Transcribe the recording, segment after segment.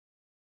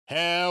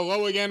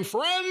Hello again,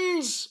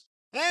 friends!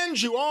 And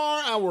you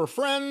are our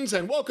friends,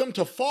 and welcome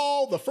to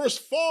Fall, the first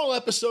fall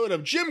episode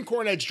of Jim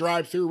Cornette's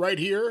Drive Thru right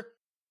here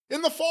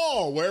in the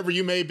fall, wherever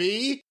you may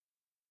be.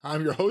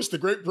 I'm your host, the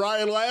great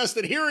Brian Last,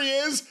 and here he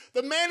is,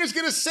 the man who's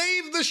going to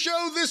save the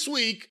show this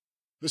week,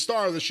 the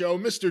star of the show,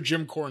 Mr.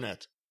 Jim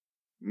Cornette.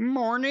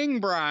 Morning,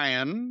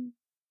 Brian.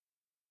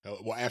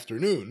 Well,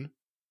 afternoon.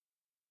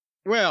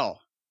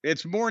 Well,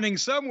 it's morning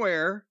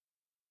somewhere.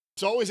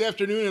 It's always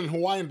afternoon in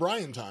Hawaiian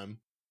Brian time.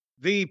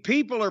 The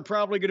people are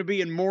probably going to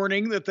be in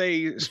mourning that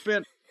they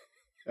spent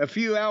a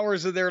few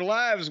hours of their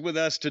lives with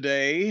us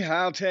today.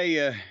 I'll tell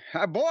you,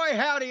 boy,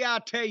 howdy, I'll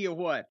tell you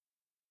what.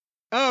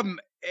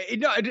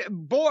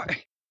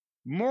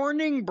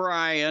 Morning,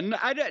 Brian.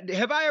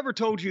 Have I ever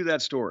told you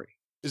that story?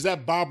 Is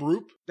that Bob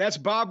Roop? That's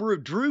Bob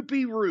Roop,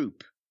 Droopy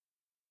Roop.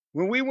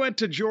 When we went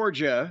to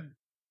Georgia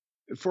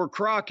for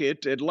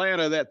Crockett,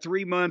 Atlanta, that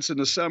 3 months in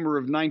the summer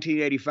of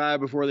 1985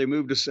 before they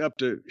moved us up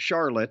to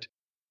Charlotte,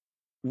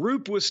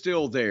 Roop was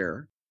still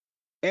there,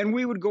 and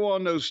we would go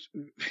on those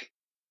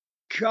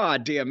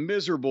goddamn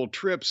miserable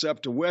trips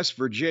up to West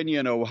Virginia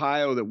and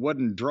Ohio that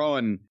wasn't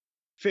drawing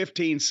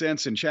 15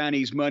 cents in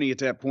Chinese money at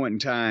that point in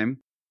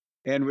time.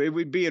 And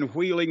we'd be in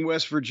Wheeling,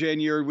 West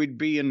Virginia, or we'd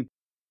be in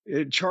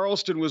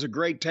Charleston was a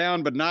great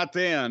town, but not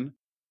then.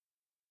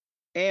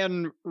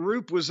 And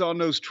Roop was on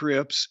those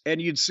trips,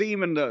 and you'd see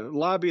him in the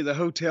lobby of the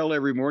hotel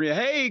every morning.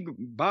 Hey,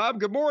 Bob,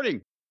 good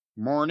morning.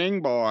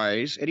 Morning,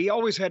 boys. And he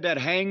always had that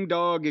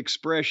hangdog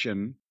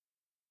expression.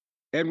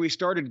 And we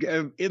started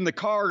in the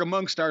car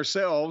amongst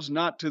ourselves,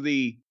 not to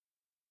the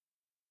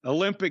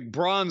Olympic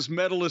bronze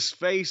medalist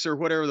face or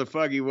whatever the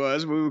fuck he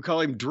was. We would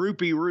call him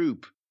Droopy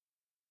Roop.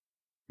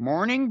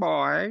 Morning,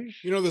 boys.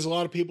 You know, there's a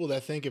lot of people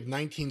that think if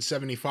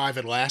 1975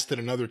 had lasted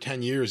another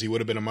 10 years, he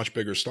would have been a much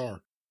bigger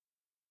star.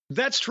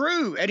 That's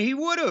true. And he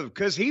would have,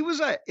 because he was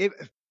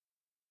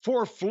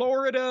for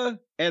Florida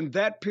and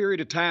that period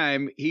of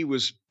time, he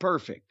was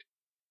perfect.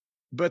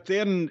 But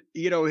then,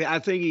 you know, I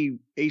think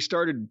he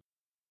started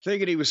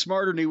thinking he was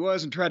smarter than he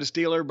was and tried to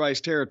steal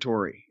everybody's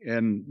territory.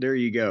 And there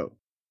you go.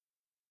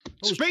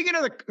 Speaking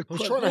of I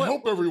was trying to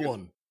help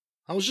everyone.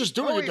 I was just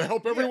doing it to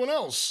help everyone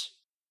else.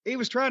 He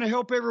was trying to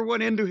help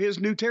everyone into his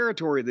new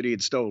territory that he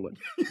had stolen.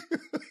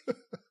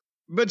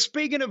 But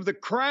speaking of the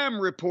crime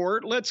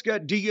report, let's go.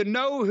 Do you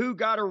know who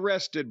got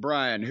arrested,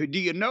 Brian? Do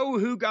you know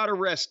who got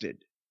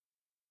arrested?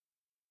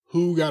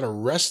 Who got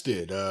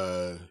arrested?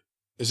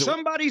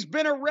 Somebody's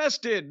been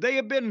arrested.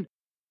 They've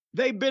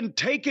been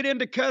taken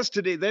into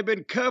custody. They've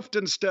been cuffed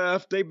and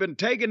stuff. They've been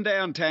taken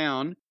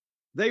downtown.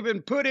 They've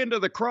been put into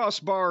the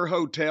Crossbar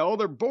Hotel.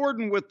 They're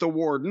boarding with the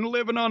warden,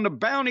 living on the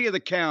bounty of the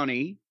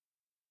county.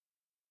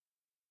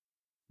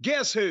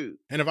 Guess who?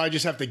 And if I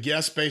just have to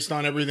guess based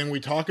on everything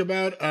we talk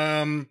about,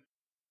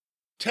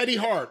 Teddy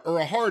Hart or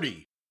a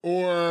Hardy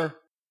or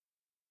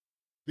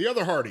the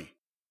other Hardy.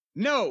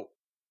 No.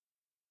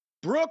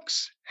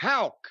 Brooks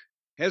Houck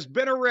has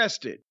been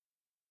arrested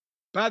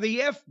by the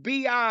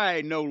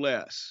FBI, no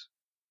less.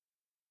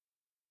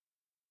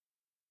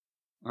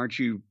 Aren't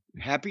you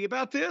happy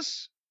about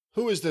this?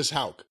 Who is this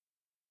Houck?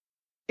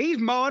 He's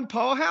Ma and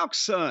Pa Houck's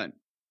son.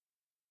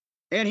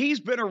 And he's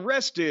been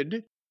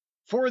arrested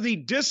for the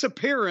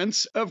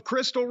disappearance of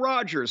Crystal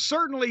Rogers.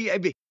 Certainly,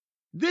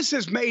 this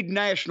has made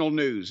national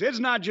news. It's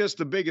not just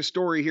the biggest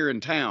story here in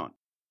town.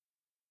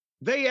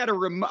 They had a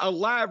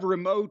live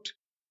remote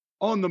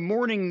on the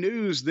morning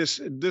news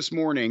this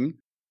morning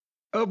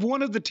of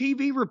one of the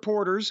TV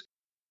reporters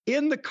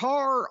in the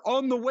car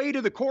on the way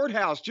to the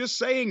courthouse, just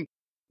saying,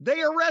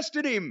 they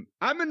arrested him.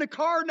 I'm in the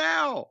car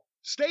now.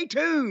 Stay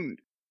tuned.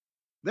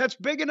 That's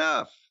big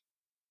enough.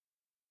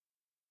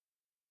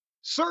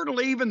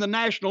 Certainly, even the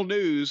national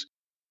news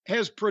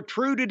has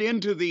protruded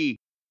into the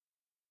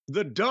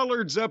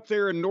dullards up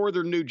there in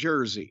northern New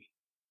Jersey.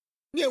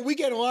 Yeah, we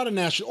get a lot of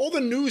national. All the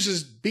news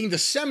is being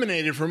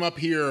disseminated from up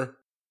here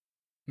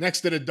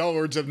next to the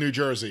dullards of New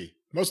Jersey.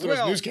 Most of us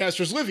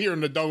newscasters live here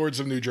in the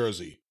dullards of New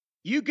Jersey.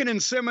 You can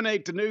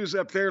inseminate the news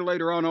up there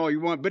later on all you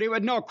want, but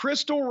anyway, no,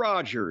 Crystal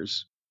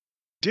Rogers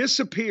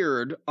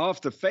disappeared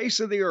off the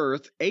face of the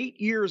earth 8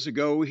 years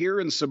ago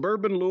here in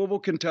suburban Louisville,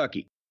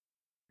 Kentucky.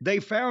 They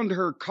found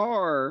her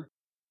car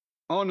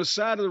on the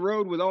side of the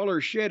road with all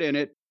her shit in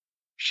it.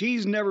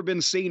 She's never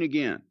been seen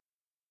again.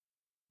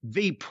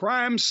 The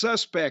prime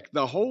suspect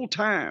the whole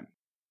time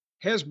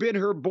has been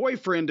her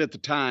boyfriend at the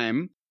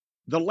time,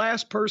 the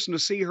last person to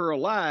see her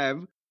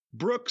alive,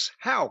 Brooks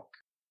Houck.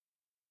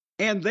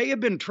 And they have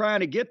been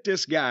trying to get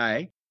this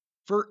guy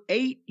for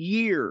 8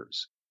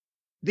 years.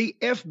 The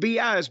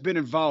FBI has been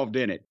involved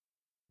in it.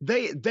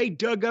 They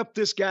dug up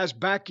this guy's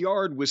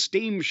backyard with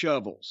steam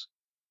shovels.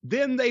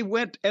 Then they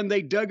went and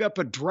they dug up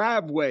a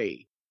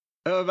driveway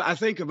of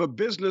a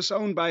business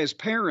owned by his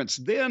parents.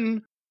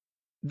 Then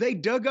they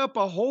dug up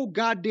a whole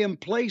goddamn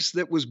place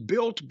that was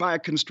built by a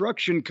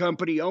construction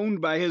company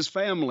owned by his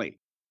family.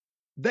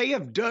 They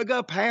have dug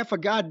up half a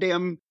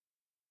goddamn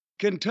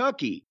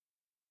Kentucky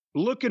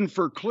looking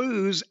for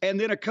clues. And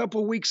then a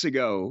couple weeks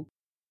ago,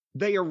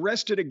 they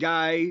arrested a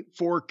guy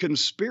for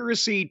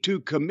conspiracy to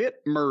commit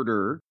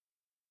murder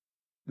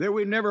that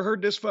we've never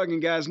heard this fucking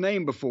guy's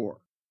name before.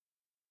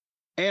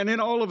 And then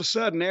all of a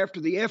sudden, after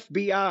the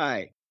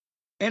FBI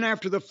and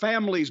after the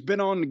family's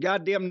been on the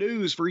goddamn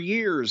news for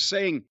years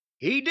saying,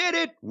 he did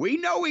it, we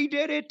know he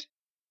did it,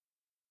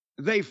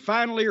 they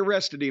finally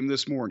arrested him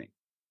this morning.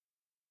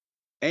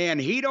 And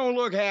he don't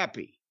look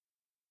happy.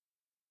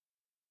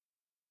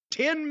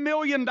 $10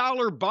 million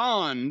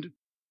bond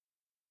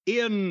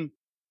in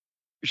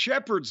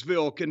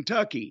Shepherdsville,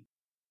 Kentucky.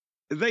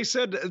 They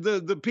said,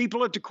 the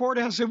people at the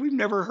courthouse said, we've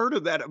never heard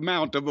of that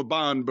amount of a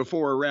bond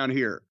before around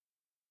here.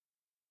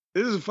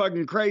 This is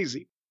fucking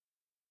crazy.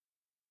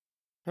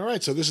 All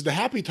right, so this is the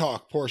happy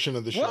talk portion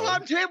of the show. Well,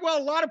 I'm telling you,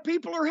 a lot of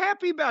people are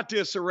happy about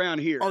this around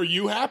here. Are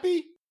you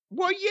happy?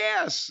 Well,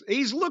 yes.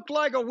 He's looked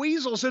like a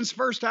weasel since the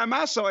first time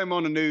I saw him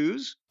on the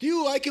news. Do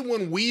you like it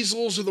when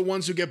weasels are the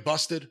ones who get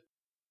busted?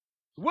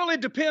 Well,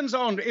 it depends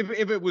on if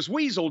it was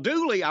Weasel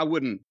Dooley, I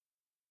wouldn't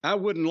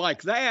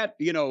like that,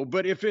 you know,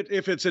 but if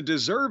it's a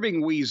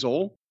deserving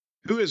weasel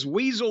who has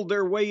weaseled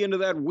their way into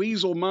that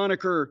weasel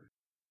moniker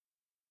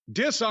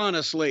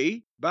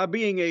dishonestly by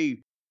being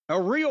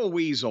a real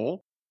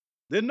weasel,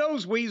 then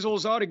those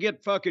weasels ought to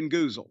get fucking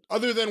goozled.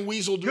 Other than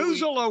Weasel Dooley.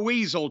 Goozle a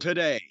weasel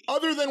today.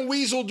 Other than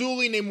Weasel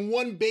Dooley, name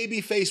one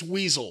babyface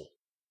weasel.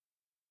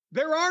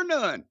 There are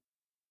none.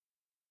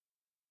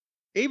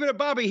 Even if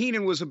Bobby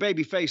Heenan was a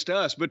babyface to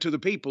us, but to the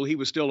people, he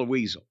was still a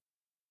weasel.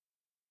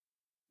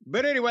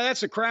 But anyway,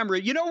 that's a crime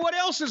rate. You know what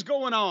else is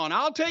going on?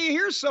 I'll tell you,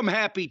 here's some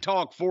happy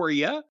talk for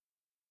you.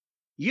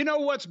 You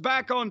know what's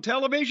back on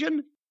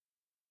television?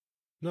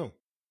 No.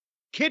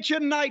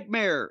 Kitchen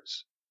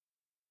Nightmares.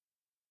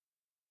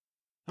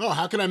 Oh,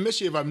 how can I miss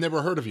you if I've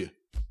never heard of you?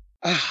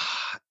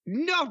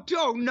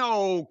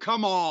 No,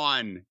 come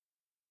on.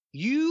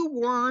 You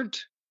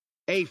weren't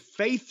a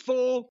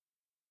faithful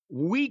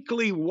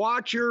weekly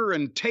watcher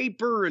and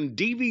taper and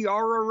DVR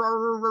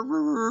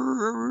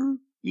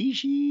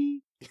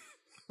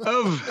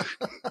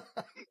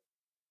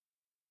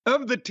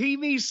of the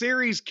TV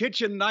series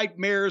Kitchen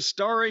Nightmares,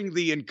 starring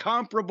the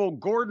incomparable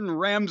Gordon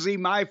Ramsay,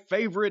 my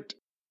favorite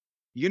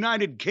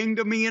United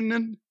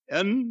Kingdomian,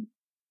 and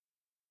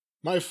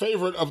my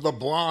favorite of the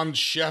blonde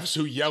chefs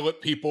who yell at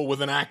people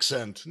with an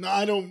accent. No,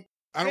 I don't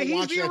watch that show.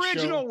 He's the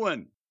original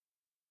one.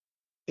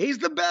 He's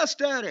the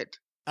best at it.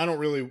 I'm not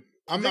really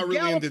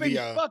into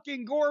the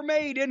fucking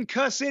gourmet didn't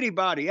cuss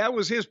anybody. That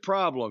was his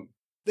problem.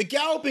 The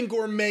Galloping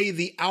Gourmet,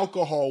 the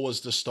alcohol was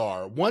the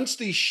star. Once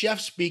these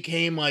chefs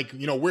became like,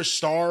 you know, we're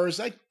stars,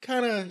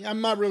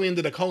 I'm not really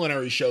into the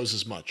culinary shows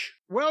as much.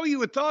 Well, you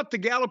would thought the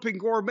Galloping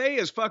Gourmet,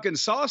 as fucking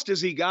sauced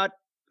as he got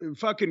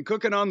fucking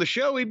cooking on the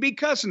show, he'd be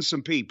cussing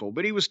some people,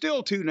 but he was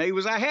still he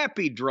was a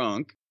happy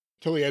drunk.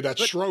 Till he had that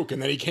stroke,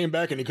 and then he came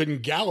back and he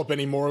couldn't gallop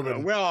anymore.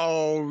 But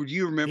well,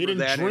 you remember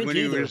that when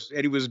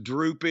he was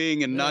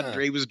drooping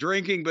and he was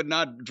drinking, but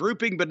not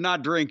drooping, but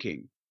not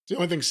drinking. The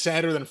only thing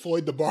sadder than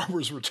Floyd the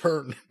Barber's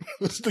return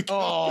was the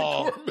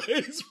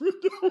Gourmet's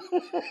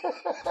return.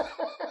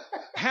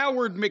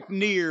 Howard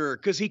McNear,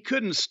 because he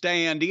couldn't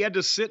stand. He had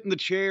to sit in the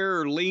chair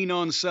or lean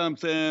on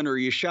something, or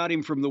you shot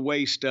him from the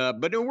waist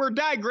up. But we're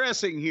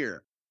digressing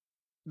here.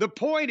 The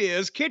point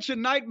is,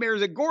 Kitchen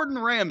Nightmares at Gordon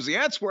Ramsay.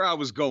 That's where I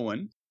was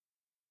going.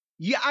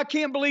 Yeah, I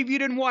can't believe you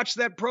didn't watch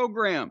that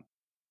program.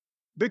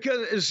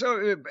 Because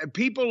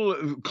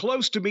people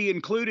close to me,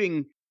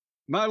 including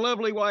my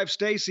lovely wife,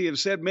 Stacy, have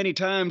said many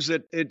times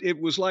that it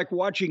was like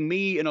watching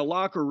me in a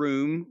locker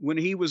room when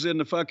he was in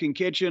the fucking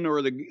kitchen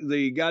or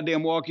the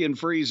goddamn walk-in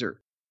freezer.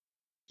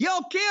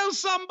 You'll kill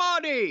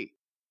somebody!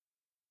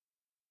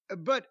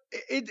 But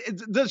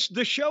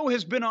the show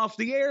has been off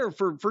the air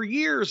for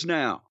years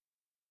now.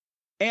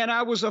 And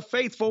I was a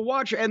faithful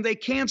watcher, and they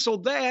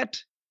canceled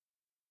that,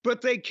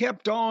 but they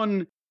kept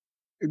on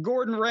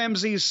Gordon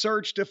Ramsay's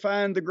search to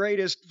find the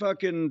greatest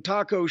fucking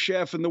taco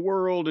chef in the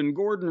world, and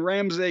Gordon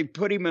Ramsay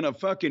put him in a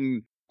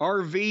fucking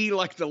RV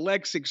like the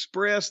Lex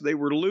Express. They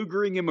were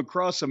lugering him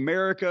across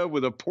America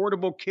with a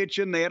portable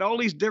kitchen. They had all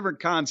these different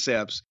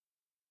concepts.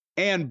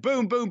 And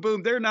boom, boom,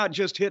 boom, they're not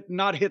just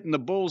not hitting the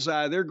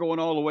bullseye. They're going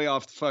all the way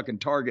off the fucking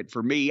target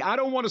for me. I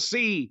don't want to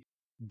see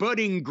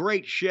budding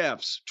great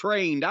chefs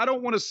trained. I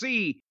don't want to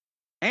see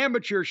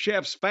amateur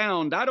chefs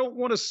found. I don't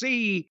want to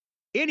see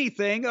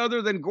anything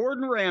other than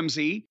Gordon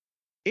Ramsay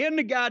in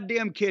the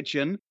goddamn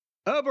kitchen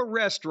of a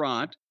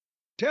restaurant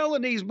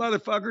telling these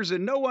motherfuckers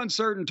in no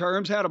uncertain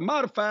terms how to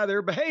modify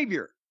their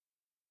behavior.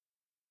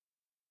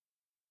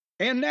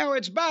 And now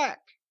it's back.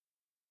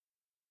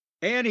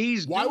 And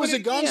he's Why was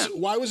it gone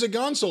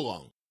so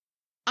long?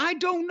 I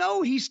don't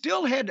know. He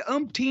still had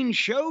umpteen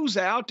shows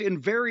out in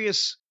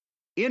various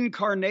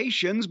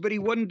incarnations, but he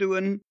wasn't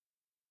doing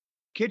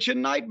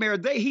Kitchen Nightmare.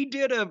 He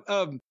did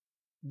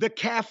the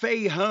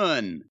Cafe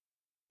Hun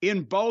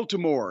in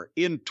Baltimore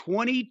in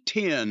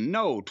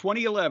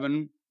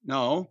 2011.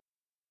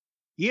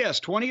 Yes,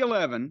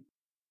 2011,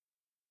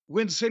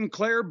 when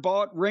Sinclair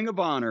bought Ring of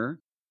Honor,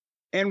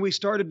 and we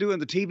started doing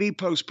the TV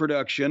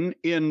post-production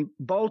in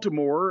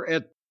Baltimore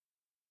at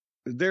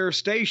their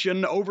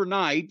station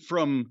overnight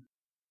from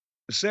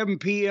 7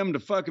 p.m. to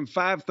fucking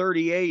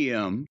 5:30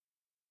 a.m.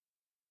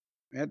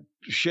 That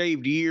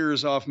shaved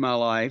years off my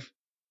life.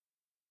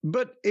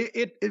 But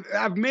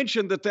I've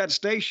mentioned that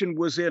station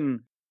was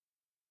in,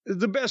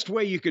 the best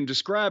way you can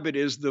describe it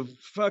is the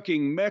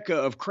fucking mecca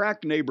of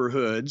crack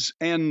neighborhoods.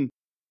 And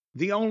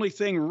the only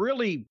thing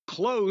really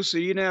close,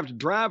 you didn't have to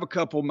drive a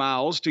couple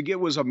miles to get,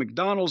 was a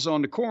McDonald's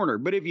on the corner.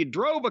 But if you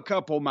drove a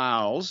couple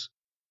miles,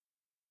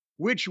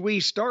 which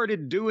we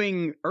started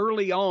doing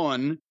early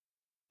on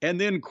and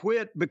then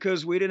quit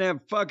because we didn't have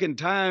fucking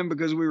time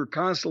because we were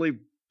constantly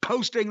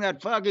posting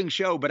that fucking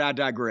show, but I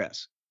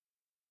digress.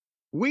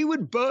 We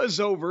would buzz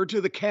over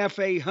to the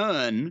Cafe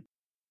Hun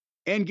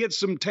and get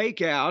some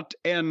takeout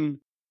and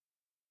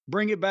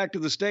bring it back to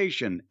the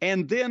station.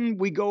 And then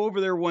we go over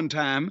there one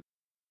time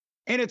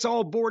and it's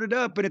all boarded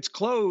up and it's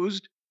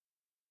closed.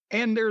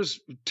 And there's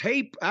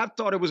tape. I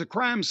thought it was a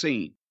crime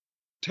scene.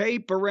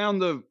 Tape around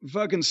the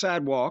fucking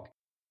sidewalk.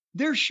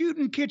 They're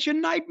shooting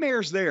Kitchen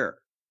Nightmares there.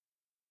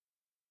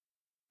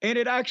 And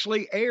it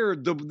actually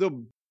aired.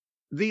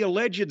 The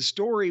alleged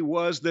story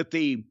was that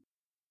the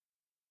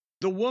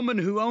woman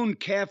who owned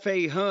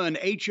Cafe Hun,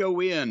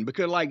 H-O-N,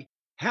 because like,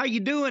 how you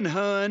doing,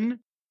 Hun?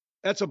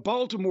 That's a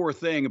Baltimore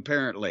thing,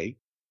 apparently.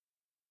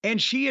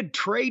 And she had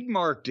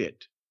trademarked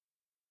it.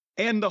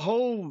 And the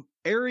whole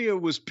area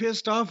was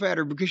pissed off at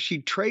her because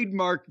she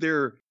trademarked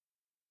their,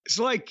 it's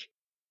like,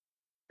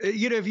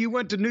 you know, if you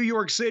went to New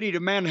York City to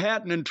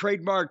Manhattan and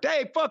trademarked,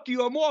 hey, fuck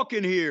you, I'm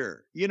walking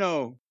here, you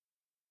know.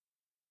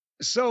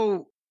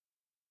 So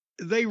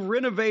they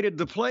renovated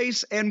the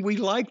place and we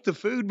liked the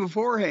food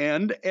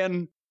beforehand.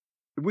 And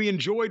we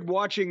enjoyed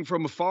watching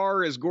from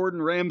afar as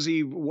Gordon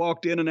Ramsay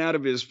walked in and out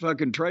of his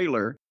fucking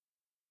trailer.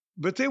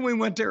 But then we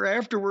went there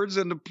afterwards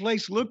and the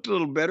place looked a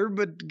little better,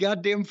 but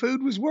goddamn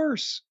food was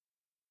worse.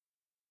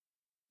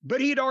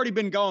 But he'd already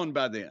been gone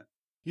by then.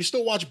 You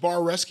still watch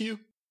Bar Rescue?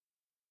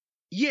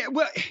 Yeah,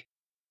 well,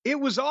 it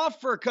was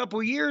off for a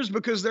couple years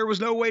because there was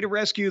no way to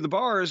rescue the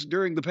bars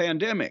during the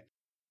pandemic.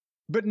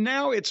 But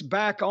now it's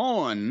back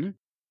on.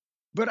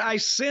 But I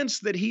sense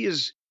that he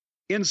is,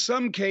 in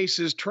some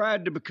cases,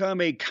 tried to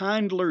become a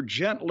kindler,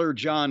 gentler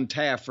John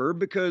Taffer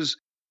because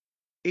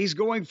he's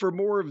going for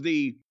more of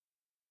the,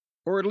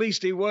 or at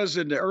least he was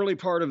in the early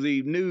part of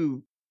the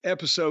new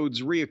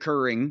episodes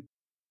reoccurring,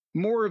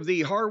 more of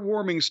the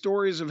heartwarming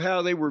stories of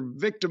how they were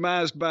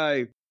victimized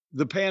by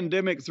the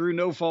pandemic through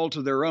no fault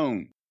of their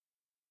own.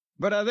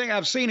 But I think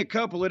I've seen a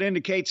couple that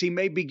indicates he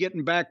may be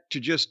getting back to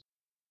just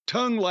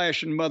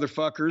tongue-lashing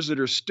motherfuckers that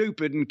are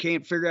stupid and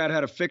can't figure out how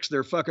to fix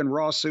their fucking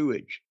raw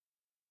sewage.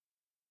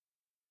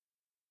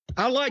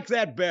 I like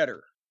that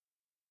better.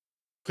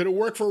 Could it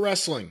work for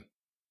wrestling?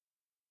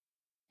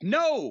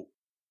 No.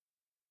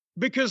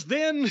 Because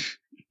then,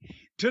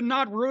 to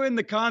not ruin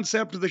the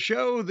concept of the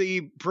show,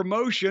 the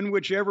promotion,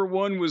 whichever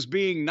one was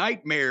being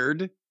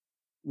nightmared,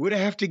 would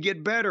have to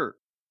get better.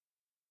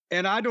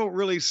 And I don't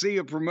really see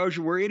a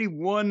promotion where any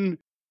one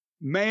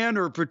man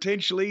or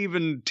potentially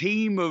even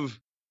team of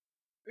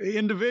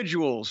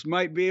individuals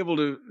might be able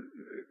to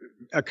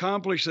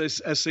accomplish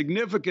a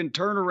significant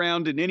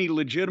turnaround in any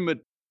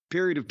legitimate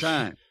period of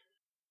time.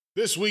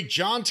 This week,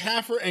 John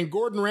Taffer and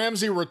Gordon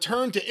Ramsay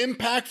return to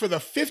Impact for the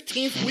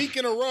 15th week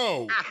in a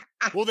row.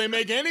 Will they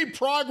make any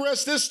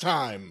progress this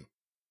time?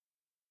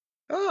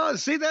 Oh,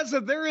 see,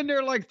 they're in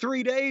there like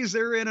 3 days.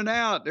 They're in and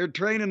out. They're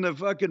training the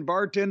fucking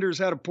bartenders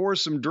how to pour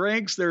some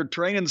drinks. They're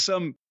training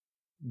some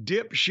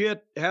dipshit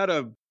how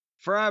to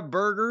fry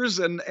burgers,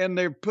 and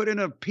they're put in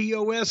a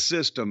POS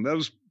system,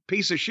 those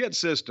piece of shit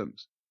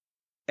systems.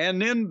 And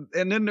then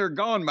they're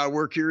gone. My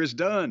work here is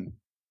done.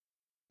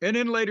 And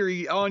then later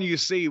on you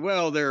see,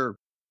 well, their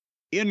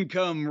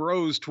income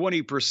rose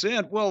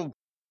 20%. Well,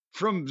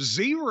 from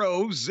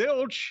zero,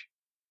 zilch,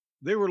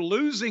 they were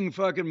losing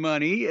fucking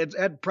money.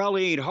 That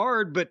probably ain't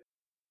hard, but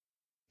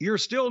you're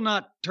still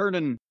not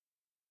turning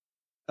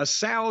a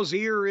sow's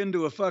ear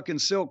into a fucking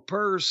silk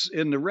purse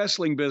in the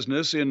wrestling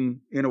business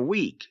in a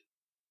week.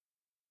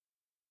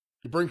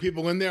 You bring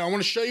people in there. I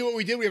want to show you what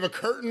we did. We have a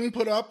curtain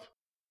put up.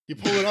 You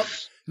pull it up.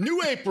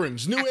 New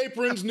aprons,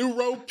 new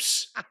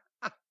ropes,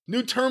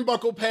 new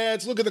turnbuckle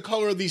pads. Look at the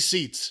color of these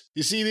seats.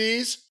 You see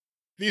these?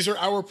 These are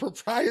our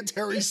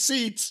proprietary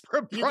seats.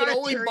 You can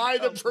only buy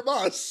them from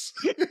us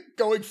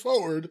going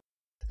forward.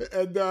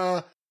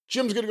 And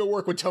Jim's going to go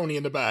work with Tony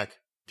in the back.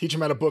 Teach him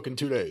how to book in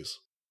 2 days.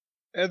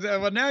 And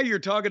well, now you're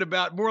talking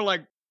about more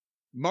like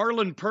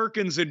Marlon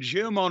Perkins and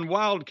Jim on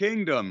Wild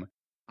Kingdom.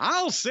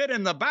 I'll sit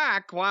in the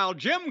back while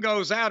Jim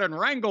goes out and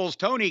wrangles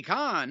Tony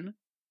Khan.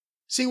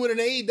 See, would an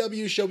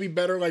AEW show be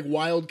better like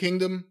Wild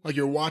Kingdom? Like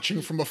you're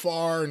watching from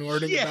afar and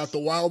learning about the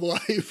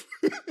wildlife?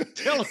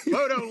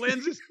 Telephoto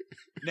lenses.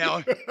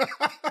 Now,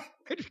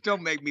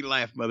 don't make me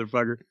laugh,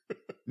 motherfucker.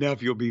 Now,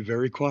 if you'll be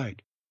very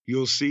quiet,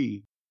 you'll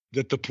see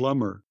that the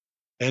plumber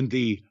and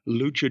the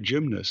lucha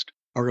gymnast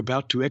are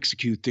about to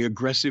execute the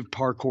aggressive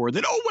parkour.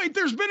 Then, oh, wait,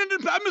 there's been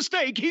a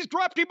mistake. He's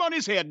dropped him on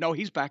his head. No,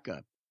 he's back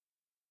up.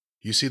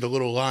 You see the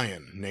little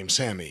lion named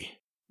Sammy,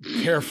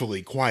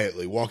 carefully,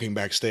 quietly walking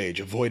backstage,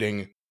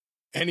 avoiding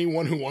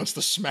anyone who wants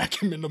to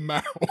smack him in the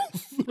mouth.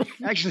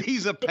 Actually,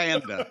 he's a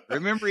panda.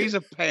 Remember, he's a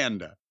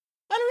panda.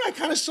 I don't know. I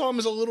kind of saw him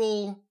as a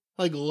little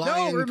like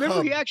lion. No, remember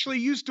cub. he actually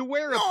used to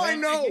wear a No, I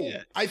panda know.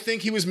 head. I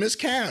think he was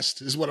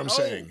miscast, is what I'm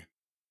saying.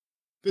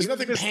 There's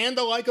nothing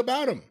panda-like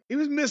about him. He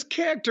was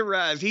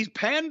mischaracterized. He's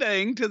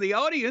pandaing to the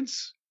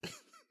audience.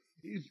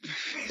 That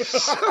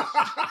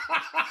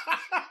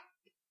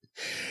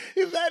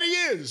he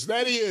is.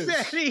 That he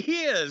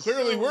is.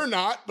 Clearly we're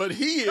not, but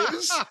he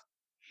is.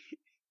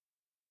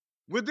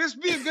 Would this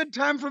be a good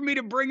time for me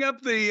to bring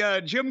up the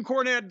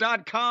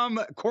JimCornette.com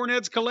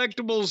Cornette's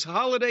Collectibles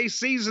holiday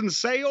season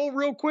sale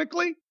real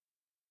quickly?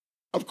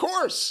 Of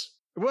course.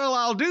 Well,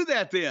 I'll do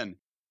that then.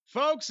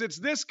 Folks, it's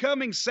this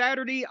coming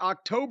Saturday,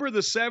 October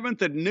the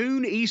 7th at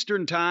noon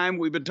Eastern Time.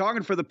 We've been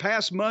talking for the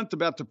past month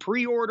about the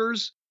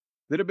pre-orders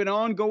that have been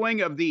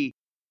ongoing of the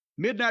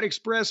Midnight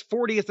Express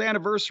 40th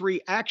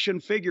anniversary action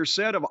figure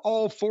set of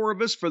all four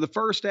of us for the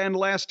first and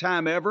last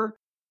time ever.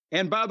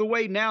 And by the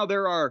way, now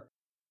there are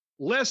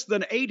less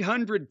than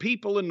 800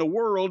 people in the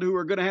world who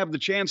are going to have the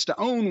chance to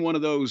own one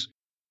of those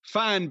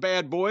fine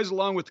bad boys,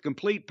 along with the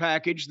complete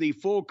package, the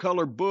full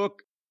color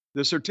book,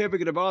 the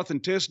certificate of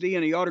authenticity,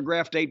 and the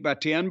autographed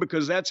 8x10,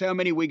 because that's how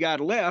many we got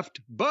left.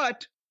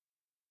 But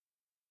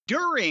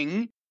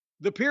during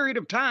the period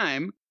of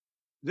time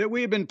that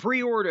we have been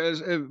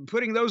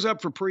putting those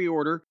up for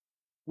pre-order,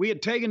 we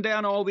had taken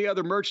down all the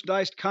other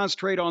merchandise to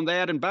concentrate on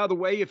that. And by the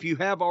way, if you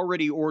have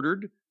already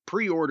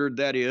pre-ordered,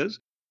 that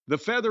is, the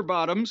feather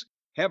bottoms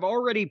have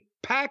already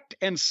packed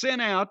and sent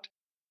out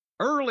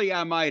early,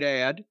 I might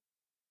add,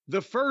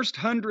 the first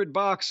 100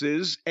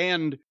 boxes,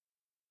 and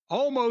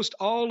almost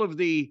all of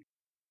the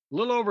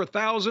little over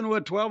 1,000,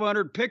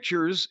 1,200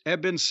 pictures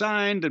have been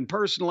signed and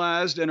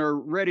personalized and are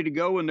ready to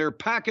go, and they're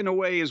packing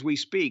away as we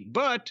speak.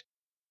 But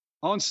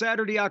on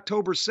Saturday,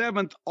 October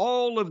 7th,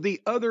 all of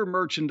the other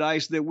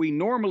merchandise that we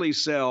normally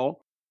sell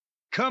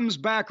comes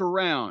back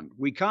around.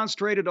 We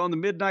concentrated on the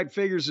midnight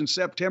figures in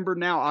September.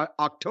 Now,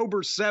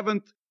 October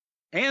 7th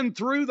and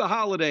through the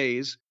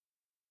holidays,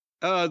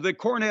 the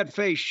Cornette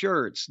face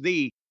shirts,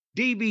 the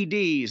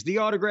DVDs, the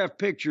autographed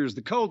pictures,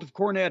 the Cult of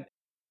Cornette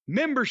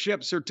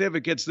membership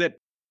certificates that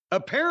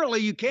apparently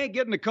you can't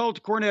get in the Cult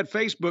of Cornette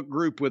Facebook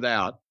group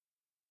without.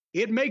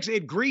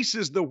 It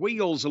greases the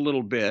wheels a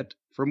little bit,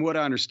 from what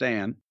I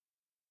understand.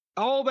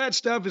 All that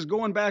stuff is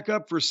going back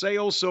up for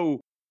sale,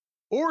 so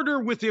order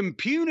with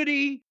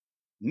impunity.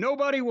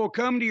 Nobody will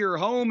come to your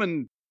home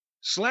and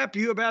slap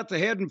you about the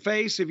head and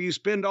face if you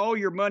spend all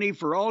your money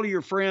for all of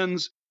your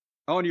friends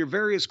on your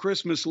various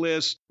Christmas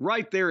lists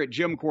right there at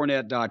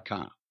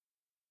JimCornette.com.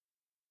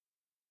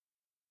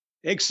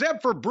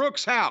 Except for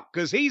Brooks Houck,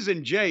 because he's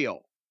in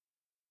jail.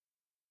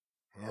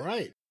 All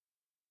right.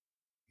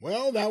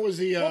 Well, that was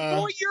the...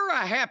 Well, boy, you're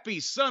a happy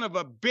son of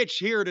a bitch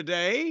here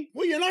today.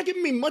 Well, you're not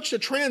giving me much to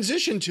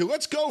transition to.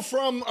 Let's go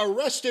from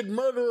arrested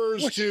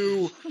murderers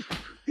to...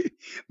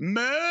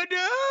 Murder?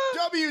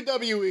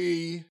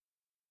 WWE,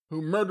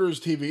 who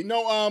murders TV.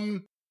 No,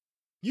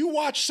 you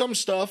watched some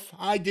stuff.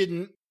 I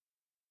didn't.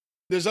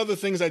 There's other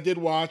things I did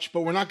watch,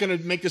 but we're not going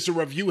to make this a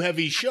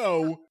review-heavy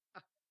show.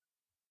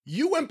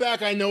 You went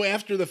back, I know,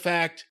 after the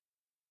fact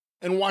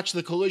and watched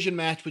the collision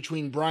match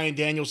between Bryan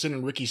Danielson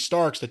and Ricky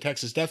Starks, the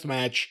Texas Death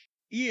Match.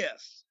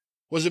 Yes.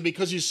 Was it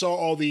because you saw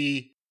all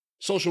the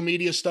social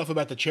media stuff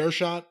about the chair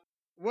shot?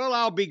 Well,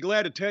 I'll be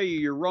glad to tell you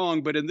you're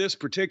wrong, but in this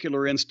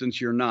particular instance,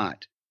 you're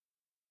not.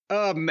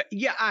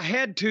 Yeah, I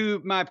had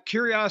to. My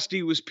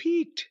curiosity was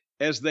piqued,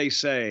 as they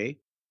say,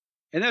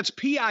 and that's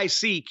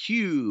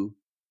PICQUED,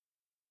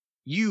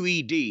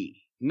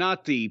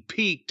 not the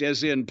peaked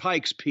as in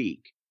Pikes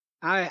Peak.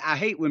 I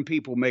hate when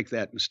people make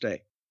that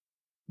mistake.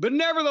 But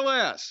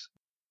nevertheless,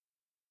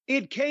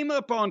 it came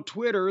up on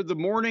Twitter the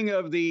morning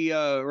of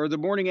or the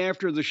morning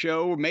after the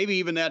show, or maybe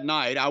even that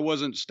night, I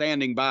wasn't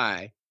standing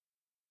by,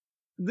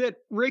 that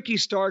Ricky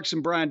Starks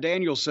and Bryan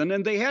Danielson,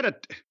 and they had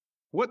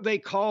what they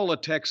call a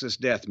Texas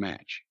death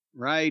match,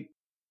 right?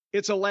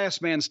 It's a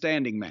last man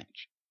standing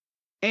match.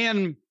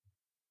 And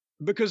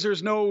because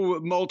there's no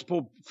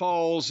multiple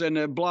falls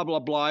and blah, blah,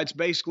 blah, it's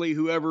basically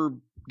whoever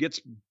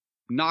gets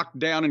knocked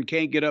down and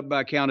can't get up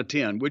by a count of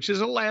 10, which is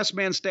a last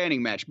man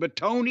standing match. But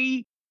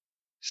Tony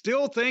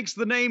still thinks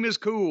the name is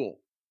cool,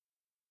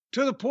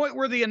 to the point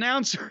where the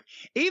announcer,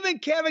 even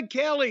Kevin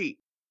Kelly,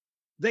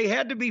 they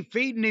had to be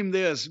feeding him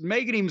this,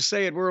 making him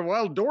say it.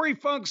 Well, Dory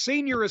Funk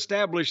Sr.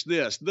 established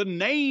this. The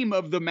name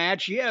of the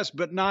match, yes,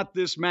 but not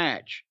this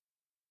match.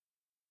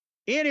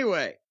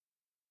 Anyway,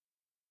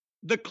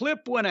 the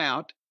clip went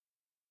out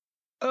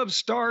of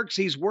Starks.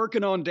 He's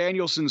working on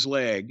Danielson's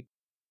leg.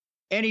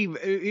 And he,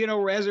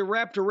 as it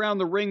wrapped around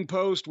the ring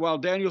post while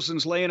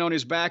Danielson's laying on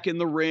his back in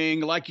the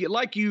ring, like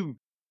you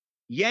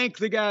yank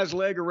the guy's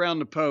leg around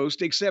the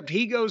post, except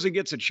he goes and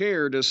gets a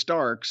chair to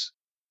Starks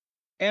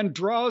and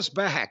draws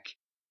back.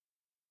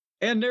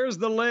 And there's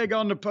the leg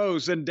on the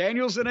post, and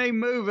Danielson ain't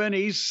moving.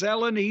 He's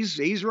selling.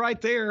 He's right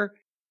there.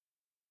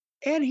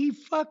 And he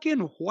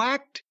fucking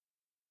whacked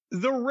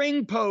the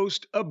ring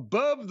post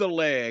above the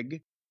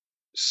leg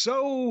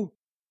so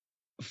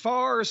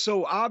far,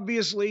 so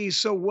obviously,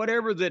 so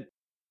whatever, that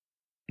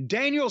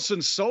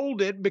Danielson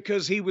sold it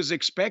because he was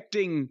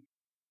expecting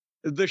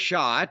the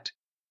shot.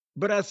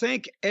 But I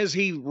think as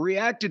he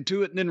reacted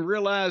to it and then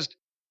realized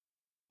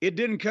it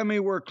didn't come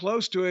anywhere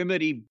close to him,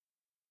 that he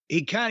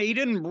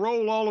didn't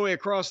roll all the way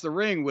across the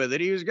ring with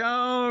it. He was going,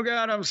 oh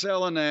God, I'm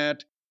selling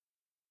that.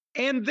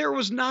 And there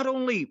was not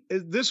only,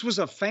 this was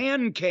a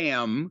fan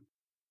cam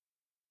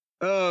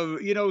of,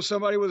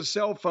 somebody with a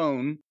cell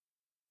phone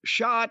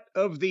shot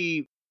of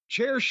the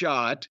chair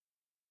shot.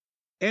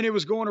 And it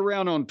was going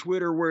around on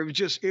Twitter where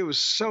it was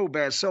so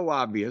bad, so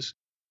obvious.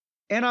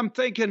 And I'm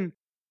thinking,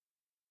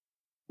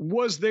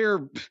 was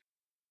there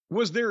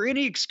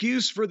any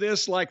excuse for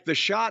this? Like the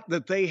shot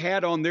that they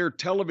had on their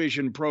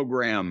television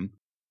program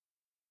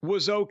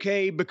was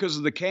okay because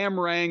of the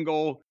camera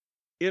angle.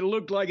 It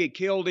looked like it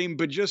killed him,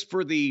 but just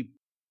for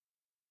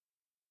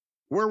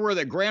where were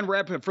the Grand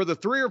Rapids, for the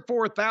 3,000 or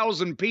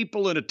 4,000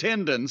 people in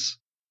attendance,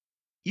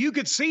 you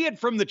could see it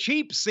from the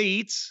cheap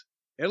seats.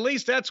 At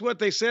least that's what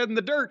they said in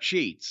the dirt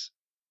sheets.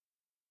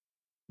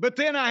 But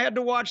then I had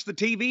to watch the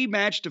TV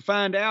match to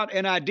find out,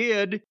 and I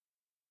did.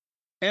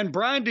 And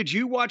Brian, did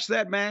you watch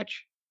that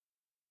match?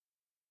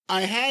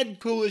 I had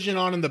Collision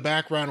on in the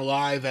background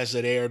live as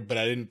it aired, but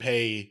I didn't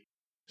pay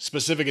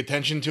specific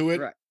attention to it.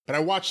 Right. But I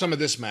watched some of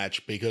this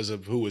match because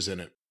of who was in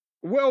it.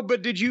 Well,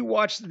 but did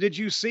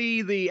you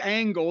see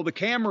the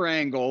camera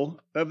angle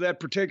of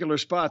that particular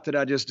spot that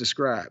I just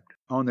described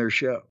on their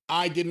show?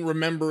 I didn't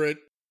remember it,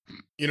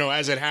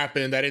 as it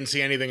happened. I didn't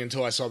see anything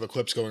until I saw the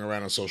clips going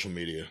around on social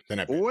media.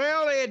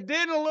 Well, it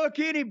didn't look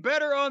any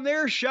better on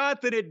their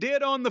shot than it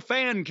did on the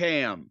fan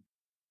cam.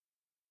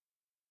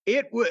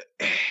 It would,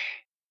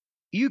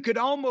 you could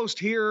almost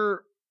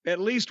hear at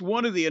least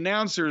one of the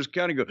announcers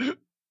kind of go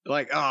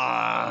like,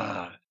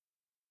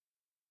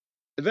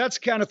 that's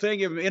the kind of thing.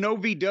 If in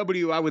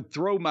OVW, I would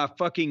throw my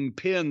fucking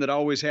pen that I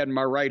always had in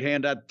my right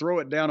hand. I'd throw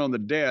it down on the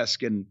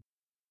desk and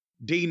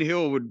Dean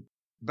Hill would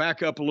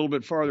back up a little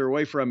bit farther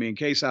away from me in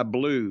case I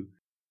blew.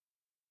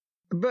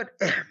 But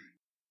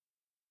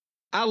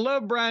I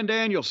love Bryan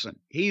Danielson.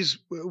 He's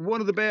one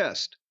of the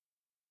best.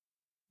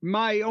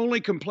 My only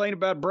complaint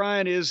about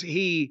Bryan is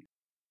he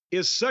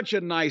is such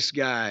a nice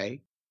guy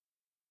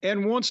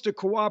and wants to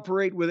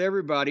cooperate with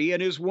everybody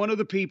and is one of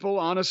the people,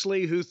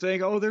 honestly, who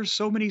think, oh, there's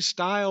so many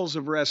styles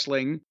of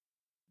wrestling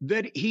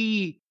that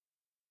he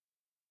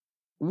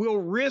will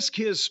risk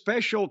his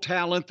special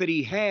talent that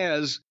he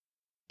has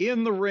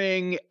in the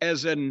ring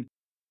as an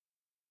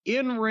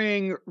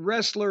in-ring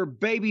wrestler,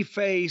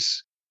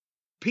 babyface,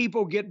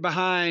 people get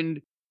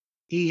behind.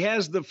 He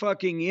has the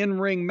fucking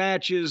in-ring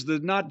matches,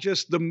 not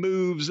just the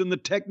moves and the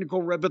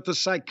technical, but the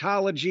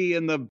psychology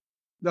and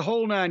the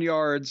whole 9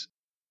 yards.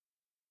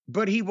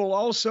 But he will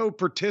also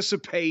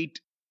participate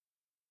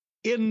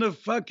in the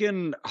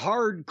fucking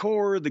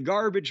hardcore, the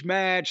garbage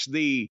match,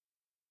 the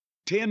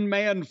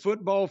 10-man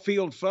football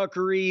field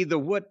fuckery,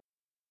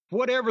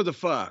 whatever the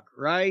fuck,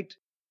 right?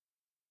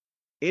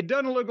 It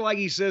doesn't look like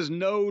he says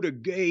no to,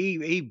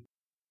 he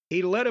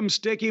let him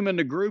stick him in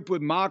the group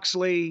with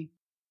Moxley.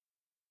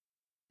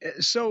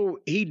 So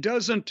he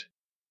doesn't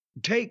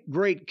take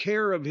great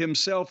care of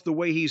himself the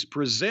way he's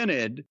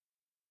presented,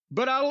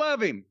 but I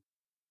love him.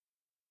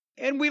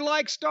 And we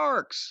like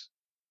Starks.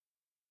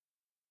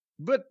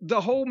 But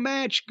the whole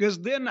match, because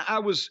then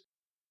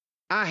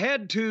I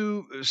had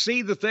to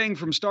see the thing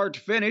from start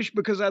to finish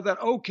because I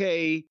thought,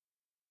 okay,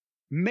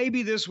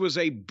 maybe this was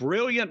a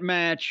brilliant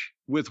match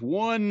with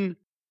one,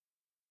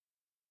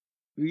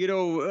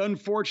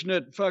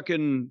 unfortunate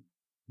fucking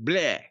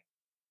bleh.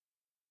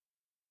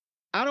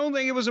 I don't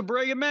think it was a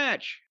brilliant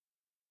match.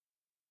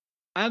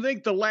 I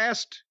think the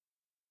last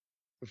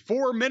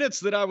 4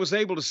 minutes that I was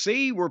able to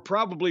see were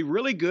probably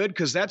really good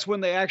because that's when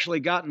they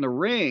actually got in the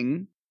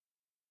ring.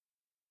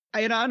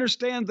 And I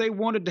understand they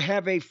wanted to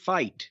have a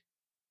fight.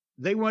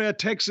 They want a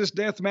Texas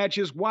death match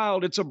is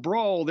wild. It's a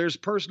brawl. There's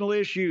personal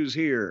issues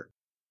here.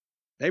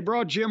 They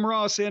brought Jim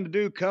Ross in to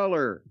do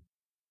color.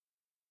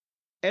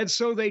 And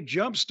so they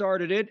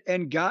jump-started it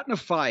and got in a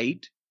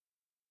fight.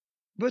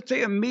 But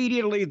they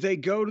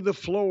go to the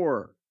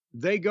floor.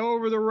 They go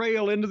over the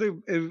rail into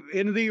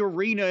the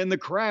arena in the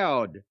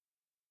crowd.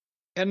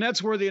 And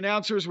that's where the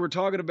announcers were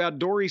talking about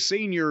Dory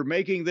Sr.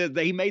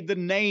 he made the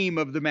name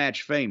of the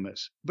match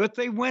famous. But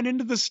they went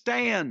into the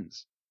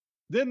stands.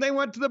 Then they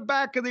went to the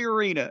back of the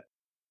arena.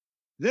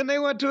 Then they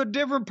went to a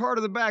different part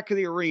of the back of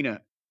the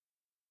arena.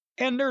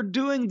 And they're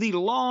doing the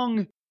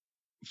long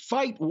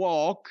fight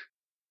walk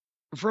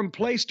from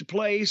place to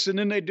place, and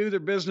then they do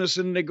their business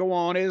and they go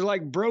on. It's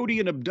like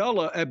Brody and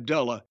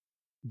Abdullah.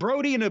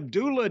 Brody and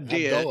Abdullah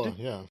did. Abdullah,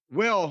 yeah.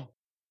 Well,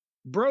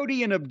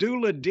 Brody and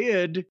Abdullah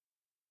did,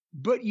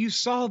 but you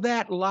saw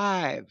that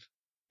live.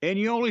 And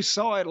you only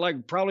saw it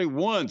like probably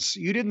once.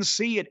 You didn't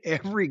see it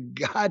every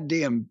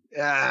goddamn...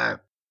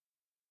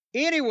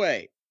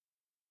 Anyway,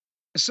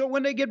 so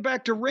when they get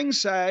back to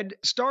ringside,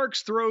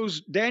 Starks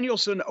throws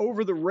Danielson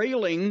over the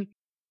railing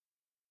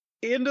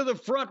into the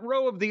front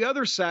row of the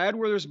other side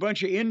where there's a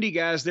bunch of indie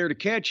guys there to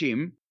catch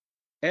him.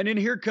 And then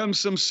here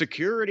comes some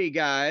security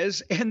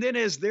guys. And then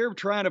as they're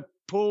trying to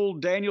pull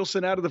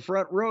Danielson out of the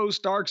front row,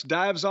 Starks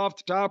dives off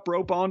the top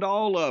rope onto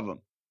all of them.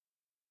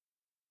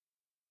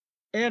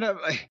 And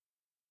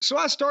So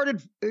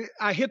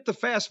I hit the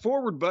fast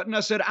forward button.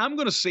 I said, I'm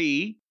going to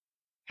see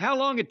how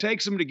long it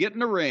takes them to get in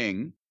the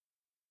ring.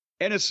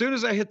 And as soon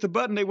as I hit the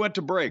button, they went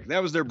to break.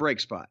 That was their break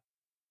spot.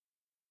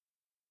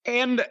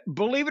 And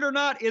believe it or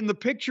not, in the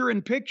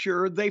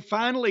picture-in-picture, they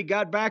finally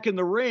got back in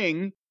the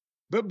ring.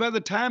 But by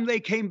the time they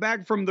came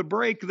back from the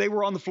break, they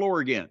were on the floor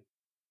again.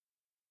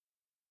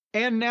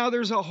 And now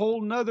there's a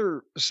whole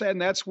nother set,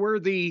 and that's where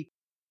the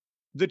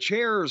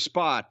chair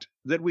spot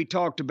that we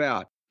talked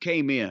about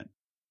came in.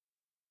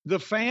 The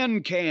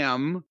fan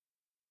cam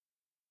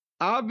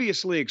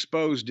obviously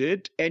exposed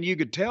it, and you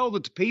could tell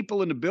that the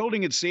people in the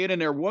building had seen it,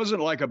 and there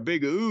wasn't like a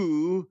big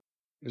ooh.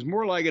 It was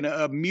more like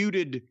a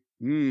muted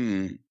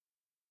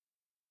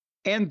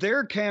And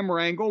their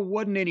camera angle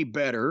wasn't any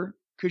better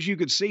because you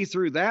could see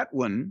through that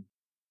one.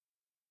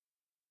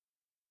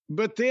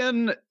 But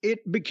then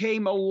it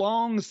became a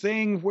long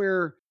thing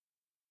where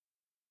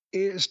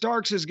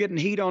Starks is getting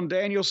heat on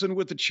Danielson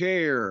with the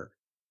chair.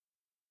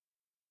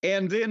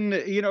 And then,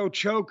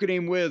 choking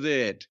him with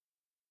it.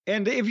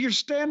 And if you're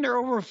standing there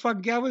over a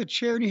fucking guy with a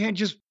chair in your hand,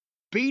 just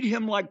beat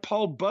him like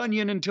Paul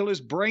Bunyan until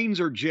his brains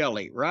are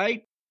jelly,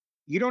 right?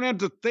 You don't have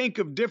to think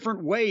of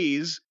different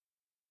ways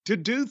to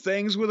do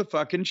things with a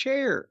fucking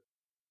chair.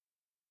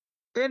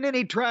 And then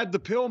he tried the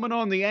Pillman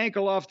on the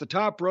ankle off the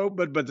top rope,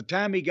 but by the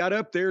time he got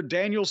up there,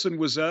 Danielson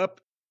was up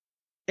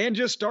and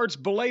just starts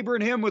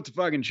belaboring him with the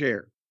fucking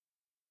chair.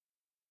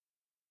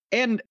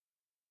 And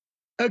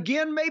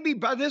again, maybe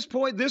by this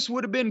point, this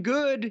would have been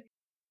good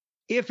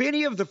if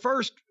any of the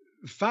first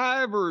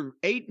 5 or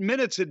 8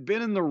 minutes had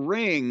been in the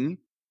ring.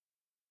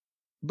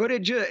 But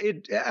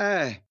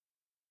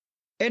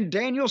and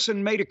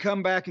Danielson made a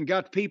comeback and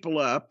got people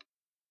up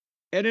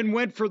and then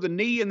went for the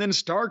knee, and then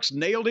Starks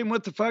nailed him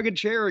with the fucking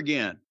chair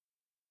again.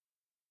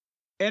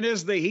 And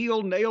as the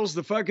heel nails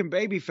the fucking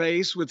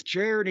babyface with the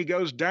chair and he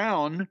goes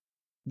down,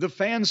 the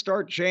fans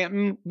start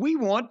chanting, "We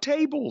want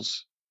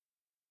tables."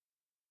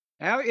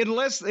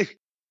 Wouldn't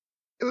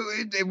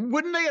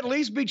they at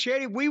least be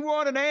chanting, "We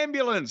want an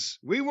ambulance.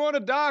 We want a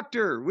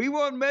doctor. We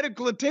want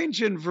medical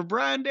attention for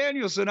Bryan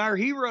Danielson, our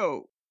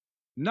hero."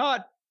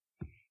 Not,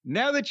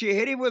 "Now that you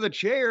hit him with a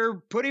chair,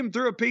 put him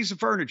through a piece of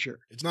furniture."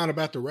 It's not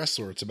about the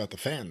wrestler. It's about the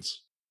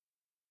fans.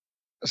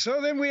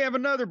 So then we have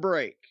another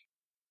break.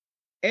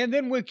 And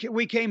then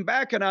we came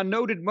back and I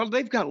noted, well,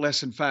 they've got less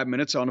than 5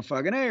 minutes on the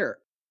fucking air.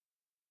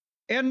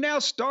 And now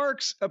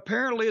Starks,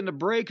 apparently in the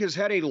break, has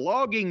had a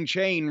logging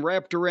chain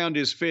wrapped around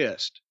his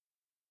fist.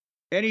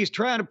 And he's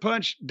trying to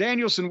punch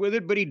Danielson with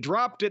it, but he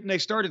dropped it and they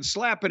started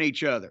slapping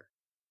each other.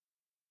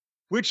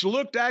 Which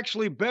looked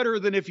actually better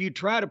than if you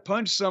try to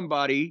punch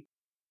somebody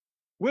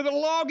with a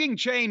logging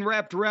chain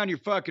wrapped around your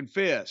fucking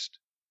fist.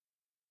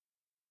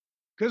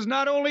 Because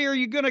not only are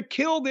you going to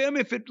kill them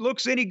if it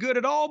looks any good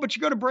at all, but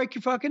you're going to break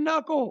your fucking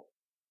knuckle.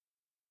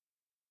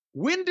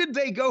 When did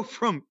they go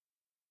from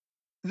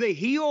the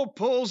heel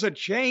pulls a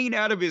chain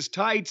out of his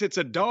tights, it's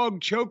a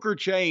dog choker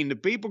chain, the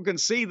people can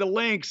see the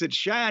links, it's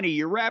shiny,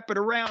 you wrap it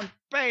around,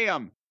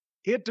 bam,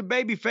 hit the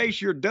baby face,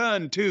 you're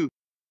done, to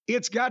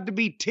it's got to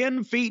be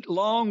 10 feet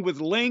long with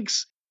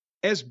links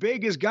as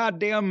big as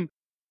goddamn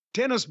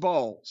tennis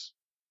balls.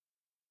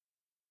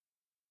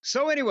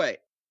 So anyway,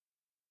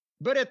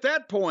 but at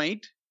that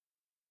point,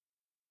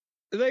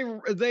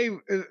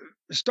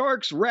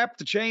 Starks wrapped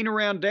the chain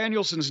around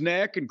Danielson's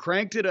neck and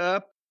cranked it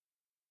up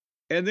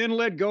and then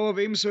let go of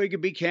him so he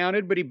could be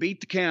counted, but he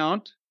beat the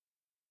count.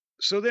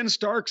 So then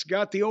Starks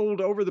got the old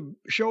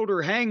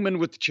over-the-shoulder hangman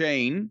with the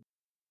chain,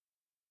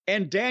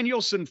 and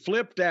Danielson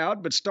flipped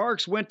out, but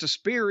Starks went to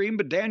spear him,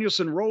 but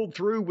Danielson rolled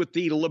through with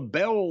the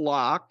label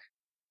lock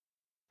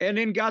and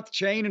then got the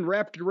chain and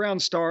wrapped it around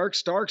Starks.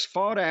 Starks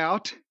fought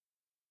out.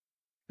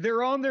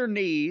 They're on their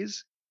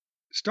knees.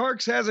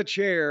 Starks has a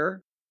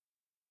chair.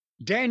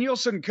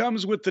 Danielson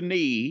comes with the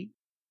knee.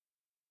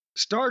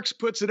 Starks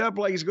puts it up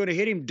like he's going to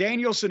hit him.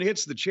 Danielson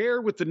hits the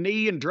chair with the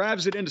knee and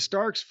drives it into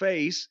Starks'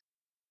 face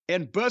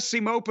and busts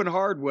him open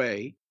hard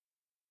way.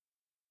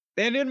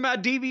 And then my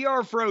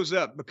DVR froze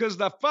up because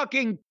the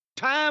fucking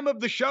time of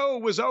the show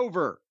was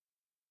over.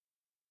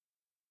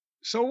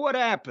 So what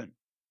happened?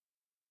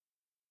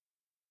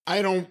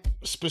 I don't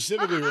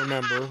specifically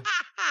remember.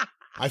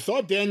 I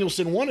thought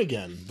Danielson won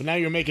again, but now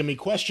you're making me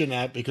question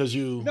that because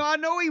you... No, I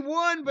know he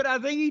won, but I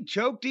think he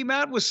choked him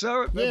out with...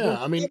 Yeah,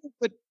 I mean...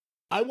 But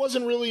I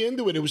wasn't really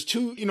into it. It was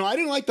too, I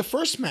didn't like the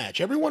first match.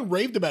 Everyone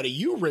raved about it.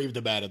 You raved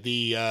about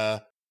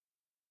it.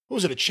 What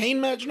was it, a chain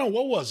match? No,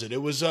 what was it?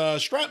 It was a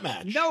strap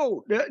match.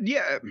 No,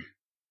 yeah.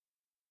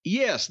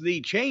 Yes,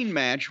 the chain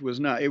match was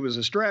not. It was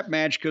a strap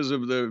match because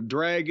of the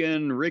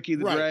Dragon, Ricky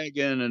the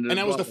Dragon. And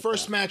that was the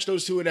first match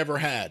those two had ever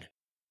had.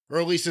 Or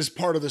at least as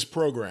part of this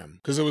program.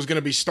 Because it was going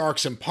to be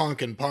Starks and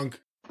Punk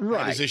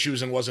had his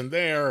issues and wasn't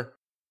there.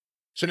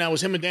 So now it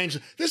was him and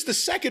Danielson. This is the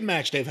second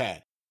match they've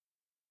had.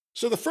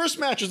 So the first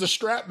match is the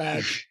strap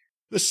match.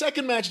 The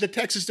second match, the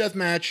Texas Death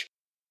Match,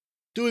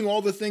 doing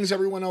all the things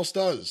everyone else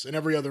does in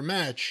every other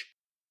match.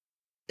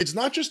 It's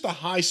not just the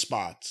high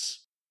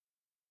spots.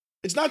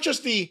 It's not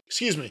just the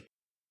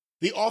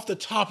off the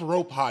top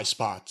rope high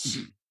spots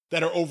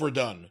that are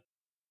overdone.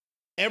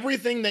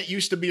 Everything that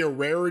used to be a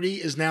rarity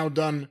is now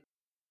done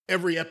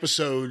every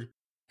episode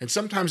and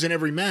sometimes in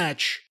every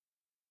match,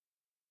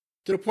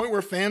 to the point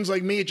where fans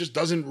like me, it just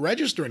doesn't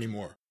register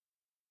anymore.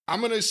 I'm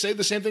going to say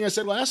the same thing I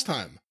said last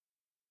time.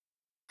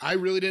 I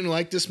really didn't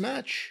like this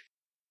match.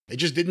 It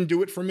just didn't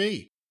do it for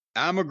me.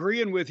 I'm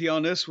agreeing with you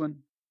on this one.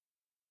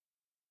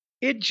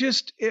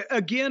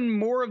 Again,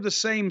 more of the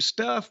same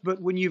stuff,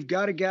 but when you've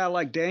got a guy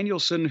like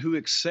Danielson who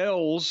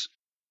excels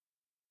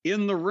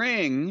in the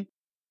ring,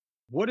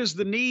 what is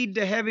the need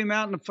to have him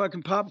out in a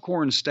fucking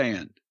popcorn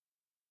stand?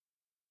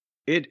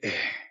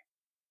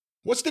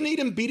 What's the need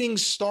in beating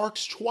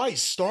Starks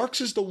twice?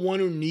 Starks is the one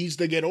who needs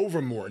to get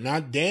over more,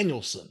 not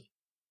Danielson.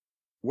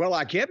 Well,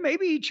 I get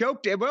maybe he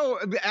choked it. Well,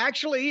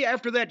 actually,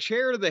 after that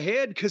chair to the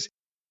head, because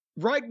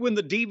right when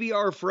the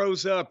DVR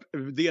froze up,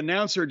 the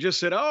announcer just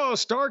said, "Oh,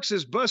 Starks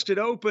is busted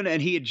open,"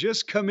 and he had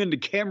just come into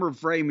camera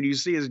frame, and you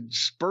see his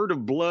spurt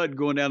of blood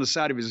going down the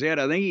side of his head.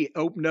 I think he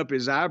opened up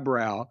his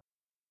eyebrow.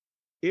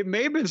 It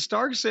may have been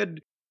Starks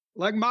said,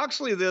 like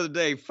Moxley the other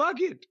day,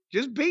 "Fuck it,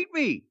 just beat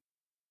me.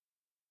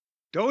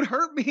 Don't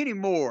hurt me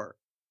anymore."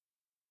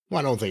 Well,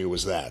 I don't think it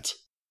was that.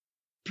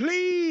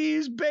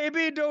 "Please,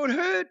 baby, don't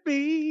hurt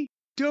me.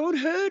 Don't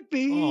hurt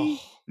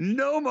me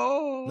no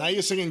more." Now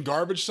you're singing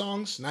garbage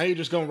songs? Now you're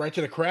just going right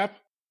to the crap?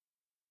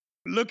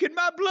 "Look at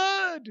my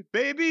blood.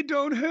 Baby,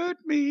 don't hurt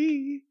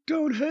me.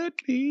 Don't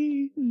hurt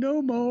me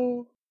no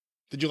more."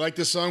 Did you like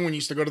this song when you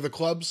used to go to the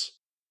clubs?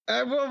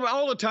 Well,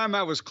 all the time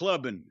I was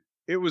clubbing.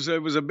 It was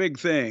a big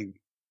thing.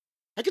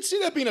 I could see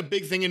that being a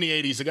big thing in the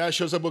 80s. The guy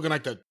shows up looking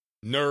like the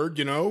nerd,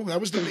 you know?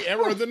 That was the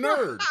era of the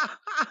nerd.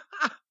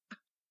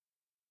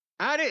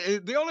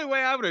 The only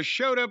way I would have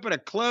showed up at a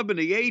club in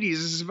the 80s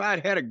is if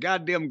I'd had a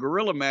goddamn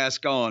gorilla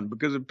mask on,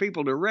 because if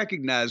people to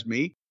recognize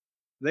me,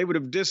 they would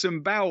have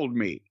disemboweled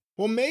me.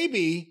 Well,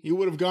 maybe you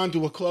would have gone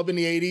to a club in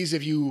the 80s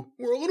if you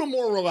were a little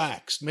more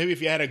relaxed. Maybe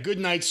if you had a good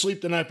night's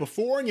sleep the night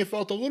before and you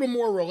felt a little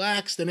more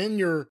relaxed and in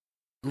your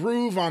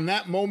groove on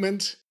that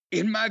moment.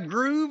 In my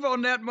groove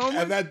on that moment?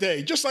 And that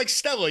day. Just like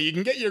Stella, you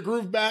can get your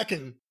groove back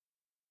and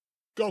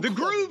go The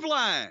clubbing. groove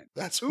line.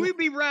 That's We'd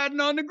be riding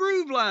on the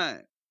groove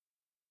line.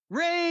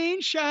 Rain,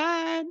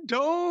 shine,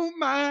 don't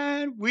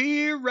mind.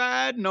 We're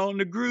riding on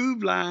the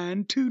groove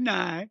line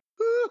tonight.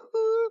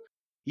 Woo-hoo.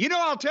 You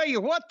know, I'll tell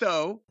you what,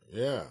 though.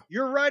 Yeah.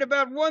 You're right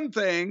about one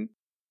thing.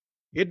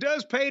 It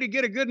does pay to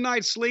get a good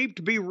night's sleep,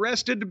 to be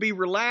rested, to be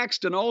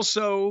relaxed, and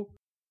also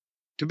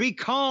to be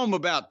calm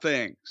about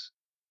things.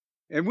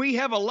 And we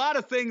have a lot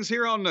of things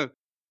here on the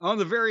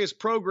various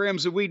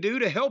programs that we do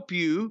to help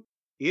you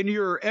in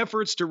your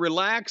efforts to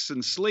relax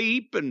and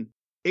sleep and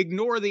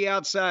ignore the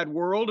outside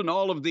world and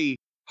all of the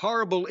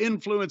horrible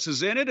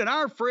influences in it. And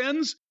our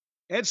friends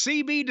at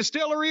CB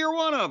Distillery are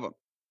one of them.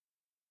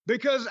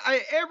 Because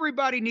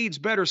everybody needs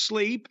better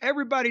sleep.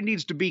 Everybody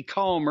needs to be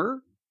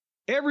calmer.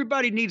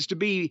 Everybody needs to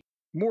be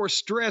more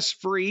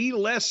stress-free,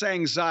 less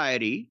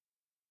anxiety.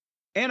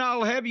 And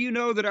I'll have you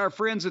know that our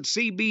friends at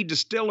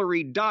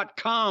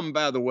cbdistillery.com,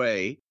 by the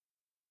way,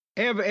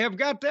 have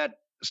got that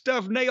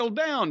stuff nailed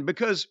down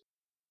because,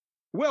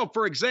 well,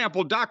 for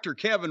example, Dr.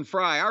 Kevin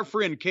Fry, our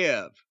friend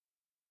Kev,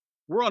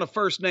 we're on a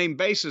first-name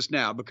basis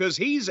now because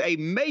he's a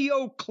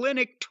Mayo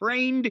Clinic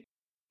trained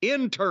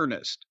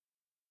internist.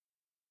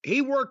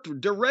 He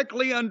worked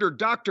directly under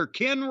Dr.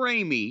 Ken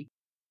Ramey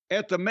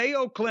at the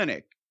Mayo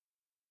Clinic,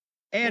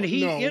 and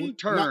he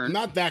interned.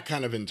 Not that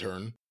kind of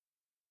intern.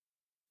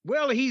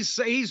 Well, he's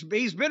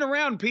been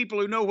around people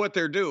who know what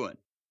they're doing,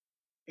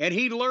 and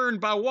he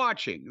learned by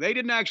watching. They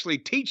didn't actually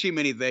teach him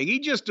anything. He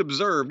just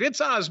observed. It's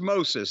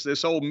osmosis,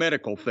 this whole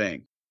medical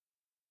thing.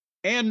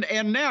 And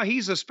now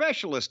he's a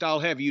specialist, I'll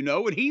have you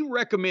know, and he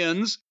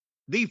recommends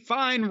the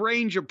fine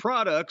range of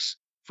products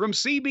from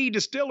CB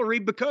Distillery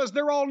because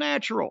they're all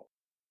natural.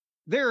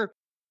 They're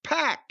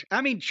packed.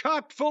 I mean,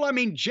 chock full. I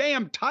mean,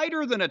 jammed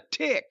tighter than a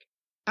tick.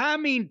 I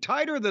mean,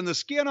 tighter than the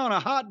skin on a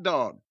hot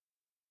dog.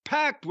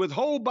 Packed with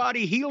whole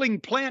body healing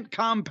plant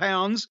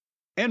compounds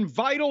and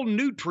vital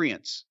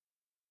nutrients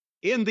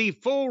in the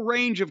full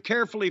range of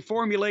carefully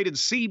formulated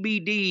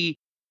CBD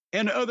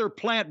and other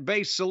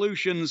plant-based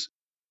solutions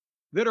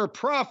that are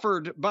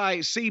proffered by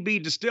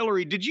CB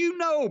Distillery. Did you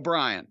know,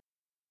 Brian,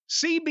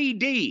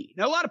 CBD,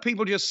 now a lot of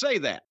people just say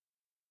that.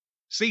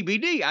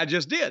 CBD, I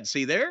just did.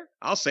 See there?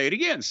 I'll say it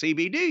again,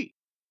 CBD.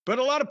 But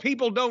a lot of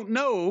people don't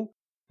know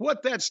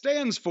what that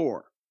stands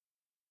for.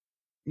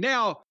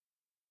 Now,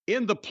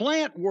 in the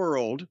plant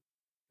world,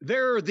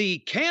 there are the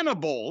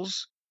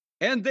cannibals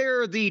and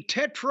there are the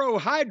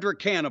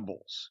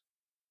tetrahydrocannibals.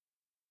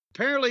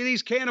 Apparently,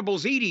 these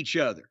cannibals eat each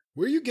other.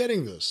 Where are you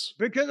getting this?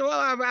 Because, well,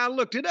 I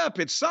looked it up.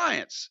 It's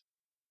science.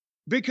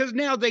 Because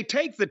now they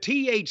take the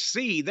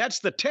THC, that's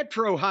the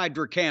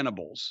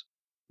tetrahydrocannibals.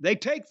 They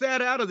take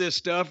that out of this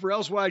stuff, or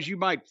elsewise you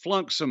might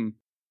flunk some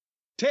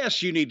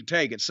tests you need to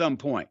take at some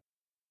point.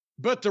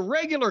 But the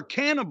regular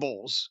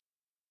cannibals,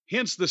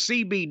 hence the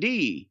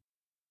CBD,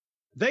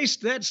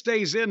 that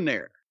stays in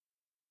there.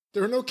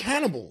 There are no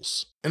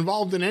cannibals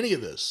involved in any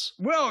of this.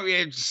 Well,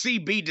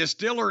 CB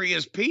Distillery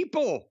is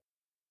people.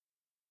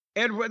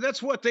 And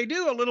that's what they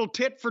do, a little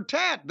tit for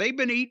tat. They've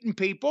been eating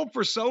people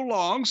for so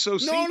long, so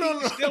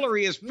CB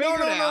Distillery has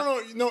figured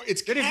out No,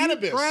 it's that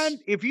cannabis.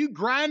 if you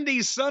grind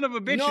these son of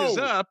a bitches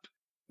up,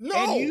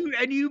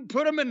 and you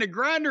put them in the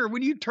grinder,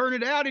 when you turn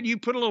it out and you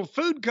put a little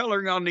food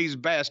coloring on these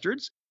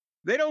bastards,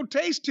 they don't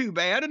taste too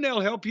bad, and they'll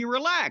help you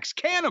relax.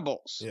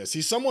 Cannibals. Yeah,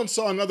 see, someone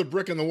saw another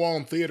brick in the wall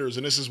in theaters,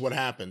 and this is what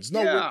happens.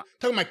 No, we're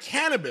talking about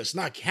cannabis,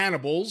 not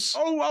cannibals.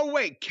 Oh,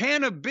 wait,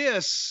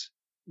 cannabis,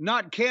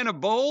 not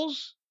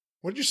cannibals?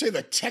 What did you say?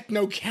 The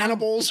techno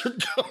cannibals are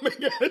coming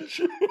at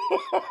you?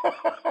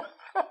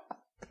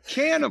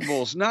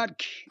 Cannibals,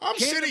 not I'm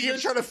sitting here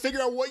trying to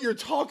figure out what you're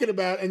talking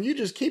about, and you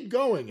just keep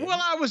going.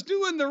 Well, I was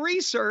doing the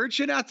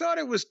research, and I thought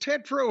it was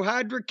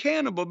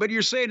tetrahydrocannabal, but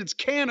you're saying it's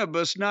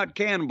cannabis, not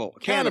cannibal.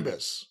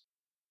 Cannabis.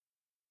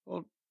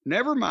 Well,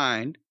 never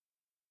mind.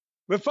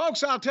 But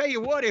folks, I'll tell you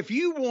what, if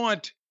you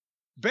want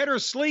better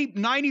sleep,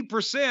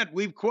 90%,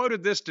 we've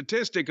quoted this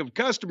statistic of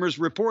customers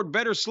report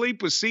better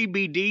sleep with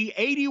CBD.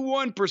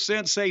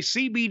 81% say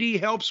CBD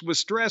helps with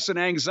stress and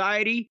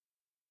anxiety.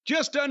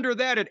 Just under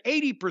that at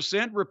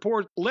 80%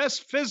 report less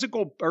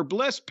physical or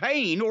less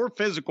pain or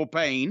physical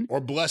pain. Or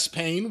bless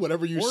pain,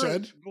 whatever you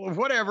said.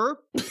 Whatever.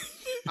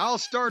 I'll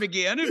start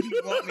again if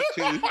you want me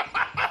to.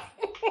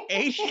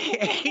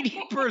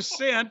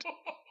 80%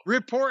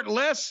 report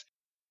less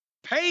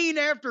pain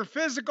after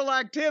physical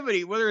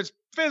activity, whether it's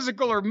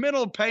physical or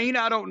mental pain,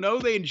 I don't know.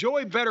 They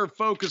enjoy better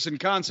focus and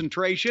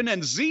concentration,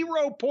 and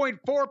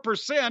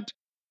 0.4%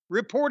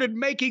 reported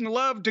making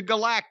love to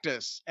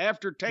Galactus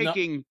after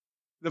taking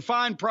the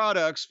fine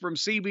products from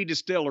CB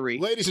Distillery.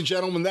 Ladies and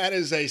gentlemen, that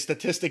is a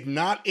statistic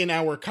not in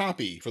our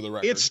copy, for the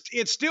record.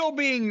 It's still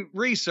being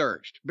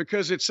researched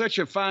because it's such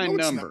a fine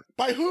number.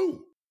 By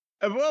who?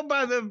 Well,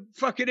 by the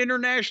fucking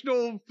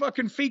international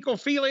fucking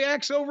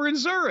fecal-philiacs over in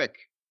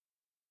Zurich.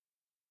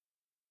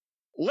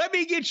 Let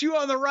me get you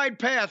on the right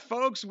path,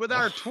 folks, with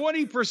our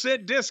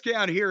 20%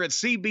 discount here at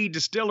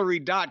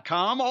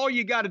cbdistillery.com. All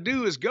you got to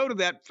do is go to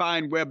that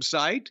fine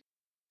website,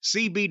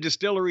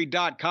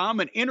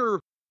 cbdistillery.com, and enter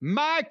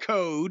my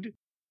code,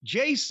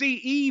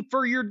 JCE,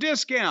 for your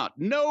discount.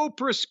 No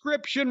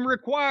prescription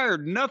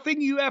required.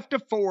 Nothing you have to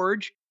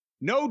forge.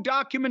 No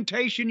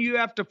documentation you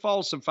have to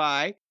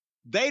falsify.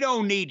 They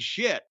don't need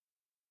shit.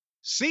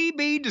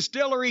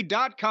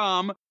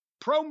 cbdistillery.com.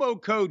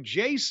 Promo code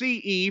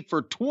JCE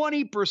for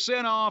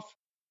 20% off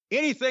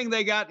anything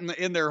they got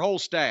in their whole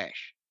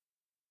stash.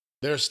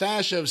 Their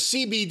stash of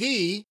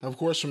CBD, of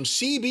course, from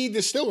CB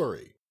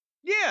Distillery.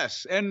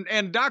 Yes,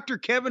 and Dr.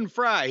 Kevin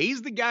Fry,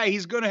 he's the guy.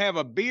 He's going to have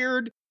a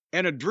beard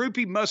and a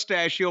droopy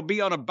mustache. He'll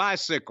be on a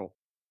bicycle.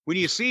 When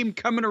you see him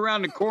coming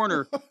around the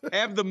corner,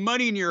 have the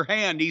money in your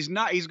hand. He's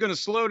going to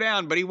slow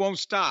down, but he won't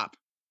stop.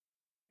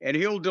 And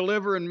he'll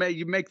deliver and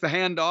you make the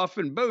handoff,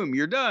 and boom,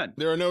 you're done.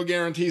 There are no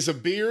guarantees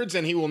of beards,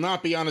 and he will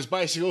not be on his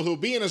bicycle. He'll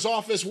be in his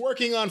office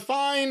working on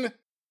fine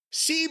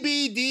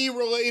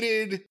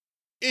CBD-related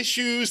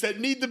issues that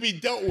need to be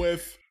dealt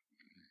with.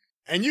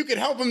 And you can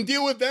help him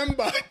deal with them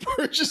by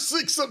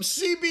purchasing some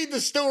CB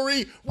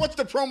Distillery. What's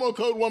the promo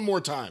code one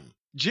more time?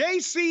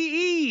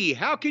 JCE.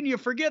 How can you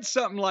forget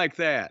something like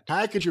that?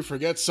 How could you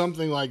forget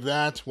something like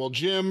that? Well,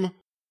 Jim,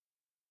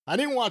 I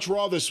didn't watch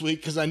Raw this week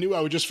because I knew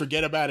I would just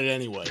forget about it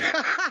anyway.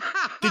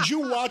 Did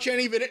you watch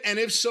any of it? And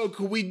if so,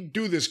 could we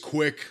do this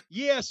quick?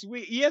 Yes,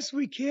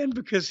 we can,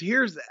 because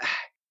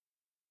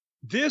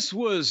this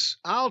was,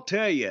 I'll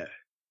tell you,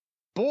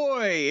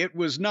 boy, it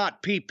was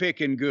not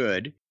pea-picking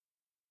good.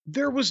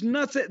 There was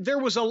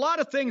a lot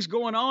of things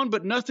going on,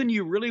 but nothing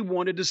you really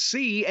wanted to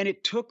see, and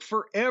it took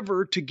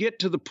forever to get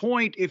to the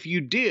point if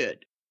you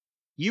did.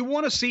 You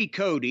want to see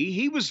Cody.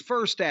 He was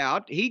first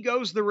out. He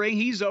goes the ring.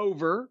 He's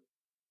over.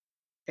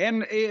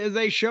 And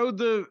they showed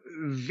the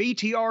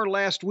VTR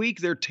last week.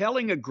 They're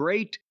telling a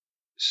great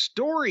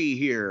story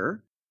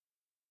here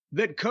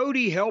that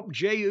Cody helped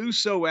Jey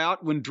Uso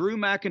out when Drew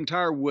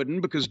McIntyre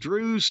wouldn't, because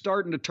Drew's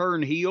starting to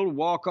turn heel,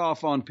 walk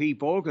off on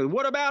people. Because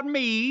what about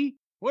me?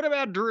 What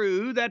about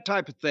Drew? That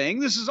type of thing.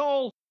 This is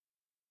all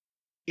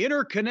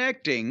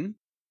interconnecting.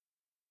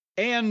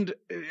 And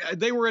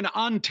they were in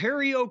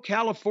Ontario,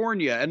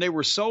 California, and they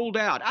were sold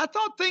out. I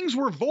thought things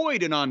were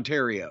void in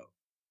Ontario.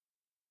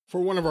 For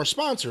one of our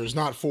sponsors,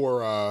 not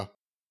for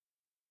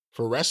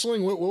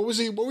wrestling. What was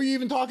he? What were you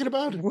even talking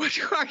about? What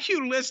are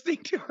you listening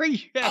to?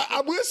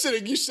 I'm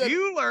listening. You said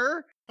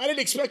Bueller. I didn't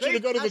expect you to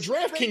go to the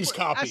DraftKings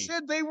copy. I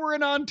said they were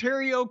in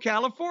Ontario,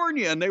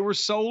 California, and they were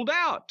sold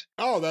out.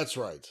 Oh, that's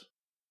right.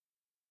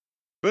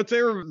 But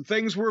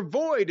things were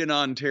void in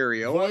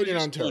Ontario. Void in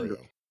Ontario.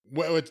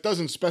 Well, it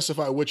doesn't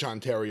specify which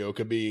Ontario. It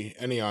could be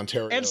any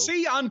Ontario. And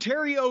see,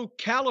 Ontario,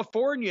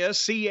 California,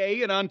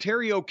 CA, and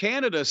Ontario,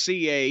 Canada,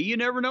 CA. You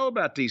never know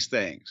about these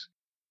things.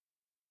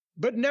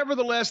 But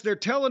nevertheless, they're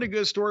telling a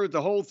good story with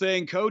the whole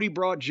thing. Cody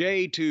brought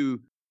Jey to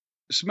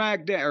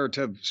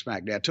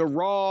to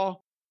Raw.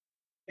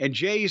 And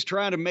Jay's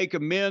trying to make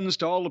amends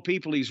to all the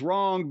people he's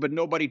wronged, but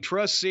nobody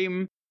trusts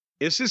him.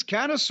 This is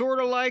kind of sort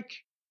of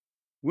like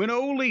when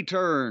Ole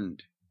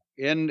turned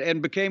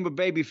and became a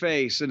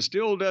babyface, and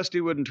still Dusty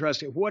wouldn't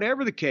trust him.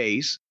 Whatever the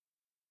case,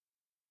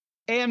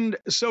 And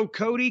so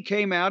Cody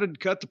came out and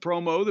cut the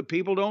promo that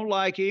people don't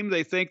like him.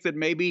 They think that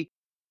maybe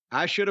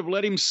I should have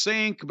let him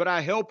sink, but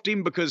I helped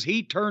him because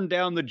he turned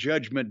down the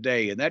Judgment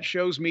Day. And that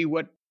shows me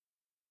what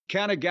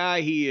kind of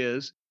guy he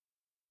is.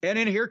 And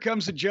then here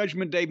comes the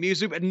Judgment Day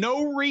music, but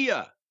no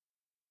Rhea.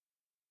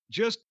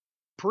 Just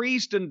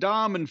Priest and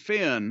Dom and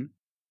Finn.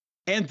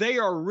 And they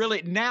are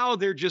really, now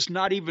they're just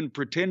not even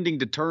pretending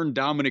to turn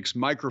Dominic's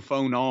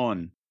microphone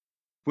on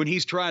when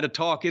he's trying to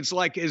talk. It's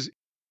like as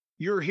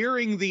you're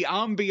hearing the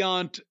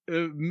ambient,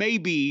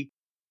 maybe,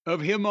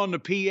 of him on the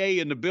PA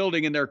in the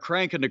building, and they're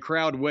cranking the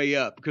crowd way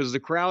up because the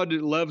crowd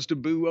loves to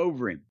boo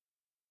over him.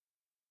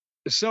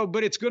 So,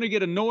 but it's going to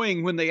get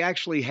annoying when they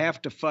actually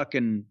have to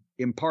fucking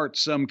impart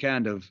some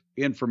kind of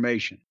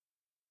information.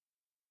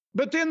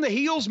 But then the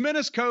heels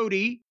menace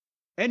Cody,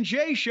 and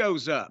Jay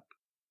shows up.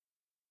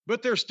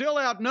 But they're still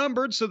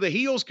outnumbered, so the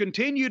heels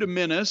continue to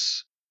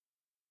menace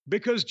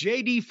because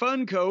JD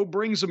Funko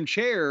brings them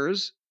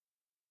chairs.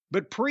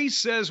 But Priest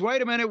says,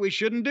 wait a minute, we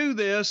shouldn't do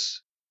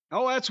this.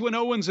 Oh, that's when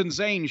Owens and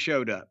Zayn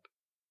showed up.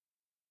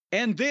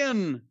 And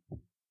then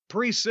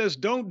Priest says,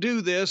 don't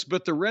do this,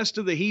 but the rest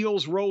of the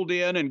heels rolled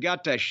in and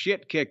got the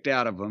shit kicked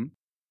out of them.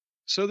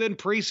 So then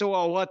Priest said,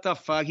 oh, what the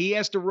fuck? He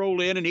has to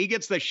roll in, and he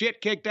gets the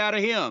shit kicked out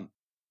of him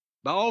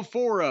by all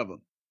four of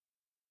them.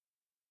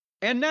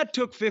 And that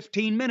took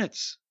 15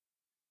 minutes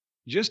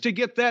just to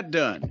get that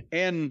done.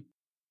 And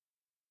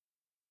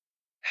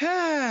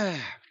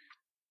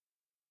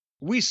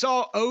we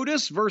saw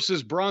Otis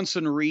versus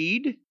Bronson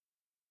Reed.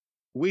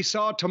 We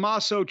saw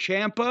Tommaso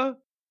Ciampa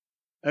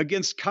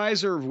against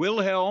Kaiser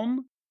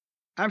Wilhelm.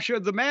 I'm sure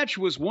the match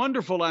was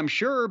wonderful, I'm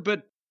sure,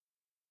 but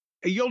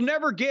you'll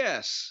never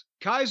guess.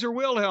 Kaiser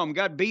Wilhelm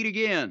got beat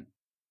again.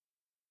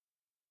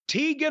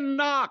 Tegan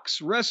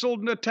Nox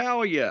wrestled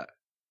Natalya.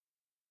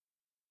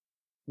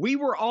 We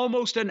were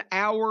almost an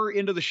hour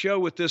into the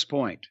show at this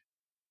point.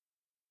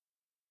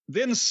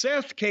 Then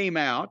Seth came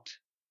out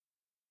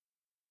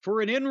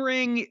for an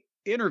in-ring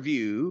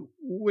interview,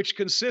 which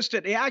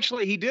consisted,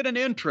 actually, he did an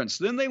entrance.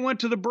 Then they went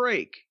to the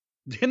break.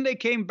 Then they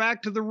came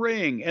back to the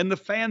ring, and the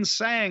fans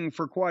sang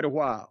for quite a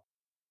while.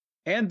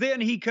 And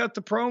then he cut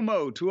the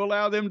promo to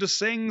allow them to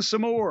sing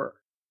some more.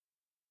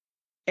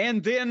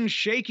 And then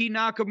Shaky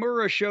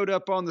Nakamura showed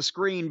up on the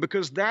screen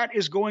because that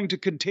is going to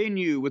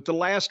continue with the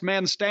last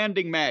man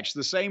standing match,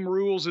 the same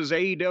rules as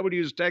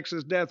AEW's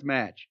Texas Death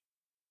Match.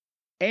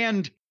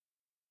 And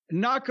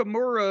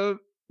Nakamura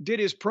did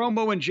his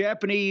promo in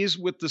Japanese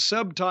with the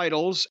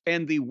subtitles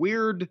and the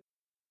weird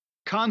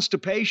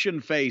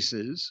constipation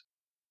faces.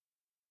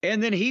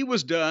 And then he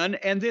was done.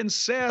 And then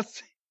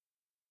Seth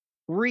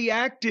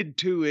reacted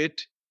to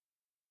it.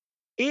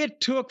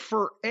 It took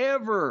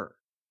forever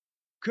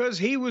because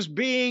he was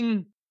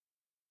being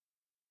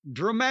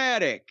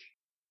dramatic.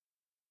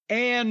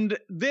 And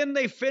then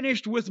they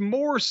finished with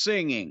more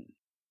singing.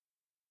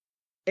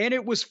 And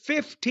it was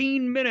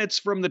 15 minutes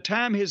from the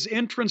time his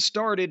entrance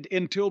started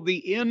until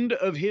the end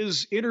of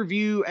his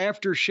interview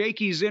after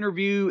Shaky's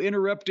interview,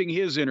 interrupting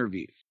his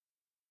interview.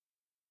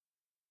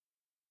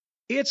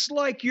 It's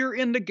like you're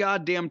in the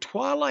goddamn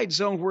Twilight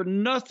Zone where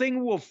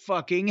nothing will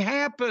fucking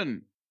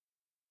happen.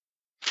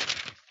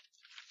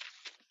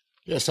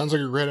 Yeah, sounds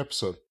like a great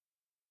episode.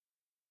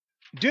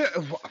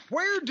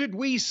 Where did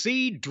we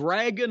see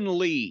Dragon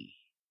Lee?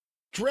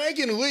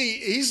 Dragon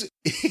Lee,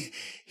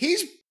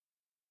 he's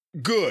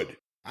good.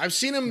 I've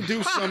seen him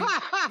do some.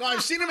 No,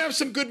 I've seen him have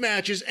some good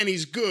matches, and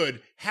he's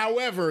good.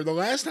 However, the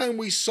last time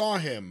we saw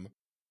him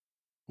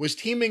was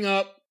teaming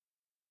up.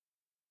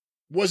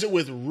 Was it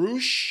with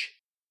Roosh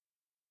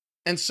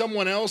and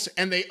someone else,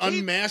 and they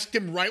unmasked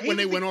him right when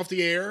they went off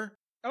the air?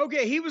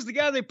 Okay, he was the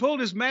guy they pulled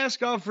his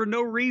mask off for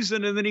no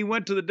reason, and then he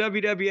went to the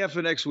WWF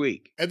the next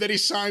week. And then he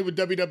signed with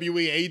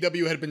WWE.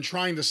 AEW had been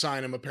trying to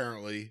sign him,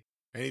 apparently,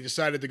 and he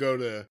decided to go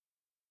to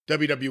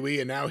WWE,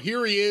 and now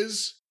here he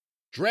is,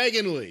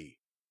 Dragon Lee.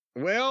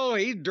 Well,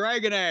 he's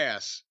dragging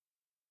ass.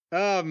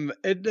 The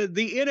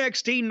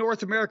NXT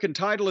North American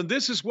title, and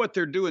this is what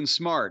they're doing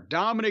smart.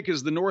 Dominic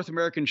is the North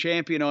American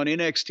champion on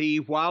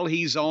NXT while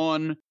he's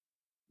on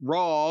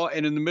Raw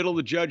and in the middle of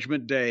the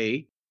Judgment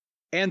Day.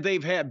 And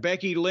they've had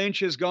Becky Lynch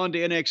has gone to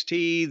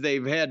NXT.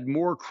 They've had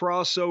more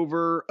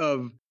crossover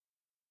of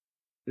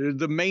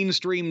the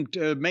mainstream,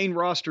 main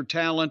roster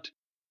talent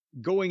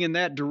going in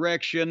that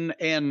direction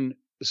and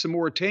some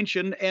more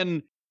attention.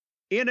 And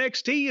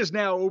NXT is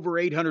now over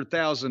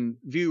 800,000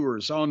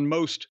 viewers on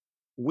most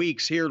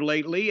weeks here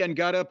lately and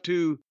got up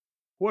to,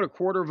 a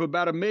quarter of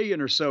about 1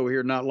 million or so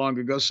here not long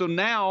ago. So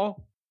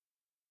now,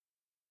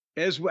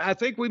 as I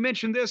think we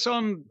mentioned this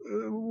on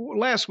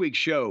last week's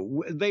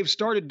show, they've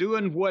started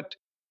doing what,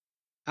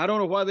 I don't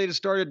know why they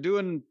started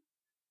doing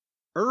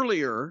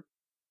earlier,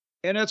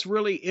 and that's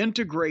really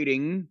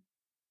integrating,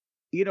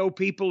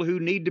 people who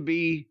need to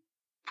be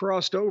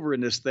crossed over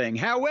in this thing.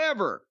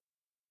 However,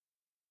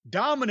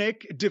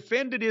 Dominic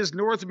defended his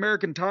North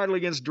American title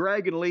against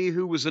Dragon Lee,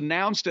 who was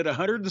announced at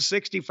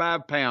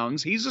 165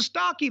 pounds. He's a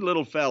stocky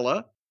little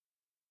fella,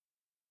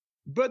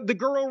 but the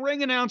girl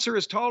ring announcer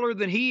is taller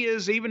than he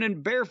is, even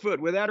in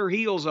barefoot without her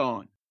heels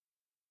on.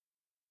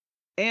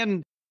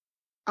 And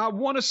I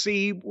want to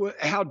see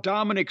how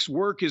Dominic's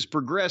work is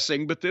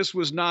progressing, but this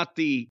was not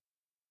the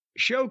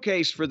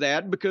showcase for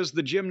that because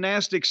the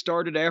gymnastics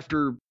started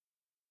after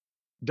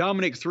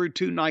Dominic threw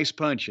 2 nice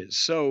punches.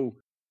 So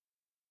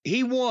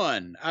he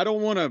won. I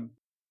don't want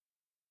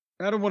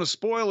to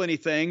spoil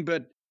anything,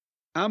 but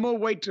I'm going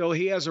to wait till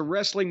he has a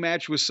wrestling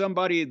match with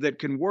somebody that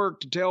can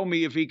work to tell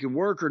me if he can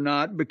work or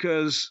not,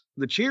 because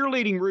the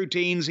cheerleading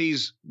routines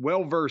he's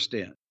well versed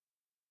in.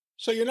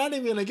 So you're not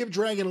even going to give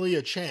Dragon Lee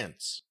a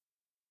chance?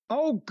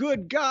 Oh,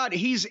 good God.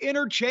 He's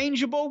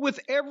interchangeable with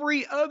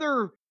every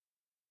other.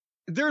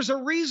 There's a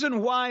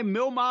reason why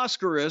Mil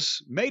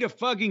Mascaras made a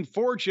fucking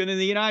fortune in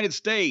the United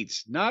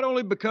States. Not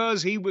only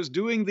because he was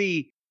doing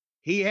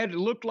he had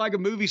looked like a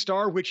movie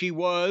star, which he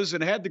was,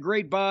 and had the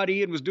great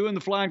body and was doing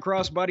the flying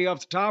crossbody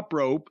off the top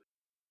rope,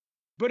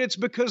 but it's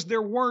because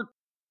there weren't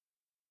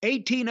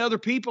 18 other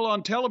people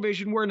on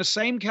television wearing the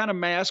same kind of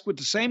mask with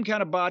the same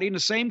kind of body and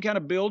the same kind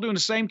of build doing the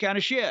same kind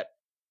of shit.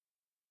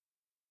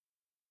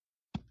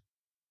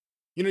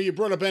 You know, you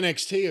brought up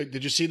NXT.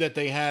 Did you see that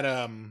they had,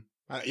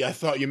 I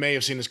thought you may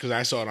have seen this because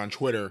I saw it on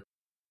Twitter.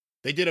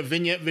 They did a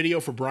vignette video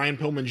for Brian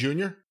Pillman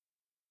Jr.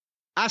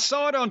 I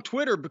saw it on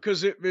Twitter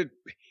because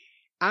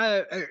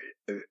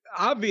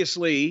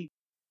obviously,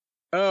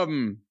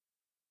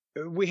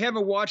 we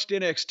haven't watched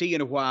NXT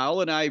in a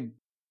while, and I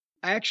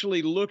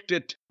actually looked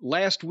at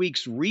last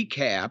week's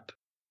recap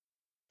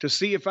to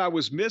see if I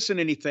was missing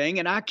anything,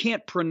 and I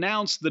can't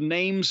pronounce the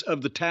names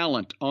of the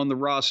talent on the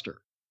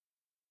roster.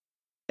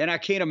 And I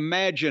can't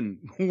imagine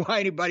why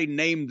anybody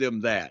named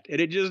them that.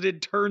 And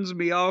it turns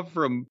me off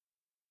from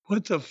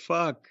what the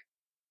fuck.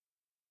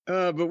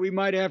 But we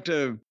might have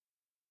to,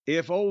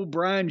 if old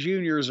Brian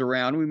Jr. is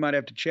around, we might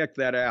have to check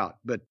that out.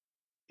 But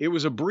it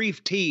was a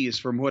brief tease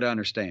from what I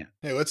understand.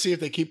 Hey, let's see if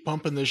they keep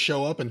pumping this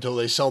show up until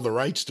they sell the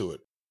rights to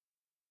it.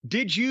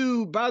 Did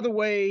you, by the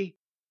way,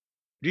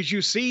 did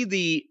you see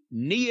the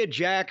Nia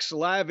Jax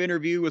live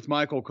interview with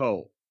Michael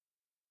Cole?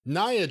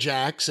 Nia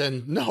Jax,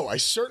 and no, I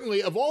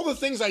certainly, of all the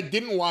things I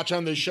didn't watch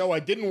on this show, I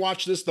didn't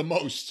watch this the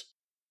most.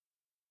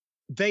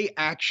 They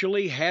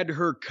actually had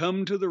her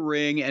come to the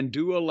ring and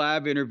do a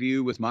live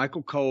interview with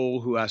Michael Cole,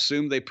 who I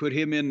assume they put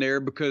him in there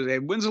because,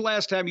 when's the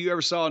last time you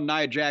ever saw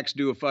Nia Jax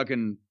do a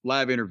fucking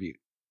live interview?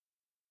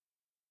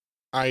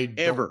 I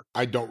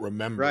don't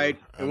remember. Right?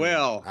 I mean,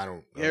 well, I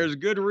don't know. There's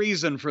good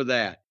reason for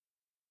that.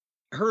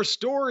 Her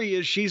story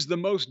is she's the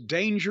most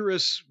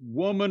dangerous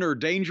woman or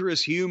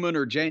dangerous human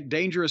or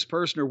dangerous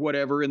person or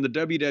whatever in the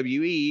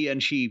WWE,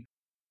 and she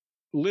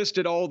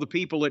listed all the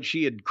people that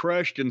she had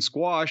crushed and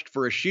squashed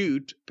for a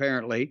shoot,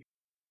 apparently.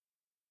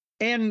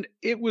 And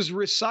it was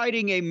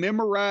reciting a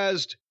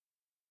memorized,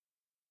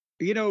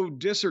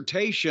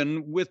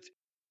 dissertation with,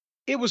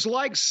 it was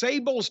like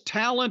Sable's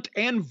talent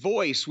and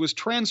voice was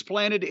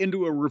transplanted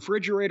into a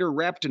refrigerator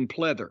wrapped in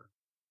pleather.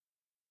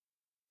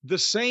 The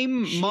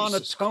same Jesus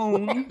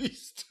monotone,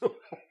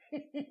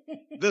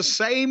 the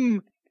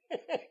same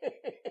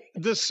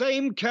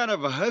kind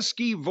of a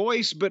husky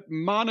voice, but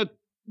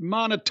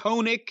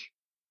monotonic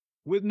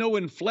with no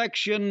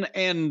inflection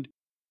and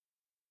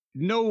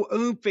no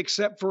oomph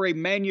except for a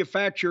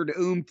manufactured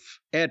oomph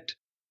and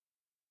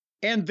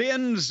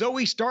then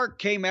Zoe Stark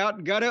came out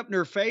and got up in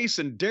her face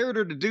and dared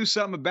her to do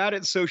something about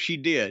it, so she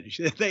did.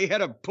 They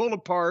had a pull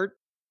apart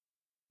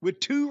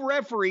with 2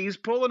 referees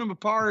pulling them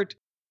apart.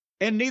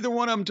 And neither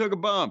one of them took a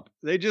bump.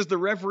 The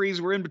referees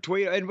were in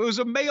between. And it was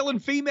a male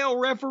and female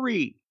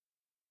referee.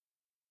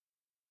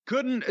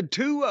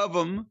 2 of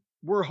them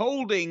were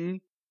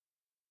holding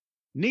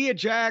Nia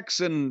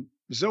Jax and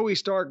Zoe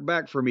Stark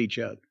back from each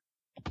other.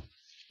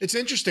 It's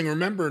interesting.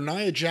 Remember,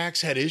 Nia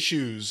Jax had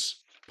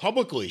issues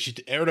publicly. She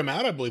aired them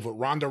out, I believe, with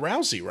Ronda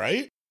Rousey,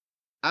 right?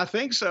 I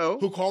think so.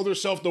 Who called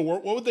herself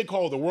what would they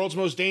call her? The world's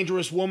most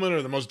dangerous woman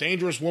or the most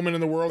dangerous woman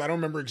in the world? I don't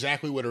remember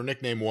exactly what her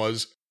nickname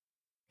was.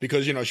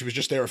 Because, she was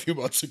just there a few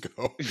months ago.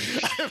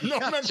 I have no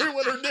memory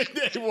what her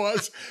nickname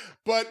was.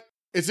 But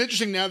it's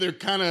interesting now they're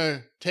kind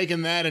of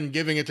taking that and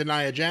giving it to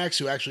Nia Jax,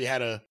 who actually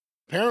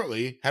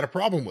apparently had a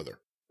problem with her.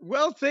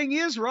 Well, thing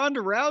is,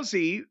 Ronda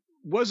Rousey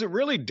wasn't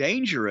really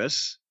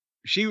dangerous.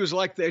 She was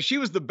she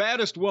was the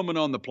baddest woman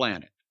on the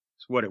planet.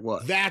 That's what it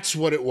was. That's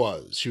what it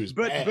was. She was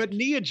bad. But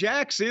Nia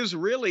Jax is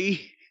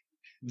really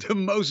the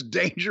most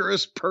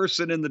dangerous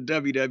person in the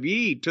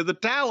WWE to the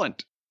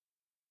talent.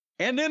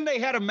 And then they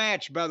had a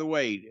match, by the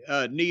way,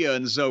 Nia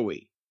and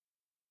Zoe.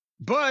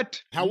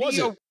 But how was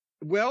it?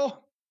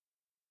 Well,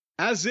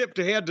 I zipped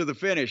ahead to the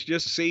finish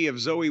just to see if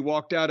Zoe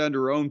walked out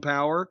under her own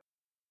power.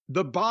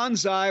 The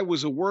bonsai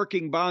was a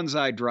working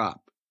bonsai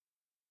drop.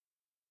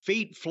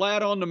 Feet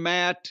flat on the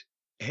mat,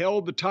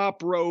 held the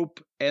top rope,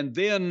 and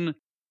then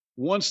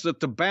once the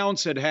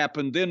bounce had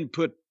happened, then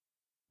put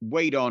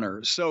weight on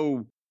her.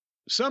 So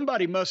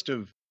somebody must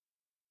have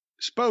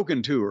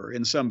spoken to her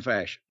in some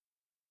fashion.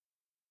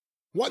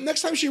 What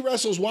next time she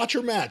wrestles, watch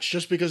her match.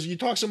 Just because you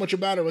talk so much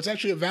about her, let's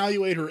actually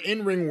evaluate her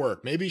in-ring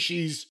work. Maybe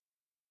she's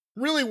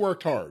really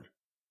worked hard.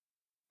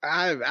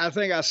 I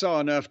think I saw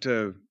enough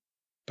to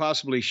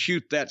possibly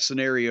shoot that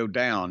scenario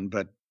down,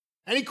 but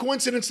Any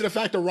coincidence to the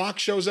fact The Rock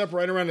shows up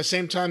right around the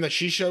same time that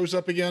she shows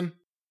up again?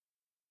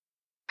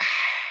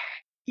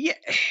 Yeah.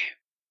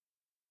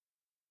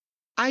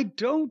 I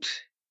don't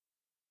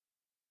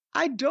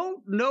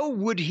know,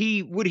 would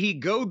he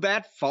go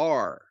that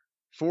far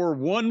for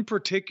one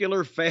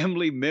particular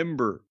family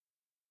member?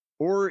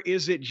 Or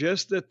is it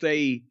just that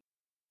they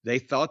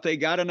thought they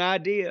got an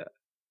idea?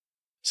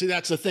 See,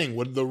 that's the thing.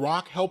 Would The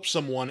Rock help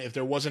someone if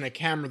there wasn't a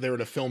camera there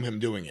to film him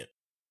doing it?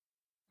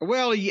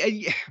 Well,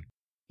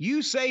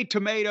 you say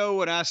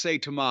tomato and I say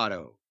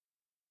tomato.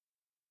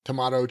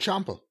 Tomato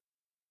Champa.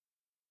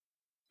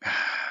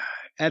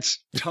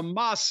 That's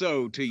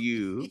Tommaso to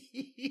you.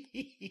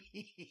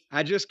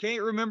 I just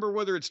can't remember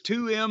whether it's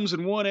 2 M's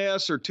and 1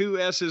 S or 2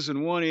 S's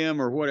and 1 M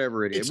or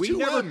whatever it is. We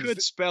never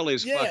could spell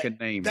his fucking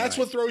name. That's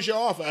right. What throws you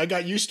off. I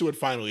got used to it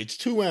finally. It's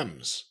 2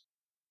 M's.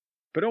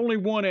 But only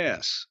 1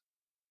 S.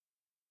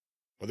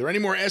 Are there any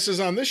more S's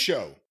on this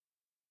show?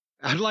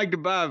 I'd like to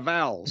buy a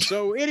vowel.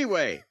 So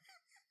anyway,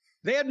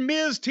 they had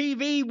Miz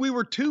TV. We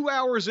were 2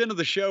 hours into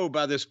the show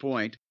by this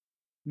point.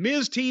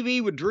 Miz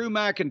TV with Drew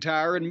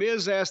McIntyre, and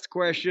Miz asked the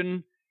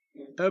question,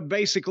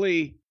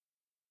 basically,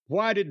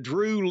 why did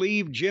Drew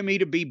leave Jimmy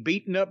to be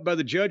beaten up by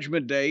the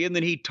Judgment Day? And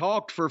then he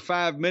talked for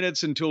 5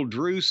 minutes until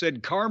Drew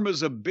said,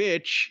 karma's a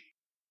bitch.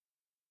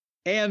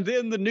 And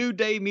then the New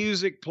Day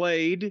music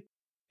played,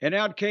 and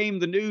out came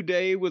the New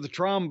Day with a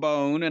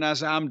trombone, and I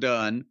said, I'm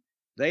done.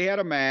 They had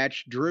a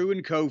match, Drew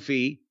and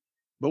Kofi,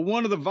 but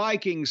one of the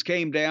Vikings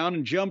came down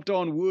and jumped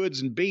on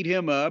Woods and beat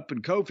him up,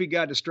 and Kofi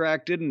got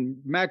distracted, and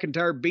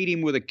McIntyre beat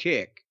him with a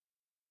kick.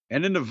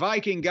 And then the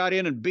Viking got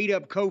in and beat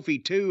up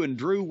Kofi too, and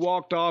Drew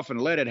walked off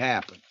and let it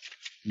happen.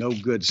 No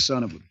good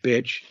son of a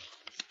bitch.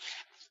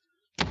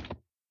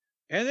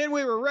 And then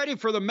we were ready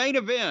for the main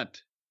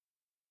event.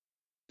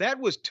 That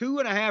was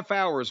 2.5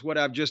 hours, what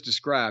I've just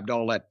described,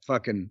 all that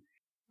fucking...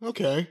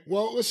 Okay,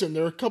 well, listen,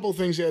 there are a couple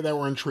things there that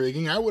were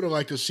intriguing. I would have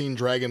liked to have seen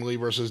Dragon Lee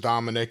versus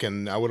Dominic,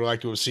 and I would have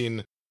liked to have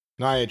seen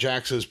Nia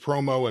Jax's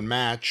promo and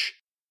match,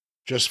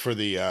 just for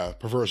the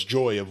perverse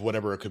joy of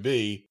whatever it could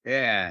be.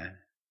 Yeah.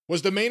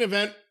 Was the main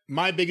event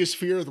my biggest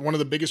fear, one of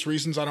the biggest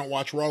reasons I don't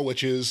watch Raw,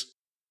 which is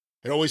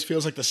it always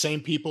feels like the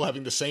same people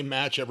having the same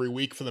match every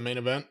week for the main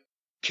event?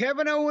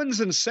 Kevin Owens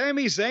and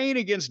Sami Zayn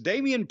against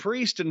Damian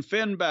Priest and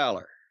Finn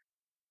Balor.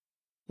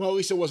 Well, at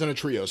least it wasn't a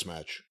trios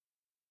match.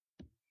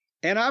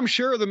 And I'm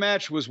sure the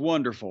match was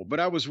wonderful, but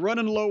I was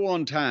running low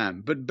on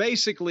time. But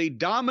basically,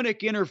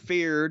 Dominic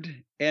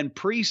interfered, and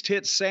Priest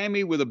hit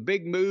Sammy with a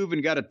big move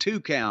and got a 2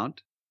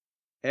 count.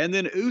 And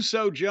then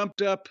Uso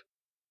jumped up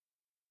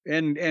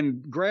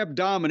and grabbed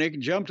Dominic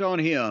and jumped on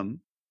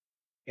him.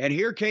 And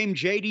here came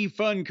JD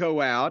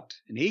Funko out,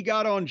 and he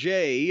got on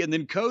Jay, and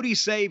then Cody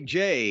saved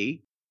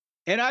Jay.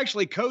 And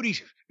actually, Cody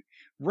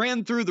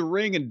ran through the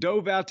ring and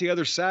dove out the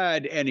other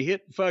side and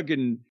hit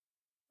fucking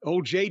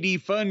old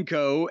JD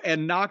Funko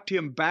and knocked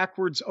him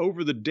backwards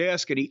over the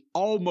desk, and he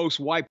almost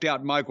wiped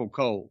out Michael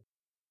Cole.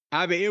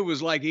 I mean, it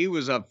was like he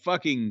was a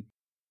fucking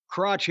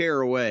crotch hair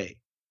away.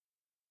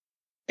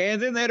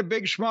 And then they had a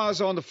big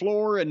schmoz on the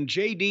floor, and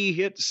JD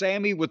hit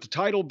Sammy with the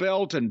title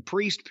belt, and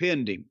Priest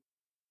pinned him.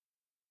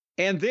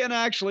 And then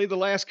actually the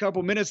last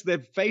couple minutes,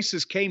 the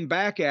faces came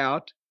back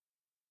out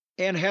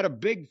and had a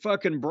big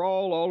fucking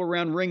brawl all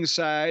around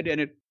ringside,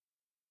 and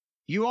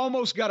you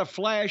almost got a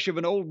flash of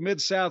an old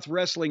Mid-South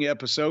wrestling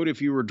episode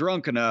if you were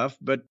drunk enough,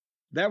 but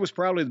that was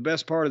probably the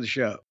best part of the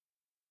show.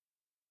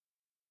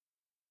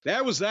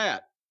 That was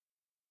that.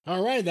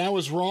 All right, that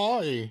was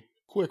Raw, a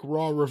quick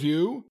Raw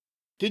review.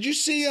 Did you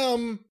see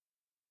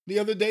the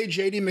other day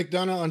JD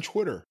McDonough on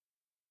Twitter?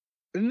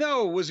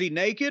 No, was he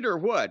naked or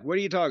what? What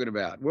are you talking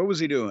about? What was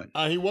he doing?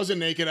 He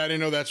wasn't naked. I didn't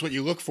know that's what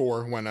you look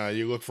for when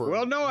you look for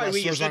Well, no, I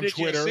mean, you said, on did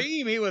Twitter. You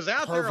see him? He was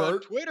out there on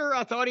Twitter.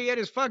 I thought he had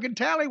his fucking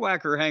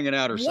tallywhacker hanging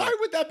out or something. Why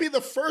would that be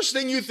the first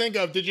thing you think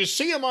of? Did you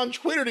see him on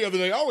Twitter the other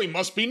day? Oh, he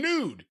must be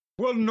nude.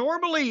 Well,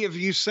 normally if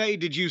you say,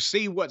 did you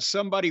see what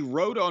somebody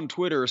wrote on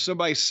Twitter or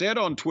somebody said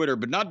on Twitter,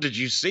 but not, did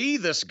you see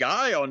this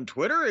guy on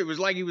Twitter? It was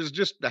like he was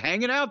just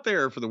hanging out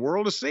there for the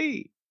world to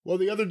see. Well,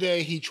 the other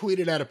day he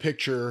tweeted out a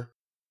picture.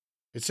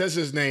 It says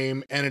his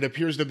name, and it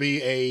appears to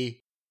be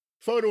a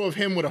photo of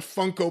him with a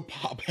Funko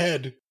Pop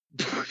head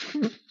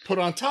put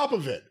on top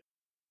of it.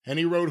 And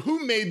he wrote,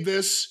 "Who made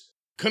this?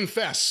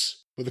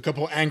 Confess," with a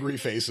couple angry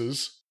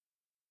faces.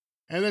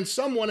 And then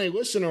someone, a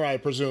listener, I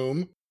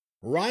presume,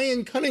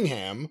 Ryan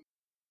Cunningham,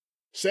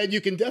 said,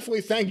 "You can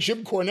definitely thank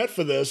Jim Cornette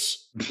for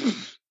this.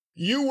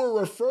 You were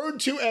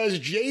referred to as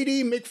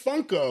JD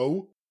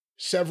McFunko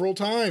several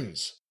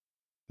times.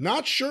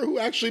 Not sure who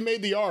actually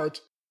made the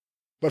art,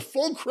 but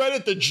full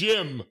credit to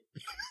Jim."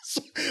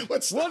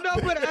 Well,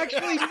 no, but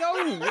actually,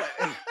 no.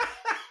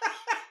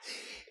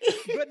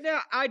 But now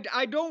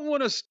I don't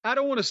want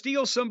to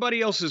steal somebody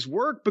else's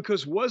work,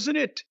 because wasn't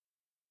it?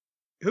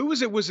 Who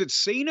was it? Was it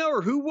Cena,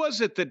 or who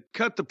was it that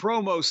cut the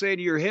promo saying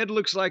your head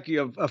looks like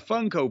a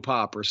Funko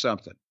Pop or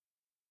something?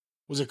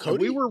 Was it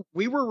Cody?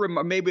 We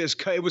were maybe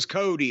it was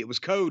Cody. It was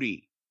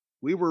Cody.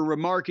 We were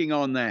remarking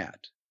on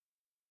that.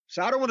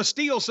 So I don't want to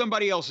steal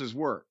somebody else's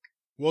work.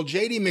 Well,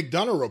 JD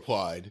McDonough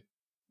replied,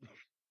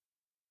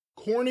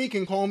 Corny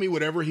can call me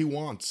whatever he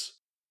wants.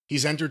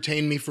 He's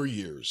entertained me for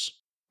years.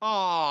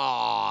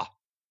 Aww.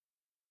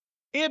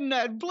 Isn't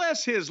that,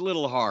 bless his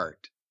little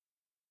heart.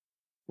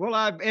 Well,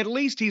 at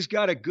least he's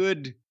got a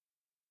good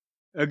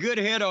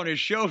head on his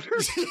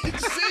shoulders.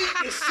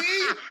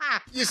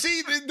 You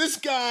see, this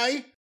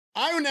guy,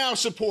 I now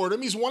support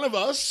him. He's one of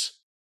us.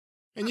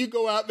 And you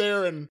go out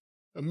there and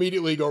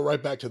immediately go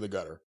right back to the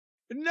gutter.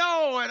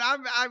 No, and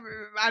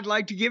I'd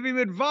like to give him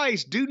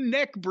advice. Do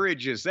neck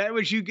bridges. That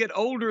as you get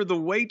older, the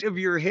weight of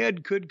your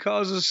head could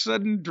cause a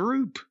sudden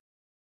droop.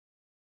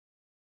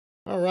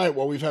 All right.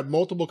 Well, we've had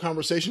multiple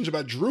conversations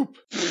about droop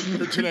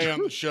here today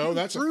on the show.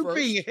 That's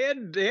drooping a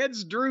first.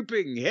 Heads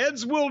drooping.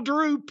 Heads will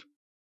droop.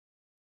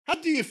 How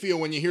do you feel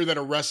when you hear that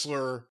a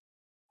wrestler?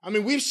 I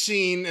mean, we've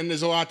seen, and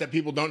there's a lot that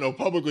people don't know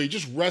publicly,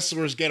 just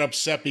wrestlers get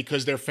upset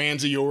because they're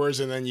fans of yours,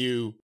 and then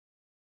you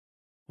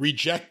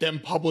reject them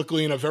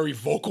publicly in a very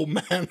vocal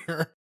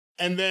manner,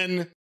 and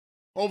then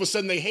all of a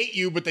sudden they hate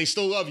you, but they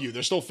still love you.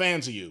 They're still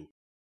fans of you.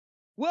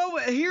 Well,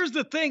 here's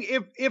the thing.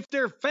 If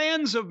they're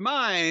fans of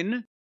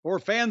mine, or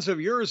fans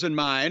of yours and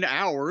mine,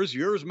 ours,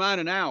 yours, mine,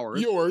 and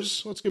ours.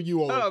 Yours. Let's give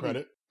you all the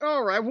credit.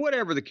 All right,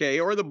 whatever the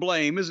case, or the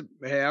blame is,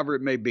 however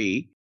it may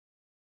be.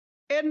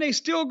 And they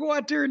still go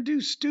out there and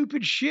do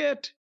stupid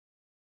shit.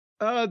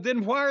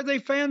 Then why are they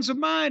fans of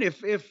mine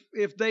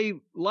if they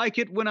like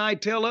it when I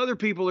tell other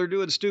people they're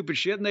doing stupid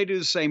shit and they do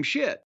the same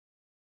shit?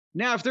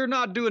 Now, if they're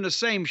not doing the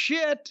same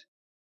shit,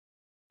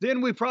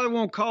 then we probably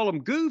won't call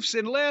them goofs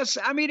unless,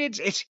 I mean,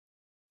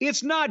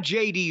 it's not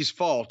JD's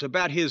fault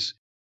about his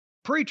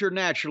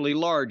preternaturally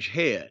large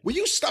head. Will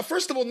you stop?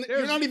 First of all,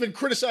 you're not even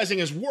criticizing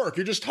his work.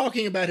 You're just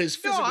talking about his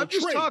physical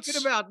traits. No, I'm just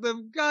talking about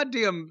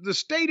the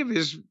state of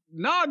his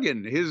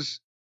noggin, his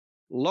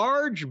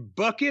large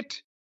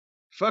bucket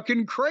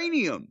fucking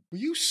cranium. Will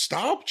you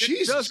stop?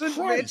 Jesus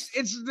Christ.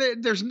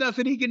 There's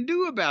nothing he can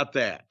do about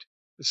that.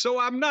 So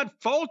I'm not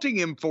faulting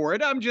him for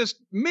it. I'm just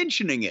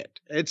mentioning it.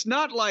 It's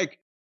not like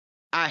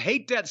I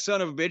hate that son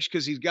of a bitch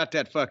because he's got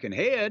that fucking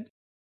head.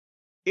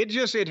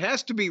 It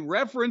has to be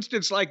referenced.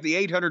 It's like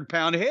the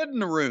 800-pound head in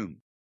the room.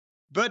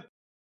 But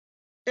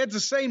at the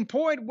same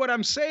point, what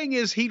I'm saying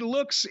is he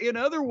looks in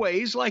other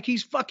ways like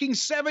he's fucking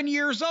 7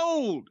 years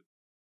old.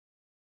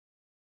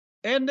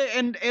 And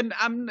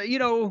I'm,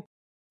 the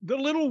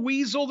little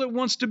weasel that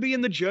wants to be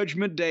in the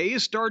Judgment Day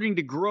is starting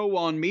to grow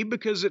on me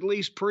because at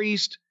least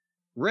Priest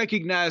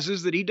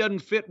recognizes that he doesn't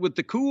fit with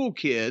the cool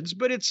kids.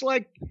 But it's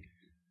like,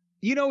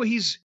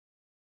 he's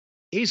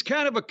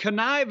kind of a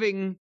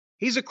conniving.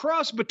 He's a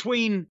cross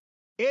between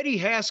Eddie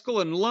Haskell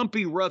and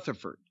Lumpy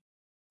Rutherford.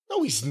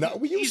 No, he's not.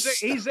 He's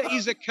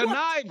a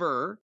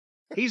conniver.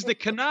 He's the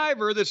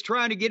conniver that's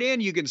trying to get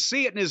in. You can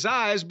see it in his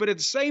eyes, but at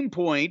the same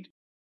point,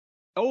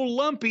 old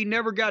Lumpy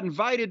never got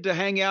invited to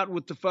hang out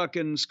with the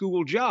fucking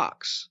school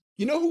jocks.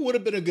 You know who would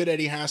have been a good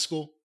Eddie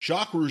Haskell?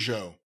 Jacques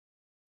Rougeau.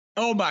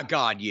 Oh my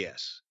God,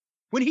 yes.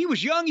 When he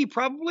was young, he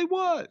probably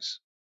was.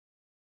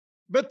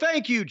 But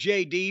thank you,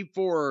 JD,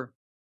 for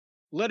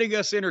letting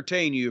us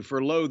entertain you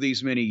for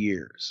these many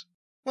years.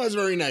 Well, that's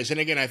very nice. And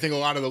again, I think a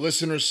lot of the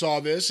listeners saw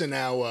this and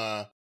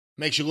now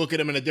makes you look at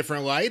him in a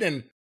different light.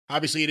 And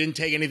obviously, he didn't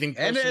take anything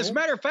personal. And as a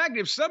matter of fact,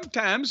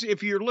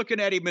 if you're looking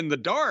at him in the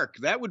dark,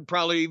 that would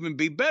probably even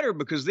be better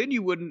because then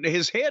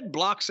his head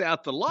blocks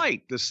out the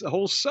light, the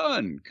whole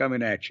sun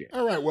coming at you.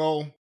 All right,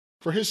 well,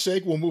 for his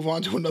sake, we'll move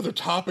on to another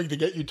topic to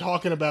get you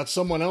talking about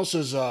someone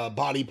else's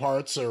body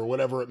parts or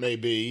whatever it may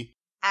be.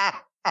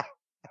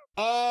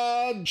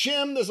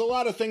 Jim, there's a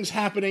lot of things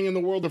happening in the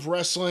world of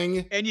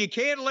wrestling. And you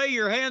can't lay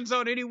your hands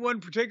on any one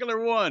particular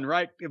one,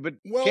 right? But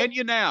can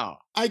you now?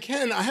 I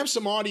can. I have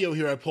some audio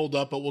here I pulled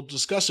up, but we'll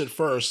discuss it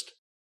first.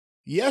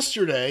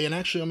 Yesterday, and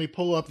actually let me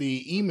pull up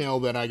the email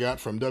that I got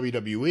from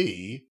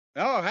WWE.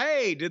 Oh,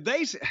 hey,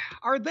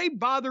 are they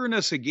bothering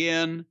us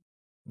again?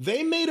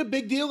 They made a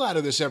big deal out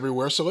of this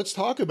everywhere, so let's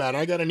talk about it.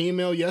 I got an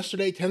email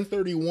yesterday,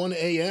 10:31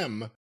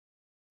 a.m.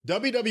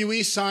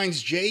 WWE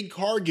signs Jade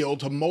Cargill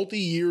to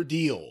multi-year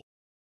deal.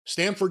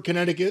 Stamford,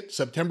 Connecticut,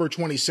 September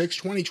 26,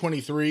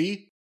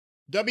 2023.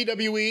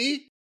 WWE,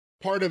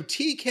 part of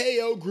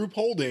TKO Group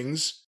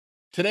Holdings,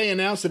 today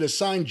announced it has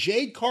signed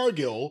Jade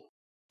Cargill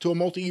to a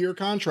multi-year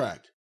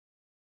contract.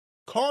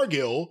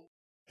 Cargill,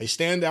 a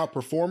standout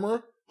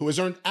performer who has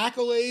earned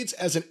accolades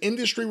as an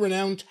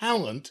industry-renowned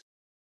talent,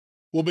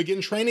 will begin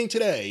training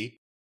today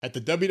at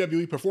the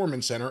WWE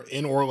Performance Center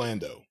in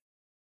Orlando.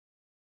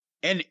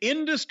 An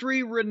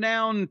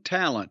industry-renowned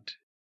talent.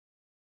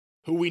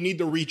 Who we need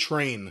to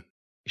retrain.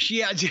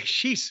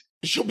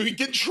 She'll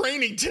begin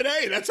training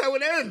today. That's how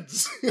it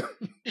ends.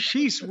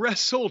 She's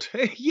wrestled.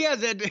 Yeah,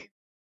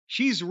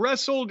 she's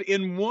wrestled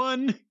in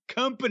one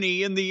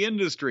company in the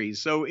industry.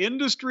 So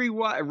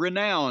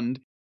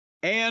industry-renowned.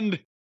 And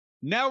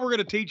now we're going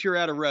to teach her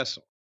how to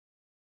wrestle.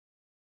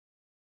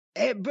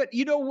 But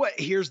you know what?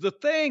 Here's the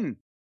thing.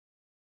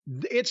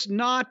 It's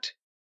not...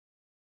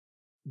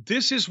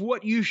 This is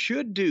what you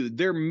should do.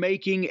 They're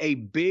making a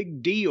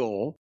big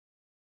deal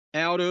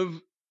out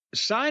of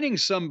signing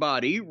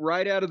somebody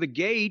right out of the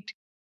gate.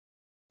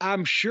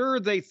 I'm sure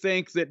they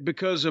think that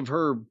because of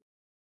her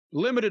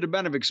limited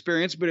amount of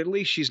experience, but at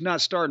least she's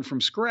not starting from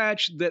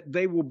scratch, that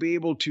they will be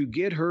able to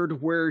get her to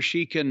where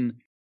she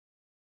can,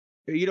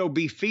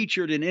 be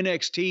featured in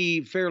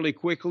NXT fairly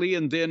quickly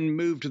and then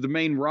move to the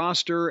main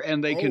roster,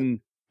 and they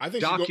can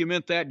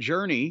document that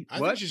journey.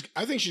 I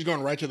think she's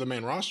going right to the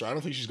main roster. I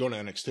don't think she's going to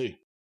NXT.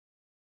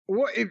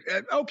 Well,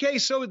 okay,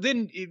 so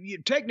then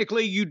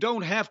technically you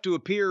don't have to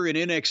appear in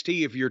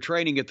NXT if you're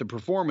training at the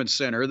Performance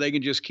Center. They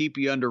can just keep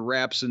you under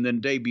wraps and then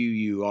debut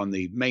you on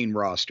the main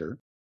roster.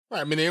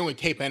 Right. I mean, they only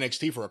tape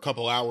NXT for a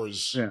couple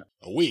hours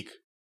a week.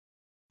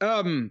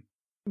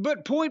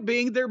 But point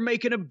being, they're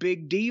making a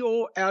big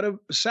deal out of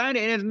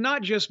signing, and it's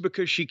not just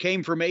because she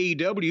came from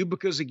AEW,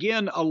 because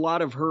again, a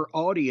lot of her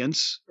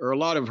audience, or a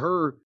lot of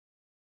her,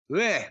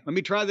 let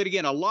me try that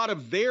again. A lot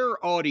of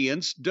their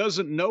audience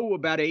doesn't know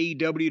about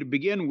AEW to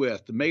begin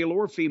with, the male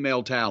or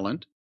female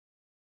talent,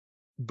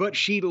 but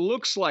she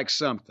looks like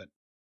something.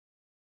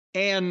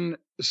 And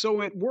so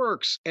it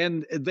works.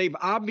 And they've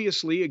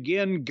obviously,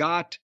 again,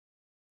 got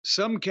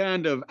some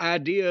kind of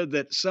idea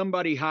that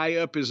somebody high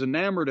up is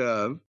enamored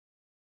of.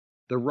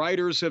 The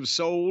writers have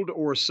sold,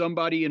 or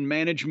somebody in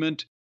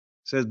management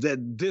says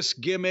that this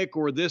gimmick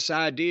or this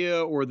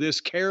idea or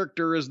this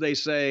character, as they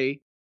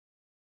say,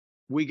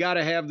 we got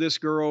to have this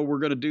girl. We're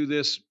going to do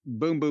this.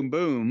 Boom, boom,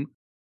 boom.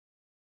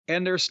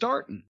 And they're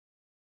starting.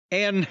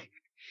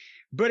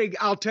 But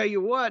I'll tell you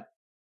what,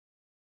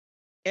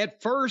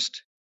 at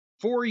first,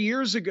 4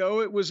 years ago,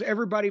 it was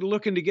everybody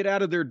looking to get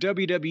out of their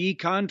WWE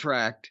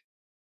contract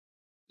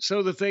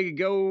so that they could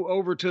go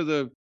over to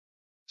the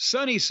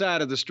sunny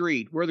side of the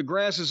street where the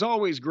grass is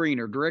always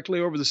greener, directly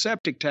over the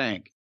septic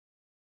tank.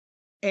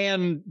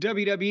 And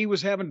WWE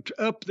was having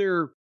up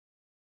their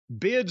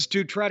bids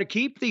to try to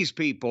keep these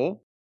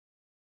people.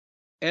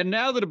 And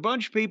now that a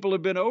bunch of people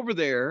have been over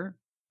there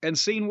and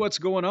seen what's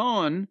going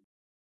on,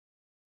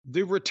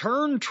 the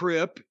return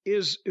trip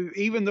is,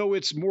 even though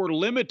it's more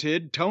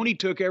limited, Tony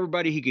took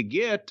everybody he could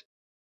get.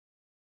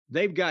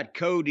 They've got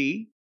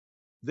Cody.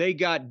 They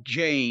got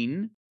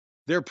Jane.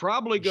 They're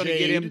probably going to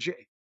get MJ.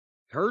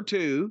 Her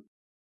too.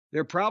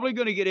 They're probably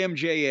going to get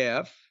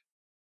MJF.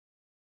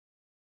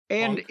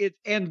 And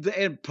Punk.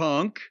 and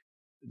Punk.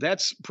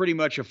 That's pretty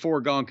much a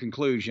foregone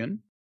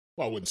conclusion.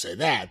 Well, I wouldn't say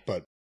that,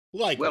 but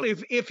likely.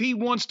 Well, if he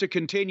wants to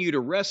continue to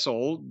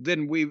wrestle,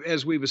 then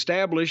as we've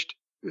established,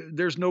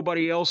 there's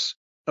nobody else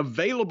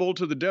available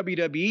to the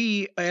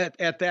WWE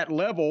at that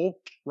level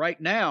right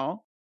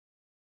now.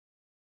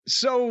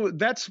 So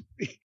that's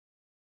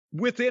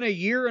within a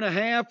year and a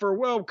half, or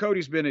well,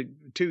 Cody's been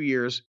 2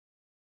 years.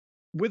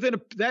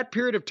 Within that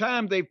period of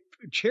time, they've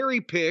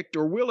cherry-picked,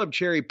 or will have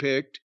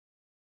cherry-picked,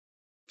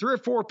 3 or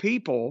 4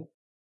 people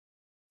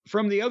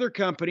from the other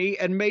company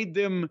and made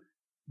them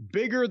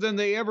bigger than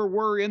they ever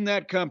were in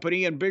that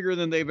company and bigger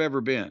than they've ever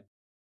been.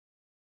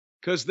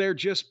 Because they're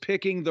just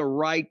picking the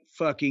right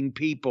fucking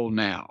people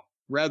now,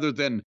 rather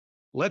than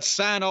let's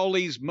sign all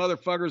these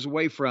motherfuckers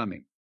away from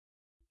him.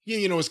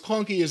 Yeah, as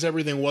clunky as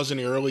everything was in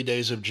the early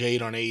days of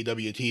Jade on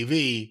AEW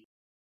TV,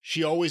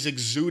 she always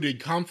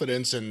exuded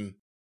confidence and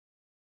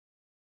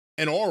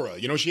an aura.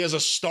 She has a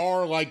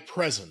star-like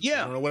presence.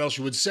 Yeah. I don't know what else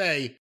you would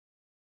say.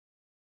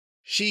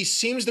 She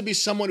seems to be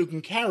someone who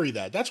can carry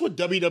that. That's what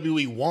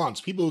WWE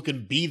wants. People who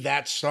can be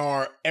that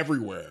star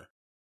everywhere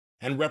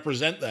and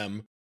represent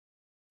them.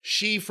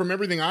 She, from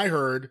everything I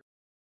heard,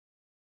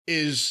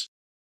 is,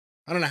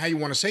 I don't know how you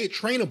want to say it,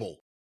 trainable.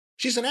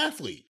 She's an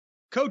athlete.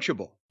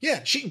 Coachable.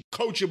 Yeah,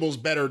 coachable's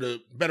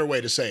better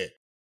way to say it.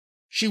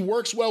 She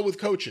works well with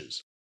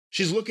coaches.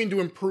 She's looking to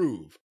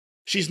improve.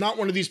 She's not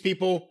one of these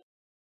people,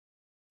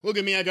 look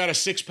at me, I got a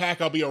 6-pack,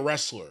 I'll be a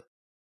wrestler.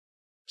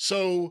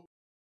 So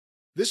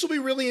this will be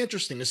really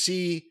interesting to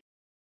see,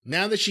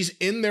 now that she's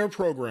in their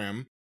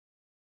program,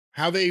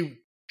 how they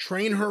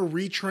train her,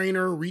 retrain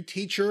her,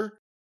 reteach her,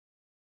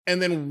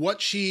 and then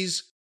what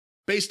she's,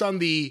 based on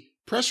the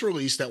press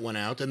release that went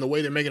out and the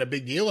way they're making a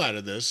big deal out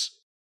of this,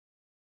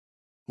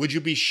 would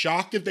you be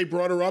shocked if they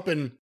brought her up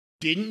and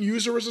didn't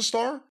use her as a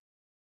star?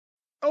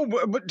 Oh,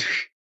 but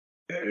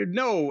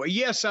no.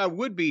 Yes, I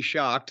would be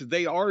shocked.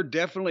 They are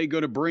definitely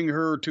going to bring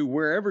her to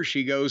wherever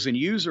she goes and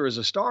use her as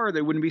a star.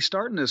 They wouldn't be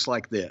starting this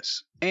like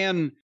this.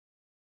 And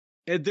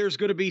there's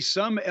going to be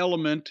some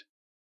element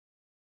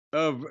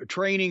of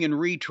training and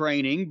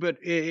retraining.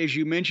 But as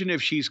you mentioned,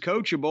 if she's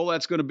coachable,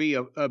 that's going to be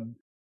a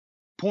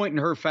point in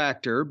her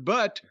factor,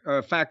 but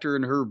a factor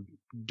in her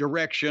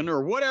direction,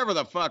 or whatever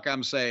the fuck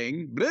I'm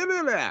saying. Blah,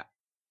 blah, blah.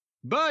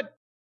 But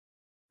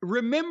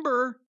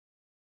remember,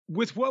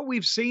 with what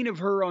we've seen of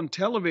her on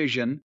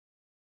television,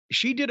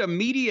 she did a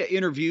media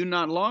interview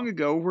not long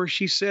ago where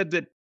she said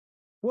that,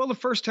 well, the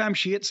first time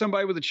she hit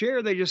somebody with a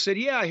chair, they just said,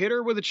 yeah, I hit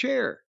her with a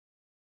chair.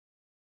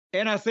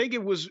 And I think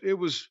it was,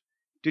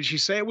 did she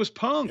say it was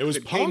Punk? It was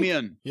that Punk. Came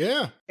in.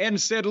 Yeah. And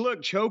said,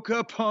 look, choke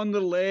up on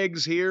the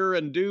legs here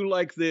and do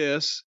like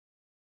this.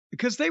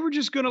 Because they were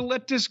just going to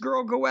let this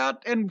girl go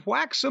out and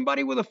whack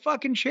somebody with a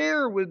fucking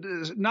chair, with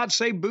not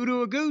say boo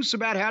to a goose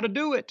about how to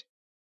do it.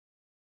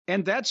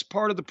 And that's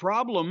part of the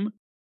problem,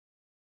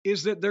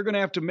 is that they're going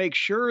to have to make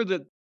sure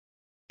that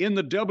in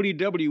the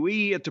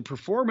WWE at the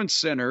Performance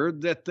Center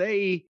that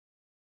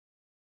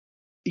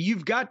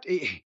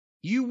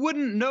you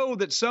wouldn't know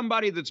that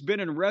somebody that's been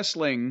in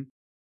wrestling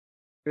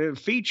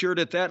featured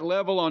at that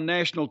level on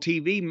national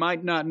TV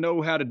might not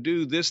know how to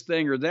do this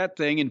thing or that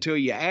thing until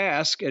you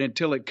ask and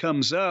until it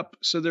comes up.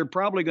 So they're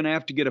probably going to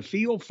have to get a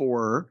feel for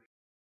her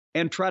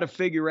and try to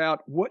figure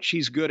out what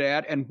she's good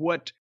at and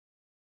what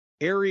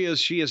areas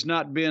she has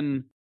not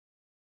been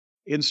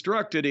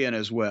instructed in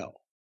as well.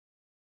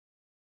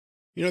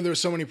 You know,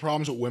 there's so many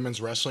problems with women's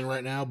wrestling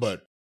right now,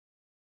 but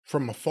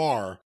from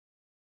afar,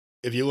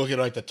 if you look at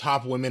like the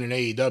top women in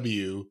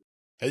AEW,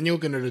 and then you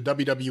look into the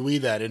WWE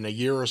that in a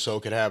year or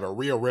so could have a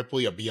Rhea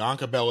Ripley, a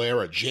Bianca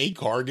Belair, a Jade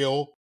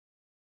Cargill.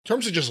 In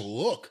terms of just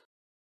look,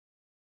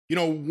 you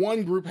know,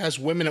 one group has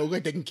women that look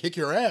like they can kick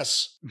your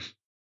ass.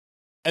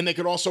 And they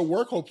could also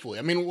work, hopefully.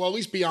 I mean, well, at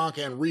least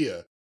Bianca and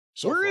Rhea.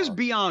 Where is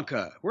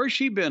Bianca? Where's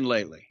she been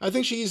lately? I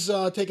think she's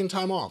taking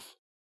time off.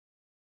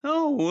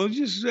 Oh, well,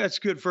 that's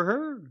good for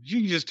her.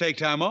 She can just take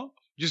time off.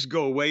 Just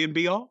go away and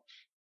be off.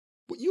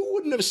 But you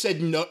wouldn't have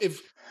said no.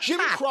 If Jim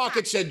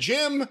Crockett said,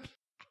 Jim,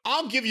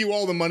 I'll give you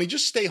all the money.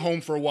 Just stay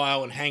home for a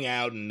while and hang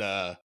out and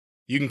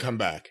you can come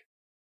back.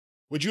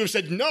 Would you have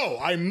said, no,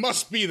 I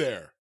must be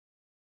there?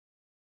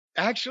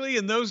 Actually,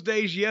 in those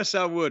days, yes,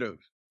 I would have.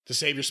 To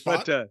save your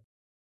spot?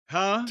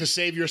 But, To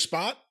save your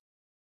spot?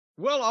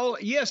 Well,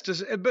 yes,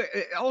 but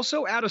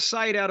also out of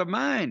sight, out of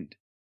mind.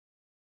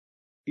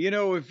 You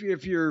know, if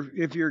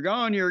you're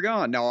gone, you're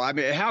gone. No, I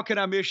mean, how can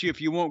I miss you if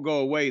you won't go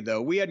away,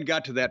 though? We hadn't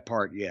got to that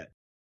part yet.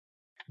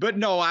 But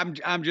no,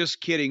 I'm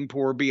just kidding.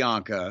 Poor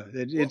Bianca.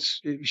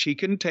 She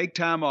can take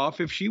time off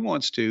if she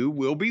wants to.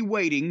 We'll be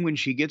waiting when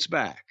she gets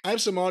back. I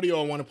have some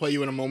audio I want to play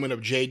you in a moment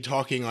of Jade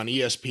talking on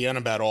ESPN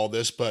about all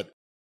this. But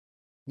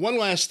one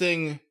last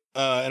thing,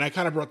 and I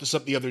kind of brought this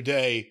up the other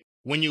day.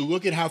 When you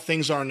look at how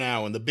things are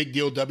now and the big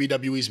deal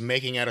WWE's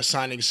making out of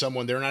signing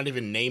someone, they're not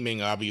even naming,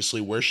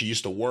 obviously, where she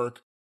used to work.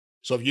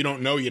 So if you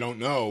don't know, you don't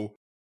know.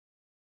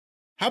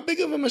 How big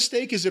of a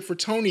mistake is it for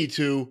Tony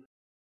to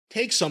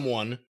take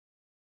someone,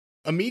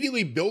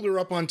 immediately build her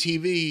up on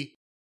TV,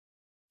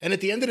 and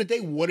at the end of the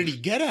day, what did he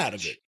get out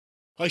of it?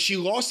 Like, she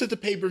lost at the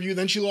pay-per-view,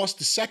 then she lost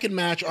the second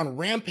match on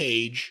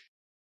Rampage,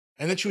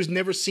 and then she was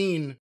never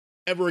seen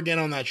ever again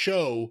on that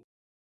show.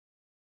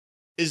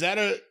 Is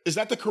that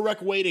the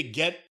correct way to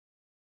get,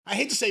 I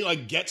hate to say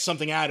like get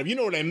something out of, you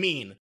know what I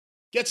mean?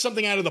 Get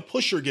something out of the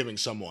push you're giving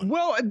someone.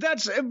 Well,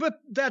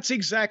 that's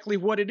exactly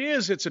what it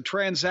is. It's a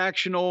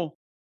transactional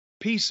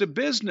piece of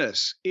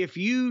business. If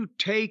you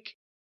take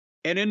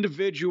an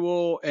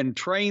individual and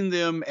train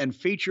them and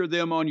feature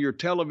them on your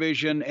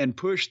television and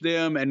push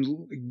them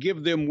and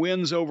give them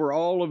wins over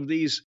all of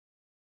these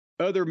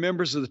other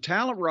members of the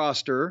talent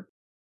roster,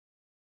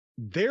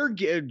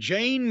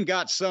 Jane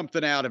got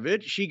something out of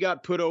it. She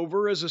got put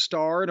over as a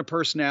star and a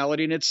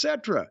personality and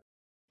etc.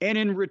 And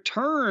in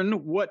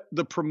return, what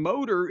the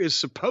promoter is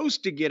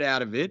supposed to get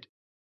out of it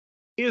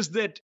is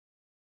that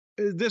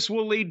this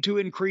will lead to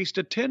increased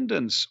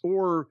attendance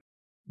or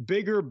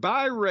bigger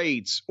buy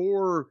rates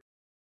or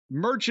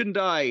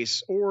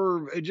merchandise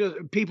or just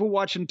people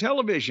watching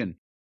television.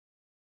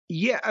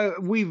 Yeah,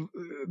 we've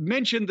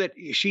mentioned that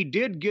she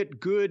did get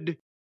good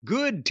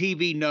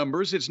TV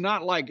numbers. It's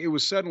not like it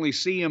was suddenly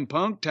CM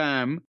Punk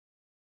time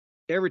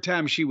every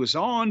time she was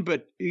on,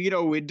 but you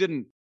know,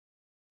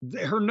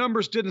 her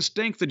numbers didn't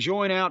stink the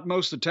joint out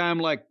most of the time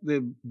like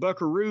the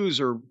Buckaroos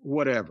or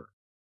whatever.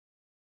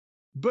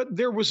 But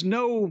there were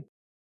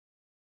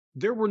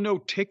no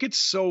tickets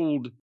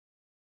sold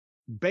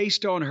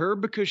based on her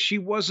because she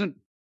was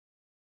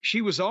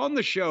on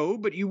the show,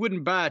 but you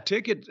wouldn't buy a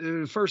ticket.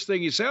 First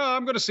thing you say, oh,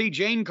 I'm going to see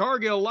Jade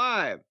Cargill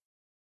live.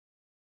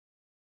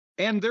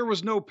 And there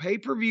was no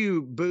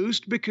pay-per-view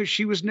boost because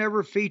she was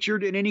never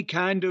featured in any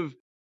kind of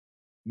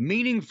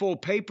meaningful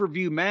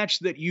pay-per-view match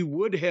that you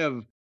would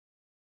have.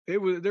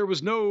 There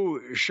was no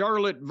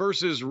Charlotte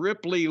versus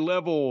Ripley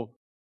level,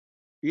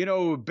 you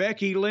know,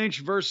 Becky Lynch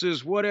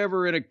versus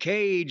whatever in a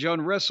cage on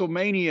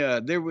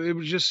WrestleMania.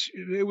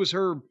 It was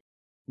her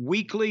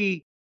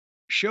weekly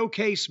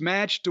showcase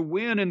match to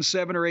win in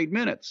 7 or 8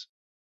 minutes.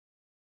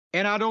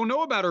 And I don't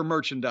know about her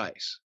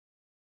merchandise.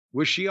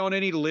 Was she on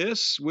any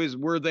lists?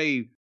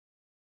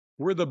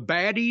 Were the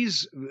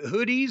baddies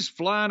hoodies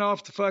flying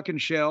off the fucking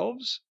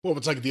shelves? Well, if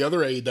it's like the other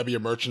AEW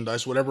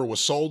merchandise, whatever was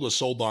sold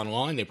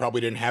online. They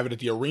probably didn't have it at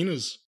the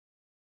arenas.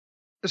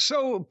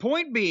 So,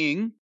 point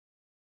being,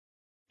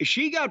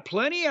 she got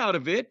plenty out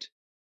of it,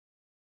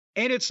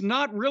 and it's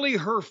not really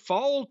her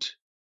fault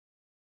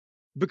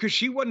because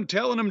she wasn't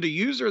telling them to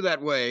use her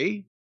that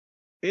way.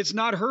 It's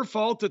not her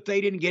fault that they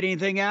didn't get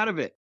anything out of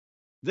it.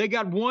 They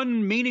got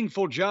one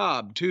meaningful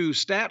job to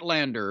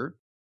Statlander,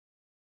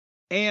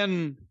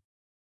 and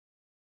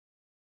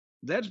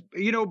that's,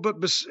 you know, but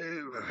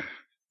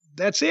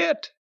that's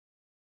it.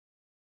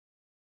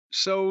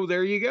 So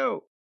there you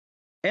go.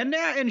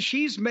 And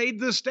she's made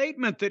the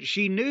statement that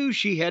she knew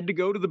she had to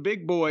go to the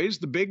big boys,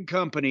 the big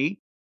company,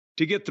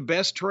 to get the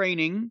best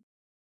training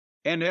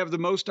and have the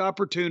most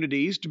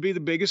opportunities to be the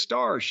biggest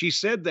star. She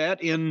said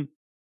that in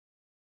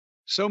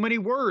so many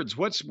words.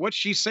 What's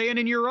she saying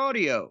in your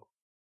audio?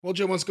 Well,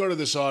 Jim, let's go to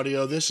this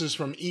audio. This is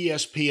from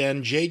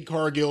ESPN. Jade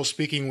Cargill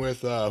speaking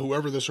with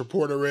whoever this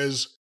reporter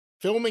is,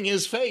 filming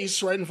his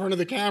face right in front of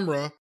the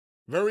camera.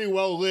 Very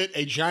well lit,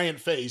 a giant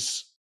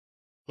face.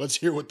 Let's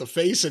hear what the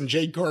face and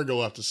Jade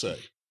Cargill have to say.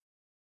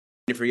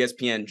 For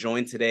ESPN,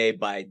 joined today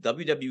by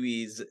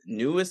WWE's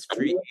newest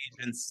free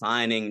agent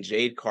signing,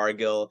 Jade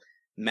Cargill.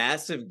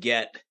 Massive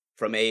get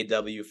from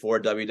AEW for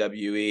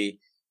WWE.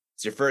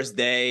 It's your first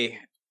day.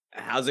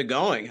 How's it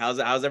going? How's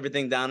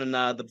everything down in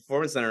the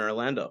Performance Center in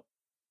Orlando?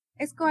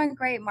 It's going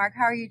great, Mark.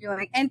 How are you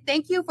doing? And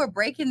thank you for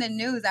breaking the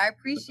news. I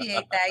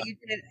appreciate that. You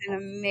did an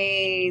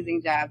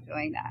amazing job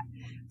doing that.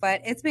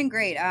 But it's been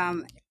great.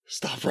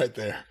 Stop right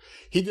there.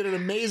 He did an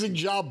amazing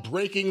job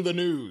breaking the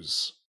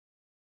news.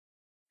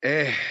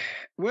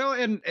 Well,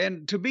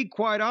 and to be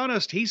quite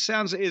honest,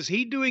 is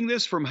he doing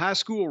this from high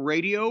school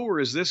radio, or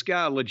is this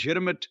guy a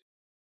legitimate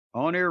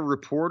on-air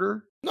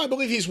reporter? No, I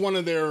believe he's one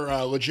of their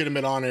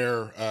legitimate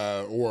on-air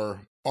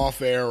or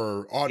off-air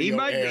or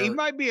audio He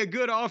might be a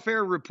good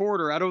off-air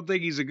reporter. I don't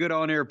think he's a good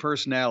on-air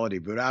personality,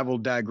 but I will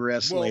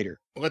digress later.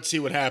 Let's see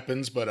what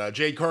happens. But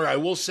Jade Cargill, I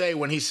will say,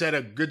 when he said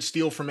a good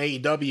steal from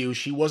AEW,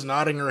 she was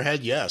nodding her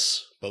head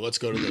yes. But let's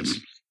go to this.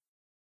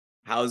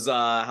 How's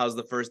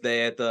the first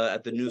day at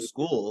the new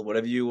school? What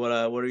are you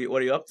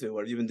up to?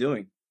 What have you been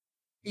doing?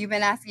 You're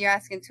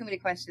asking too many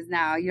questions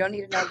now. You don't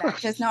need to know that.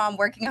 Just know I'm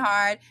working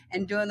hard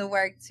and doing the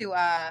work to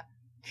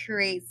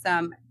create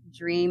some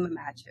dream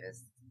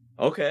matches.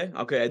 Okay.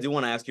 I do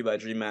want to ask you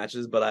about dream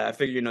matches, but I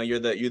figure you're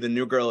the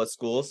new girl at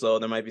school, so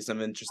there might be some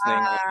interesting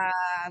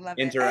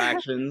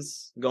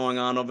interactions going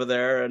on over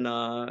there in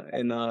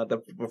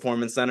the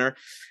Performance Center.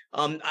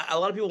 A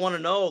lot of people want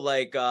to know,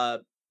 like,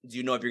 do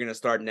you know if you're going to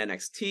start in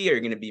NXT? Are you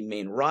going to be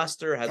main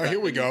roster? Here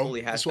we go.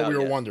 That's what we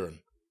were wondering.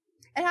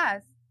 It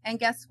has. And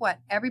guess what?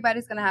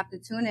 Everybody's going to have to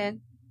tune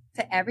in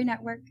to every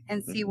network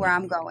and see where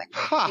I'm going.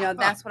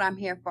 That's what I'm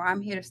here for.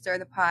 I'm here to stir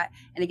the pot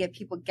and to get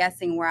people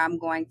guessing where I'm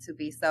going to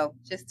be. So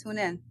just tune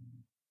in.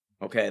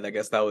 Okay, I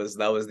guess that was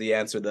the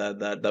answer that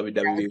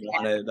WWE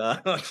wanted.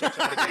 Both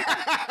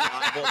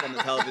on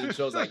the television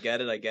shows. I get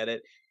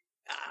it.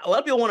 A lot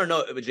of people want to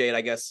know, Jade,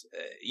 I guess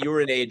you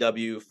were in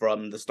AEW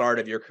from the start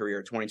of your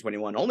career,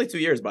 2021. Only 2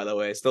 years, by the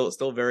way.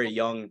 Still very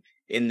young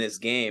in this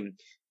game.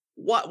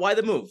 Why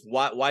the move?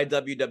 Why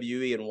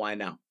WWE and why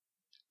now?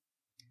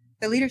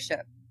 The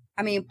leadership.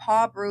 I mean,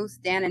 Paul, Bruce,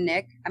 Dan, and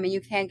Nick. I mean,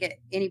 you can't get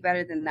any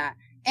better than that.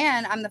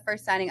 And I'm the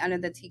first signing under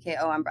the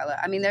TKO umbrella.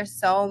 I mean, there's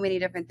so many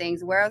different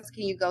things. Where else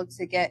can you go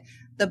to get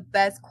the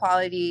best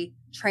quality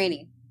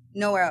training?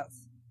 Nowhere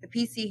else. The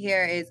PC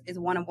here is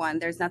one of one.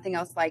 There's nothing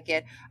else like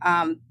it.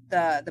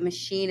 The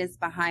machine is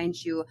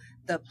behind you.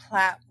 The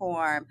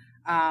platform,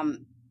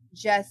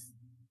 just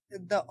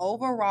the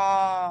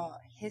overall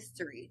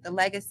history, the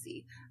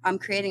legacy,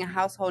 creating a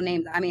household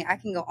name. I mean, I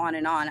can go on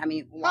and on. I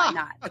mean, why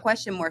not? The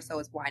question more so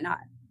is why not?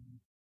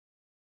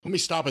 Let me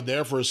stop it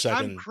there for a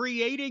second. I'm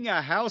creating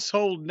a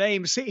household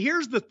name. See,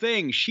 here's the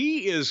thing.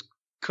 She is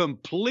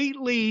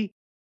completely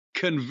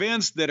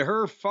convinced that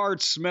her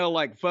farts smell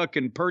like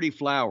fucking Purdy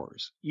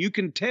flowers. You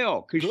can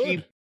tell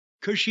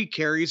because she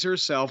carries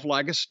herself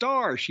like a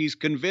star. She's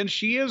convinced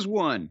she is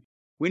one.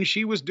 When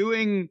she was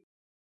doing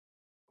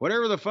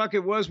whatever the fuck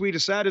it was, we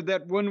decided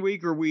that one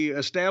week, or we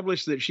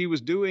established that she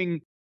was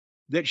doing,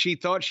 that she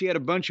thought she had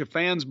a bunch of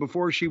fans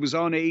before she was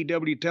on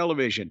AEW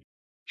television.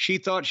 She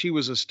thought she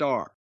was a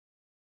star.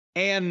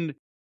 And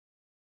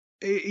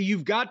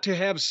you've got to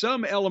have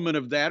some element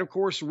of that. Of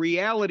course,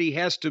 reality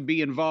has to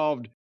be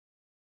involved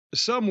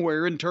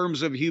somewhere in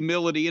terms of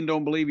humility and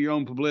don't believe your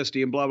own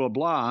publicity and blah, blah,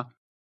 blah.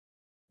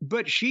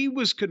 But she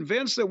was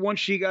convinced that once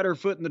she got her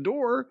foot in the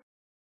door,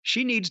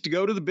 she needs to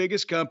go to the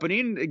biggest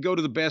company and go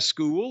to the best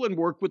school and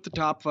work with the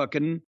top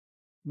fucking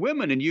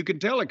women. And you can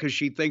tell it because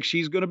she thinks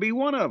she's going to be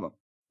one of them.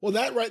 Well,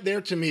 that right there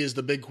to me is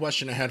the big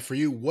question I had for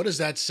you. What does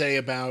that say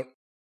about,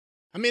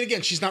 I mean,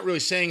 again, she's not really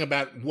saying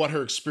about what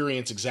her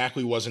experience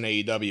exactly was in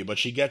AEW, but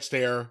she gets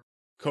there.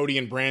 Cody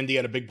and Brandy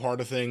had a big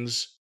part of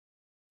things.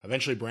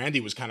 Eventually,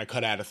 Brandy was kind of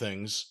cut out of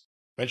things.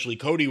 Eventually,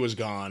 Cody was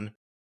gone.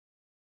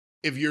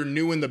 If you're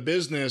new in the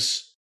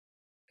business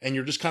and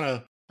you're just kind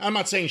of, I'm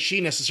not saying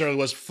she necessarily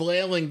was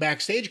flailing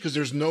backstage because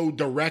there's no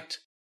direct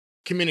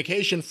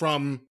communication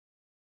from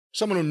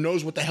someone who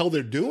knows what the hell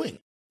they're doing.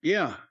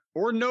 Yeah,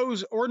 or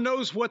knows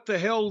what the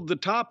hell the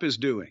top is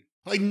doing.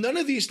 Like, none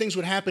of these things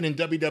would happen in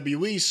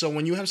WWE, so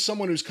when you have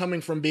someone who's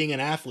coming from being an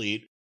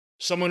athlete,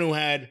 someone who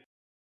had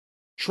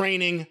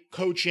training,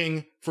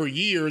 coaching for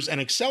years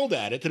and excelled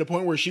at it to the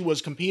point where she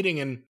was competing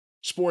in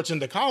sports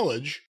into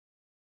college,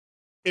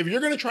 if you're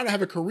going to try to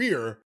have a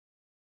career,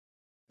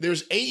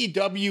 there's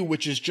AEW,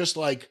 which is just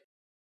like,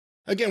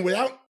 again,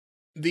 without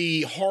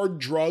the hard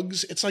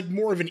drugs, it's like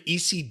more of an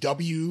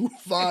ECW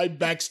vibe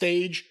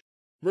backstage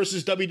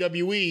versus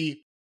WWE,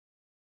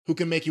 who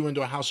can make you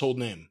into a household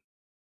name.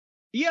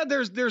 Yeah,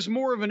 there's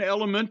more of an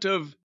element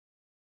of,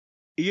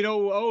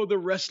 the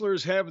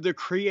wrestlers have the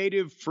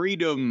creative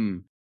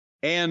freedom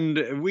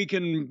and we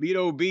can,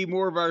 be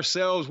more of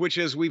ourselves, which,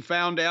 as we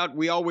found out,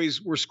 we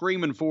always were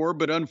screaming for.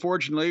 But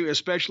unfortunately,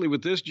 especially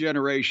with this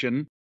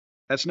generation,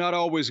 that's not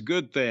always a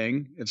good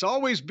thing. It's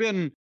always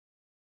been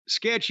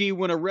sketchy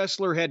when a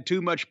wrestler had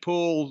too much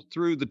pull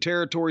through the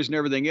territories and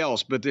everything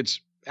else, but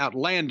it's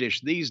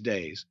outlandish these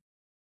days.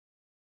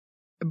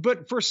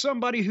 But for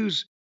somebody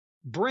who's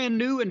brand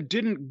new and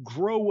didn't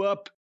grow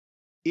up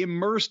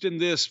immersed in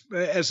this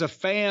as a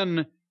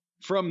fan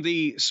from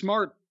the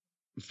smart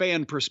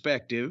fan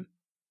perspective,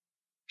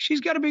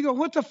 she's got to be going,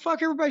 what the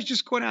fuck? Everybody's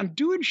just going out and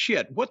doing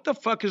shit. What the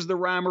fuck is the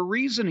rhyme or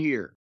reason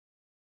here?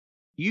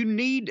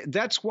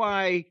 That's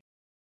why,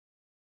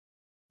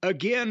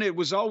 again, it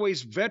was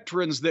always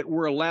veterans that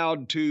were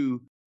allowed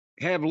to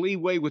have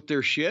leeway with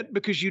their shit,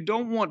 because you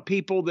don't want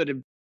people that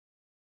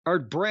are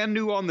brand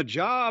new on the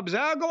jobs.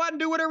 I'll go out and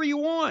do whatever you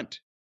want.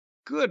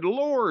 Good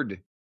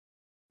Lord.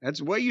 That's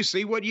the way you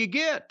see what you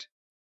get.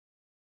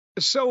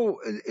 So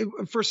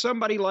for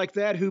somebody like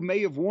that who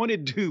may have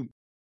wanted to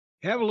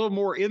have a little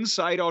more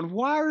insight on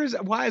why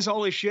is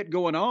all this shit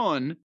going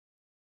on,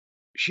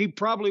 she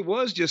probably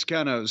was just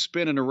kind of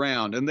spinning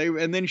around, and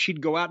then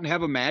she'd go out and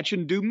have a match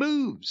and do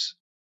moves.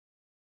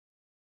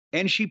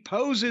 And she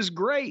poses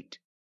great.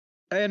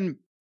 And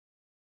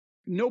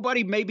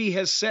nobody maybe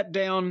has sat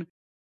down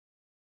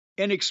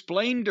and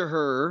explained to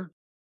her,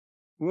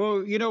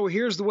 well,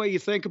 here's the way you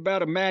think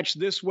about a match,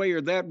 this way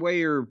or that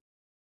way, or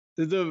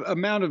the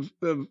amount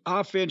of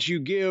offense you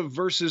give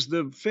versus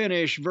the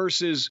finish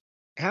versus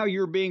how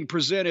you're being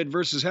presented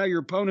versus how your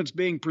opponent's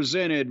being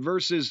presented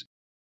versus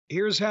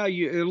here's how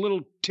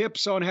little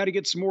tips on how to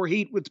get some more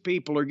heat with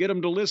people or get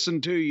them to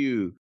listen to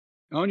you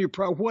on your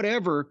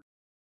whatever.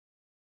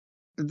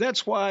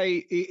 That's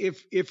why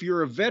if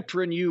you're a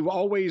veteran, you've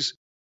always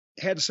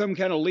had some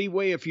kind of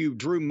leeway if you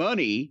drew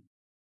money.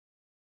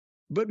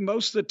 But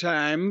most of the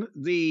time,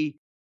 the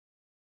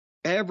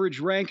average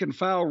rank and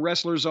file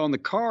wrestlers on the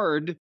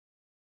card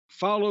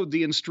followed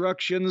the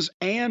instructions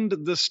and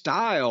the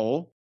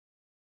style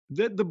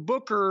that the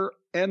booker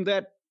and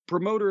that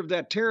promoter of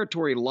that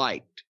territory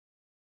liked.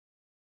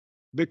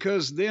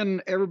 Because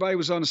then everybody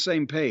was on the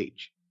same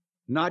page,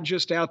 not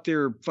just out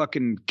there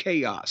fucking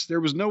chaos. There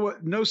was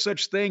no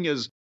such thing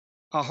as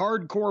a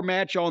hardcore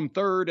match on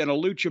third and a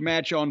lucha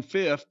match on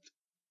fifth,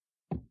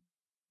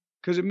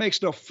 because it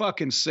makes no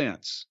fucking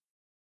sense.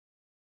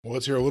 Well,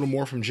 let's hear a little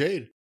more from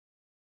Jade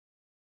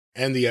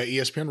and the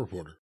ESPN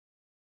reporter.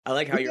 I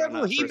like how you're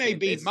on he may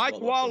be. Mike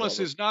Wallace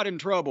is not in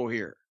trouble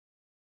here.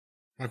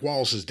 Mike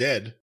Wallace is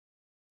dead.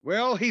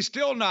 Well, he's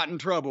still not in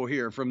trouble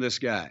here from this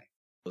guy.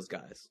 Those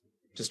guys.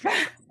 Just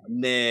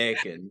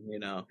Nick and,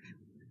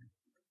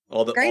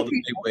 all the big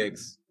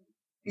wigs.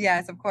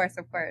 Yes, of course.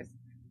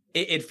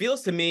 It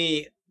feels to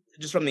me,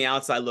 just from the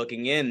outside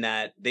looking in,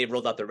 that they've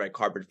rolled out the red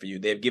carpet for you.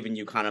 They've given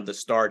you kind of the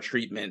star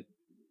treatment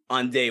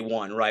on day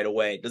one right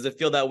away. Does it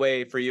feel that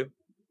way for you?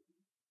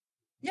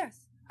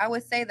 Yes, I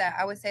would say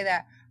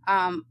that.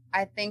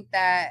 I think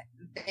that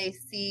they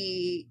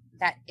see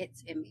that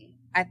it's in me.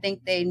 I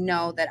think they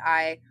know that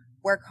I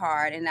work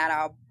hard and that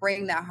I'll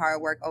bring that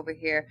hard work over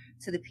here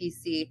to the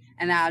PC,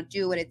 and I'll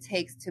do what it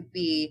takes to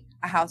be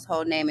a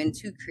household name and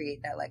to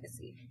create that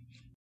legacy.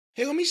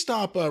 Hey, let me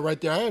stop right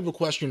there. I have a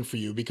question for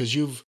you, because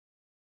you've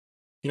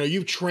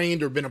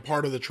trained or been a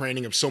part of the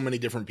training of so many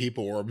different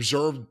people, or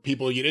observed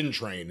people you didn't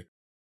train.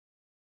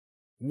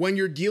 When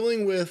you're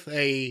dealing with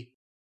an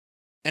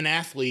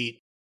athlete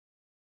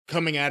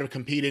coming out of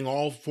competing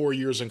all 4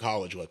 years in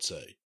college, let's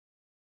say,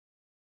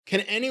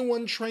 can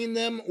anyone train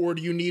them, or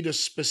do you need a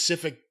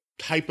specific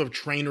type of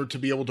trainer to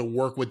be able to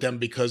work with them?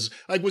 Because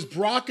was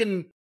Brock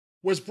and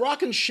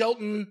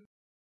Shelton,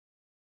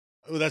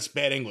 oh, that's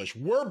bad English.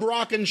 Were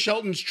Brock and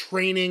Shelton's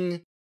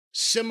training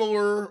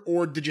similar,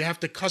 or did you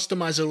have to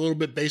customize it a little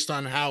bit based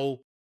on how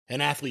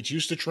an athlete's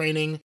used to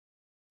training?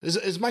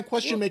 Is my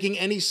question making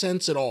any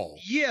sense at all?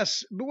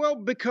 Yes. Well,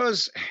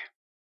 because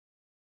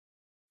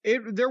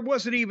there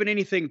wasn't even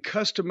anything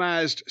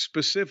customized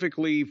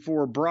specifically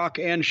for Brock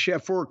and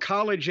for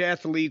college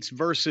athletes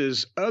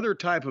versus other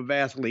type of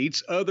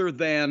athletes other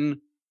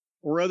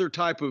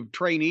type of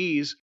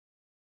trainees,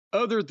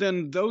 other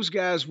than those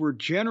guys were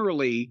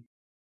generally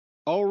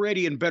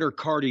already in better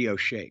cardio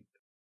shape,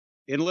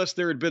 unless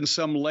there had been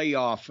some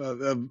layoff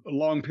of a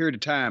long period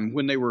of time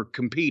when they were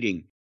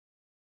competing.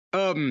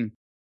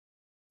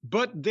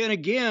 But then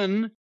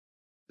again,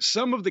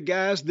 some of the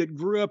guys that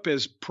grew up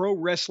as pro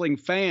wrestling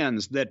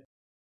fans, that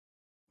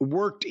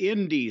worked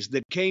indies,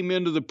 that came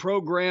into the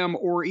program,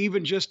 or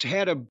even just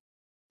had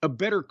a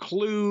better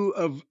clue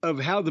of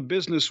how the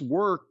business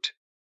worked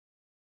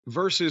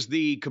versus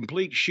the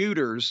complete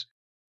shooters,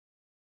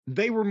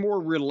 they were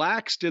more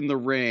relaxed in the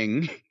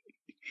ring.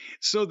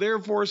 So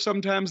therefore,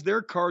 sometimes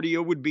their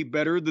cardio would be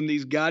better than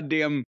these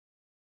goddamn,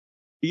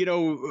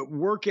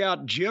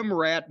 workout gym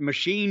rat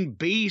machine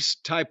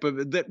beast type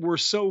of that were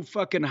so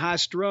fucking high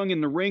strung in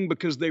the ring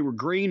because they were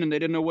green and they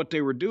didn't know what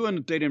they were doing,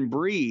 that they didn't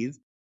breathe.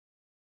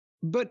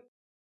 But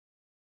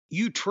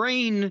you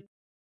train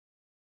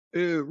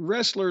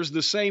wrestlers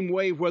the same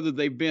way, whether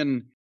they've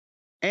been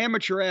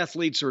amateur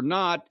athletes or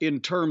not in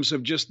terms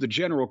of just the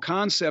general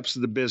concepts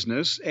of the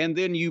business. And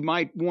then you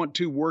might want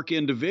to work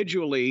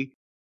individually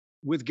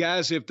with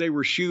guys if they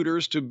were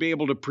shooters to be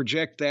able to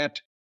project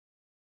that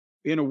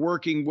in a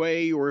working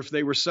way, or if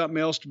they were something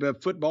else, to be a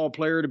football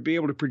player, to be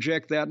able to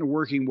project that in a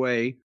working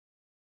way.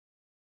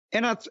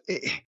 And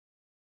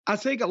I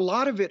think a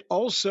lot of it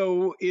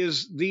also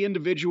is the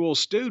individual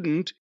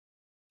student.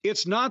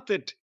 It's not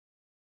that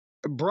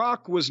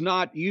Brock was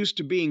not used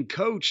to being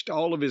coached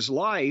all of his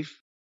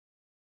life.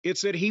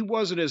 It's that he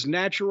wasn't as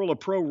natural a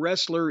pro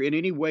wrestler in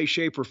any way,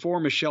 shape, or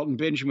form as Shelton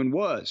Benjamin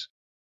was.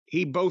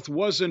 He both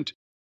wasn't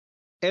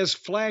as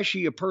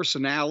flashy a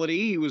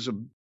personality.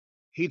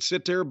 He'd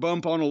sit there,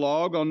 bump on a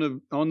log on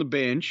the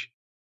bench.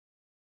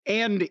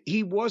 And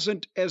he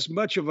wasn't as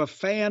much of a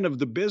fan of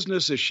the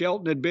business as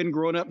Shelton had been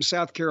growing up in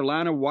South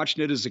Carolina,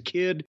 watching it as a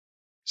kid.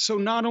 So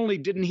not only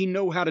didn't he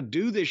know how to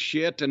do this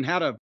shit and how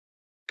to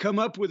come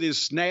up with his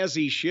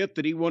snazzy shit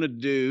that he wanted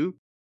to do,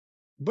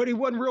 but he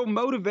wasn't real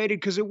motivated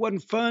because it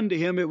wasn't fun to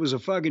him. It was a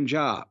fucking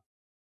job.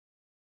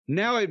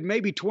 Now,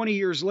 maybe 20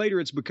 years later,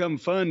 it's become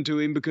fun to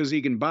him because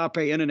he can bop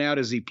in and out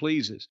as he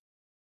pleases.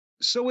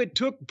 So it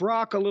took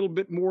Brock a little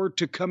bit more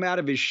to come out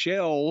of his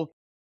shell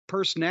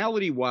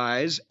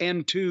personality-wise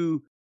and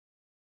to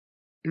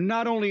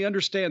not only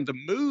understand the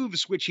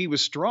moves, which he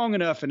was strong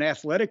enough and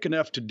athletic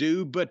enough to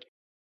do, but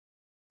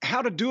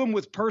how to do them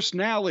with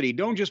personality.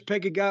 Don't just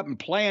pick a guy up and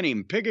plant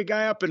him. Pick a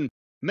guy up and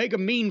make a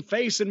mean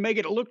face and make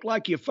it look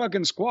like you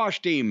fucking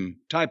squashed him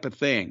type of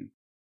thing.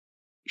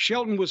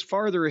 Shelton was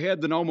farther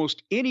ahead than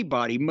almost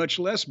anybody, much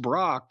less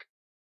Brock,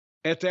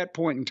 at that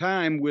point in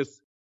time with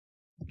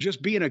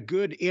just being a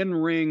good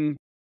in-ring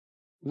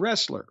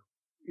wrestler.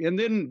 And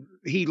then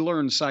he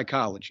learned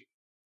psychology.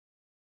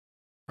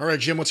 All right,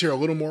 Jim, let's hear a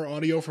little more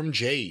audio from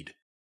Jade.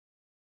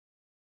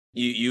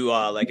 You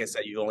like I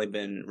said, you've only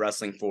been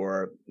wrestling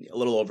for a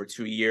little over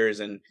 2 years,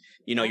 and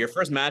your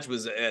first match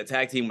was a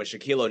tag team with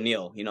Shaquille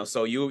O'Neal.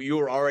 So you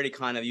were already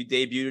you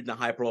debuted in a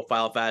high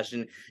profile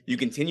fashion. You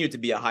continued to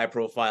be a high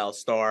profile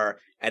star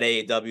at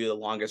AEW, the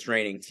longest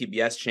reigning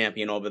TBS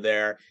champion over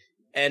there.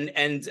 And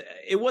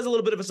it was a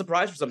little bit of a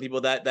surprise for some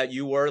people that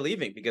you were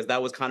leaving, because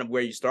that was kind of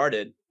where you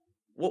started.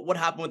 What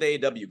happened with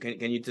AEW?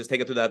 Can you just take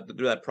us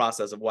through that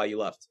process of why you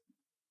left?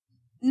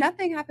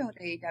 Nothing happened with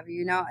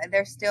AEW.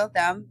 They're still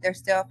them. They're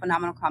still a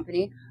phenomenal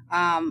company.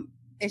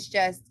 It's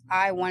just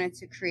I wanted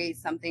to create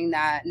something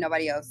that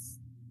nobody else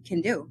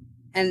can do.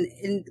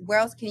 And where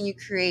else can you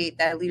create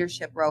that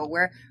leadership role?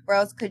 Where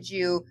else could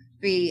you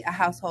be a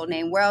household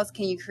name? Where else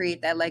can you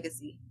create that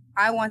legacy?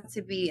 I want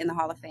to be in the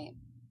Hall of Fame.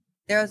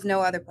 There was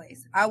no other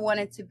place. I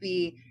wanted to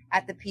be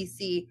at the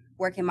PC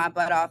working my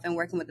butt off and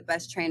working with the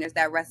best trainers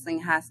that wrestling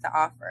has to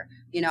offer.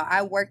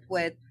 I worked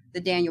with the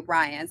Daniel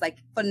Bryans, like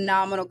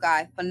phenomenal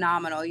guy,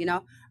 phenomenal,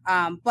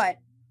 but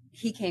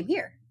he came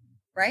here,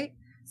 right?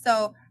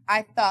 So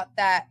I thought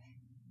that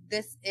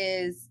this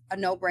is a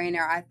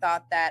no-brainer. I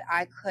thought that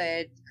I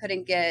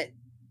couldn't get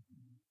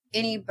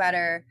any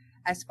better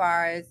as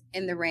far as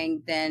in the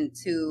ring than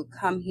to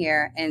come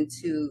here and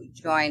to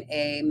join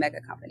a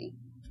mega company.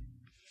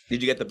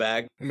 Did you get the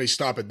bag? Let me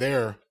stop it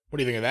there. What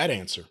do you think of that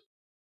answer?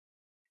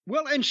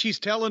 Well, and she's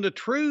telling the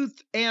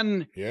truth,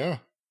 and yeah,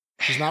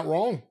 she's not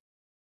wrong.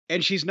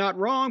 And she's not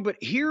wrong, but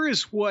here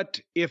is what,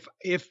 if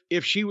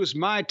she was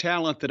my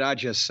talent that I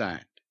just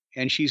signed,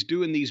 and she's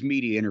doing these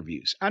media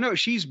interviews, I know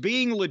she's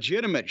being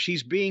legitimate,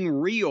 she's being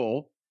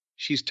real,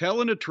 she's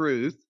telling the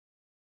truth,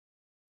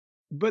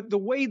 but the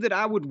way that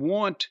I would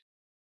want,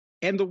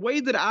 and the way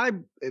that I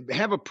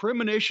have a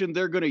premonition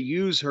they're going to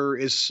use her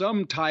is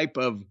some type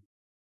of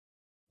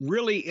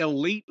really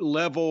elite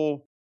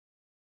level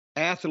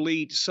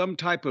athlete, some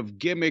type of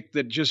gimmick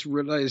that just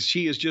realizes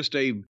she is just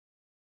a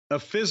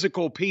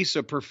physical piece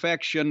of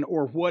perfection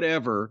or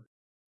whatever.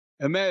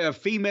 A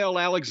female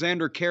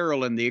Alexander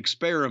Karelin, the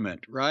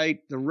Experiment, right?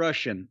 The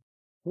Russian.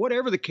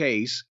 Whatever the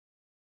case,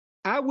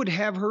 I would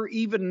have her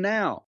even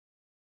now.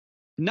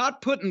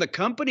 Not putting the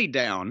company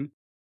down,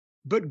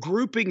 but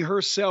grouping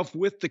herself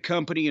with the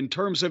company in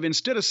terms of,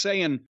 instead of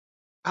saying,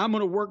 I'm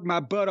going to work my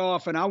butt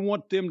off and I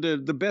want them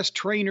the best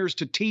trainers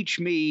to teach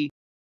me,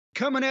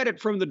 coming at it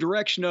from the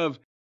direction of,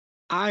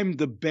 I'm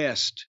the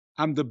best.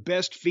 I'm the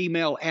best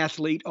female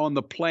athlete on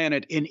the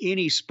planet in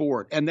any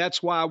sport. And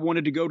that's why I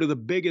wanted to go to the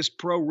biggest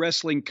pro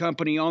wrestling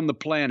company on the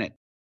planet,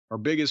 or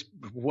biggest,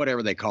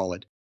 whatever they call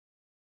it.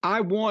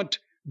 I want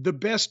the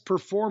best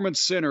performance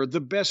center,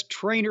 the best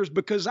trainers,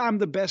 because I'm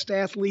the best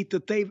athlete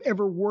that they've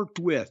ever worked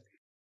with.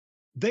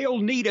 They'll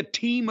need a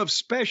team of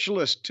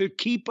specialists to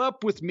keep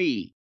up with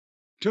me,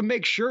 to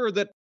make sure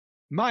that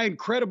my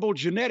incredible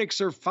genetics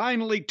are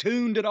finely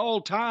tuned at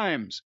all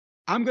times.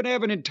 I'm going to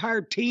have an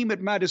entire team at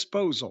my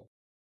disposal.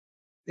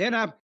 And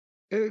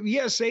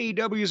yes,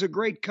 AEW is a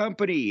great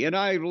company, and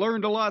I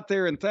learned a lot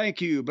there, and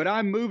thank you. But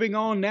I'm moving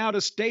on now to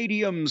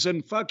stadiums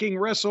and fucking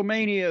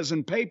WrestleManias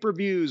and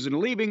pay-per-views and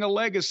leaving a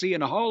legacy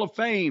and a Hall of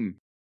Fame,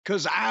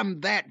 because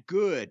I'm that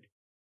good.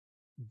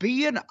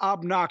 Be an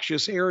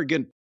obnoxious,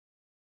 arrogant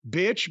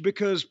bitch,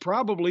 because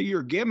probably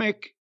your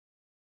gimmick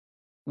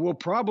will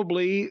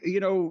probably,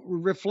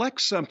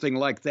 reflect something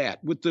like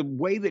that. With the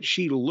way that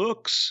she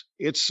looks,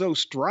 it's so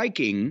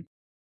striking.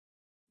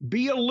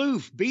 Be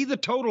aloof, be the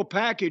total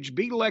package,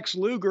 be Lex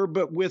Luger,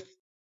 but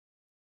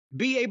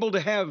be able to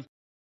have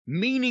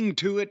meaning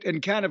to it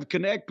and kind of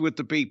connect with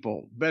the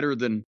people better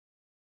than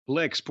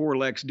poor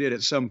Lex did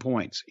at some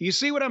points. You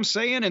see what I'm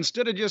saying?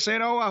 Instead of just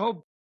saying, oh, I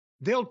hope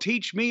they'll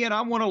teach me and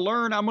I want to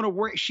learn, I'm going to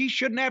work. She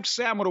shouldn't have to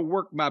say, I'm going to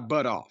work my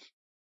butt off,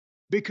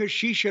 because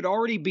she should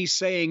already be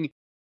saying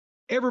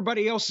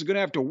everybody else is going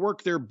to have to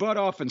work their butt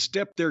off and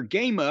step their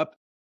game up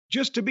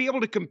just to be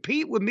able to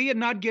compete with me and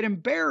not get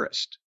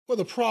embarrassed. Well,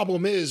 the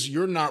problem is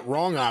you're not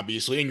wrong,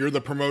 obviously, and you're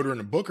the promoter and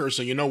the booker,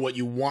 so you know what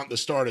you want the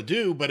star to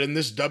do. But in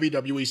this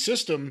WWE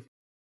system,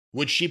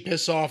 would she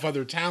piss off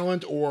other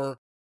talent or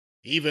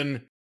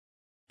even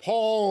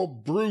Paul,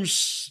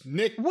 Bruce,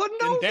 Nick,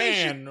 and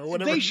Dan, or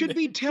whatever? They should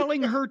be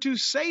telling her to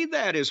say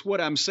that, is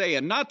what I'm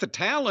saying. Not the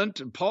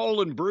talent,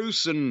 Paul and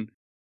Bruce and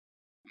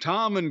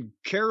Tom and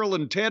Carol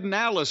and Ted and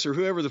Alice, or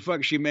whoever the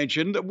fuck she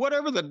mentioned.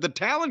 Whatever, the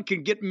talent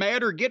can get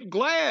mad or get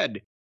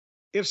glad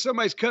if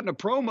somebody's cutting a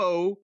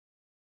promo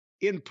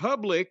in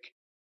public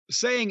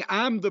saying,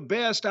 I'm the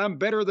best, I'm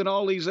better than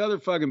all these other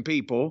fucking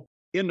people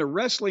in the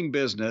wrestling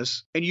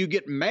business, and you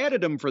get mad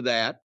at them for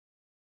that.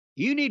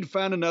 You need to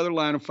find another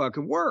line of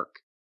fucking work.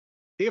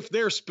 If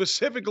they're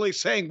specifically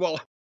saying,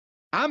 well,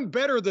 I'm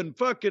better than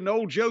fucking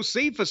old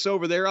Josephus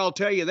over there, I'll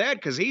tell you that,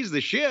 because he's the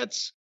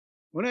shits.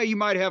 Well, now you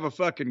might have a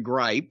fucking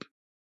gripe.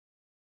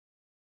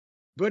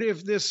 But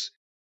if this,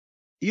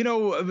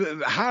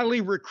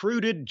 highly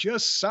recruited,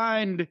 just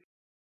signed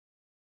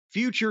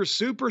future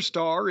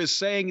superstar is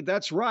saying,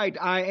 that's right,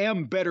 I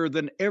am better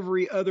than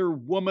every other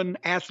woman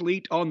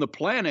athlete on the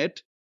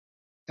planet,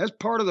 that's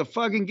part of the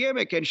fucking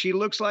gimmick, and she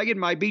looks like it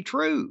might be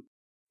true.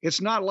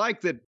 It's not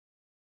like that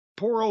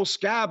poor old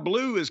Sky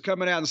Blue is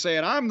coming out and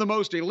saying, I'm the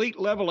most elite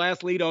level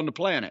athlete on the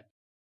planet.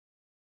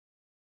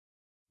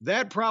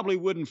 That probably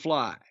wouldn't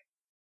fly.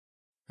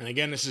 And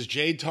again, this is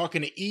Jade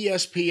talking to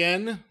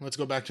ESPN. Let's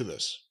go back to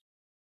this.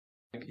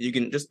 You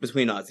can, just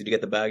between us, did you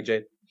get the bag,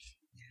 Jade?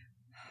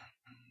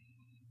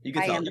 You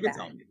can tell me.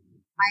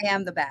 I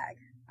am the bag.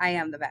 I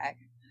am the bag.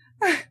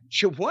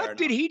 What?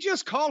 Did he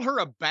just call her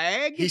a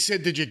bag? He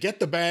said, did you get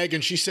the bag?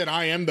 And she said,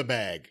 I am the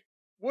bag.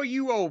 Well,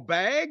 you old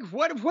bag.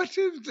 What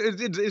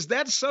is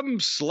that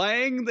some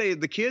slang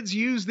the kids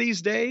use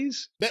these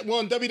days? Well,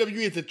 in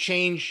WWE, it's a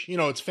change.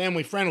 It's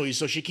family friendly,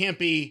 so she can't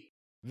be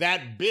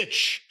that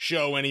bitch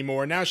show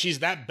anymore. Now she's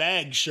that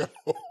bag show.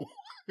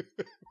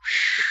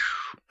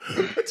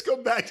 Let's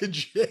go back to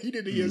Jade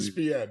at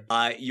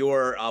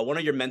ESPN. One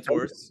of your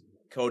mentors,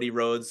 Cody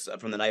Rhodes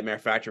from the Nightmare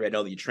Factory. I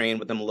know that you trained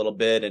with him a little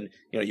bit, and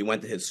you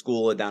went to his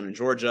school down in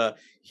Georgia.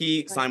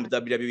 He signed with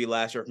WWE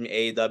last year from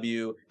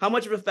AEW. How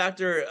much of a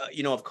factor,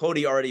 of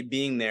Cody already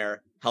being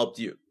there helped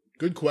you?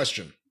 Good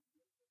question.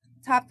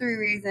 Top 3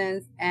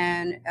 reasons,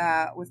 and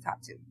was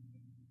top 2.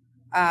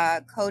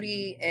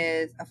 Cody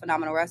is a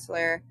phenomenal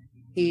wrestler.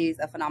 He's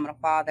a phenomenal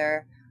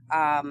father.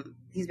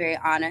 He's very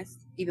honest,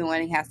 even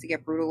when he has to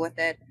get brutal with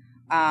it.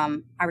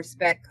 I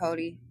respect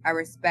Cody. I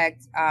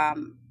respect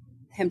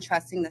him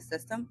trusting the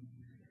system.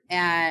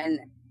 And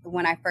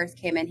when I first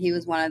came in, he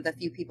was one of the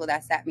few people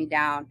that sat me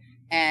down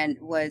and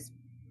was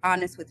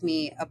honest with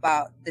me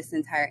about this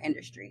entire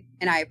industry.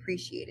 And I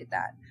appreciated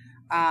that.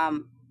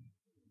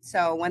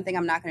 So one thing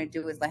I'm not going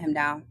to do is let him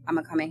down. I'm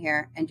going to come in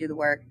here and do the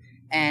work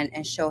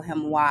and show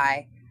him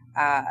why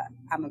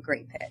I'm a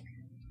great pick.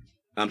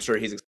 I'm sure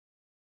he's...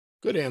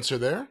 Good answer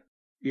there.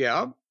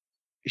 Yeah.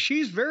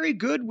 She's very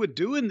good with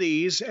doing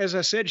these. As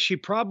I said, she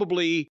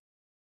probably...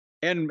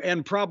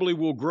 and probably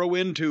will grow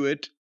into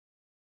it,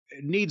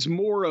 needs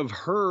more of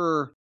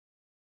her,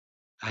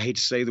 I hate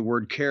to say the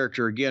word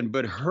character again,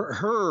 but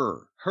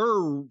her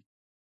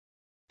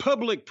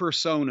public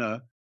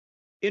persona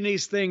in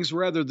these things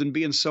rather than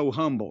being so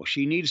humble.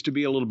 She needs to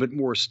be a little bit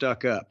more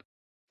stuck up.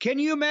 Can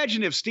you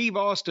imagine if Steve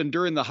Austin,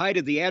 during the height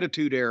of the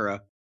Attitude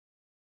Era,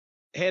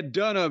 had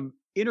done an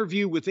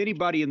interview with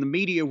anybody in the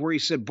media where he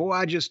said, boy,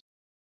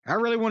 I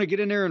really want to get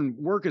in there and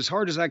work as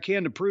hard as I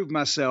can to prove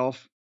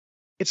myself.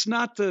 It's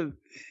not the...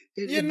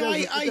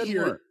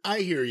 I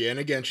hear you. And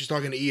again, she's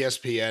talking to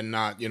ESPN,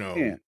 not,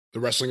 the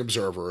Wrestling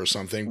Observer or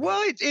something.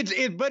 Well,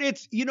 but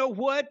it's, you know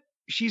what?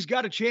 She's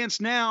got a chance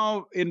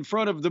now in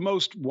front of the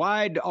most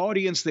wide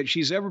audience that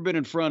she's ever been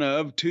in front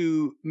of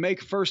to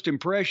make first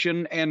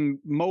impression and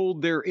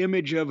mold their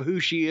image of who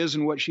she is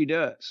and what she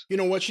does.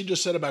 What she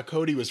just said about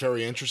Cody was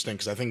very interesting,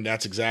 because I think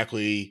that's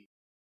exactly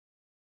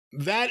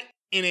that.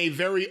 In a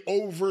very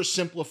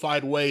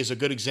oversimplified way, is a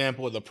good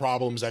example of the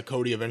problems that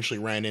Cody eventually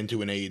ran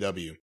into in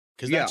AEW.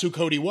 Because that's who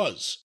Cody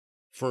was.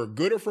 For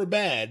good or for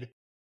bad,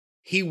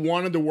 he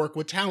wanted to work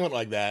with talent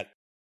like that.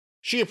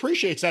 She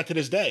appreciates that to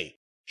this day.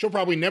 She'll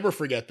probably never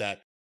forget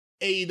that.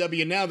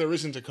 AEW now, there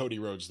isn't a Cody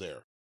Rhodes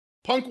there.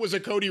 Punk was a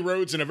Cody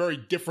Rhodes in a very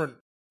different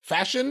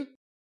fashion.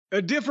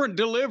 A different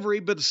delivery,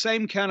 but the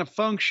same kind of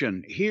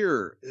function.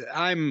 Here,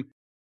 I'm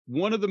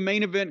one of the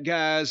main event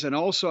guys, and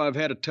also I've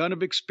had a ton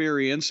of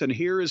experience, and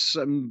here is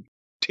some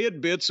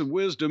tidbits of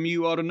wisdom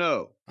you ought to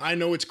know. I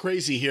know it's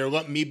crazy here.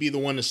 Let me be the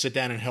one to sit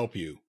down and help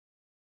you.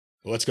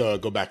 Let's go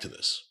back to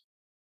this.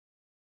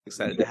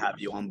 Excited to have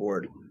you on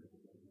board.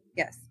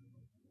 Yes.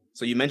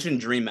 So you mentioned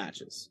dream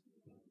matches.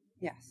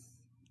 Yes.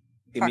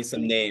 Give me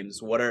some names.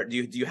 Do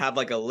you have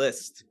like a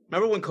list?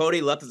 Remember when Cody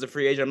left as a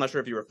free agent? I'm not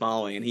sure if you were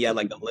following, and he had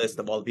like a list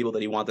of all the people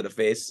that he wanted to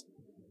face.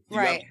 Do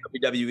you have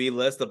a WWE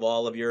list of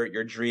all of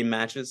your dream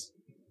matches?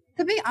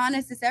 To be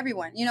honest, it's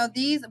everyone. You know,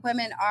 these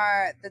women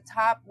are the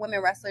top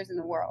women wrestlers in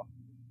the world.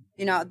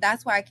 You know,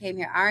 that's why I came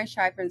here. Iron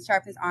sharpens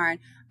iron.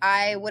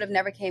 I would have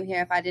never came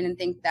here if I didn't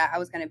think that I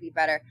was going to be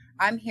better.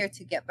 I'm here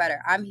to get better.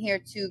 I'm here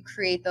to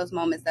create those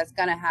moments that's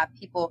going to have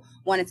people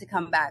wanting to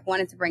come back,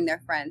 wanting to bring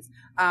their friends.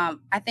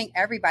 I think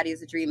everybody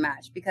is a dream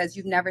match because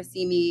you've never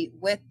seen me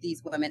with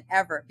these women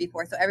ever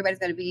before. So everybody's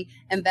going to be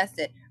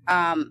invested.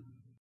 I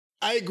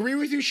agree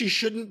with you. She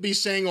shouldn't be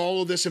saying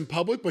all of this in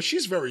public, but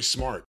she's very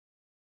smart.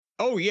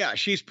 Oh, yeah.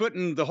 She's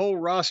putting the whole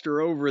roster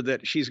over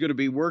that she's going to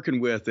be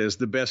working with as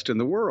the best in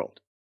the world.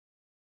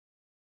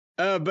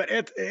 But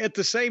at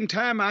the same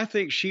time, I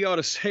think she ought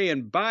to say,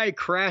 and bye,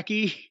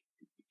 Cracky.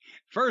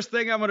 First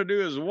thing I'm going to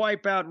do is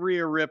wipe out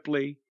Rhea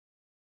Ripley.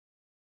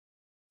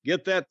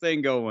 Get that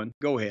thing going.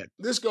 Go ahead.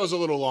 This goes a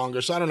little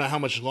longer, so I don't know how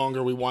much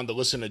longer we want to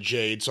listen to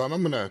Jade, so I'm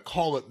going to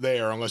call it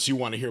there unless you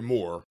want to hear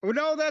more. Well,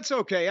 no, that's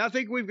okay. I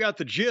think we've got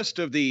the gist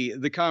of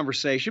the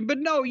conversation. But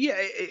no, yeah,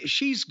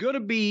 she's going to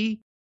be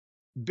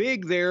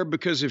big there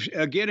because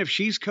if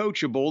she's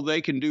coachable,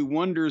 they can do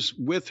wonders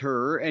with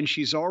her, and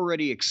she's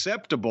already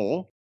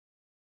acceptable.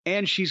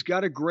 And she's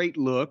got a great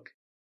look.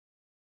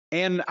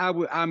 And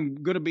I'm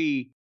going to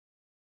be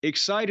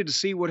excited to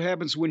see what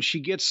happens when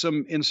she gets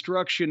some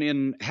instruction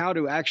in how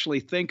to actually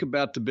think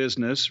about the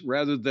business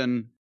rather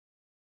than,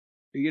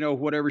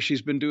 whatever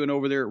she's been doing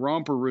over there at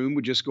Romper Room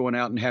with just going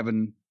out and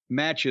having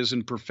matches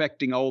and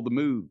perfecting all the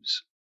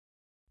moves.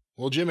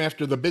 Well, Jim,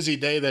 after the busy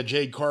day that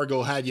Jade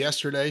Cargill had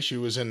yesterday, she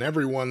was in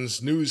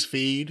everyone's news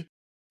feed.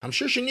 I'm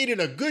sure she needed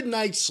a good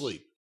night's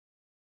sleep.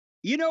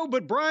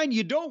 But Brian,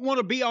 you don't want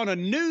to be on a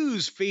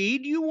news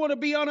feed. You want to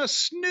be on a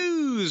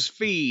snooze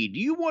feed.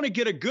 You want to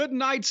get a good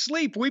night's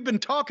sleep. We've been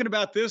talking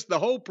about this the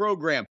whole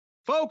program.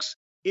 Folks,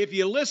 if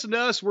you listen to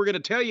us, we're going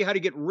to tell you how to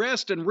get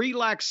rest and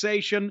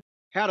relaxation,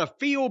 how to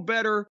feel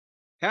better,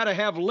 how to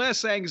have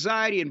less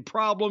anxiety and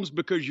problems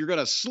because you're going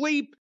to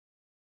sleep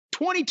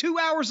 22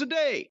 hours a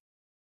day.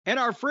 And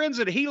our friends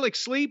at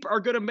Helix Sleep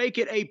are going to make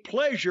it a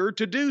pleasure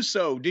to do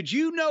so. Did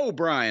you know,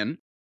 Brian,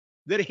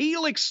 that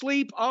Helix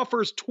Sleep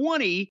offers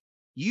 20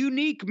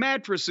 unique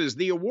mattresses,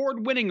 the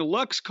award-winning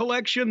Luxe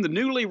Collection, the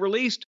newly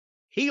released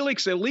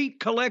Helix Elite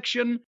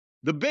Collection,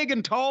 the big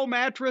and tall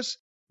mattress?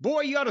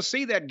 Boy, you ought to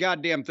see that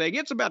goddamn thing.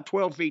 It's about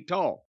 12 feet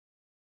tall.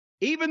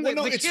 Even the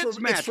kids'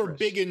 mattress. It's for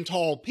big and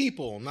tall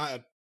people,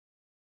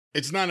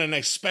 it's not an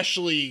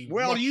especially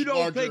Well, you don't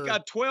larger... think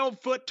a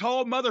 12-foot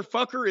tall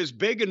motherfucker is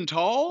big and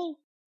tall?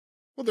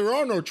 Well, there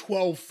are no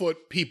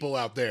 12-foot people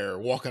out there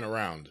walking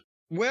around.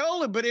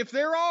 Well, but if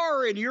there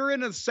are and you're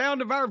in the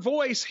sound of our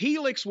voice,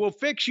 Helix will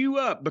fix you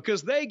up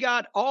because they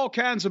got all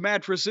kinds of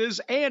mattresses.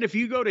 And if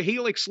you go to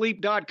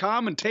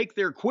helixsleep.com and take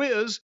their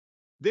quiz,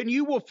 then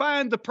you will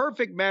find the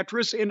perfect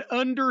mattress in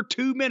under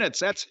 2 minutes.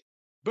 That's,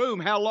 boom,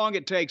 how long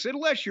it takes,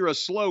 unless you're a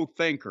slow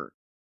thinker.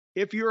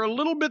 If you're a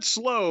little bit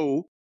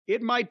slow,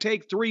 it might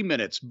take 3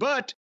 minutes.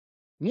 But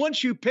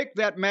once you pick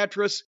that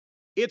mattress,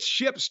 it's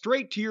shipped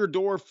straight to your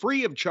door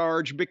free of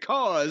charge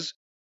because,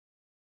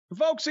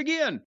 folks,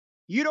 again,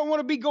 you don't want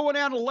to be going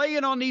out and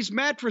laying on these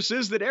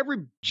mattresses that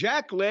every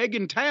jackleg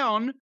in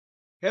town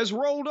has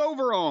rolled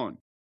over on.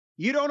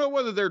 You don't know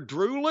whether they're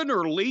drooling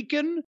or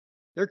leaking.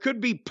 There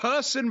could be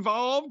pus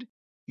involved.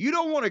 You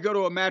don't want to go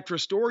to a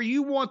mattress store.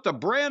 You want the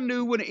brand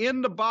new one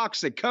in the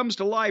box that comes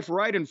to life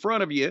right in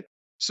front of you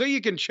so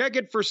you can check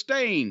it for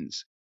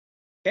stains.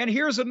 And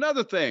here's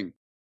another thing.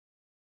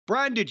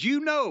 Brian, did you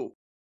know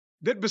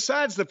that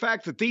besides the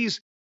fact that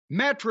these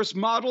mattress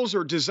models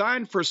are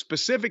designed for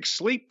specific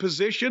sleep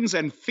positions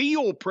and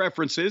feel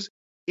preferences,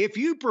 if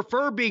you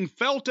prefer being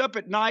felt up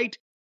at night,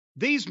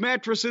 these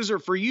mattresses are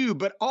for you.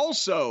 But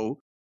also,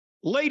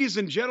 ladies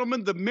and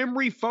gentlemen, the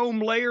memory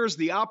foam layers,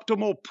 the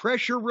optimal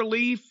pressure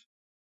relief,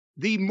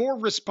 the more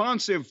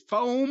responsive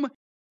foam,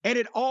 and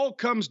it all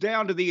comes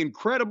down to the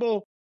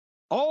incredible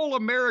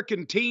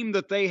all-American team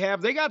that they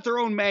have. They got their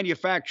own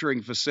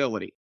manufacturing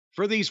facility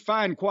for these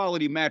fine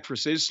quality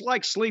mattresses,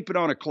 like sleeping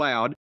on a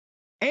cloud.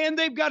 And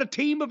they've got a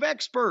team of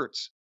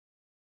experts.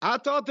 I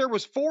thought there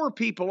was 4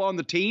 people on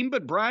the team,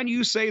 but Brian,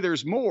 you say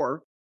there's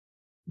more.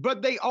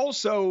 But they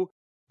also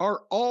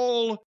are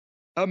all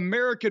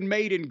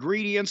American-made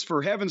ingredients,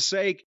 for heaven's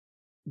sake.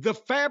 The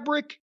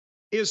fabric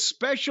is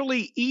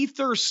specially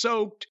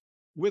ether-soaked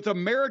with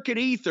American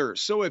ether.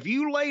 So if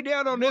you lay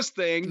down on this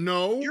thing,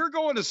 you're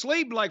going to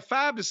sleep like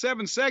 5 to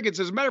 7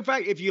 seconds. As a matter of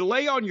fact, if you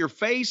lay on your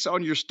face,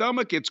 on your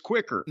stomach, it's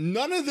quicker.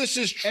 None of this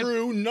is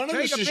true. None of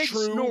this is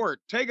true.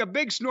 Take a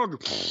big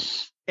snort,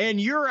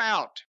 and you're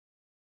out.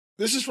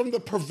 This is from the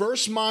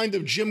perverse mind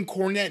of Jim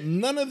Cornette.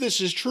 None of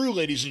this is true,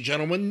 ladies and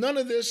gentlemen. None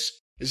of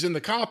this is in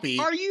the copy.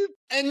 Are you?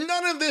 And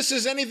none of this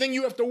is anything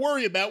you have to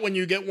worry about when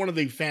you get one of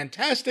the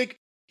fantastic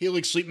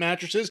Helix Sleep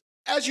mattresses.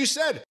 As you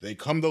said, they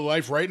come to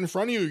life right in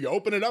front of you. You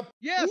open it up.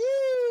 Yes.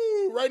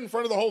 Woo, right in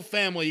front of the whole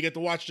family. You get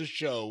to watch this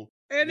show.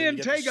 And then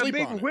take a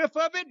big whiff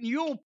of it, and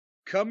you'll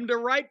come to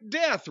right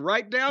death,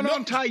 right down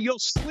on time. You'll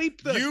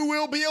sleep. You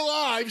will be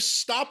alive.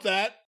 Stop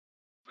that.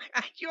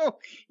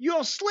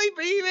 You'll sleep.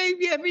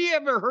 Have you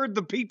ever heard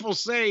the people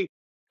say,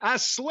 I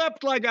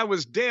slept like I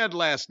was dead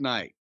last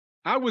night?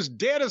 I was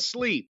dead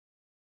asleep.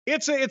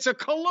 It's a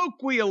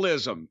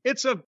colloquialism.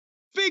 It's a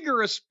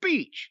figure of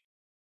speech.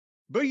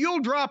 But you'll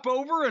drop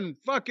over and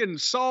fucking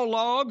saw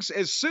logs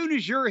as soon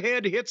as your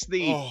head hits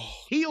the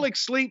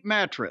Helix Sleep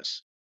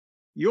mattress.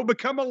 You'll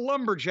become a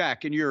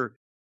lumberjack in your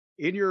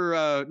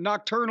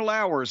nocturnal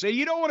hours. And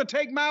you don't want to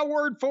take my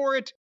word for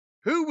it.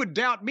 Who would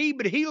doubt me?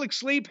 But Helix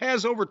Sleep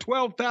has over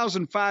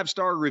 12,000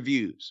 five-star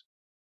reviews.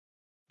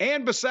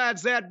 And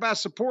besides that, by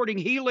supporting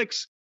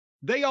Helix,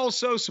 they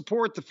also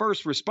support the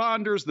first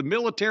responders, the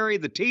military,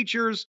 the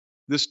teachers,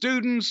 the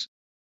students,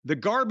 the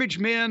garbage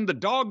men, the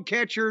dog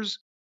catchers,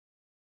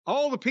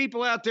 all the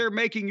people out there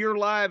making your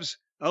lives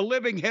a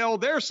living hell.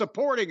 They're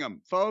supporting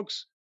them,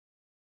 folks.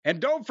 And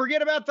don't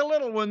forget about the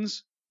little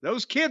ones,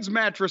 those kids'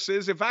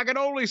 mattresses. If I could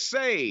only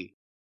say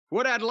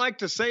what I'd like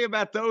to say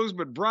about those,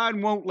 but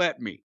Brian won't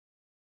let me.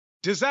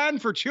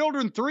 Designed for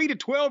children 3 to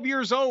 12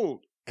 years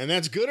old. And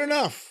that's good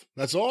enough.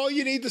 That's all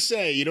you need to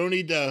say. You don't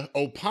need to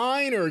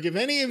opine or give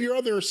any of your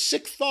other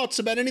sick thoughts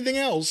about anything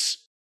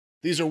else.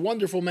 These are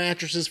wonderful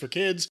mattresses for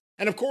kids.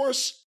 And of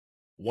course,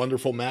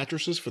 wonderful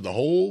mattresses for the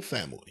whole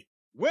family.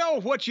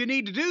 Well, what you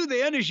need to do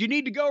then is you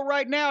need to go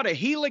right now to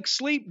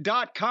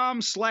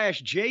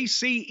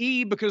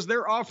helixsleep.com/JCE because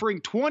they're offering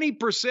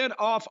 20%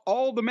 off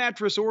all the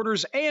mattress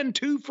orders and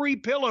 2 free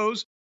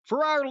pillows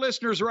for our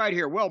listeners right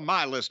here. Well,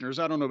 my listeners.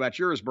 I don't know about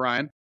yours,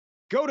 Brian.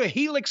 Go to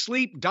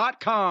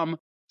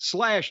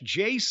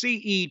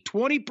helixsleep.com/JCE,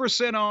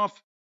 20%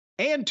 off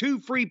and 2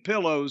 free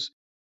pillows.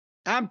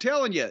 I'm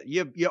telling you,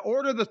 you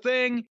order the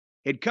thing,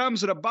 it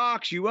comes in a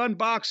box, you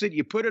unbox it,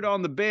 you put it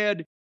on the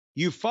bed,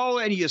 you fall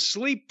and you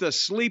sleep the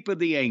sleep of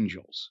the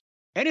angels.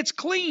 And it's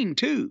clean,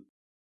 too.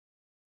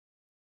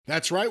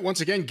 That's right. Once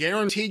again,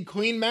 guaranteed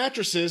clean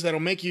mattresses that'll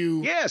make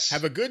you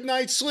have a good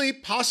night's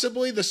sleep,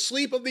 possibly the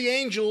sleep of the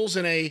angels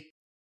in a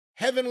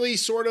heavenly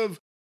sort of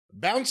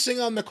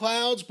bouncing on the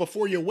clouds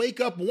before you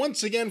wake up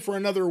once again for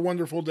another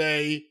wonderful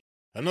day.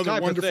 Another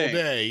wonderful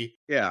day.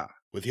 Yeah.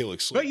 With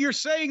Helix Sleep. But you're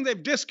saying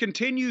they've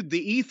discontinued the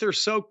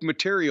ether-soaked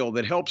material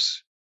that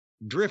helps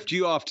drift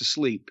you off to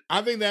sleep.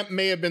 I think that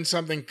may have been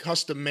something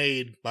custom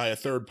made by a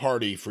third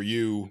party for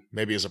you,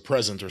 maybe as a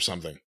present or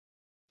something.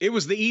 It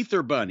was the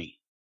Ether Bunny.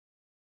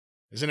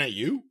 Isn't that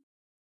you?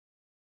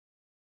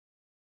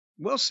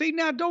 Well, see,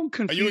 now don't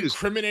confuse. Are you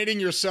incriminating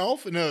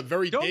yourself in a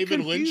very David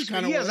Lynch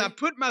kind of way? Yes, I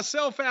put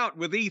myself out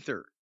with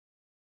Ether.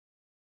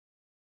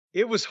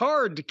 It was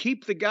hard to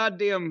keep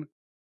the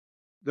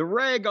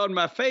rag on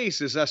my face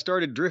as I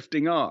started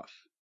drifting off.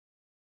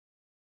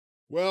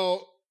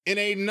 Well, in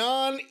a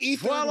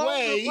non-ether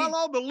way. While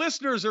all the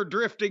listeners are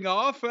drifting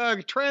off,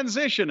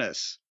 transition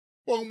us.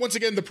 Well, once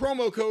again, the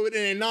promo code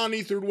in a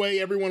non-ethered way,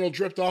 everyone will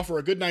drift off for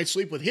a good night's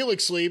sleep with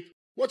Helix Sleep.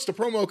 What's the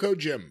promo code,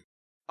 Jim?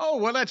 Oh,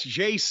 well, that's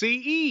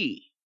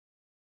JCE.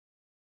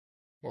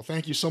 Well,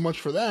 thank you so much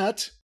for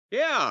that.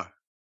 Yeah.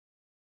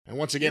 And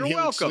once again, You're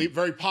Helix welcome. Sleep,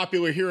 very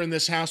popular here in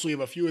this house. We have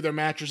a few of their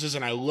mattresses,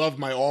 and I love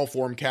my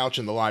all-form couch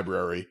in the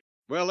library.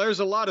 Well, there's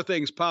a lot of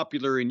things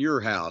popular in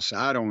your house.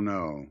 I don't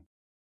know.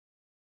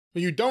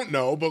 You don't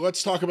know, but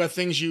let's talk about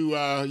things you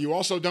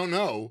also don't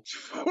know.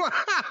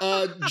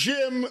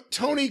 Jim,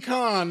 Tony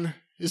Khan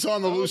is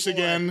on the loose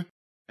again.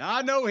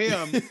 I know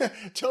him.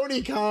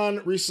 Tony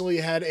Khan recently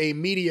had a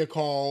media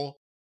call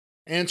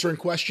answering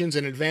questions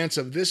in advance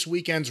of this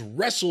weekend's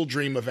Wrestle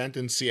Dream event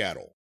in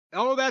Seattle.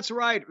 Oh, that's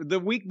right. The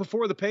week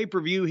before the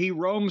pay-per-view, he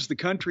roams the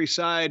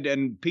countryside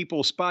and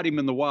people spot him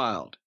in the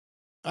wild.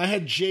 I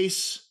had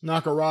Jace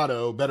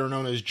Nakarado, better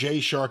known as Jay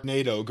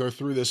Sharknado, go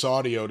through this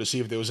audio to see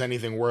if there was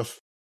anything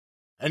worth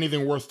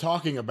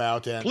talking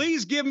about. And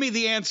please give me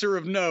the answer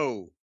of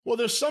no. Well,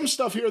 there's some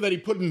stuff here that he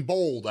put in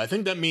bold. I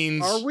think that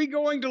means... Are we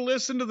going to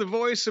listen to the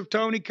voice of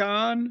Tony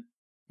Khan?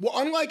 Well,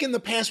 unlike in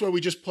the past where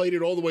we just played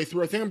it all the way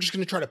through, I think I'm just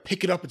going to try to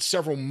pick it up at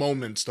several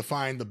moments to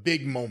find the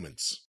big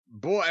moments.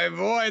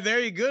 Boy, there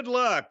you good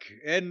luck.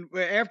 And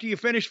after you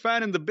finish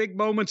finding the big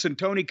moments in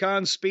Tony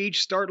Khan's speech,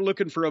 start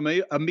looking for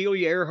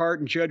Amelia Earhart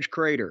and Judge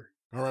Crater.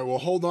 All right, well,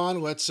 hold on.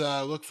 Let's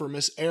look for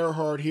Miss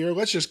Earhart here.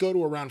 Let's just go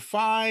to around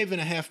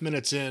 5.5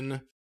 minutes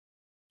in,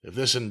 if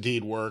this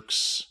indeed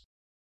works.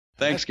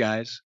 Thanks,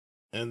 guys.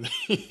 And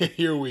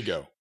here we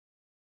go.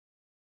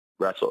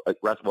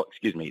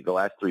 The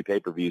last 3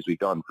 pay-per-views we've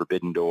done,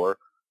 Forbidden Door,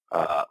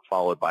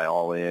 followed by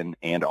All In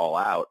and All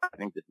Out. I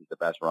think this is the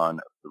best run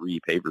of 3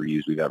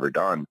 pay-per-views we've ever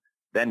done.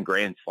 Then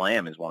Grand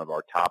Slam is one of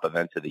our top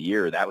events of the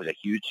year. That was a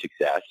huge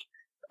success.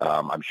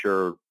 I'm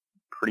sure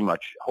pretty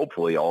much,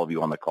 hopefully, all of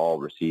you on the call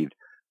received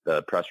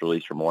the press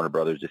release from Warner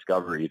Brothers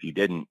Discovery. If you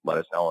didn't, let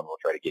us know, and we'll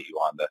try to get you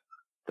on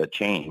the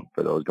chain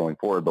for those going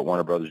forward. But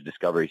Warner Brothers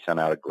Discovery sent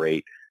out a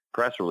great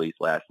press release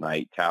last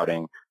night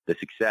touting the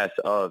success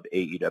of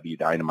AEW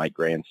Dynamite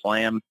Grand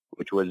Slam,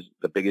 which was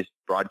the biggest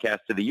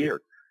broadcast of the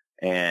year.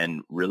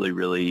 And really,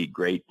 really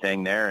great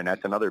thing there. And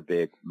that's another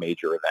big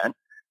major event.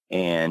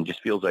 And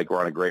just feels like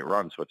we're on a great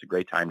run. So it's a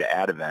great time to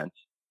add events.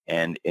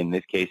 And in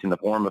this case, in the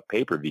form of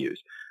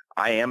pay-per-views.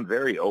 I am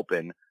very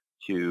open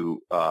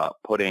to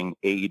putting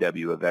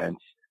AEW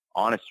events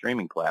on a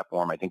streaming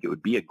platform. I think it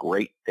would be a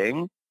great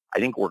thing. I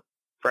think we're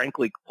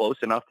frankly close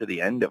enough to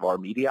the end of our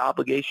media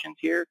obligations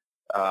here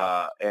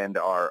and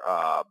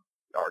our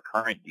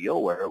current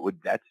deal where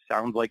that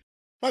sounds like.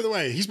 By the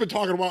way, he's been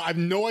talking about. I have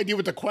no idea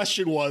what the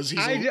question was.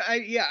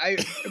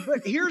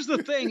 But here's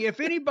the thing: if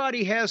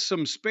anybody has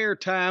some spare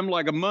time,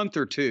 like a month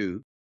or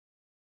two,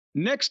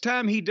 next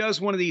time he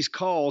does one of these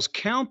calls,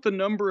 count the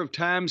number of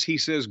times he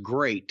says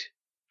 "great."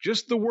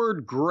 Just the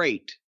word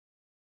 "great."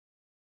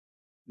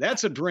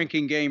 That's a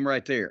drinking game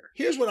right there.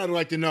 Here's what I'd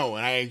like to know,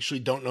 and I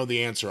actually don't know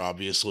the answer,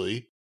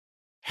 obviously.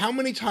 How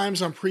many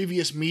times on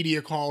previous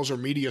media calls or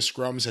media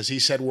scrums has he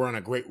said we're on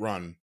a great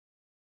run?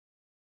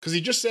 Because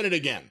he just said it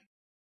again.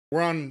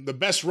 We're on the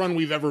best run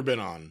we've ever been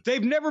on.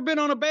 They've never been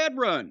on a bad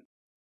run.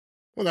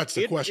 Well, that's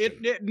the question.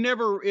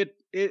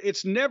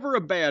 It's never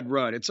a bad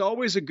run. It's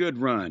always a good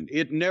run.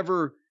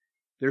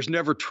 There's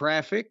never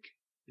traffic.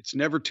 It's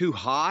never too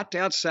hot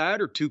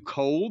outside or too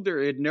cold.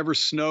 It never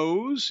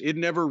snows. It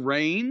never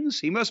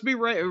rains. He must be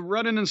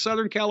running in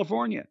Southern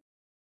California.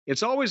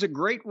 It's always a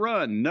great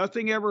run.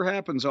 Nothing ever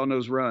happens on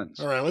those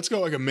runs. All right, let's go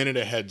like a minute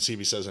ahead and see if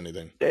he says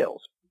anything.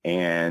 Sales.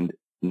 And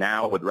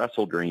now with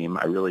Wrestle Dream,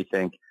 I really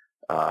think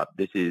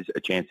this is a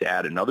chance to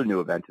add another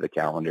new event to the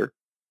calendar.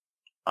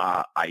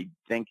 I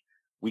think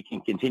we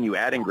can continue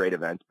adding great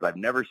events, but I've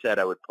never said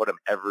I would put them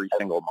every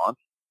single month.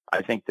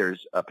 I think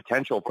there's a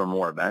potential for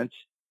more events,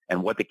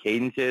 and what the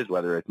cadence is,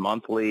 whether it's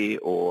monthly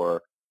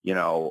or, 8,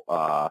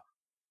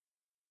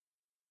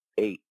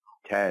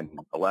 10,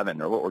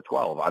 11, or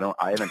 12.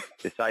 I haven't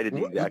decided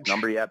the exact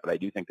number yet, but I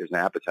do think there's an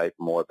appetite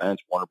for more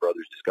events. Warner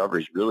Brothers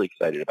Discovery is really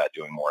excited about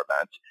doing more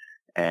events.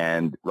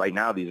 And right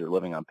now, these are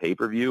living on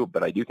pay-per-view,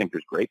 but I do think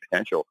there's great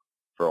potential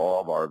for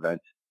all of our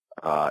events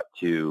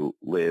to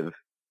live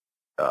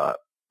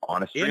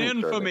on a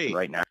streaming service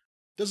right now.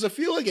 Does it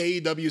feel like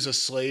AEW is a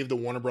slave to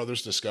Warner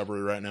Brothers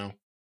Discovery right now?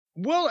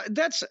 Well,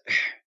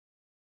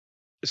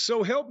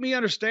 so help me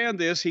understand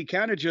this. He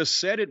kind of just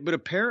said it, but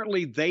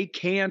apparently they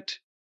can't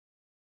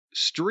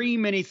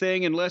stream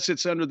anything unless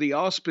it's under the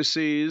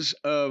auspices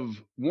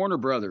of Warner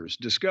Brothers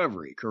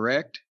Discovery,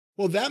 correct?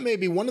 Well, that may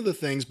be one of the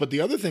things, but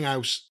the other thing I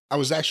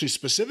was actually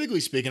specifically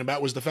speaking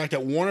about was the fact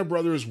that Warner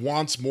Brothers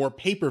wants more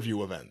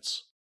pay-per-view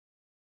events.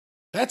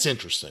 That's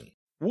interesting.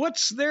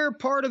 What's their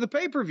part of the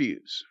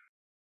pay-per-views?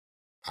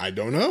 I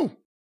don't know.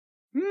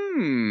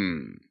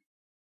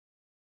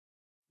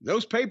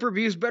 Those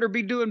pay-per-views better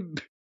be doing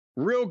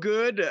real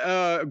good,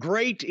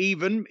 great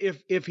even,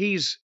 if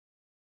he's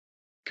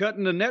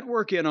cutting the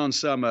network in on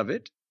some of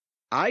it.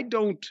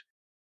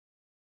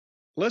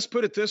 Let's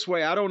put it this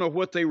way. I don't know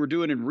what they were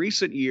doing in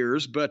recent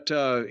years, but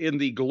in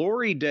the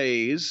glory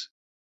days,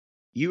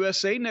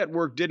 USA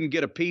Network didn't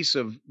get a piece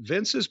of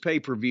Vince's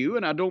pay-per-view,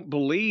 and I don't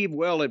believe,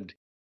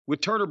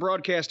 with Turner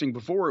Broadcasting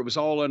before, it was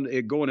all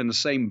going in the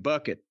same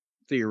bucket,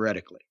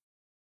 theoretically.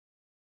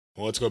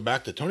 Well, let's go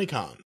back to Tony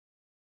Khan.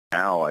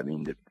 Now, I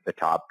mean, the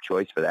top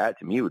choice for that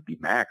to me would be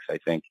Max. I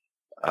think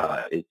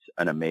it's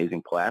an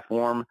amazing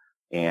platform,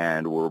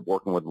 and we're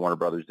working with Warner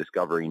Brothers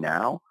Discovery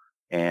now,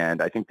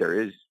 and I think there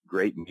is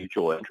great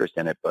mutual interest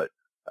in it. But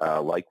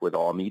like with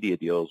all media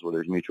deals where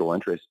there's mutual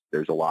interest,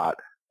 there's a lot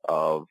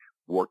of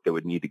work that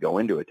would need to go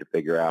into it to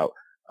figure out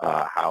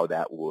how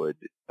that would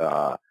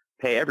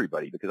pay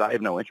everybody, because I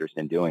have no interest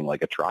in doing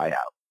like a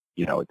tryout.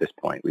 At this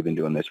point, we've been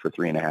doing this for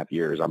 3.5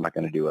 years. I'm not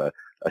going to do a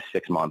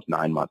 6-month,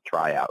 9-month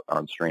tryout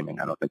on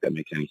streaming. I don't think that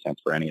makes any sense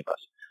for any of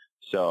us.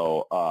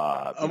 So,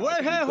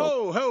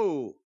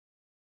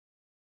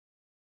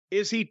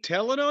 is he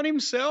telling on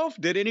himself?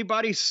 Did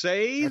anybody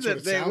say That's that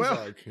what it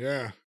sounds like.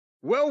 Yeah.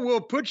 Well,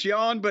 we'll put you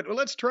on, but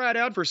let's try it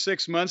out for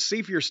 6 months, see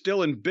if you're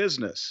still in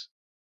business.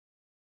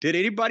 Did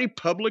anybody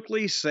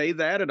publicly say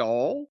that at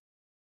all?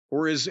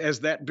 Or is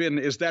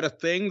that a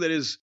thing that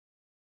is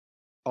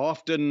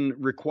often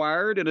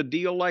required in a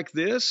deal like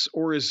this?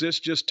 Or is this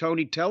just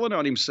Tony telling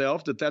on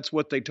himself that that's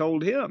what they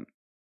told him?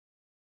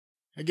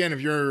 Again,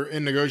 if you're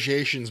in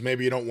negotiations,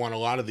 maybe you don't want a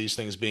lot of these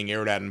things being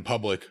aired out in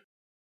public.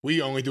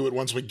 We only do it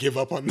once we give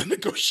up on the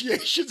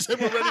negotiations and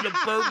we're ready to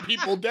burn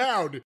people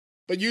down.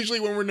 But usually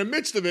when we're in the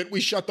midst of it,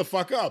 we shut the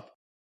fuck up.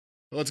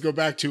 Let's go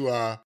back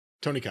to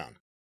Tony Khan.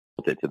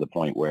 To the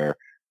point where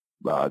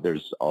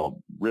there's a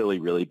really,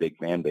 really big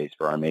fan base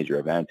for our major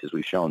events. As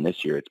we've shown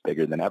this year, it's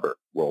bigger than ever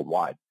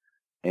worldwide.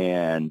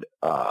 And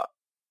I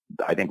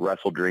think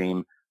Wrestle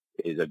Dream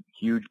is a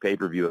huge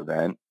pay-per-view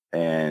event,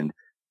 and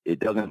it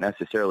doesn't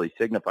necessarily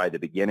signify the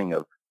beginning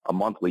of a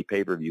monthly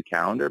pay-per-view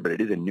calendar, but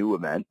it is a new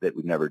event that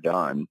we've never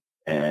done,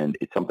 and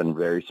it's something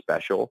very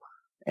special.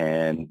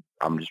 And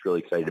I'm just really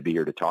excited to be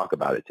here to talk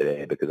about it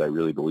today, because I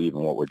really believe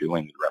in what we're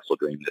doing with Wrestle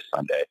Dream this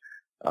Sunday.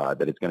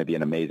 that it's going to be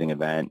an amazing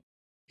event.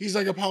 He's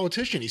like a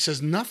politician. He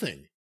says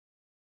nothing.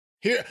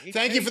 Here,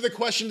 thank you for the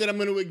question that I'm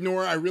going to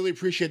ignore. I really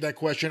appreciate that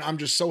question. I'm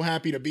just so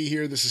happy to be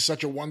here. This is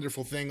such a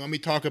wonderful thing. Let me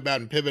talk about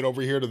and pivot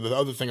over here to the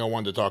other thing I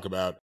wanted to talk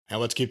about, and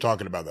let's keep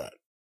talking about that.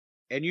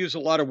 And use a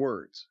lot of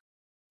words.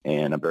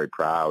 And I'm very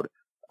proud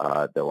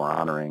that we're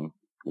honoring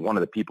one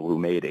of the people who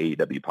made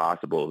AEW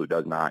possible, who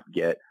does not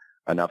get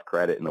enough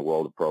credit in the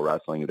world of pro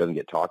wrestling, who doesn't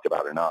get talked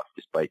about enough,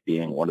 despite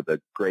being one of the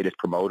greatest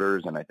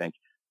promoters, and I think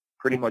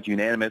pretty much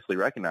unanimously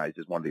recognized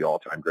as one of the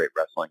all-time great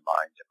wrestling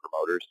minds and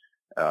promoters.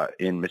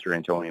 In Mr.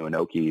 Antonio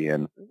Inoki,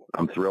 and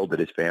I'm thrilled that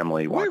his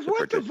family wants to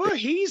participate. What the fuck?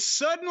 He's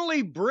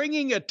suddenly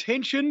bringing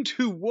attention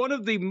to one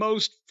of the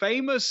most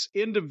famous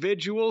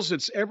individuals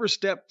that's ever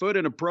stepped foot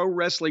in a pro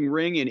wrestling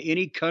ring in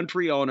any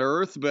country on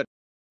earth, but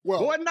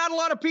boy, not a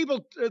lot of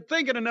people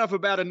thinking enough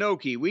about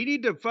Inoki. We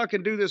need to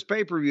fucking do this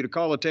pay-per-view to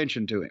call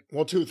attention to him.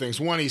 Well, two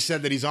things. One, he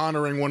said that he's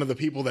honoring one of the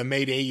people that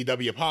made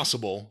AEW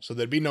possible, so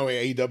there'd be no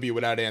AEW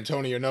without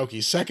Antonio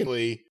Inoki.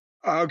 Secondly,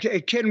 okay,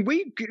 can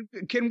we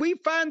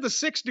find the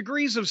 6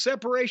 degrees of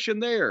separation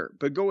there?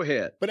 But go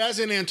ahead. But as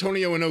an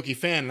Antonio Inoki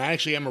fan, and I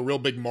actually am a real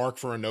big mark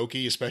for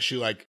Inoki, especially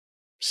like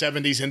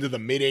 70s into the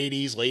mid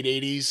 80s, late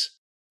 80s.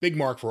 Big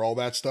mark for all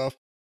that stuff.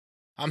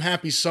 I'm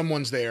happy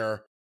someone's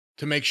there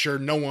to make sure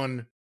no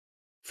one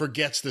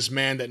forgets this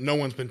man that no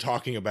one's been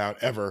talking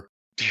about ever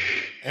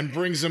and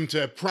brings him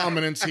to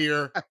prominence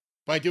here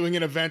by doing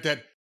an event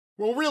that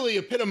will really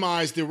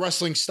epitomize the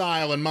wrestling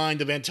style and mind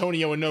of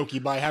Antonio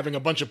Inoki by having a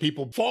bunch of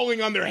people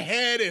falling on their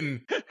head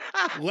and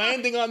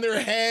landing on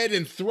their head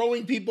and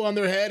throwing people on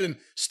their head and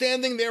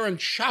standing there and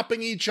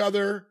chopping each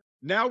other.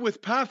 Now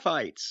with pie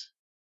fights.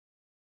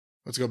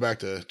 Let's go back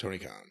to Tony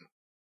Khan.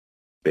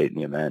 In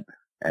the event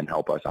and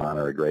help us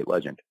honor a great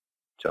legend.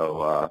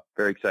 So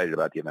very excited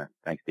about the event.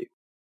 Thanks, Steve.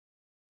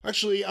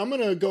 Actually, I'm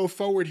going to go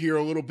forward here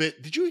a little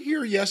bit. Did you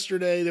hear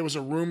yesterday there was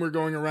a rumor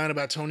going around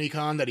about Tony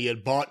Khan that he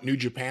had bought New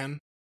Japan?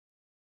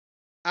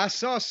 I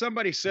saw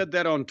somebody said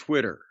that on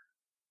Twitter,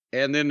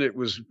 and then it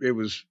was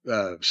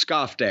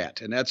scoffed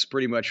at, and that's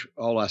pretty much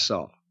all I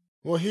saw.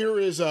 Well, here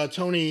is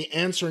Tony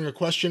answering a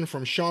question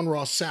from Sean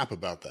Ross Sapp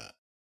about that.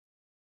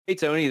 Hey,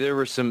 Tony, there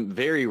were some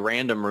very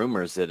random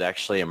rumors that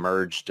actually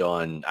emerged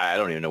on, I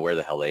don't even know where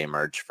the hell they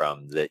emerged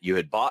from, that you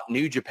had bought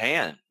New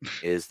Japan.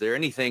 Is there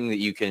anything that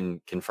you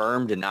can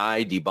confirm,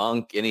 deny,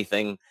 debunk,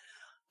 anything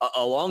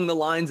along the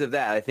lines of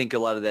that? I think a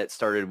lot of that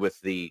started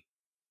with the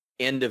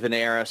end of an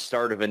era,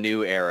 start of a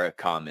new era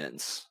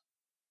comments.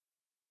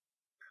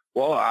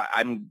 Well,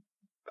 I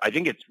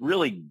think it's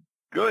really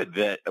good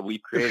that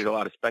we've created a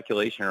lot of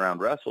speculation around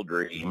Wrestle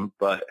Dream,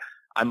 but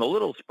I'm a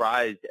little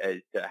surprised as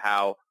to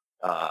how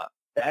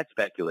that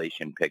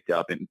speculation picked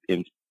up, and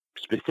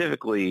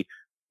specifically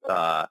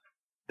the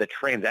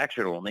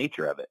transactional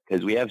nature of it,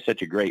 because we have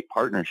such a great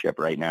partnership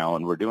right now,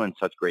 and we're doing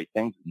such great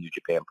things with New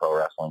Japan Pro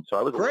Wrestling. So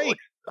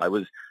I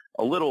was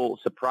a little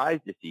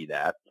surprised to see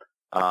that.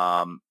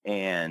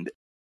 And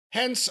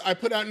hence, I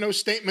put out no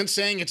statement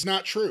saying it's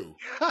not true.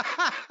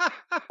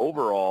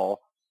 Overall,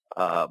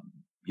 I've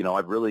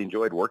really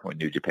enjoyed working with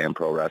New Japan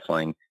Pro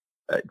Wrestling.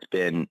 It's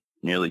been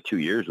nearly 2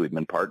 years we've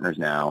been partners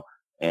now,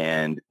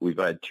 and we've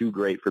had 2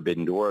 great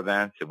Forbidden Door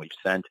events, and we've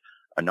sent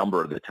a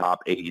number of the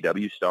top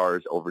AEW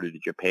stars over to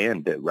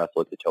Japan to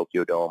wrestle at the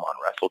Tokyo Dome on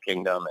Wrestle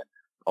Kingdom and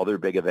other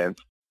big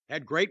events.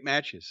 Had great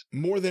matches.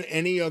 More than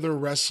any other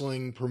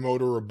wrestling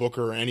promoter or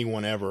booker or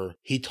anyone ever,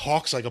 he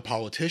talks like a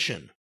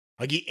politician.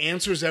 Like he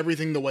answers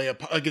everything the way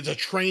like it's a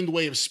trained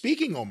way of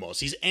speaking almost.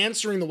 He's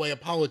answering the way a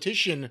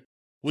politician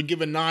would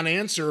give a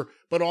non-answer,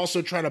 but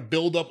also try to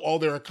build up all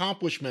their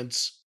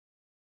accomplishments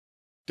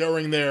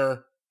during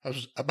their, I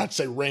was about to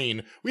say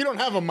reign. We don't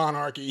have a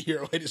monarchy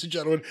here, ladies and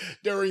gentlemen.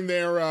 During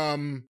their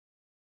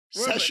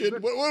session,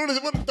 what is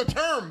it? What the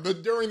term?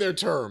 During their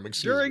term,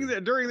 during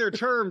their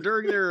term,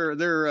 during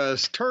their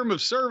term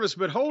of service.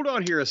 But hold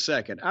on here a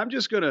second. I'm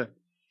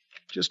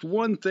just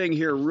one thing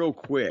here real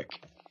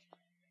quick.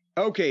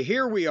 Okay,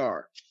 here we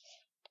are.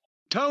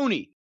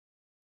 Tony,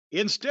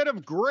 instead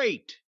of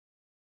great,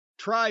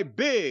 try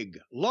big,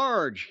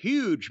 large,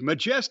 huge,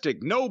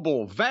 majestic,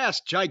 noble,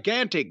 vast,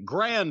 gigantic,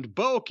 grand,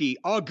 bulky,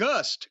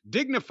 august,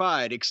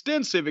 dignified,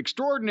 extensive,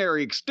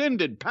 extraordinary,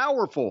 extended,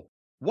 powerful,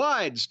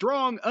 wide,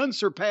 strong,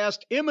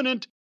 unsurpassed,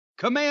 eminent,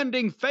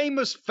 commanding,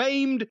 famous,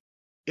 famed,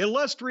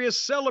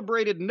 illustrious,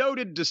 celebrated,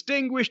 noted,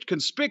 distinguished,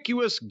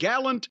 conspicuous,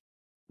 gallant,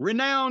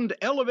 renowned,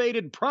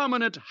 elevated,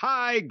 prominent,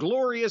 high,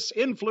 glorious,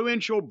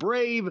 influential,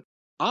 brave,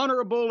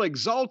 honorable,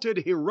 exalted,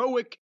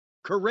 heroic,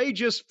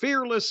 courageous,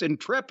 fearless,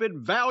 intrepid,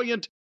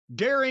 valiant,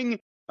 daring,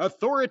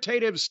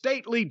 authoritative,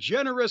 stately,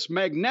 generous,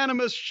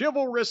 magnanimous,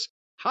 chivalrous,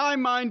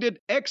 high-minded,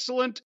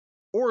 excellent,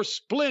 or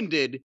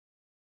splendid.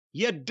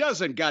 You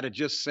doesn't got to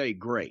just say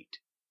great.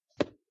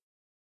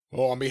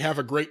 Well, on behalf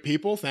of great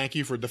people, thank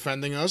you for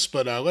defending us,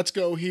 but let's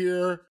go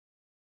here.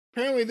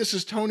 Apparently this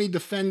is Tony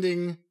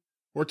defending,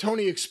 or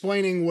Tony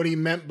explaining what he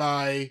meant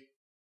by...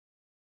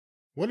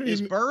 What did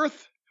his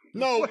birth?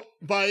 No, what?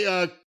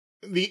 By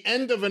the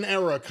end of an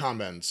era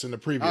comments in the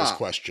previous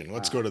question.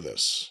 Let's go to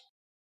this.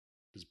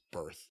 His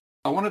birth.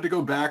 I wanted to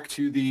go back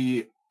to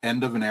the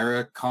end of an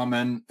era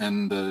comment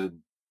and the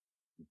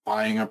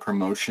buying a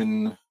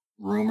promotion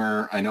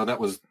rumor. I know that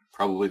was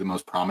probably the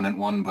most prominent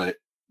one, but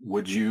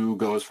would you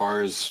go as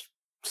far as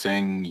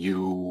saying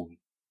you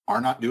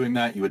are not doing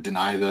that? You would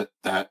deny that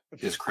that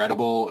is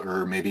credible,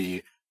 or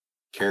maybe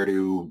care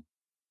to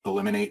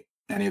eliminate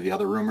any of the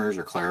other rumors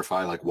or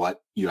clarify like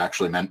what you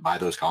actually meant by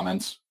those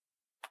comments?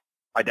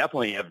 I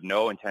definitely have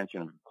no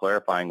intention of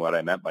clarifying what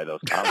I meant by those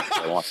comments.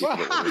 I want people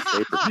to read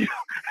pay-per-view.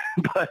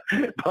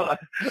 but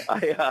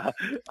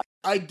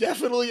I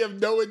definitely have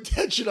no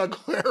intention on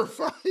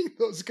clarifying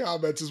those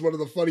comments is one of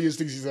the funniest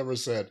things he's ever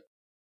said.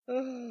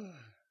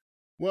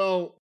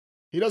 Well,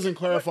 he doesn't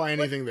clarify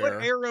anything there.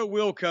 What era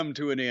will come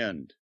to an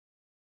end?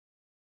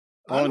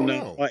 I don't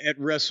know. At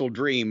Wrestle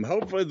Dream.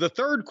 Hopefully the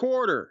third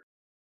quarter,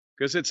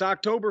 because it's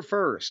October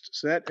 1st.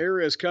 So that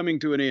era is coming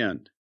to an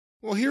end.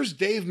 Well, here's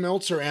Dave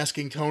Meltzer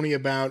asking Tony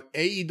about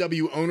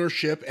AEW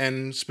ownership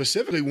and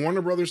specifically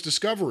Warner Brothers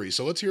Discovery.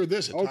 So let's hear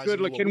this. Oh, good.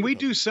 Look, can we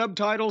do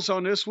subtitles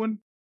on this one?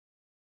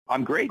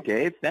 I'm great,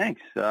 Dave.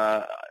 Thanks.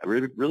 I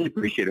really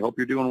appreciate it. Hope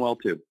you're doing well,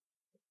 too.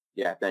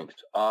 Yeah, thanks.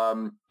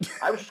 I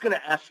was just going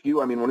to ask you,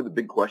 I mean, one of the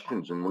big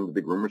questions and one of the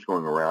big rumors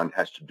going around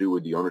has to do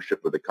with the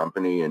ownership of the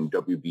company and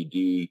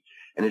WBD.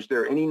 And is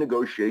there any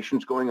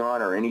negotiations going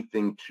on or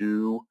anything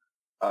to,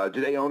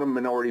 do they own a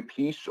minority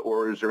piece,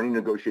 or is there any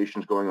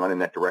negotiations going on in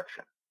that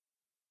direction?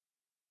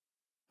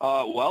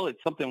 Well,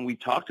 it's something we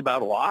talked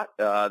about a lot.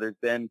 There's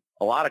been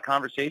a lot of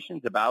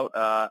conversations about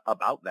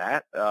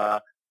that.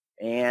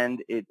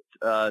 And it's,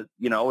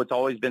 it's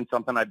always been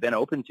something I've been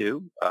open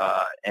to.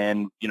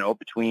 And,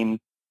 between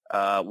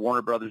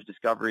Warner Brothers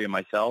Discovery and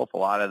myself, a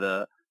lot of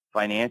the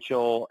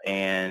financial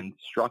and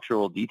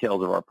structural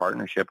details of our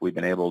partnership we've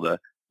been able to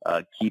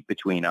keep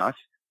between us.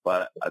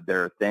 But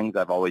there are things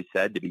I've always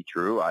said to be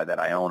true, that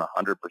I own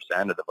 100%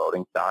 of the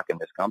voting stock in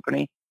this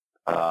company,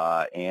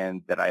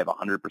 and that I have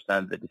 100%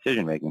 of the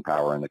decision-making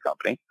power in the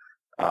company.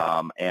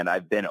 And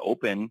I've been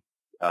open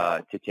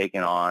to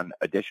taking on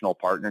additional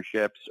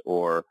partnerships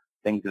or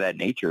things of that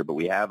nature. But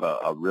we have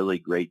a really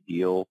great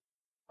deal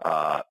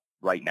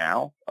right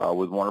now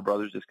with Warner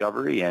Brothers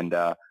Discovery, and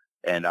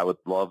I would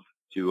love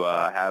to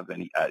have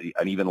an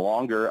even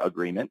longer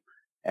agreement.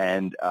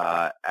 And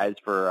as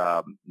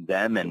for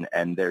them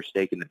and their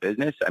stake in the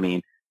business, I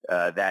mean,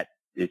 that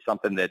is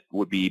something that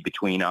would be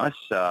between us.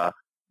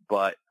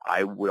 But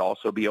I would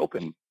also be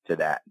open to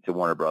that, to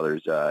Warner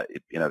Brothers,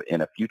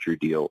 in a future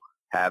deal,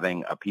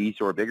 having a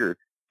piece or a bigger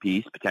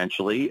piece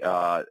potentially.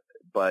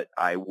 But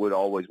I would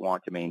always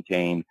want to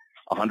maintain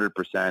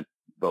 100%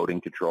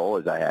 voting control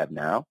as I have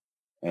now,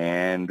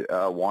 and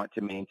want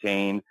to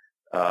maintain,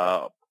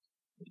 the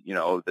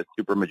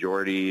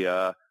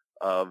supermajority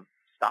of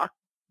stock,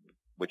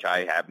 which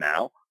I have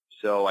now.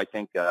 So I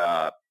think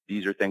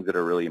these are things that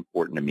are really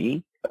important to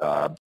me.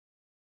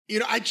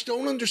 I just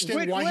don't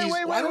understand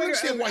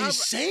why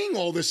he's saying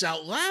all this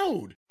out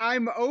loud.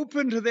 I'm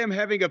open to them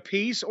having a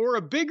piece or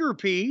a bigger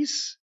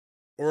piece.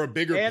 Or a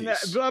bigger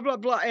piece. Blah, blah,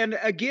 blah. And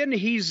again,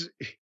 he's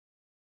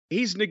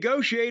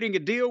negotiating a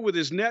deal with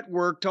his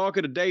network,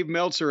 talking to Dave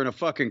Meltzer in a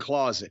fucking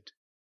closet.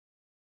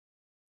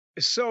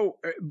 So,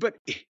 but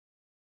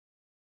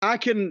I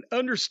can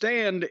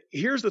understand.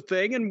 Here's the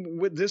thing,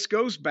 and this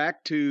goes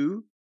back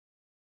to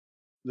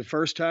the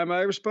first time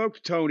I ever spoke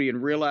to Tony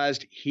and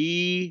realized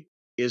he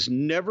is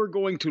never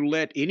going to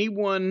let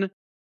anyone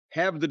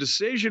have the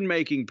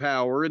decision-making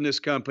power in this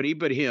company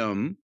but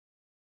him.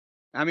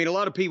 I mean, a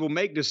lot of people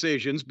make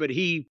decisions, but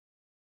he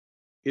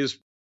is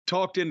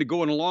talked into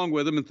going along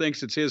with them and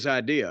thinks it's his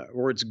idea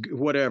or it's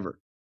whatever.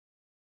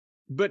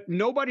 But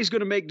nobody's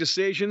going to make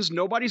decisions.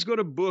 Nobody's going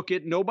to book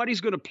it.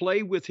 Nobody's going to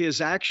play with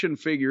his action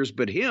figures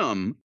but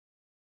him.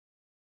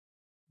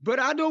 But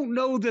I don't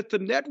know that the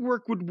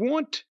network would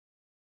want.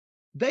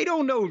 They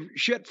don't know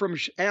shit from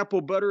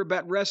apple butter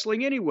about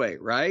wrestling anyway,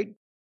 right?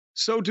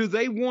 So do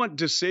they want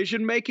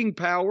decision-making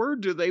power?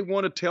 Do they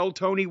want to tell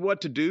Tony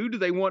what to do? Do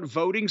they want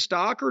voting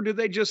stock? Or do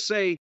they just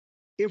say,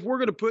 if we're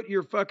going to put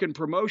your fucking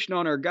promotion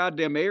on our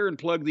goddamn air and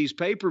plug these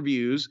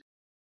pay-per-views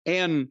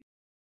and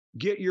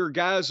get your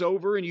guys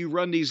over and you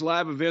run these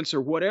live events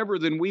or whatever,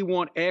 then we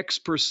want X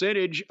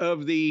percentage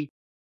of the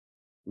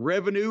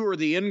revenue or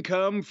the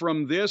income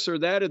from this or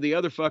that or the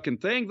other fucking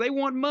thing. They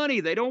want money.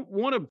 They don't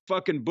want to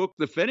fucking book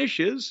the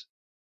finishes.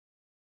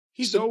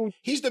 He's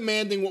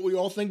demanding what we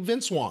all think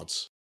Vince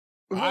wants.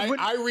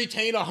 I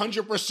retain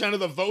 100%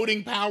 of the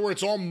voting power.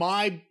 It's all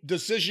my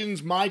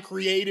decisions, my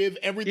creative,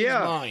 everything's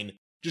mine.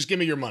 Just give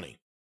me your money.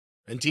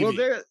 And TV.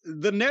 Well,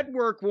 the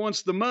network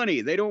wants the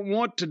money. They don't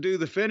want to do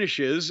the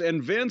finishes,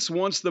 and Vince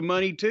wants the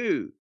money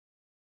too.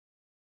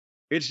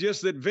 It's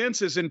just that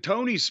Vince is in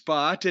Tony's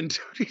spot, and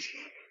Tony...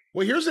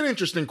 Well, here's an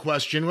interesting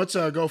question. Let's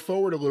go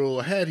forward a little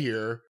ahead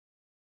here.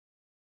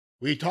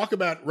 We talk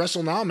about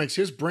WrestleNomics.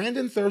 Here's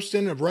Brandon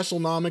Thurston of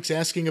WrestleNomics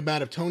asking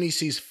about if Tony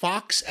sees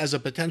Fox as a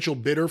potential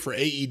bidder for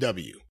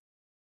AEW.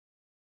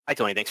 Hi,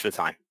 Tony. Thanks for the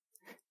time.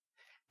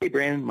 Hey,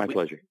 Brandon. My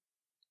pleasure.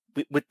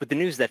 With the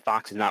news that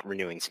Fox is not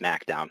renewing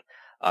SmackDown,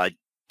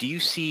 do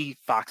you see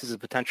Fox as a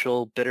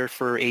potential bidder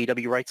for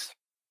AEW rights?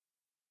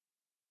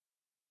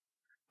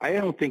 I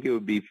don't think it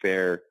would be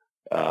fair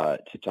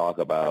to talk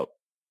about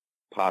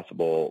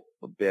possible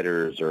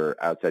bidders or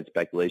outside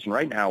speculation.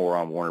 Right now, we're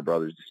on Warner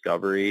Brothers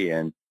Discovery,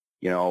 and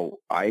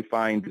I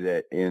find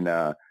that in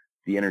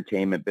the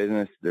entertainment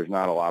business, there's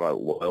not a lot of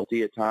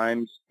loyalty at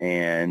times,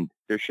 and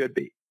there should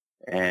be.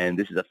 And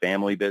this is a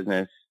family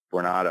business.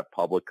 We're not a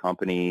public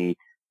company.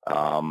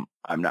 I'm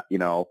not,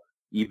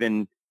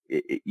 even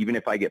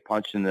if I get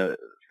punched in the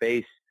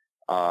face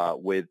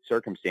with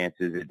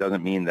circumstances, it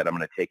doesn't mean that I'm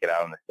going to take it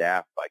out on the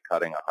staff by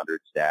cutting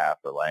 100 staff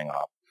or laying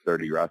off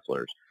 30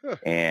 wrestlers.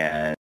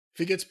 And if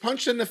he gets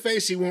punched in the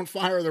face, he won't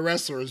fire the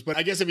wrestlers. But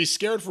I guess if he's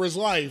scared for his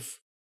life,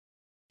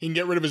 he can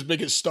get rid of his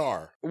biggest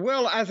star.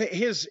 Well, I think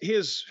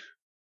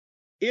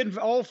in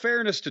all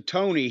fairness to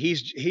Tony,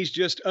 he's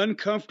just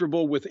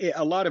uncomfortable with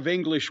a lot of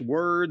English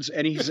words,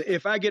 and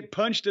if I get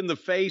punched in the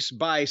face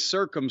by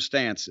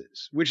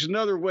circumstances, which is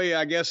another way,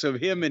 I guess, of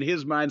him in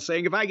his mind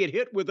saying, if I get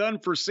hit with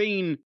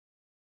unforeseen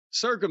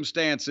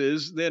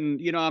circumstances, then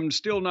I'm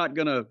still not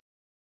going to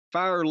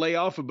fire or lay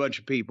off a bunch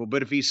of people.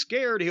 But if he's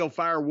scared, he'll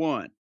fire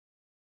one.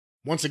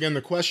 Once again,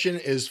 the question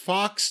is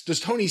does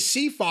Tony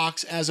see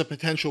Fox as a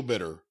potential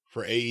bidder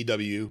for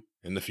AEW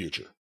in the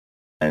future?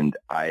 And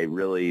I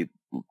really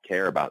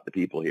care about the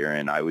people here,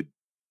 and I would,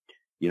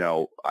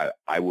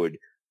 I would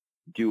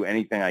do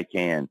anything I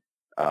can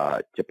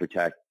to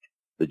protect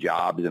the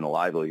jobs and the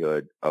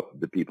livelihood of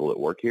the people that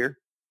work here.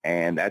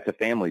 And that's a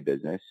family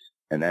business,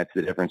 and that's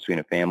the difference between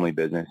a family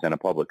business and a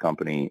public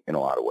company in a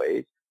lot of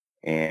ways.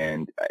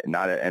 And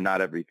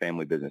not every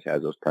family business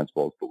has those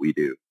principles, but we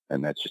do,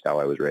 and that's just how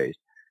I was raised.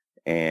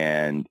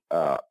 And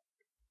I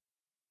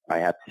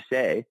have to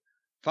say,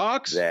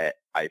 Fox, that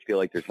I feel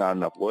like there's not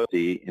enough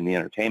loyalty in the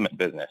entertainment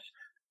business,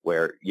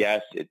 where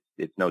yes,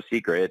 it's no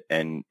secret,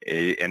 and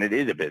it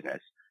is a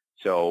business.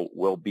 So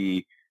we'll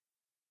be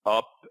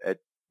up at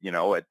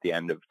the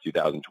end of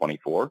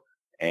 2024,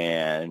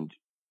 and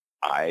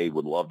I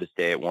would love to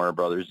stay at Warner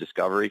Brothers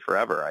Discovery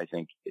forever. I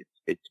think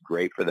it's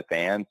great for the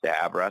fans to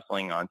have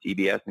wrestling on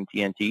TBS and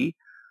TNT.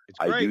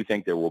 I do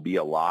think there will be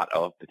a lot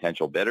of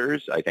potential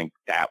bidders. I think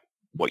that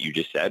what you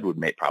just said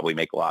would probably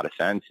make a lot of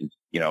sense, in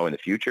the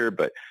future.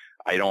 But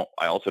I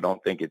also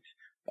don't think it's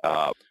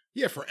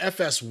for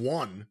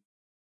FS1,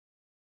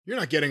 you're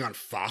not getting on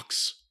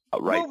Fox,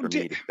 right? For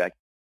me to spec.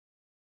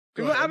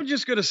 I was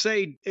just going to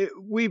say,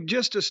 we've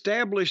just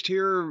established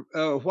here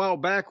a while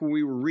back when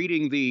we were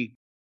reading the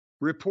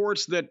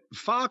reports that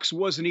Fox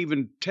wasn't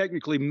even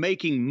technically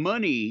making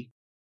money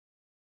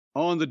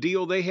on the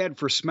deal they had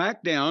for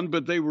SmackDown,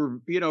 but they were,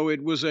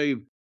 it was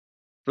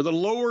for the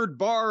lowered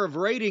bar of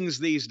ratings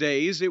these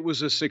days, it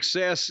was a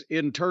success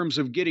in terms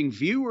of getting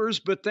viewers,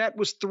 but that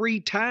was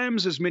 3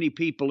 times as many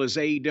people as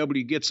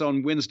AEW gets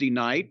on Wednesday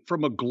night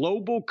from a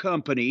global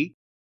company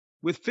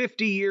with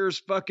 50 years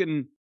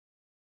fucking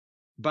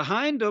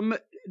behind them.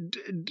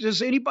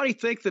 Does anybody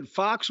think that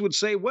Fox would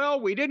say,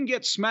 well, we didn't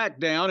get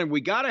SmackDown and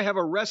we got to have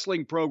a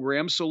wrestling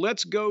program, so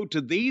let's go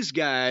to these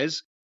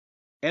guys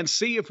and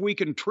see if we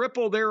can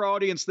triple their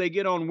audience they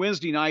get on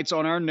Wednesday nights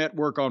on our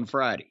network on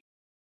Friday?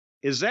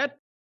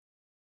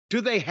 Do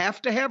they have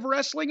to have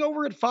wrestling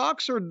over at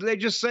Fox, or do they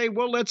just say,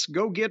 well, let's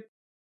go get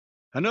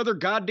another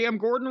goddamn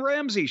Gordon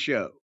Ramsay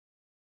show?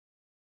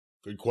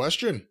 Good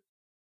question.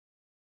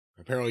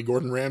 Apparently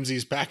Gordon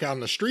Ramsay's back out on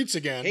the streets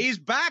again. He's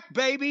back,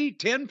 baby.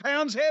 10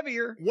 pounds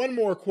heavier. One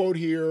more quote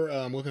here.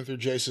 I'm looking through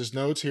Jace's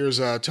notes. Here's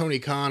Tony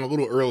Khan a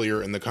little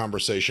earlier in the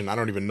conversation. I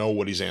don't even know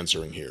what he's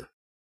answering here.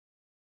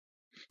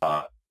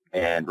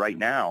 And right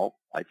now,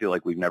 I feel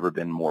like we've never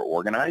been more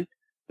organized.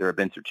 There have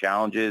been some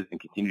challenges and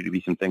continue to be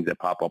some things that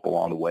pop up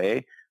along the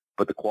way,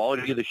 but the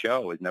quality of the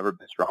show has never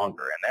been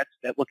stronger. And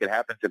it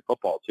happens in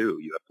football too.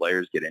 You have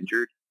players get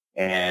injured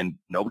and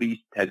nobody's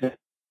hesitant.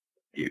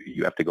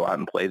 You have to go out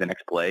and play the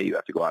next play. You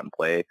have to go out and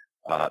play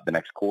the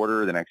next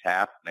quarter, the next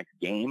half, the next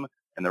game,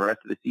 and the rest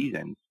of the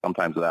season,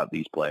 sometimes without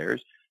these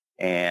players.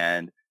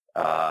 And,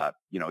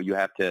 you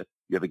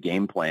have a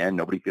game plan.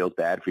 Nobody feels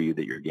bad for you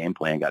that your game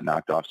plan got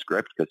knocked off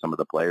script because some of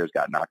the players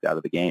got knocked out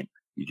of the game.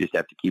 You just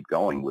have to keep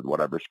going with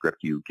whatever script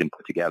you can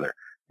put together.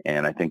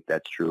 And I think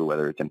that's true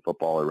whether it's in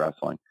football or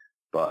wrestling.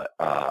 But,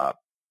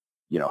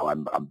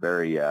 I'm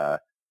very,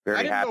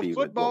 very happy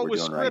with what we're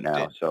doing right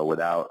now. So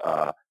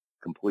without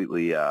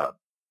completely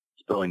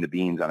spilling the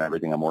beans on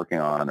everything I'm working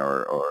on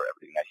or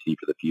everything I see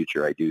for the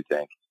future, I do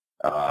think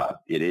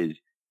it is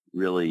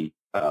really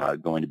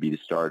going to be the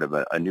start of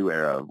a new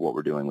era of what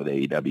we're doing with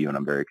AEW, and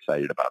I'm very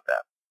excited about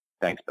that.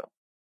 Thanks, Bill.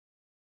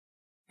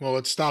 Well,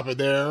 let's stop it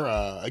there.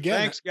 Again,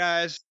 thanks,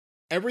 guys.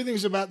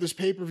 Everything's about this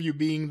pay-per-view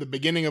being the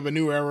beginning of a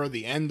new era,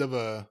 the end of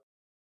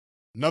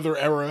another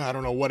era. I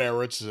don't know what era.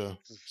 It's a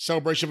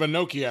celebration of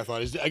Inoki, I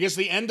thought. I guess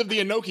the end of the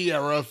Inoki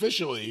era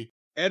officially.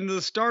 And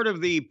the start of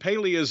the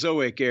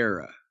Paleozoic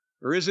era.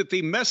 Or is it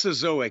the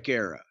Mesozoic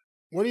era?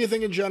 What do you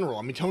think in general?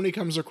 I mean, Tony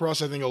comes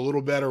across, I think, a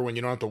little better when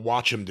you don't have to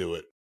watch him do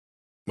it,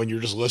 when you're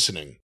just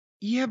listening.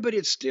 Yeah, but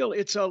it's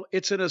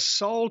an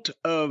assault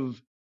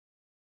of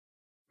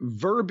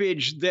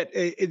verbiage that,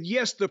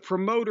 yes, the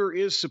promoter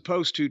is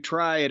supposed to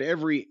try at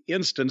every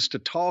instance to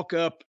talk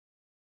up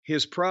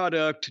his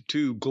product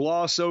to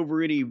gloss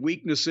over any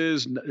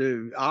weaknesses,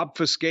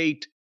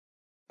 obfuscate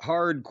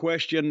hard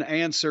question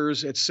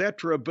answers,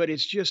 etc. But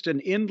it's just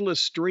an endless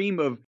stream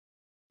of,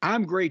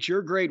 I'm great,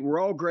 you're great, we're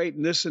all great,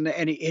 and this and that.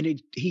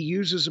 And he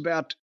uses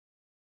about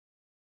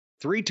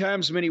 3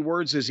 times many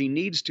words as he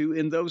needs to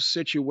in those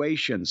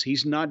situations.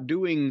 He's not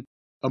doing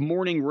a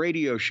morning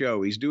radio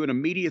show. He's doing a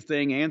media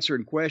thing,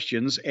 answering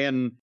questions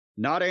and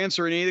not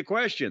answering any of the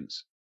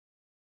questions.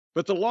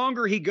 But the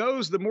longer he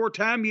goes, the more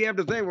time you have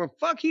to think, well,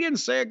 fuck, he didn't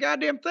say a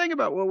goddamn thing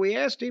about what we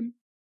asked him.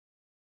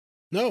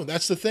 No,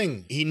 that's the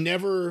thing.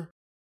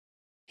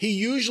 He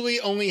usually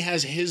only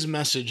has his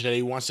message that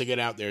he wants to get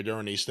out there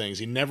during these things.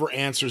 He never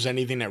answers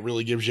anything that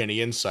really gives you any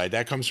insight.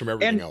 That comes from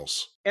everything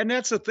else. And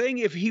that's the thing.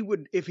 If he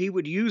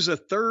would use a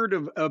third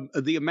of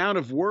the amount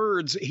of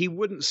words, he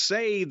wouldn't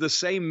say the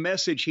same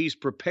message he's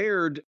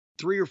prepared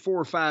 3 or 4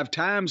 or 5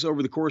 times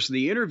over the course of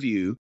the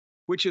interview,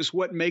 which is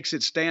what makes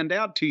it stand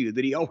out to you,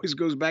 that he always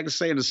goes back to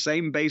saying the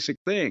same basic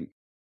thing.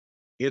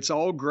 It's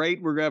all great.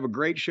 We're going to have a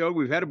great show.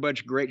 We've had a bunch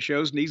of great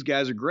shows, and these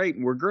guys are great,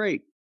 and we're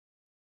great.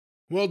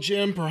 Well,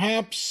 Jim,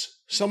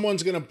 perhaps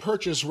someone's going to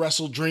purchase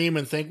Wrestle Dream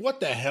and think,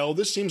 what the hell?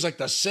 This seems like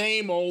the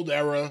same old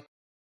era,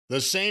 the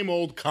same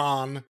old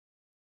Khan.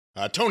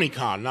 Tony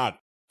Khan, not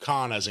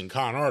Khan as in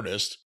con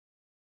artist.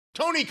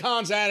 Tony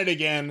Khan's at it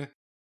again.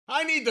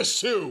 I need to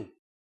sue.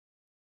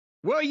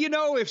 Well, you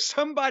know, if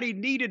somebody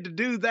needed to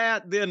do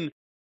that, then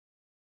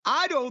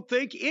I don't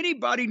think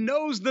anybody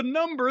knows the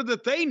number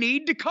that they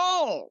need to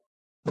call.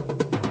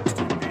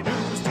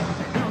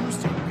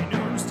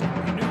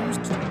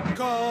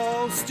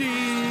 Call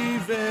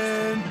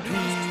Stephen P.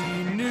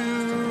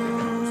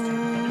 News.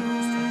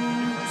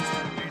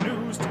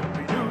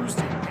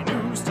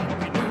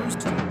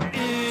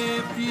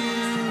 If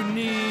you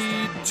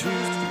need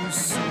to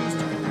sue.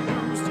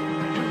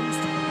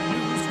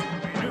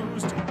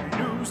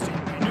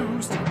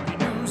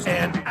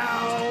 An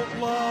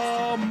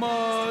outlaw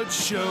mud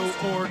show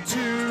or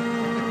two.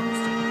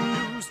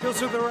 He'll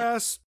sue the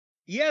rest.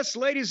 Yes,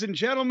 ladies and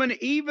gentlemen,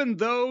 even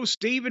though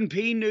Stephen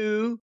P.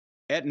 New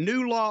at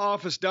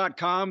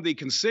newlawoffice.com, the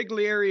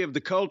consigliere of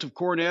the cult of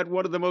Cornette,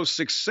 one of the most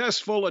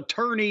successful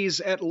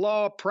attorneys at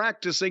law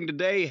practicing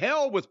today.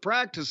 Hell with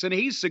practicing.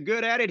 He's so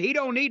good at it, he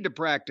don't need to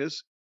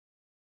practice.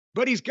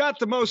 But he's got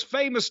the most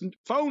famous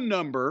phone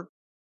number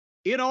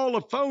in all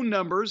of phone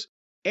numbers,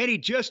 and he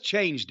just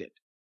changed it.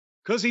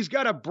 Because he's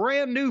got a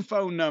brand new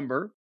phone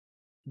number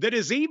that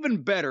is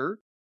even better,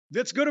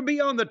 that's going to be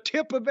on the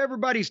tip of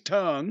everybody's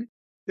tongue,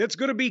 that's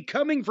going to be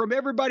coming from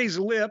everybody's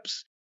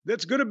lips,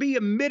 that's going to be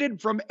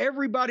emitted from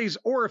everybody's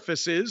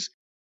orifices.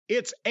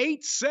 It's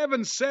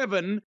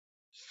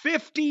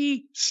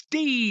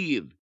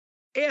 877-50-STEVE.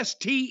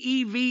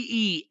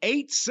 S-T-E-V-E.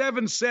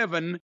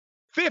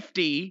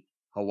 877-50,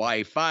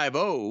 Hawaii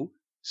 50,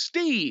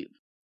 Steve.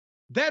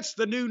 That's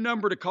the new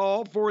number to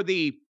call for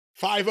the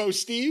 50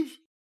 Steve?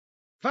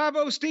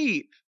 50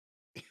 Steve.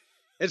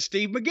 It's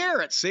Steve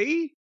McGarrett,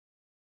 see?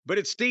 But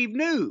it's Steve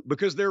New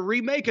because they're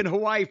remaking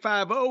Hawaii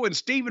 50 and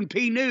Stephen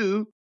P.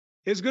 New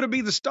is going to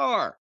be the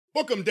star.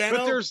 Book him,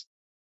 Dano. But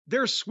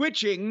they're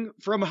switching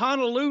from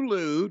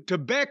Honolulu to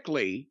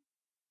Beckley.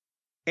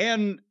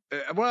 And,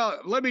 well,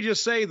 let me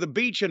just say the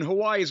beach in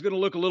Hawaii is going to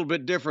look a little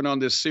bit different on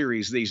this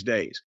series these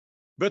days.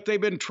 But they've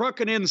been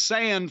trucking in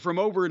sand from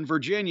over in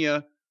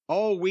Virginia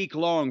all week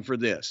long for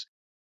this.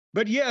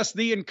 But yes,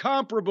 the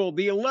incomparable,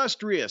 the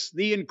illustrious,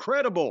 the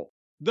incredible,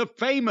 the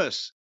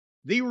famous,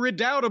 the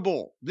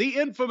redoubtable, the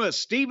infamous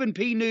Stephen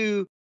P.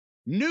 New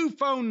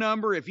phone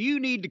number if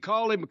you need to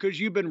call him because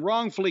you've been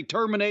wrongfully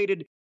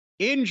terminated,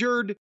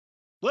 injured.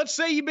 Let's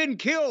say you've been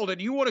killed and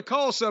you want to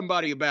call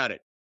somebody about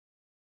it.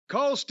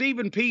 Call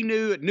Stephen P.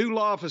 New at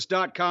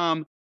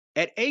newlawoffice.com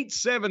at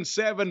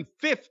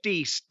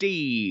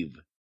 877-50-STEVE.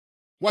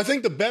 Well, I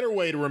think the better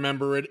way to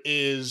remember it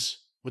is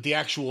with the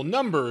actual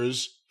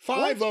numbers,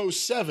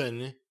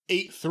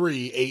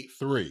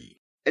 507-8383.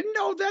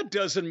 No, that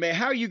doesn't matter.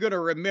 How are you going to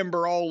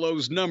remember all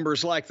those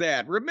numbers like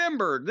that?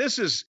 Remember, this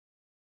is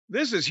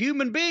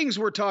human beings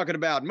we're talking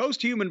about.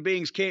 Most human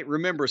beings can't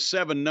remember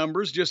 7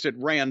 numbers just at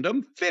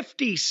random.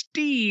 50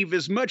 Steve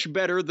is much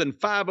better than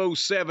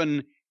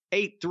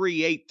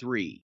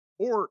 507-8383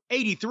 or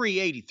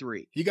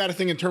 8383. You got to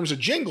think in terms of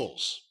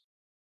jingles.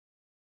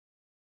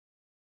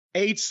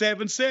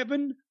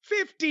 877-50-STEVE.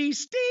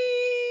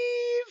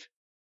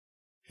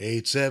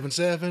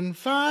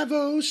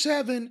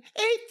 877-507-8383.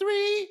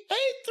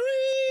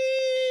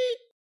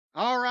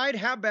 All right,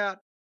 how about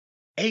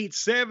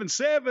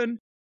 877-50-STEVE?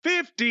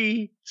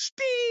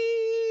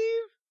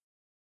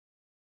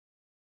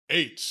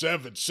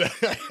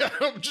 877.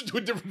 I'm just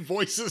doing different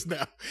voices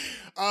now.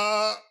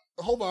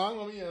 Hold on,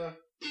 let me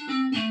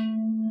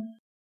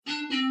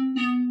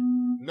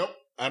Nope,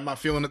 I'm not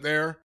feeling it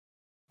there.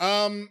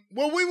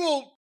 Well, we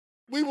will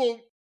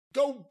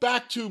go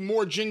back to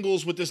more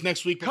jingles with this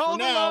next week. Call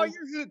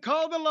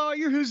the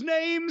lawyer whose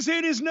name's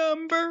in his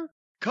number.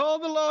 Call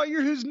the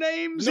lawyer whose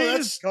name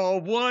is.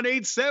 Call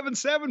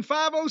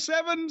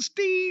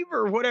 1-877-507-STEVE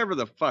or whatever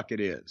the fuck it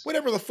is.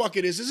 Whatever the fuck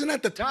it is. Isn't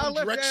that the Tom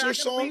Drexler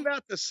song? Leave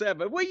out the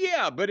 7. Well,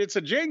 yeah, but it's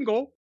a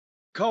jingle.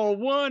 Call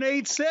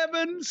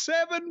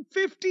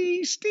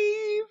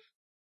 1-877-750-STEVE.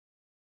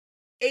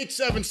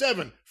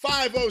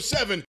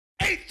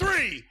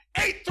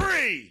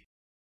 877-507-8383.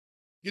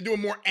 You do a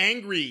more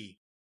angry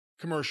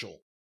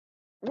commercial.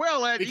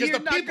 Well, because the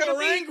people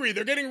are angry.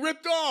 They're getting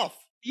ripped off.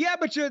 Yeah,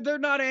 but they're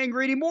not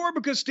angry anymore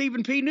because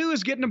Stephen P. New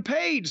is getting them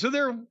paid. So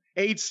they're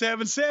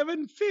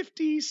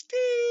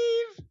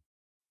 877-50-STEVE.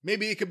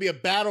 Maybe it could be a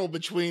battle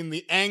between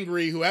the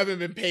angry who haven't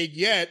been paid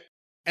yet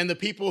and the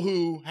people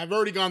who have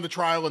already gone to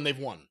trial and they've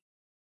won.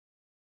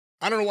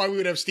 I don't know why we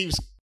would have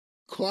Steve's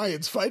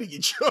clients fighting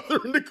each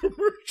other in the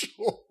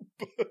commercial.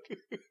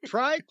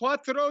 Try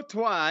cuatro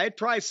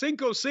try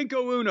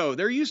cinco uno.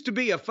 There used to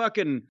be a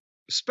fucking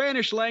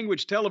Spanish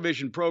language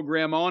television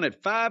program on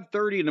at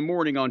 5:30 in the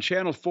morning on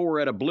Channel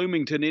 4 out of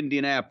Bloomington,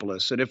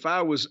 Indianapolis. And if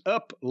I was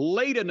up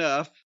late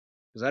enough,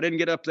 because I didn't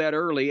get up that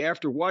early,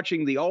 after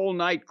watching the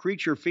all-night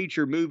creature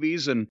feature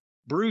movies and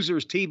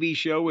Bruiser's TV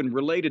show and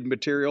related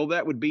material,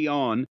 that would be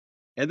on.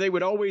 And they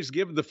would always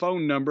give the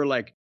phone number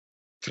like,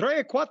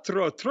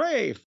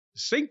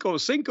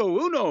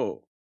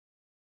 343-551.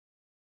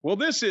 Well,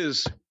 this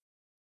is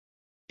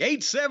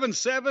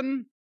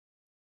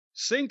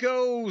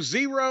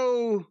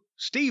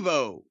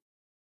 877-50-Steve-O.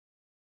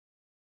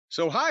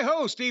 So,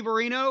 hi-ho, Steve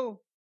Areno.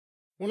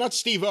 Well, not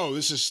Steve-O.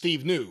 This is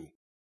Steve New.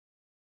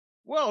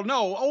 Well,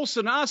 no,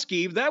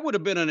 Olsenoski, that would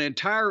have been an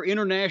entire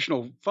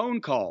international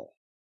phone call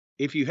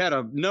if you had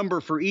a number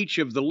for each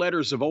of the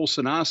letters of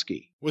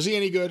Olsenoski. Was he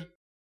any good?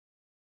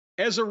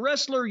 As a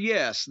wrestler,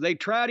 yes. They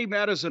tried him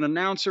out as an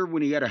announcer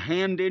when he had a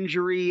hand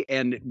injury,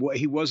 and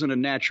he wasn't a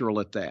natural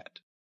at that.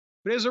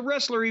 But as a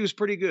wrestler, he was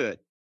pretty good.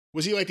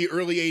 Was he like the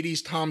early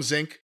 80s Tom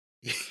Zink?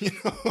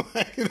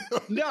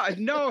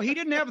 No, he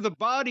didn't have the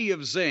body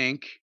of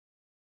Zink,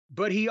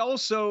 but he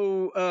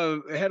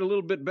also had a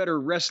little bit better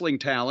wrestling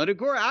talent. Of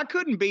course, I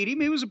couldn't beat him.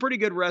 He was a pretty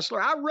good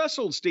wrestler. I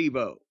wrestled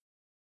Steve-O.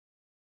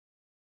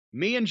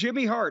 Me and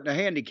Jimmy Hart in a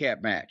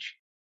handicap match.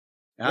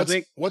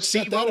 What's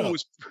Steve-O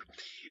was...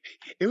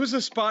 It was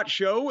a spot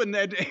show, and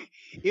that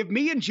if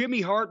me and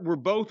Jimmy Hart were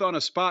both on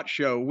a spot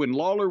show, when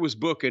Lawler was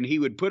booking, he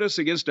would put us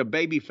against a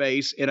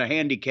babyface in a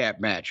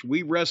handicap match.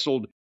 We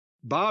wrestled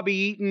Bobby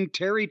Eaton,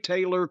 Terry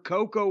Taylor,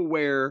 Coco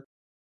Ware,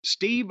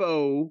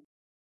 Steve-O,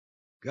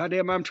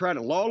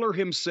 Lawler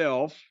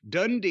himself,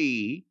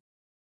 Dundee,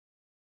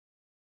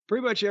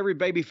 pretty much every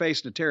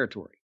babyface in the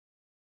territory.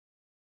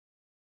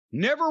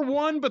 Never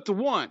won but the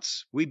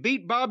once. We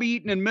beat Bobby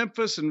Eaton in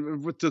Memphis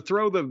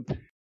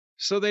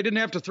so they didn't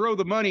have to throw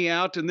the money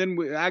out, and then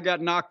I got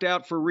knocked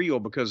out for real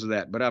because of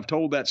that. But I've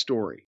told that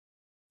story,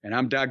 and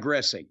I'm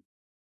digressing.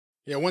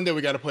 Yeah, one day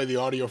we got to play the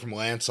audio from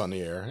Lance on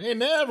the air. Hey,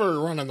 never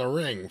run in the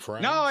ring,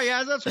 friends. No,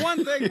 yeah, that's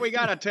one thing we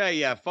got to tell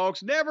you,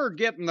 folks. Never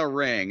get in the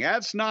ring.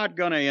 That's not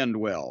going to end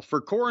well. For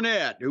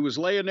Cornette, who was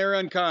laying there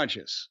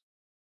unconscious.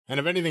 And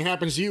if anything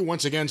happens to you,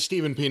 once again,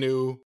 Stephen P.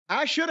 New.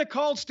 I should have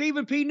called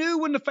Stephen P. New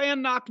when the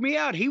fan knocked me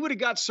out. He would have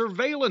got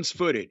surveillance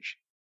footage.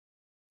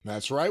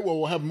 That's right. Well,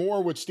 we'll have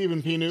more with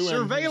Stephen P. New.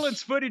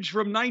 Surveillance footage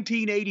from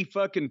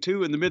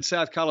 1982 in the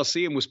Mid-South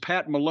Coliseum was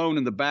Pat Malone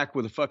in the back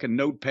with a fucking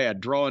notepad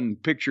drawing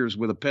pictures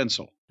with a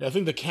pencil. Yeah, I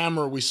think the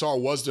camera we saw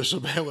was the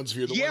surveillance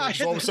view.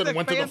 All of a sudden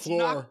went to the floor.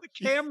 Knocked the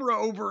camera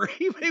over.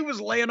 He was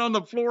laying on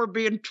the floor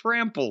being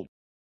trampled.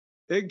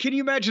 Can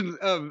you imagine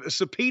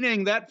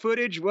subpoenaing that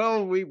footage?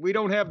 Well, we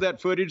don't have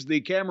that footage.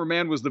 The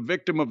cameraman was the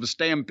victim of a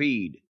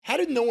stampede. How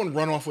did no one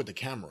run off with the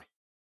camera?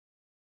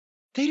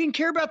 They didn't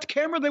care about the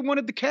camera. They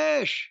wanted the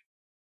cash.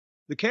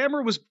 The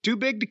camera was too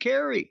big to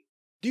carry.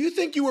 Do you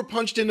think you were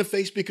punched in the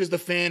face because the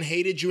fan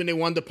hated you and they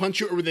wanted to punch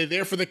you, or were they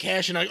there for the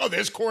cash and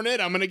there's Cornette,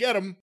 I'm going to get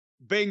him?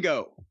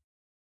 Bingo.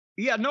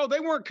 Yeah, no, they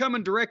weren't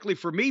coming directly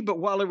for me, but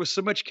while there was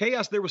so much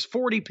chaos, there was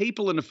 40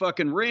 people in the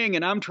fucking ring,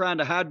 and I'm trying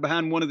to hide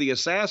behind one of the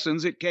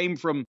assassins. It came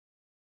from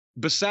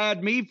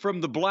beside me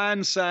from the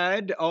blind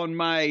side on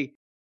my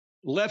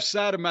left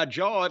side of my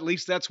jaw. At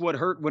least that's what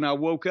hurt when I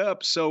woke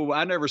up, so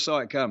I never saw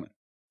it coming.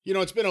 You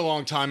know, it's been a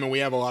long time, and we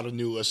have a lot of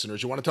new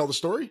listeners. You want to tell the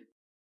story?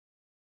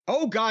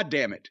 Oh, God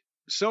damn it.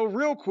 So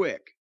real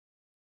quick,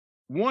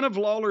 one of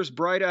Lawler's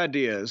bright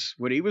ideas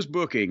when he was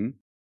booking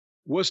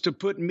was to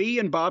put me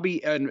and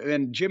Bobby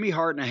and Jimmy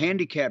Hart in a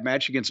handicap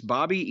match against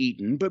Bobby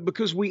Eaton, but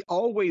because we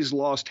always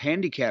lost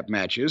handicap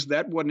matches,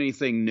 that wasn't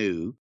anything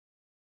new.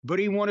 But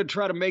he wanted to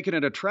try to make it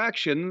an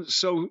attraction,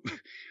 so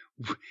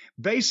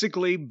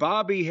basically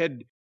Bobby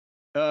had,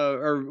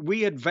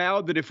 we had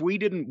vowed that if we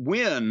didn't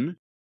win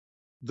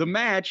the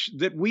match,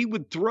 that we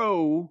would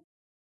throw,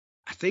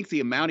 I think the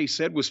amount he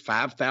said was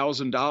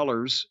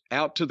 $5,000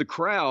 out to the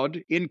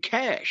crowd in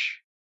cash,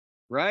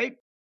 right?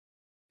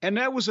 And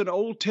that was an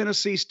old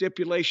Tennessee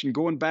stipulation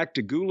going back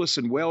to Goulas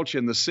and Welch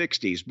in the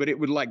 60s. But it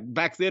would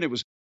back then it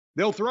was,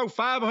 they'll throw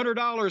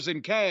 $500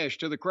 in cash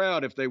to the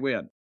crowd if they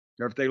win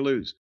or if they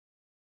lose.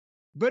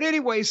 But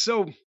anyway,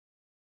 so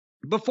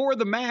before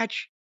the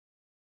match,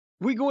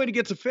 we go in to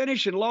get the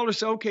finish, and Lawler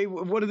said, okay,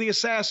 one of the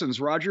assassins,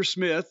 Roger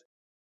Smith,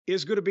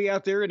 is going to be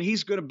out there, and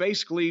he's going to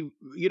basically,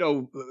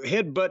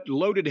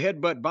 loaded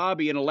headbutt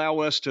Bobby and allow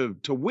us to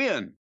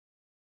win.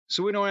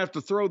 So we don't have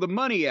to throw the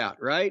money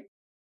out, right?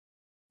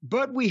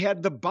 But we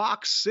had the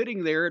box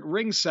sitting there at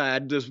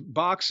ringside, the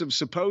box of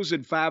supposed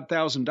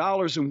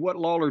 $5,000. And what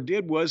Lawler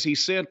did was he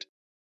sent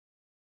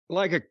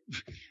like a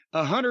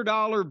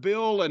 $100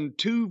 bill and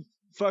 2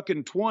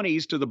 fucking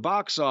 20s to the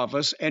box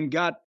office and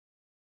got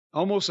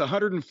almost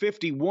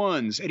 150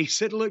 ones. And he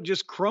said, look,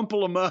 just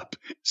crumple them up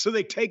so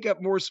they take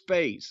up more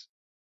space.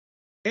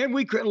 And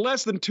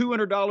less than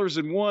 $200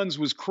 in ones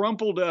was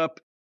crumpled up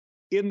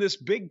in this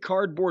big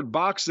cardboard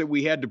box that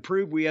we had to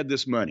prove we had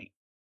this money.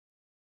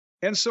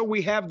 And so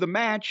we have the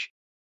match,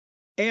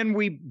 and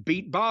we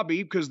beat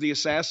Bobby because the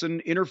assassin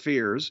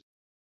interferes.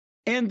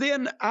 And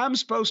then I'm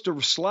supposed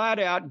to slide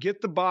out, get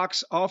the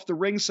box off the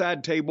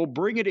ringside table,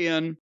 bring it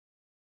in,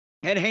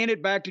 and hand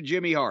it back to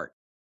Jimmy Hart.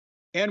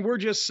 And we're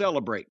just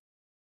celebrating.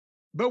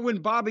 But when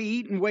Bobby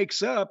Eaton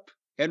wakes up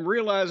and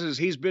realizes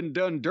he's been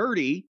done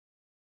dirty,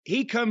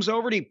 he comes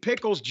over and he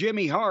pickles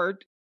Jimmy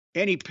Hart,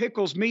 and he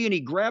pickles me, and he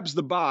grabs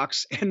the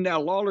box. And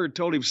now Lawler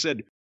told him,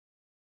 said,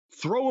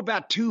 throw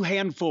about 2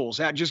 handfuls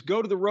out. Just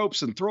go to the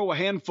ropes and throw a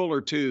handful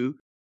or 2.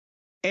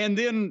 And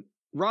then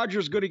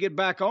Roger's going to get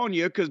back on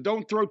you because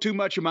don't throw too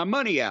much of my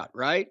money out,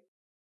 right?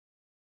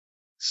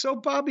 So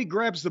Bobby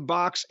grabs the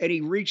box and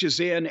he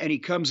reaches in and he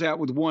comes out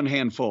with 1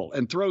 handful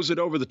and throws it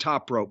over the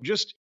top rope.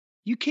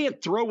 You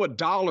can't throw a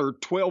dollar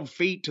 12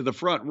 feet to the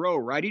front row,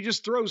 right? He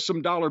just throws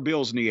some dollar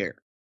bills in the air.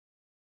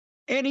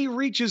 And he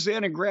reaches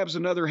in and grabs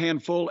another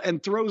handful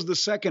and throws the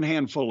second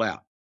handful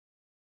out.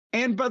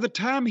 And by the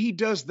time he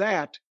does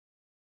that,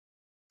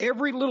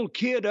 every little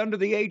kid under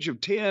the age of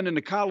 10 in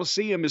the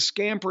Coliseum is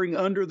scampering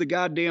under the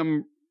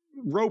goddamn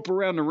rope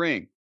around the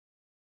ring.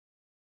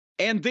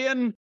 And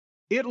then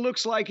it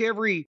looks like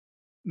every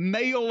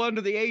male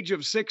under the age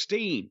of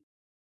 16.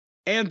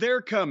 And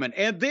they're coming.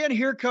 And then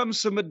here comes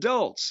some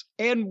adults.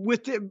 And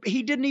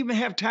he didn't even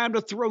have time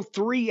to throw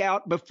 3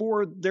 out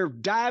before they're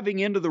diving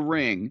into the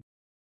ring.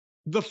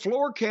 The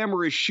floor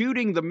camera is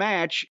shooting the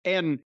match,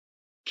 and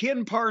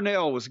Ken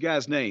Parnell was the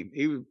guy's name.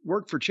 He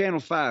worked for Channel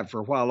 5 for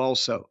a while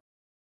also.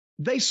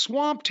 They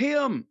swamped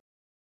him.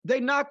 They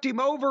knocked him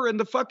over, and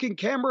the fucking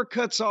camera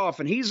cuts off,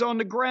 and he's on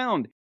the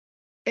ground.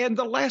 And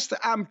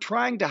I'm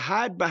trying to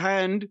hide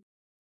behind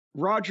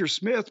Roger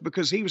Smith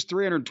because he was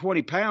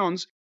 320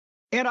 pounds.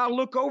 And I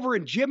look over,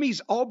 and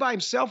Jimmy's all by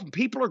himself, and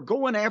people are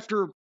going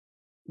after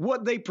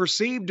what they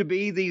perceive to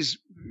be these,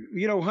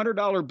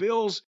 $100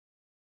 bills.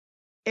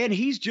 And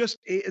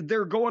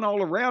they're going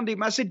all around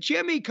him. I said,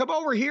 Jimmy, come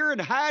over here and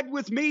hide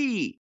with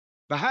me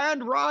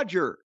behind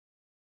Roger.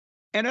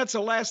 And that's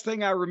the last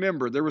thing I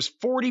remember. There was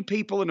 40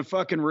 people in the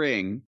fucking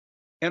ring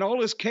and all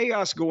this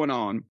chaos going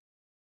on.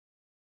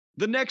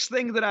 The next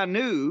thing that I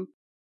knew,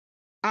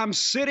 I'm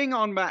sitting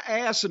on my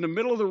ass in the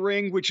middle of the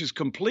ring, which is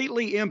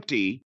completely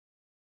empty,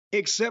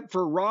 except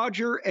for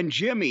Roger and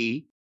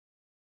Jimmy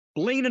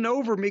leaning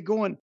over me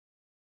going,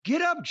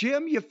 get up,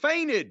 Jim, you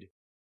fainted.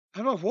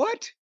 I'm like,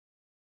 what?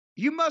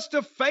 You must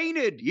have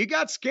fainted. You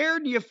got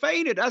scared and you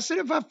fainted. I said,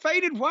 if I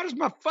fainted, why does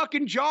my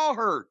fucking jaw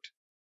hurt?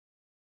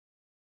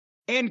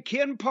 And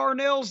Ken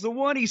Parnell's the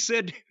one, he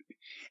said,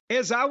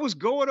 as I was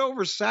going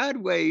over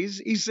sideways,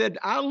 he said,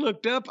 I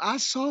looked up, I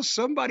saw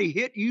somebody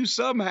hit you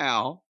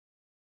somehow.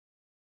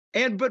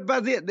 But by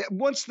the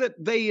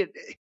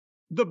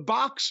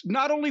box,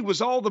 not only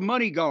was all the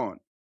money gone,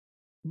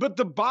 but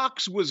the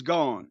box was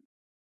gone.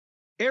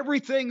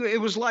 Everything,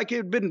 it was like it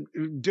had been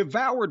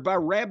devoured by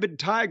rabid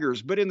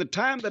tigers. But in the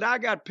time that I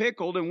got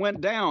pickled and went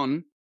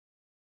down,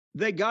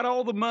 they got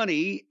all the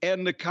money,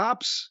 and the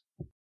cops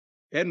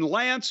and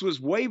Lance was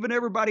waving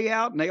everybody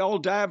out, and they all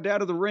dived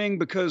out of the ring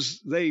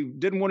because they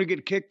didn't want to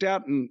get kicked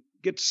out and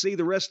get to see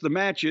the rest of the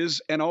matches,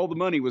 and all the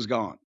money was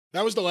gone.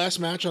 That was the last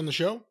match on the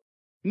show?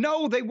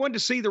 No, they wanted to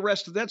see the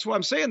rest of, that's what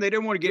I'm saying. They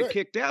didn't want to get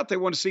kicked out. They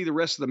wanted to see the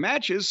rest of the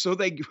matches. So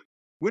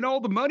when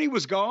all the money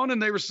was gone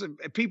and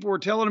people were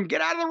telling them,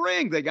 get out of the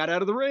ring, they got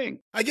out of the ring.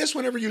 I guess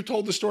whenever you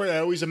told the story, I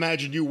always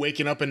imagined you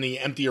waking up in the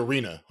empty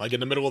arena, like in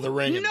the middle of the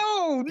ring.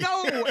 No,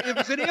 it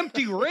was an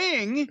empty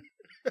ring.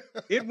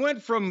 It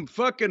went from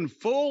fucking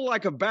full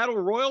like a battle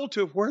royal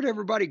to where'd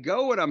everybody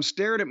go? And I'm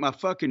staring at my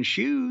fucking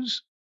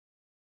shoes.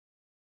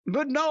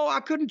 But no,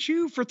 I couldn't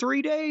chew for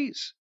 3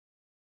 days.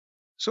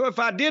 So if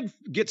I did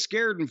get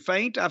scared and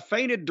faint, I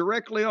fainted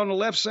directly on the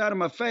left side of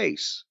my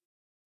face.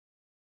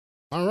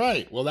 All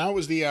right. Well, that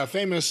was the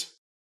famous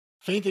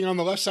fainting on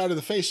the left side of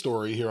the face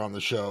story here on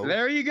the show.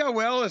 There you go.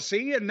 Well,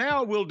 see, and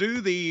now we'll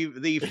do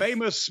the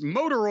famous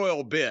motor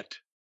oil bit.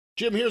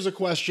 Jim, here's a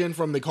question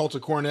from the Cult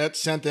of Cornette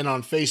sent in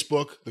on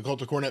Facebook, the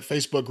Cult of Cornette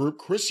Facebook group.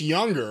 Chris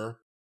Younger.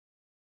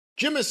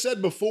 Jim has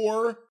said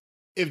before,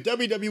 if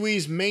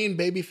WWE's main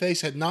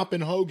babyface had not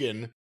been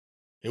Hogan,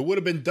 it would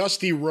have been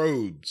Dusty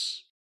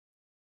Rhodes.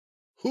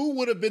 Who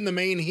would have been the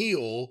main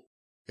heel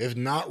if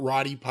not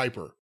Roddy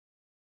Piper?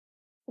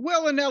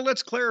 Well, and now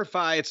let's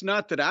clarify. It's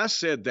not that I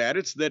said that.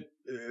 It's that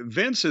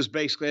Vince is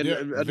basically,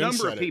 and a number of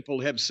said it.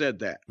 people have said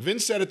that.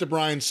 Vince said it to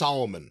Brian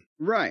Solomon.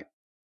 Right.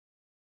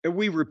 And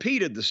we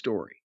repeated the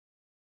story.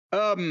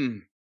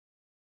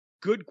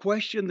 Good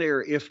question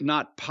there. If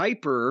not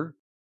Piper,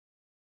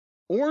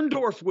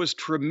 Orndorff was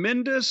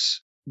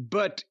tremendous,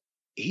 but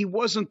he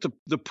wasn't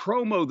the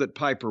promo that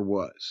Piper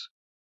was.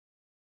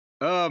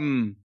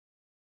 Who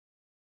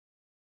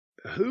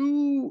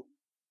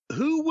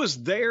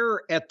was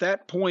there at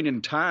that point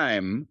in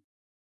time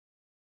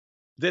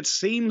that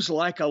seems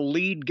like a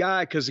lead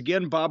guy? Because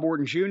again, Bob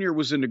Orton Jr.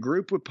 was in the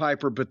group with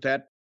Piper, but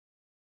that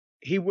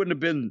he wouldn't have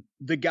been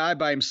the guy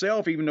by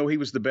himself, even though he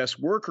was the best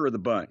worker of the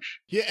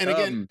bunch. Yeah, and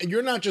again,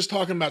 you're not just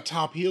talking about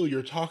top heel,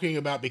 you're talking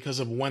about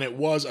because of when it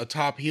was a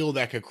top heel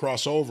that could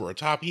cross over. A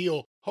top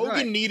heel,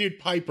 Hogan needed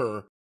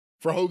Piper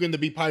for Hogan to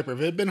be Piper.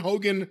 If it had been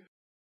Hogan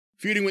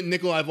feuding with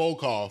Nikolai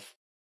Volkov,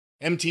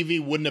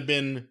 MTV wouldn't have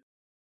been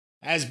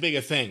as big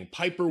a thing.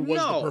 Piper was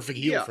the perfect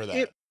heel for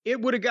that. It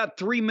would have got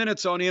 3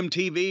 minutes on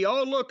MTV.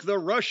 Oh, look, the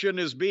Russian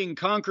is being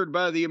conquered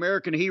by the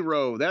American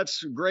hero.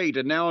 That's great.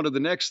 And now on to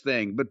the next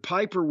thing. But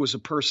Piper was a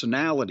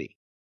personality.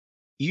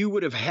 You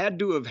would have had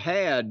to have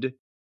had,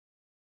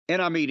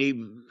 and I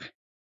mean,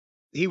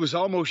 he was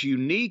almost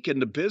unique in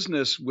the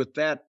business with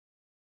that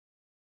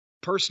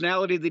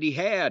personality that he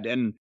had.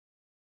 And,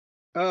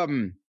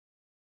 God.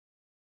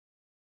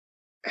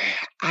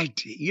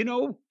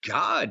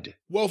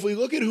 Well, if we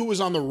look at who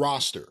was on the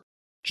roster,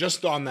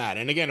 just on that,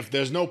 and again, if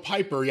there's no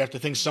Piper, you have to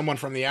think someone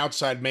from the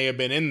outside may have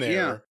been in there.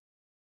 Yeah.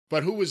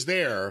 But who was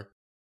there?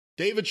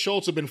 David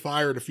Schultz had been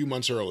fired a few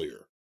months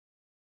earlier.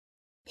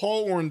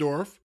 Paul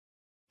Orndorff,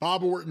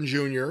 Bob Orton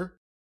Jr.,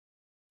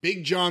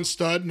 Big John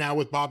Studd, now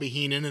with Bobby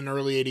Heenan in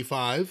early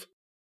 '85,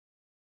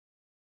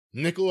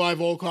 Nikolai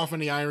Volkov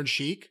and the Iron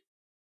Sheik,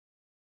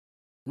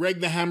 Greg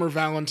the Hammer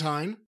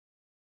Valentine,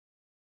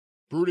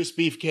 Brutus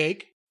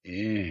Beefcake,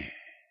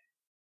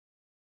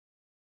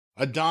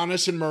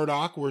 Adonis and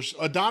Murdoch.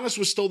 Adonis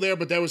was still there,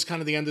 but that was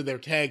kind of the end of their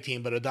tag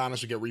team, but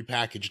Adonis would get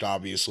repackaged,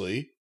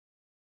 obviously.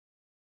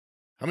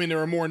 I mean,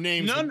 there are more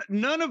names.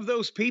 None of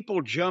those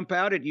people jump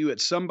out at you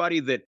as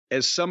somebody that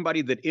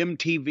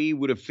MTV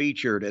would have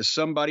featured, as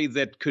somebody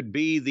that could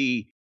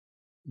be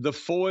the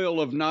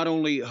foil of not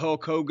only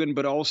Hulk Hogan,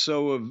 but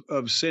also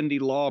of Cyndi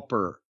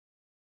Lauper.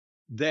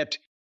 That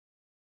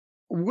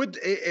would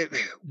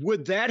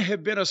that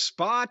have been a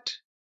spot?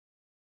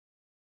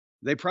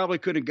 They probably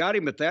could have got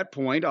him at that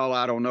point.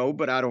 I don't know,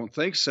 but I don't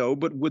think so.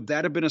 But would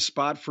that have been a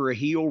spot for a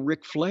heel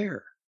Ric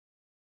Flair?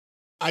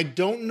 I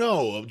don't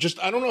know.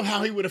 I don't know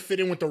how he would have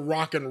fit in with the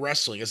Rock and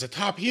Wrestling. As a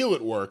top heel,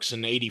 it works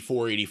in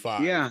 '84,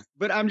 '85. Yeah,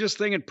 but I'm just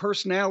thinking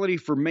personality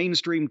for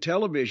mainstream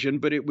television,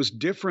 but it was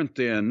different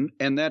then.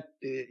 And that,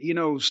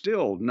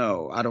 still,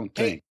 no, I don't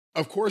think. Hey,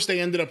 of course,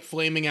 they ended up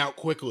flaming out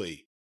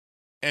quickly.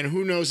 And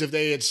who knows if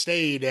they had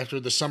stayed after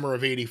the summer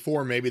of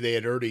 '84, maybe they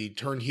had already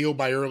turned heel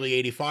by early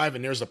 '85,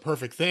 and there's the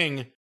perfect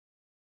thing.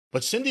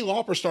 But Cyndi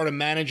Lauper started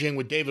managing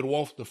with David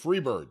Wolf, the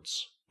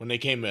Freebirds, when they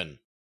came in.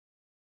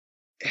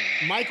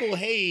 Michael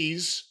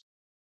Hayes,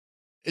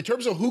 in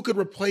terms of who could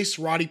replace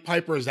Roddy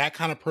Piper as that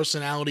kind of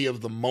personality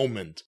of the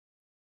moment,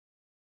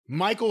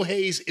 Michael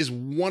Hayes is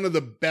one of the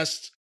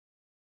best,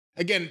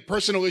 again,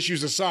 personal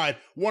issues aside,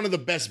 one of the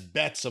best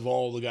bets of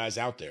all the guys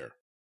out there.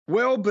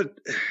 Well, but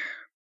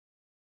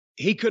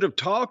he could have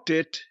talked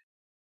it,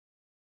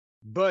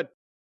 but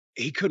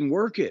he couldn't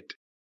work it.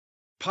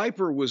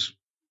 Piper was,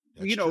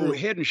 True.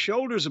 head and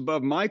shoulders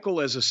above Michael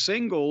as a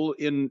single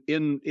in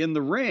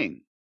the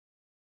ring.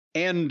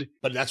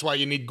 But that's why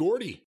you need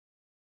Gordy.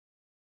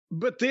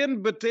 But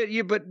then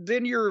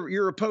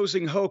you're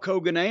opposing Hulk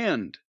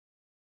Hogan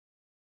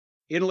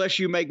unless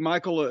you make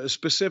Michael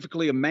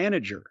specifically a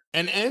manager.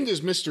 And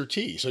is Mr.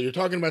 T. So you're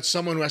talking about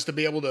someone who has to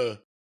be able to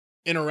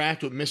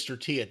interact with Mr.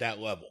 T at that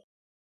level.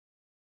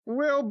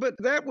 Well, but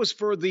that was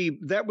for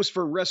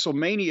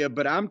WrestleMania,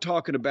 but I'm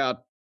talking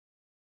about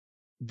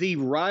the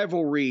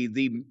rivalry,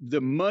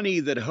 the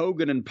money that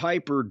Hogan and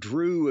Piper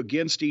drew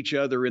against each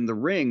other in the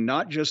ring,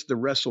 not just the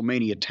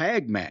WrestleMania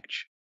tag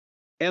match.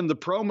 And the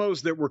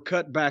promos that were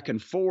cut back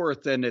and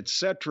forth and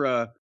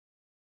etc.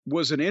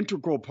 was an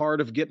integral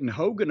part of getting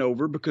Hogan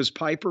over because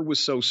Piper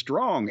was so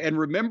strong. And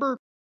remember,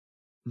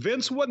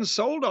 Vince wasn't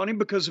sold on him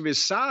because of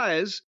his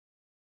size,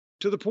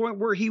 to the point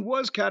where he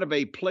was kind of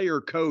a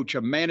player coach,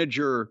 a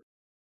manager,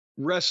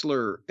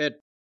 wrestler at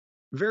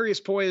various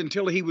points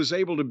until he was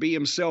able to be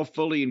himself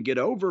fully and get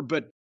over.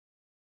 But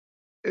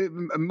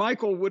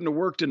Michael wouldn't have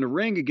worked in the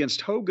ring against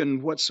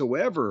Hogan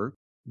whatsoever.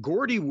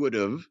 Gordy would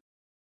have.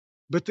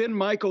 But then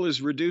Michael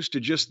is reduced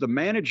to just the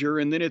manager,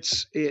 and then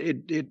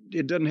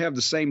it doesn't have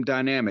the same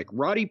dynamic.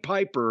 Roddy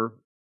Piper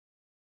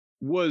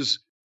was,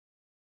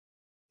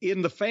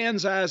 in the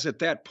fans' eyes at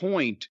that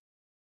point,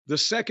 the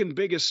second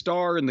biggest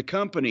star in the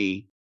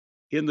company,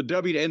 and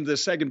the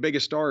second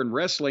biggest star in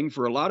wrestling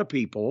for a lot of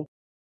people,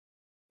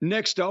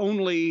 next to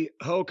only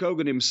Hulk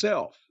Hogan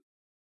himself.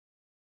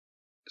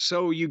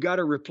 So you got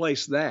to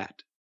replace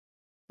that.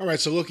 All right,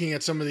 so looking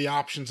at some of the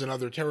options in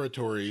other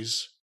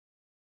territories,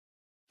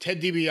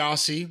 Ted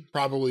DiBiase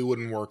probably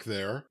wouldn't work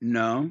there.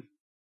 No.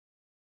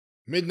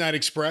 Midnight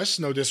Express,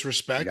 no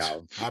disrespect.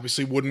 No.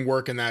 Obviously wouldn't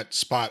work in that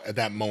spot at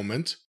that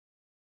moment.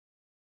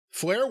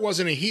 Flair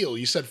wasn't a heel.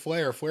 You said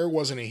Flair. Flair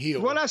wasn't a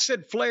heel. Well, I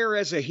said Flair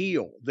as a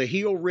heel. The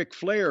heel Ric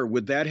Flair,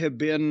 would that have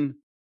been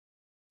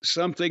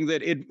something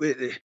that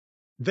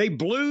they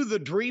blew the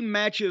dream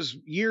matches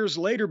years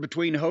later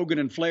between Hogan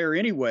and Flair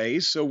anyway,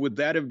 so would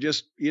that have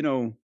just,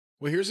 Well,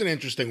 here's an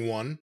interesting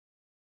one.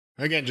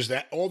 Again, just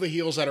that all the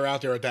heels that are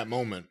out there at that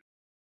moment.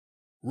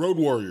 Road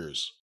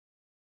Warriors.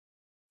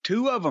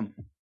 two of them.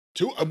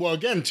 Two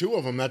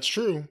of them, that's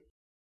true.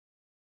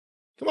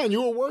 Come on,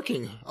 you were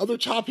working. Other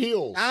top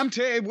heels. I'm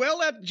telling you, well,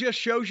 that just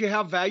shows you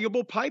how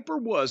valuable Piper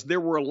was. There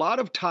were a lot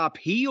of top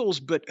heels,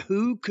 but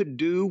who could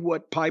do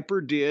what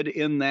Piper did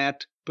in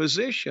that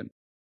position?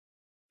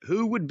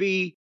 Who would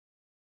be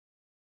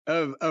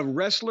a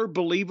wrestler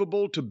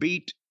believable to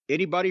beat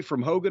anybody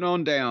from Hogan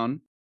on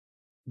down?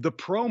 The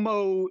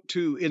promo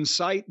to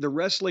incite the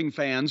wrestling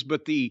fans,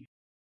 but the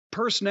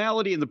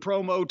personality in the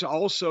promo to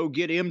also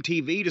get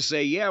MTV to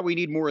say, yeah, we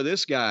need more of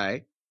this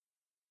guy,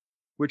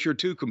 which are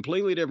two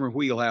completely different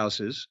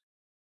wheelhouses.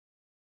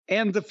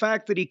 And the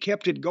fact that he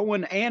kept it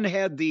going and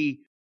had the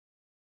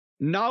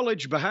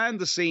knowledge behind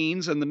the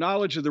scenes and the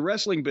knowledge of the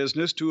wrestling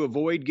business to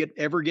avoid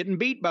ever getting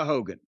beat by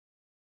Hogan.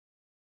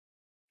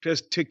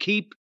 Just to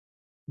keep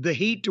the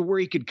heat to where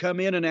he could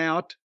come in and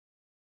out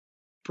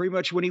pretty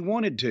much when he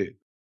wanted to.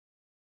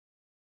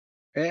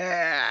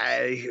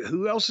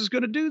 Who else is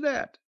going to do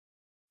that?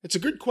 It's a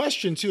good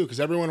question, too, because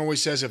everyone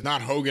always says, if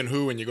not Hogan,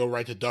 who? And you go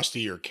right to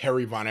Dusty or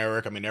Kerry Von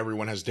Erich. I mean,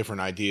 everyone has different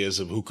ideas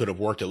of who could have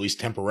worked, at least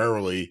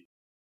temporarily.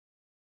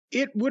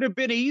 It would have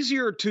been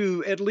easier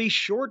to, at least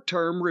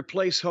short-term,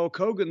 replace Hulk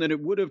Hogan than it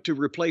would have to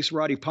replace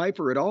Roddy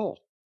Piper at all.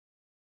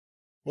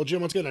 Well,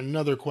 Jim, let's get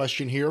another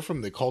question here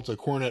from the Cult of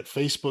Cornette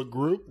Facebook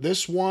group.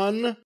 This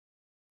one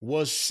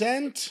was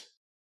sent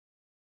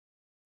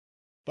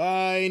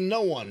by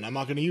no one. I'm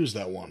not going to use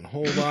that one.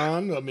 Hold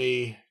on. Let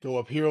me go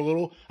up here a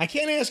little. I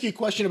can't ask you a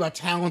question about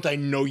talent I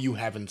know you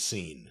haven't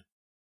seen.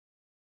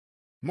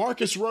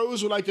 Marcus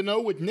Rose would like to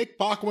know, would Nick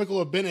Bockwinkel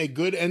have been a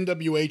good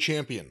NWA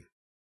champion?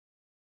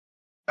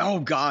 Oh,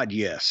 God,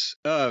 yes.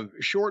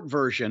 Short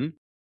version.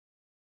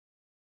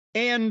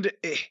 And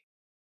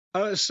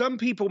some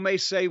people may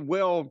say,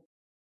 well,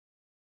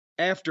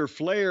 after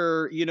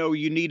Flair,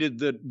 you needed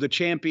the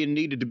champion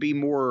needed to be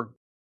more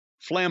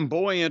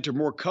flamboyant or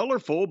more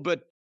colorful,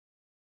 but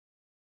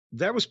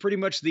that was pretty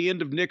much the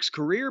end of Nick's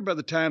career by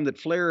the time that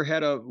Flair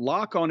had a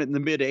lock on it in the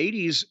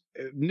mid-'80s.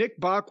 Nick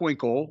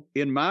Bockwinkel,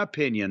 in my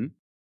opinion,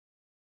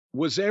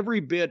 was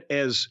every bit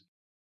as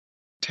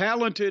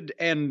talented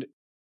and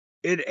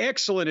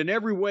excellent in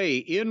every way,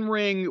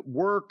 in-ring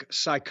work,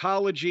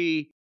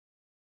 psychology,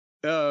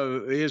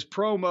 his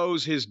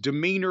promos, his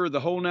demeanor, the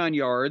whole nine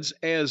yards,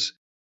 as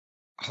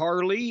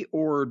Harley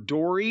or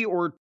Dory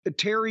or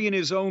Terry in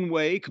his own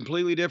way,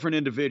 completely different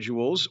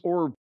individuals,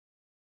 or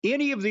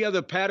any of the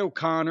other, Pat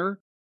O'Connor,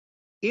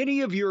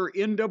 any of your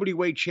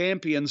NWA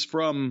champions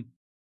from,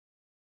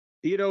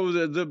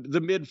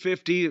 the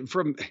mid-50s,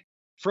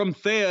 from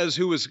Thez,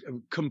 who was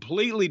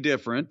completely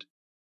different,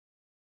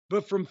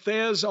 but from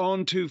Thez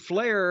on to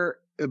Flair,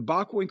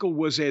 Bockwinkel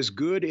was as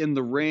good in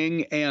the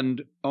ring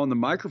and on the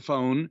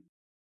microphone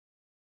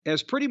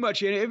as pretty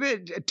much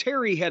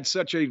Terry had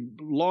such a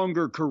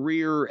longer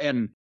career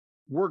and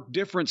worked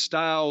different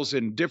styles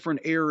in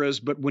different eras,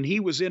 but when he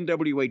was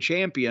NWA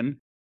champion,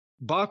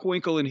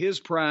 Bockwinkel in his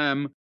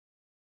prime,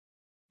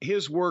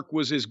 his work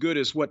was as good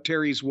as what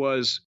Terry's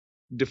was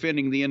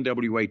defending the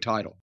NWA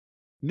title.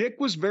 Nick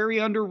was very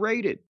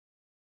underrated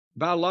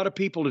by a lot of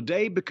people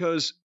today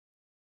because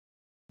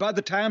by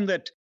the time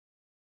that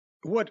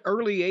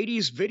early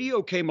 80s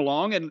video came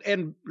along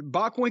and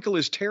Bockwinkel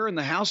is tearing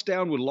the house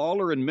down with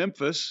Lawler in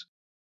Memphis.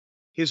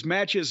 His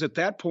matches at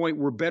that point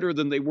were better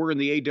than they were in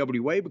the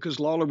AWA because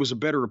Lawler was a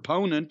better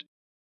opponent.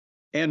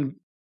 And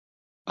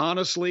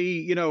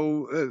honestly,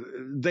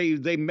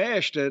 they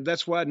meshed.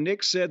 That's why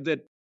Nick said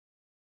that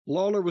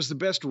Lawler was the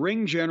best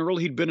ring general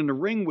he'd been in a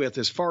ring with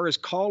as far as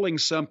calling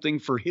something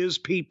for his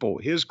people,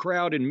 his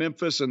crowd in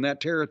Memphis and that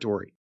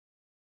territory.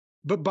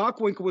 But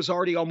Bockwinkel was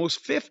already almost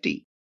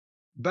 50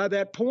 by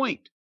that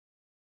point.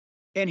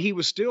 And he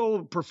was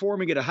still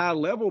performing at a high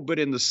level, but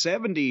in the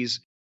 70s,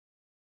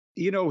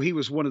 he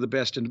was one of the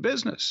best in the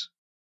business.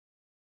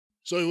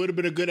 So he would have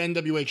been a good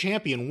NWA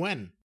champion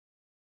when?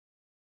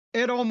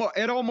 At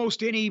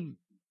almost any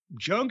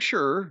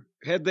juncture,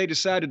 had they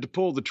decided to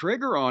pull the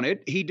trigger on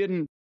it, he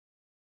didn't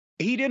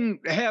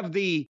have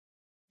the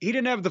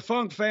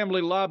Funk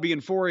family lobbying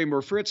for him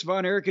or Fritz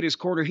Von Erich at his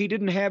corner. He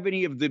didn't have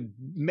any of the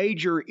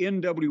major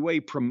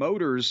NWA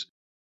promoters,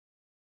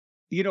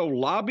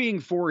 lobbying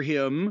for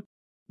him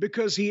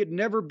because he'd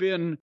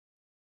been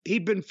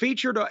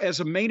featured as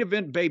a main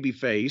event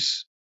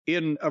babyface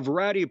in a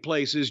variety of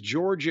places,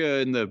 Georgia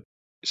in the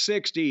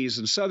 60s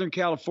and Southern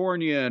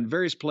California and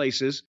various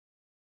places.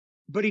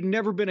 But he'd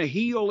never been a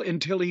heel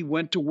until he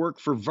went to work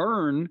for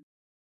Vern.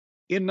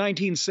 In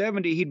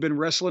 1970, he'd been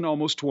wrestling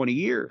almost 20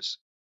 years.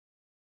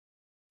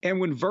 And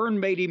when Vern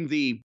made him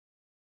the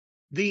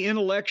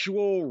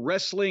intellectual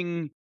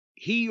wrestling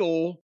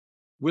heel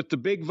with the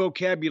big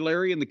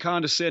vocabulary and the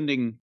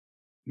condescending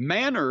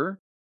manner.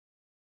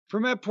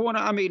 From that point,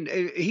 I mean,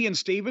 he and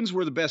Stevens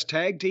were the best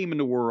tag team in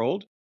the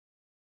world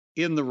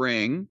in the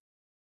ring.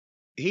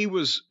 He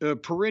was a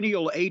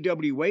perennial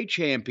AWA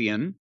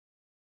champion,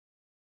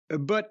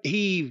 but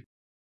he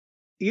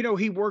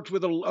worked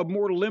with a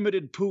more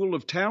limited pool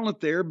of talent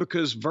there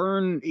because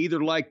Vern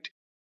either liked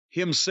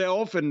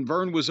himself, and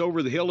Vern was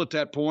over the hill at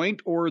that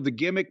point, or the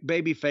gimmick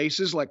baby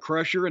faces like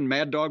Crusher and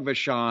Mad Dog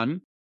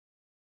Vachon.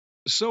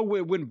 So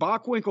when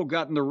Bockwinkel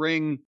got in the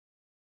ring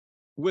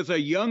with a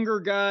younger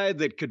guy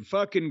that could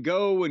fucking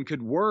go and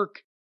could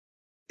work,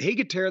 he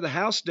could tear the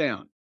house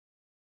down.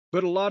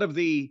 But a lot of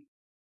the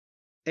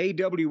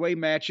AWA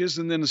matches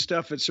and then the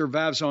stuff that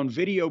survives on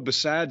video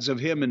besides of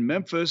him in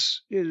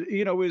Memphis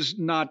is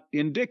not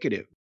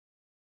indicative.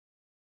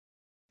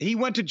 He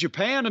went to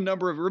Japan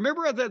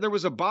remember that there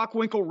was a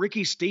Bockwinkel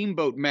Ricky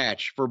Steamboat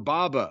match for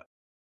Baba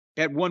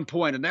at one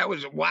point, and that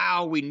was,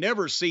 wow, we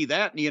never see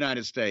that in the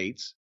United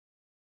States.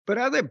 But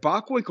I think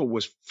Bockwinkel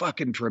was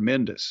fucking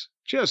tremendous.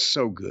 Just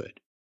so good.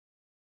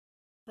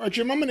 All right,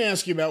 Jim, I'm going to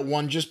ask you about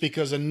one just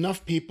because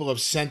enough people have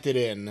sent it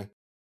in,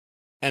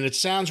 and it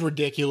sounds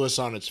ridiculous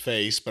on its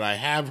face, but I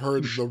have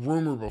heard the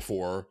rumor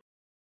before,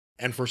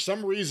 and for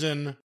some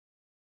reason,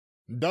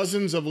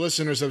 dozens of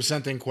listeners have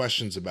sent in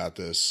questions about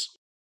this.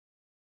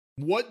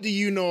 What do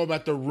you know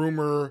about the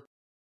rumor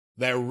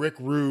that Rick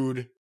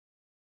Rude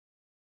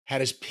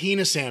had his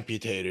penis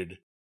amputated,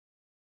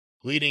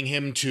 leading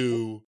him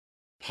to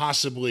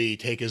possibly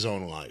take his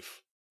own life?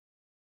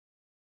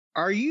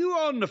 Are you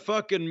on the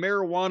fucking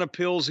marijuana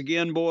pills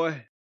again,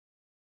 boy?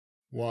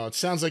 Well, it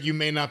sounds like you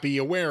may not be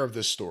aware of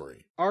this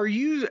story.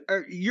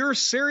 You're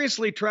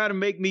seriously trying to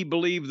make me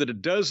believe that a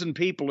dozen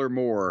people or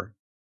more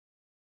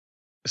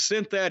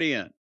sent that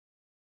in?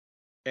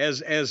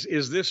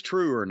 Is this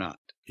true or not?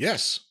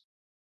 Yes.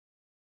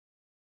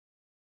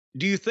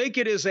 Do you think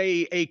it is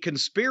a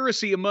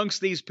conspiracy amongst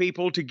these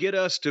people to get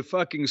us to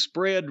fucking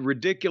spread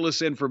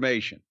ridiculous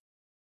information?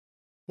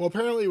 Well,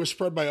 apparently it was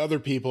spread by other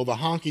people. The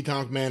Honky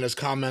Tonk Man has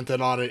commented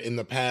on it in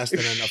the past,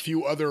 and then a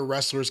few other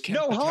wrestlers.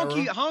 No,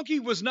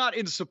 Honky was not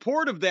in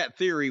support of that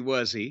theory,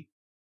 was he?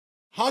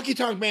 Honky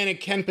Tonk Man and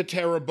Ken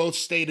Patera both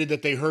stated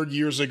that they heard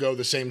years ago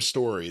the same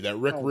story, that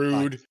Rick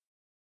Rude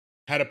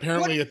had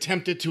apparently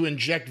attempted to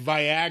inject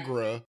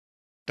Viagra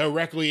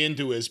directly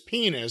into his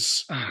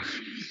penis,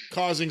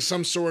 causing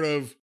some sort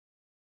of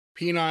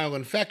penile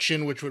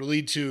infection, which would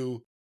lead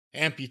to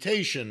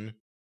amputation.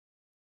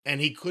 And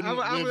he couldn't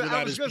live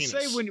without his penis. I was going to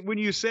say, when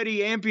you said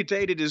he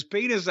amputated his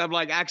penis, I'm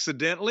like,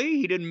 accidentally?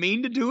 He didn't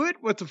mean to do it?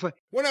 What the fuck?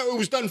 Well, no, it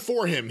was done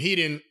for him. He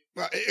didn't,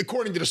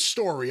 according to the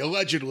story,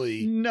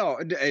 allegedly. No.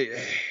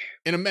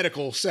 In a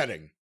medical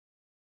setting.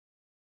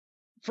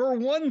 For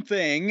one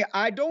thing,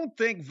 I don't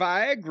think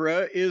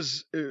Viagra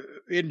is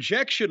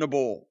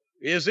injectionable.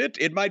 Is it?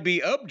 It might be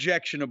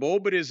objectionable,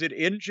 but is it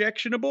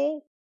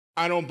injectionable?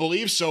 I don't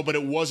believe so, but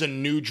it was a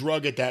new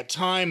drug at that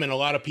time, and a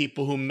lot of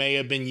people who may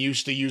have been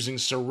used to using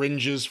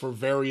syringes for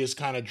various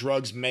kind of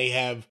drugs may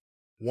have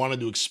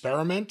wanted to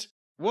experiment.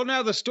 Well,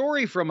 now, the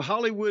story from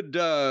Hollywood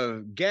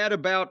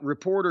gadabout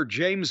reporter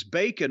James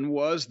Bacon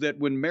was that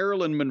when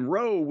Marilyn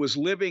Monroe was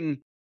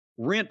living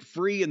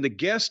rent-free in the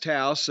guest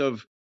house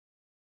of...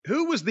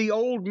 Who was the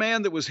old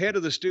man that was head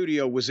of the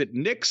studio? Was it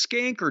Nick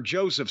Skink or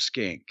Joseph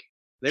Skink?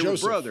 They were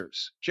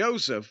brothers.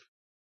 Joseph.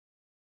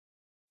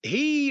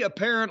 He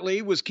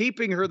apparently was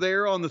keeping her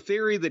there on the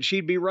theory that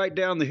she'd be right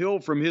down the hill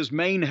from his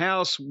main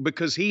house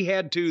because he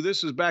had to,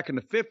 this was back in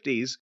the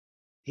 50s,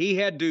 he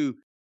had to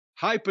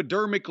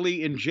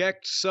hypodermically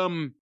inject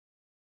some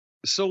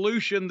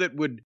solution that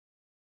would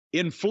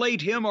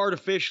inflate him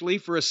artificially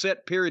for a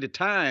set period of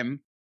time.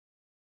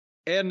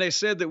 And they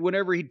said that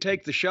whenever he'd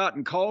take the shot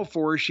and call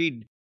for her,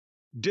 she'd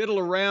diddle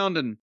around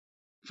and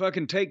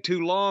fucking take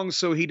too long,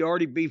 so he'd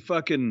already be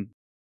fucking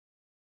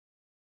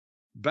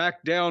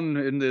back down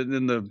in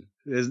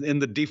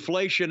the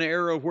deflation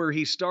era where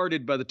he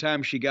started by the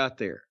time she got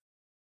there.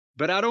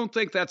 But I don't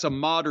think that's a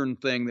modern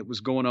thing that was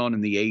going on in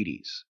the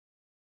 80s.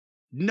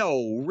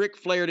 No, Ric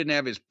Flair didn't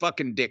have his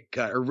fucking dick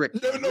cut. Or Rick.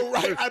 No,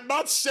 right. I'm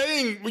not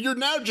saying, you're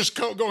now just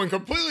going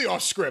completely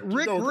off script.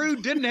 Rick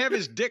Rude didn't have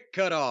his dick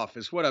cut off,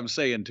 is what I'm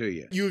saying to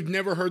you. You've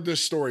never heard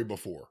this story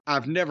before?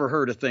 I've never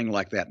heard a thing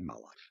like that in my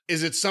life.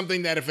 Is it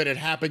something that if it had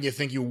happened, you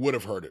think you would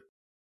have heard it?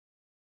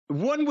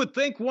 One would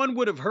think one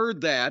would have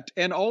heard that,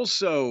 and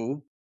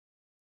also,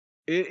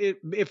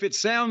 if it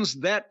sounds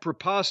that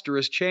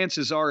preposterous,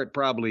 chances are it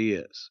probably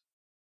is.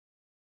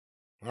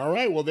 All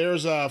right, well,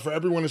 there's, for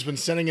everyone who's been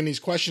sending in these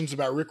questions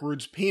about Rick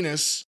Rude's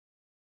penis,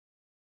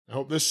 I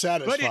hope this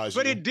satisfies you.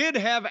 But it did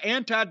have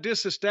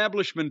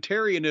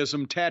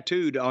anti-disestablishmentarianism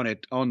tattooed on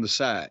it on the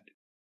side.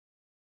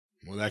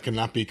 Well, that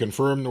cannot be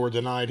confirmed nor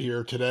denied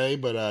here today,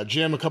 but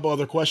Jim, a couple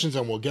other questions,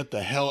 and we'll get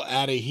the hell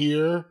out of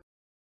here.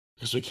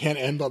 Because we can't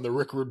end on the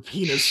Rick Rude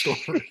penis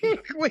story.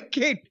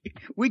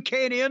 we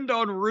can't end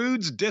on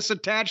Rude's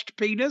disattached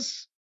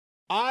penis?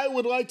 I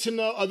would like to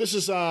know, this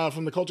is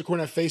from the Culture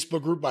Cornette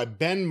Facebook group by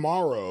Ben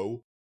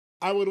Morrow.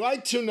 I would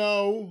love to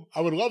know,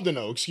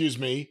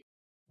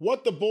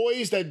 what the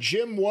boys that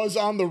Jim was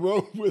on the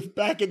road with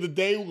back in the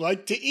day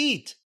like to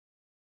eat.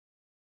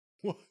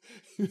 What?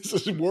 This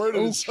is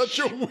worded in such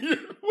a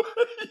weird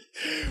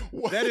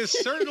way. That is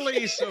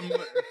certainly some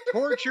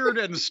tortured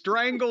and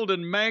strangled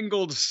and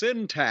mangled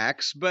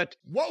syntax, but...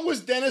 What was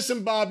Dennis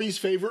and Bobby's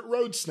favorite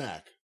road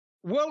snack?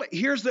 Well,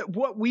 here's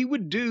what we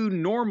would do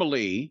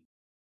normally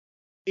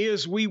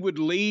is we would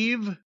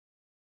leave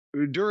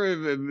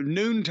during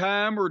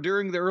noontime or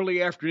during the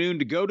early afternoon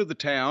to go to the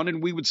town,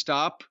 and we would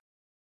stop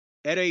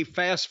at a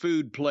fast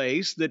food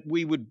place that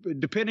we would,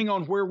 depending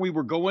on where we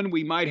were going,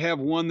 we might have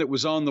one that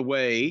was on the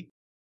way,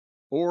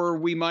 or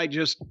we might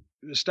just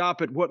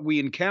stop at what we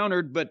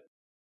encountered. But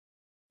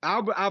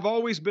I've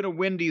always been a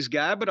Wendy's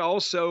guy, but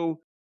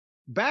also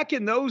back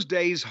in those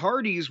days,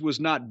 Hardee's was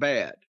not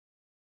bad.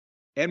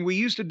 And we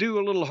used to do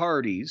a little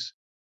Hardee's.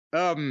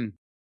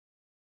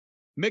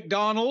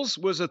 McDonald's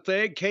was a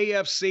thing,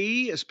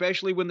 KFC,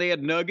 especially when they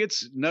had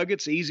nuggets.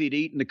 Nuggets, easy to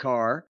eat in the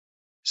car.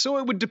 So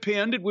it would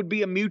depend. It would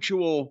be a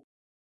mutual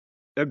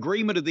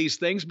agreement of these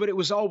things, but it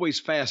was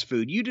always fast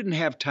food. You didn't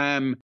have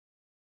time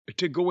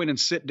to go in and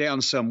sit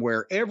down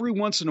somewhere. Every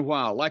once in a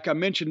while, like I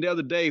mentioned the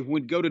other day,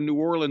 we'd go to New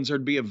Orleans,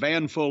 there'd be a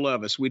van full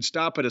of us. We'd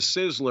stop at a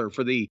Sizzler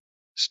for the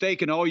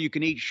steak and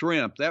all-you-can-eat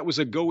shrimp. That was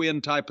a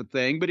go-in type of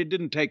thing, but it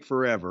didn't take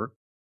forever.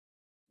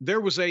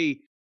 There was a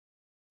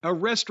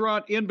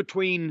restaurant in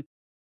between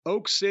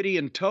Oak City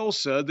and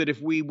Tulsa that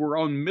if we were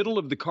on middle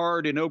of the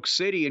card in Oak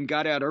City and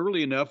got out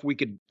early enough, we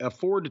could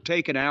afford to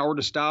take an hour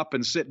to stop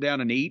and sit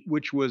down and eat,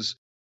 which was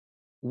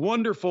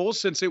wonderful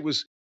since it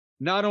was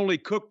not only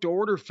cooked to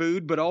order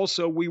food, but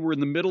also we were in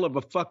the middle of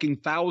a fucking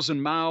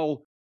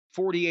 1,000-mile,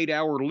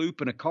 48-hour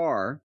loop in a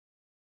car.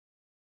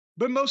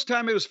 But most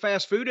time it was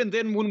fast food. And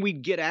then when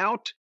we'd get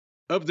out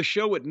of the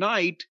show at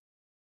night,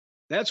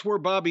 that's where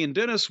Bobby and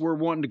Dennis were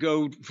wanting to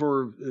go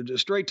for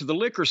straight to the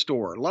liquor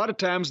store. A lot of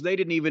times they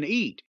didn't even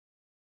eat.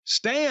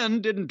 Stan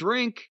didn't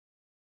drink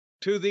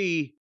to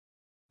the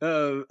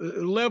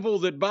level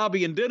that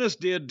Bobby and Dennis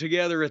did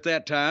together at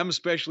that time,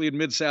 especially in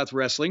Mid-South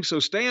Wrestling. So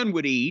Stan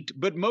would eat,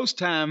 but most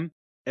time,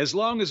 as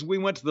long as we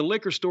went to the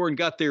liquor store and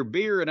got their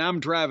beer and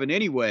I'm driving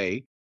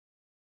anyway,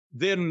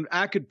 then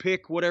I could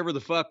pick whatever the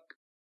fuck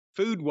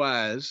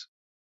food-wise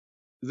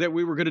that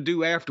we were going to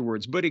do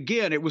afterwards. But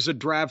again, it was a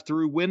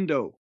drive-through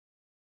window.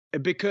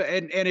 Because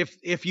and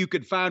if you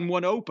could find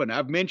one open,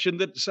 I've mentioned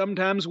that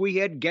sometimes we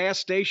had gas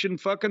station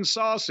fucking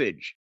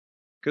sausage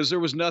because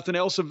there was nothing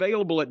else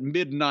available at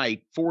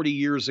midnight 40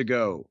 years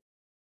ago,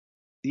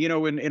 you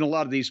know, in a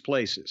lot of these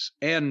places.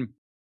 And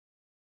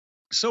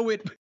so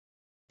it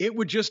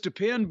would just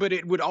depend, but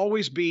it would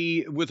always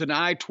be with an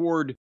eye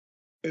toward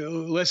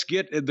let's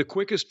get the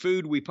quickest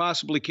food we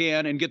possibly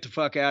can and get the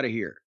fuck out of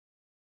here.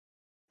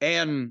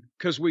 And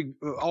because we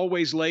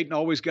always late and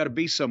always got to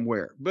be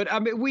somewhere. But I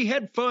mean, we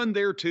had fun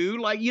there too.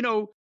 Like, you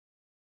know,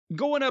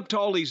 going up to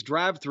all these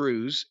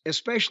drive-thrus,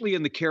 especially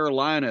in the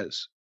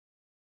Carolinas,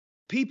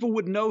 people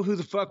would know who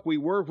the fuck we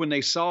were when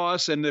they saw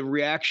us, and the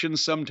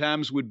reactions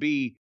sometimes would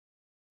be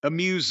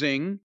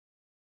amusing.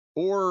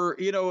 Or,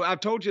 you know, I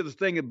told you the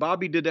thing that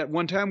Bobby did that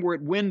one time. We're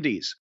at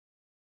Wendy's,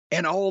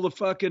 and all the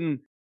fucking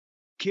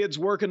kids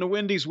working the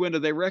Wendy's window,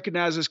 they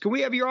recognize us. Can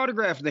we have your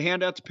autograph? And they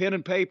hand out the pen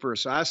and paper.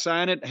 So I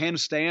sign it, hand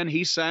Stan,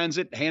 he signs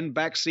it, hand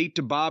back seat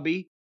to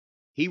Bobby.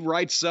 He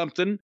writes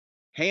something,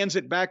 hands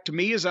it back to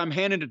me. As I'm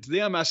handing it to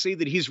them, I see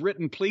that he's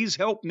written, "Please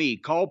help me,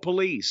 call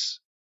police."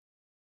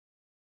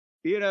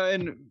 You know,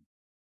 and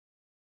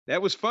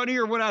that was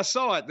funnier when I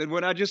saw it than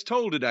when I just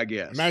told it, I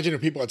guess. Imagine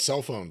if people had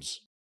cell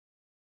phones.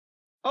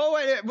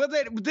 Oh, well,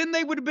 then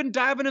they would have been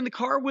diving in the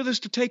car with us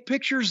to take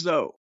pictures,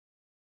 though.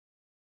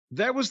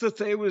 That was the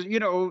thing. Was, you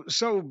know,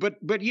 so,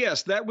 but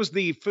yes, that was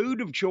the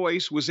food of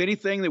choice, was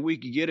anything that we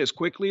could get as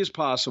quickly as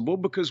possible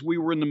because we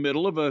were in the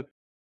middle of a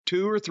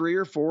 2 or 3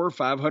 or 4 or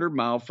 500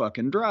 mile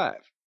fucking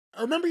drive.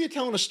 I remember you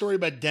telling a story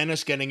about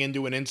Dennis getting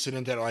into an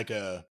incident at like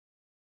a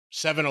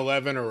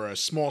 7-Eleven or a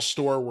small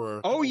store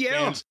where. Oh,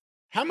 yeah. Fans,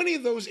 how many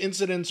of those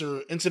incidents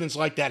or incidents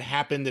like that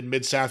happened in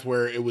Mid-South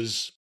where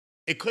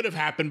it could have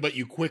happened, but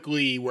you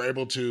quickly were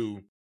able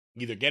to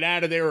either get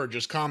out of there or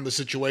just calm the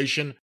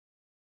situation?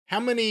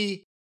 How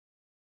many,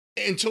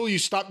 until you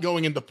stopped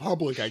going into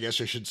public, I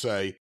guess I should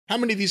say, how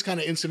many of these kind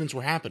of incidents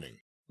were happening?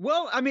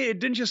 Well, I mean, it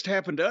didn't just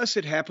happen to us.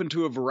 It happened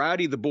to a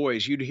variety of the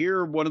boys. You'd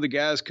hear one of the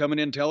guys coming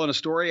in telling a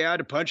story. I had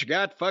to punch a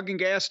guy at the fucking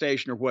gas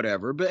station or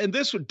whatever. And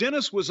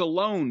Dennis was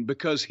alone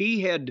because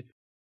he had,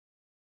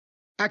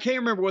 I can't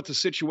remember what the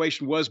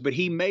situation was, but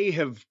he may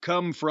have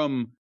come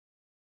from,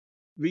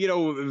 you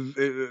know,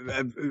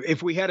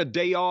 if we had a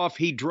day off,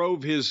 he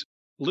drove his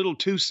little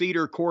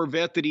 2-seater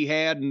Corvette that he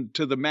had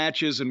to the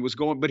matches and was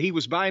going, but he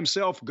was by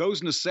himself,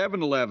 goes into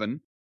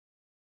 7-Eleven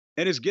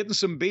and is getting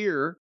some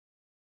beer.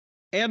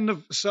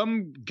 And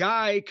some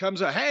guy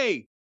comes up,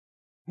 "Hey,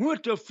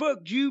 what the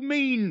fuck do you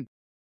mean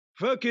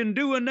fucking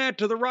doing that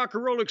to the Rock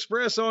and Roll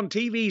Express on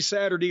TV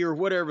Saturday," or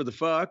whatever the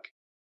fuck.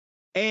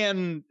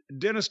 And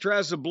Dennis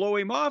tries to blow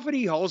him off and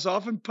he hauls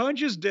off and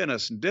punches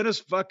Dennis. And Dennis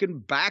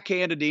fucking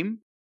backhanded him.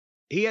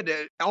 He had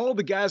all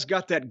the guys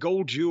got that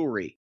gold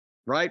jewelry.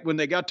 right? When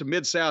they got to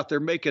Mid-South, they're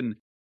making,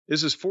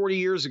 this is 40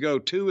 years ago,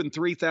 $2,000 and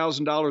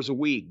 $3,000 a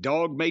week.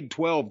 Dog made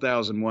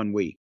 $12,000 one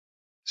week.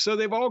 So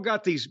they've all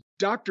got these.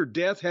 Dr.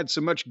 Death had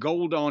so much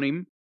gold on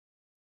him.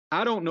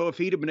 I don't know if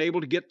he'd have been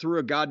able to get through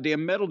a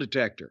goddamn metal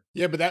detector.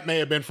 Yeah, but that may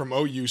have been from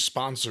OU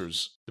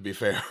sponsors, to be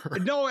fair.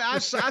 No, I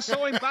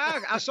saw him buy.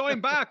 I saw him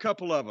buy a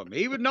couple of them.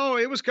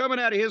 It was coming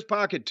out of his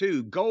pocket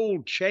too.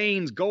 Gold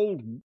chains,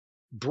 gold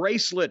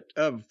bracelet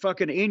of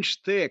fucking inch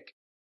thick,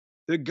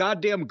 the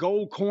goddamn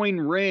gold coin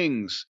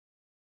rings,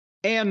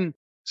 and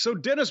so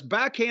Dennis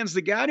backhands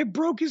the guy and it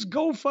broke his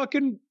gold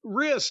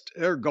wrist,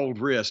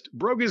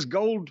 broke his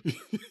gold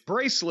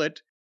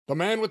bracelet. The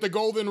man with the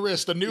golden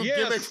wrist, a new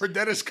gimmick for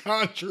Dennis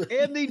Contra.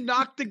 And he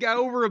knocked the guy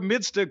over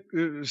amidst a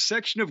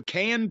section of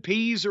canned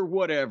peas or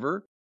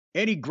whatever.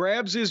 And he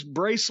grabs his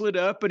bracelet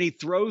up and he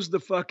throws the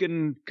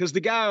fucking, because the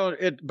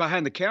guy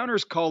behind the counter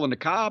is calling the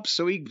cops.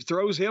 So he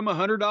throws him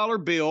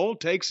 $100 bill,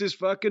 takes his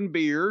fucking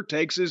beer,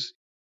 takes his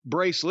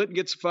bracelet and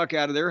gets the fuck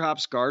out of there,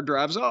 hops car,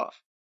 drives off.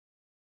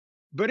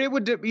 But it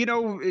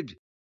would,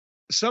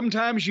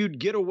 sometimes you'd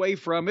get away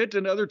from it,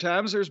 and other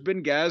times there's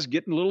been guys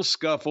getting little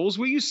scuffles.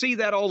 Well, you see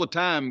that all the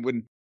time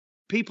when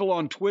people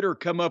on Twitter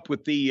come up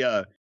with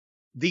the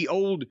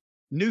old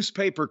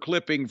newspaper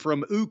clipping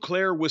from Eau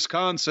Claire,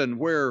 Wisconsin,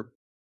 where,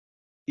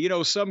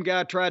 some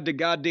guy tried to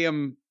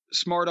goddamn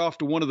smart off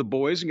to one of the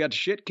boys and got the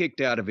shit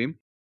kicked out of him.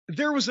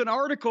 There was an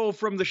article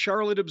from the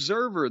Charlotte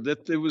Observer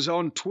that it was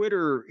on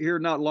Twitter here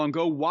not long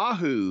ago.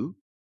 Wahoo,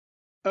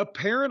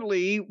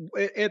 apparently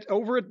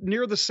over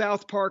near the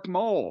South Park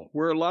Mall,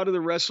 where a lot of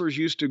the wrestlers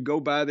used to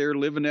go by there,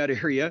 live in that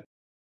area.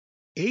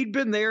 He'd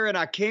been there, and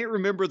I can't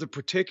remember the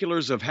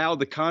particulars of how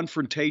the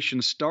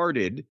confrontation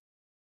started,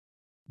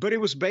 but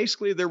it was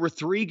basically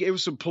it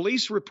was a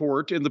police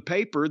report in the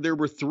paper. There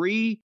were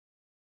 3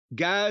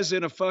 guys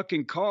in a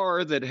fucking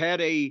car that had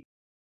a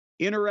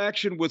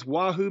interaction with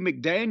Wahoo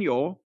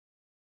McDaniel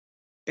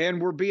and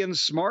were being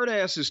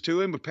smartasses to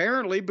him,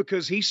 apparently,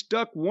 because he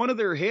stuck one of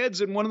their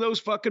heads in one of those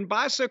fucking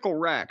bicycle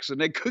racks and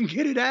they couldn't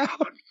get it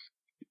out.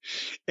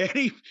 And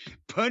he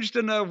punched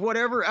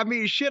whatever. I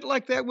mean, shit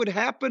like that would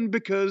happen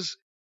because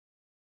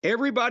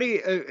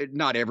everybody,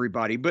 not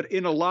everybody, but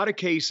in a lot of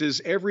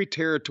cases, every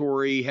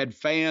territory had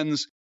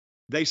fans.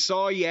 They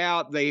saw you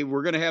out. They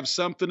were going to have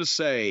something to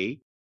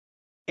say.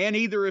 And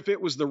either if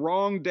it was the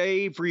wrong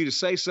day for you to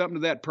say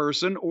something to that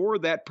person, or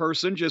that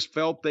person just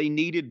felt they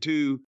needed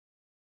to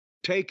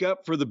take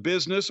up for the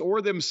business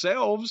or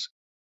themselves,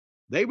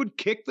 they would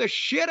kick the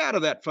shit out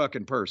of that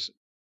fucking person.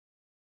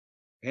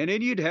 And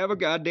then you'd have a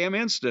goddamn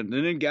incident,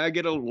 and then guy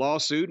get a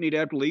lawsuit and he'd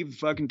have to leave the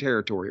fucking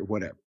territory or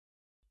whatever.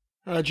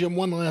 Jim,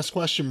 one last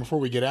question before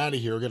we get out of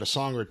here. We'll get a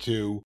song or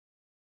two.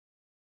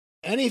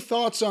 Any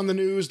thoughts on the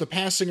news, the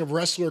passing of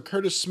wrestler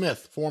Curtis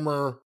Smith,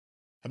 former,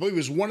 I believe he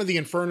was one of the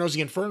Infernos,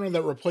 the Inferno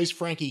that replaced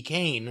Frankie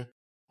Kane,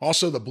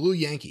 also the Blue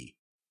Yankee.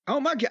 Oh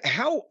my God,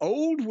 how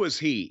old was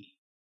he?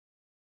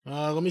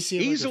 Let me see.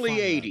 If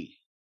easily 80.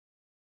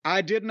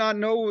 I did not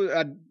know.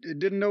 I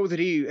didn't know that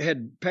he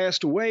had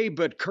passed away.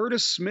 But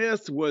Curtis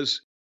Smith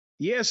was,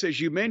 yes, as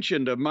you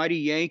mentioned, a mighty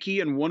Yankee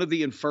and one of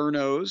the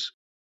Infernos.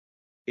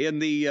 In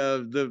the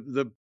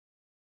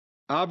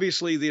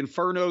obviously the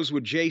Infernos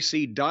with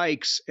J.C.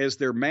 Dykes as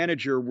their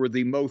manager were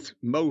the most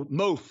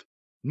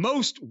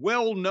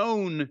well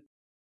known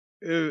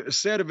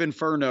set of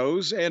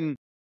Infernos, and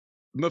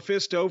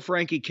Mephisto,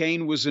 Frankie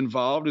Kane was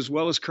involved, as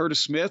well as Curtis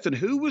Smith. And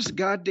who was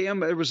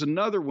there was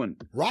another one.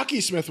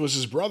 Rocky Smith was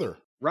his brother.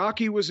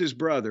 Rocky was his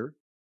brother.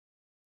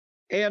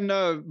 And,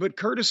 but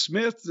Curtis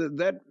Smith,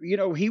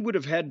 he would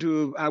have had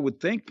to, I would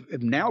think,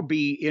 now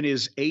be in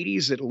his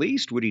 80s at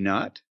least, would he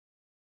not?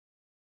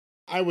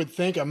 I would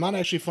think. I'm not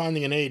actually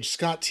finding an age.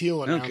 Scott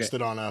Teal announced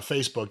it on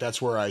Facebook.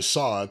 That's where I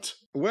saw it.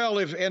 Well,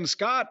 and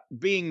Scott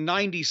being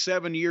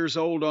 97 years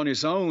old on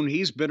his own,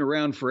 he's been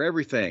around for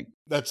everything.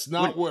 That's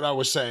not what I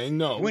was saying,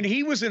 no. When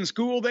he was in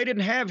school, they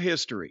didn't have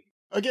history.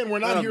 Again, we're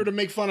not here to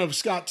make fun of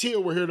Scott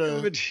Teal. We're here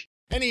to...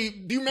 do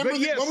you remember,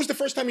 when was the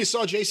first time you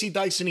saw J.C.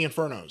 Dykes in the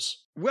Infernos?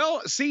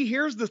 Well, see,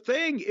 here's the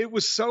thing. It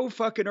was so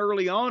fucking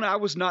early on. I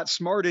was not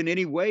smart in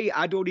any way.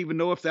 I don't even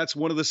know if that's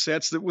one of the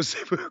sets that was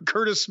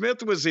Curtis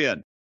Smith was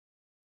in.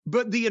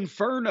 But the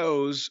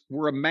Infernos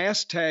were a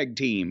mass tag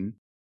team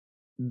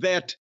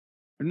that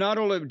not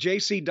only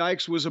J.C.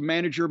 Dykes was a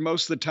manager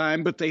most of the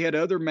time, but they had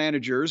other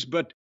managers,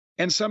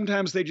 and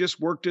sometimes they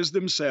just worked as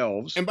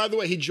themselves. And by the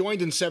way, he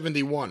joined in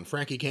 71.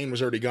 Frankie Kane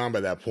was already gone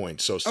by that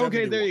point. So 71.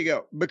 Okay, there you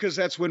go. Because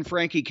that's when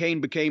Frankie Kane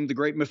became the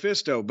Great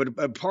Mephisto. But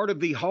a part of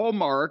the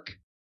hallmark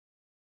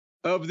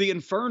of the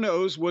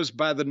Infernos was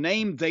by the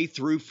name they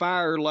threw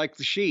fire like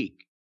the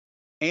Sheik.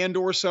 And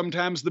or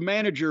sometimes the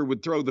manager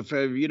would throw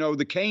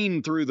the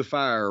Kane through the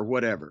fire or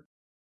whatever.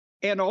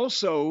 And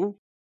also,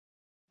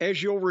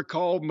 as you'll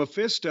recall,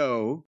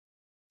 Mephisto,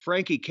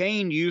 Frankie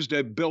Kane used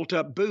a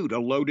built-up boot, a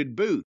loaded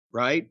boot,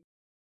 right?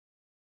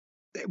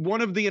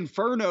 One of the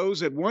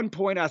Infernos at one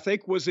point, I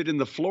think, was it in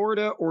the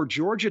Florida or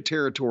Georgia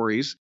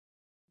territories,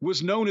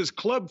 was known as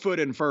Clubfoot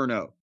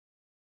Inferno.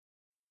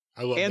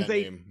 I love that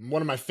name.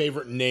 One of my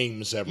favorite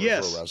names ever for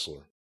a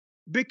wrestler.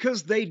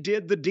 Because they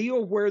did the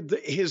deal where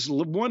his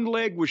one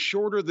leg was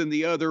shorter than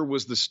the other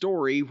was the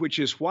story, which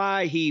is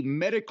why he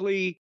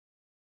medically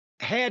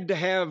had to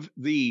have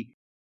the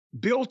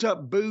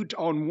built-up boot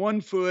on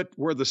one foot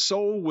where the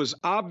sole was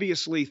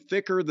obviously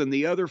thicker than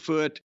the other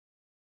foot.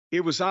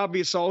 It was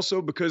obvious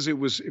also because it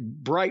was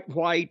bright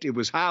white. It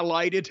was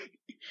highlighted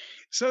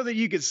so that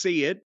you could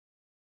see it.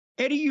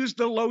 And he used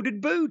the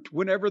loaded boot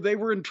whenever they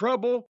were in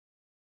trouble.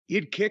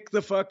 He'd kick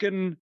the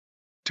fucking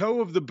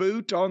toe of the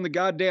boot on the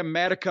goddamn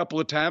mat a couple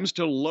of times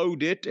to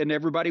load it, and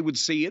everybody would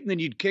see it. And then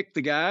you'd kick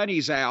the guy, and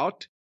he's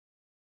out.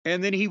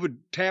 And then he would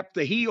tap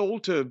the heel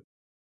to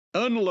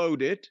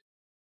unload it.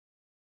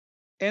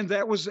 And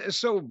that was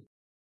so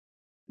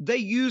they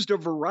used a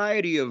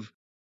variety of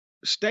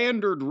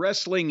standard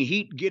wrestling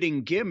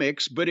heat-getting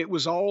gimmicks, but it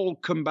was all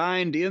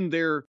combined in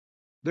their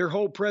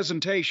whole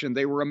presentation.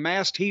 They were a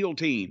masked heel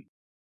team,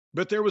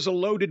 but there was a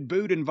loaded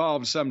boot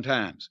involved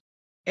sometimes.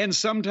 And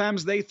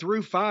sometimes they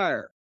threw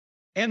fire.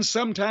 And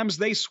sometimes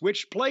they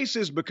switched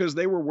places because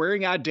they were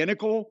wearing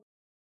identical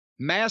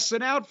masks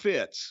and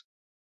outfits.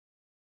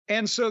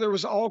 And so there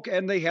was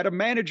and they had a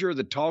manager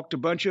that talked a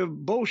bunch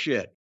of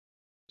bullshit.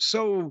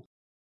 So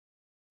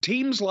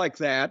teams like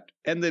that,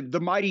 and the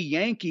Mighty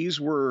Yankees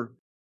were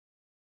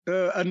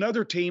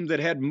another team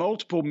that had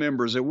multiple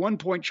members. At one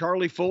point,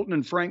 Charlie Fulton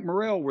and Frank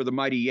Morrell were the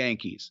Mighty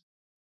Yankees,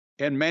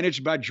 and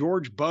managed by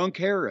George Bunk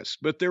Harris,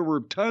 but there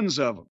were tons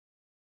of them.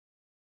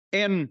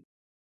 And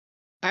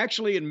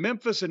actually in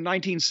Memphis in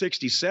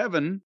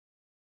 1967,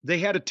 they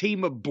had a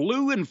team of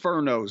Blue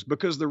Infernos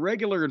because the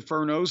regular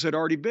Infernos had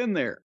already been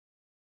there.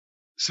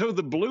 So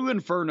the Blue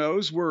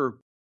Infernos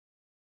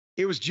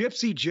it was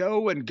Gypsy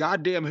Joe and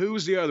goddamn, who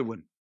was the other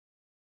one?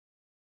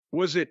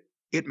 Was it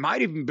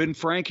might have even been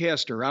Frank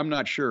Hester. I'm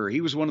not sure.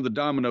 He was one of the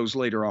Dominoes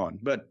later on.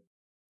 But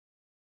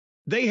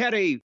they had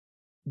a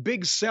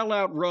big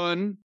sellout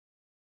run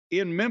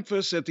in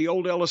Memphis at the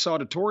old Ellis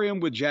Auditorium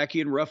with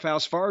Jackie and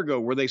Roughhouse Fargo,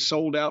 where they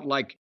sold out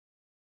like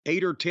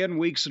 8 or 10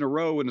 weeks in a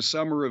row in the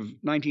summer of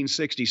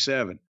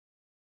 1967.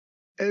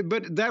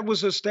 But that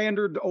was a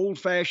standard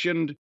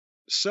old-fashioned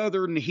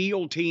Southern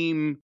heel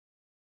team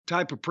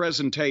type of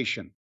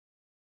presentation.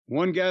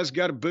 One guy's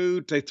got a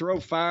boot, they throw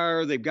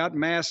fire, they've got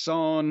masks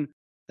on,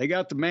 they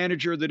got the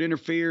manager that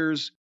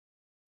interferes.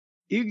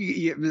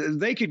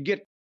 They could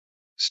get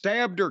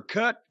stabbed or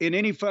cut in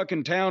any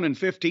fucking town in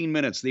 15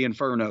 minutes, the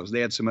Infernos.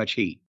 They had so much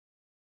heat.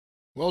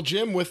 Well,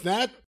 Jim, with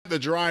that, the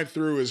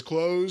drive-thru is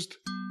closed.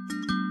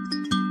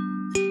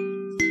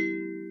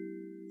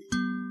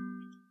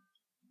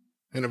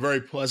 In a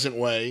very pleasant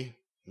way.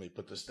 Let me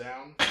put this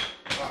down.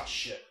 Oh,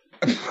 shit.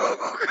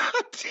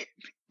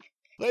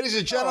 Ladies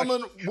and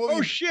gentlemen,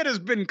 shit has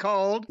been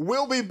called.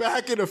 We'll be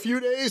back in a few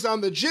days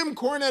on the Jim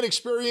Cornette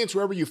Experience,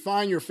 wherever you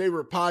find your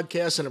favorite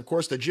podcasts, and of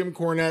course the Jim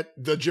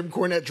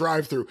Cornette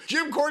Drive-Thru.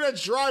 Jim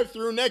Cornette's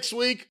Drive-Thru next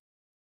week.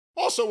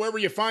 Also, wherever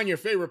you find your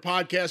favorite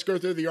podcast, go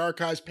through the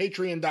archives,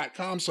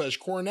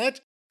 patreon.com/Cornette.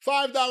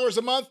 $5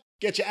 a month,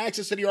 get you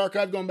access to the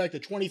archive going back to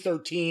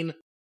 2013,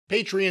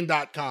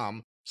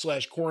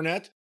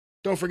 patreon.com/Cornette.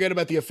 Don't forget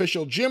about the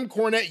official Jim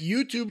Cornette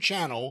YouTube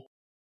channel.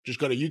 Just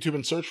go to YouTube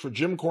and search for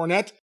Jim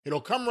Cornette.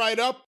 It'll come right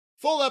up.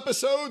 Full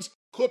episodes,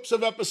 clips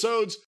of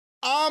episodes,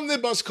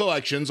 omnibus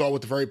collections, all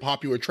with the very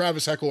popular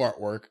Travis Heckel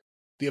artwork.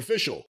 The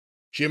official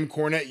Jim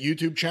Cornette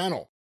YouTube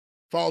channel.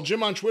 Follow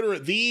Jim on Twitter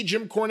at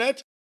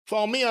 @TheJimCornette.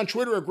 Follow me on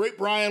Twitter at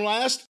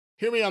GreatBrianLast.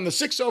 Hear me on the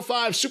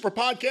 605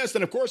 Superpodcast.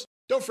 And of course,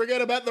 don't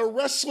forget about the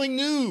Wrestling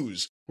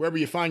News, wherever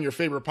you find your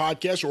favorite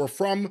podcast, or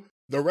from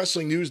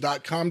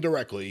thewrestlingnews.com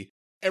directly.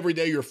 Every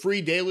day, your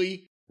free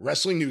daily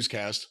wrestling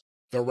newscast.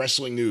 The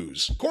Wrestling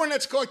News.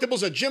 Cornette's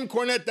Collectibles at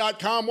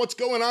JimCornette.com. What's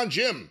going on,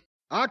 Jim?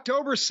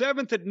 October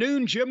 7th at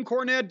noon,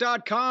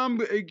 JimCornette.com.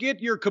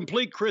 Get your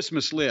complete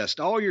Christmas list.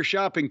 All your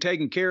shopping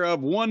taken care of,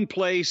 one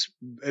place.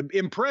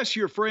 Impress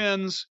your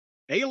friends,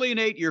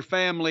 alienate your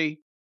family,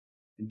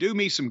 and do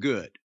me some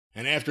good.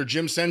 And after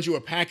Jim sends you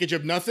a package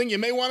of nothing, you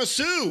may want to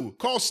sue.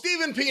 Call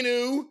Stephen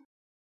Pinu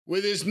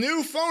with his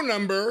new phone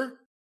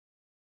number.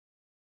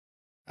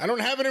 I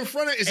don't have it in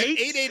front of it. Is it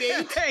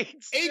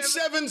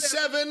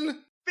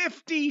 888-877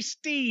 50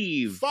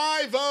 Steve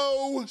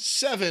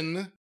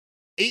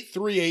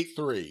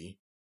 507-8383.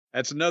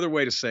 That's another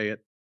way to say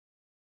it.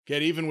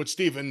 Get even with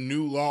Stephen,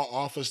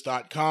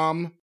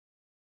 newlawoffice.com.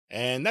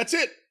 And that's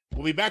it.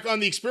 We'll be back on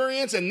The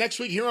Experience and next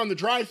week here on the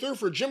Drive-Thru.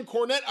 For Jim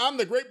Cornette, I'm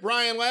the Great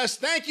Brian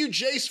Last. Thank you,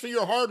 Jace, for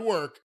your hard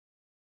work.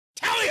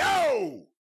 Tally-ho!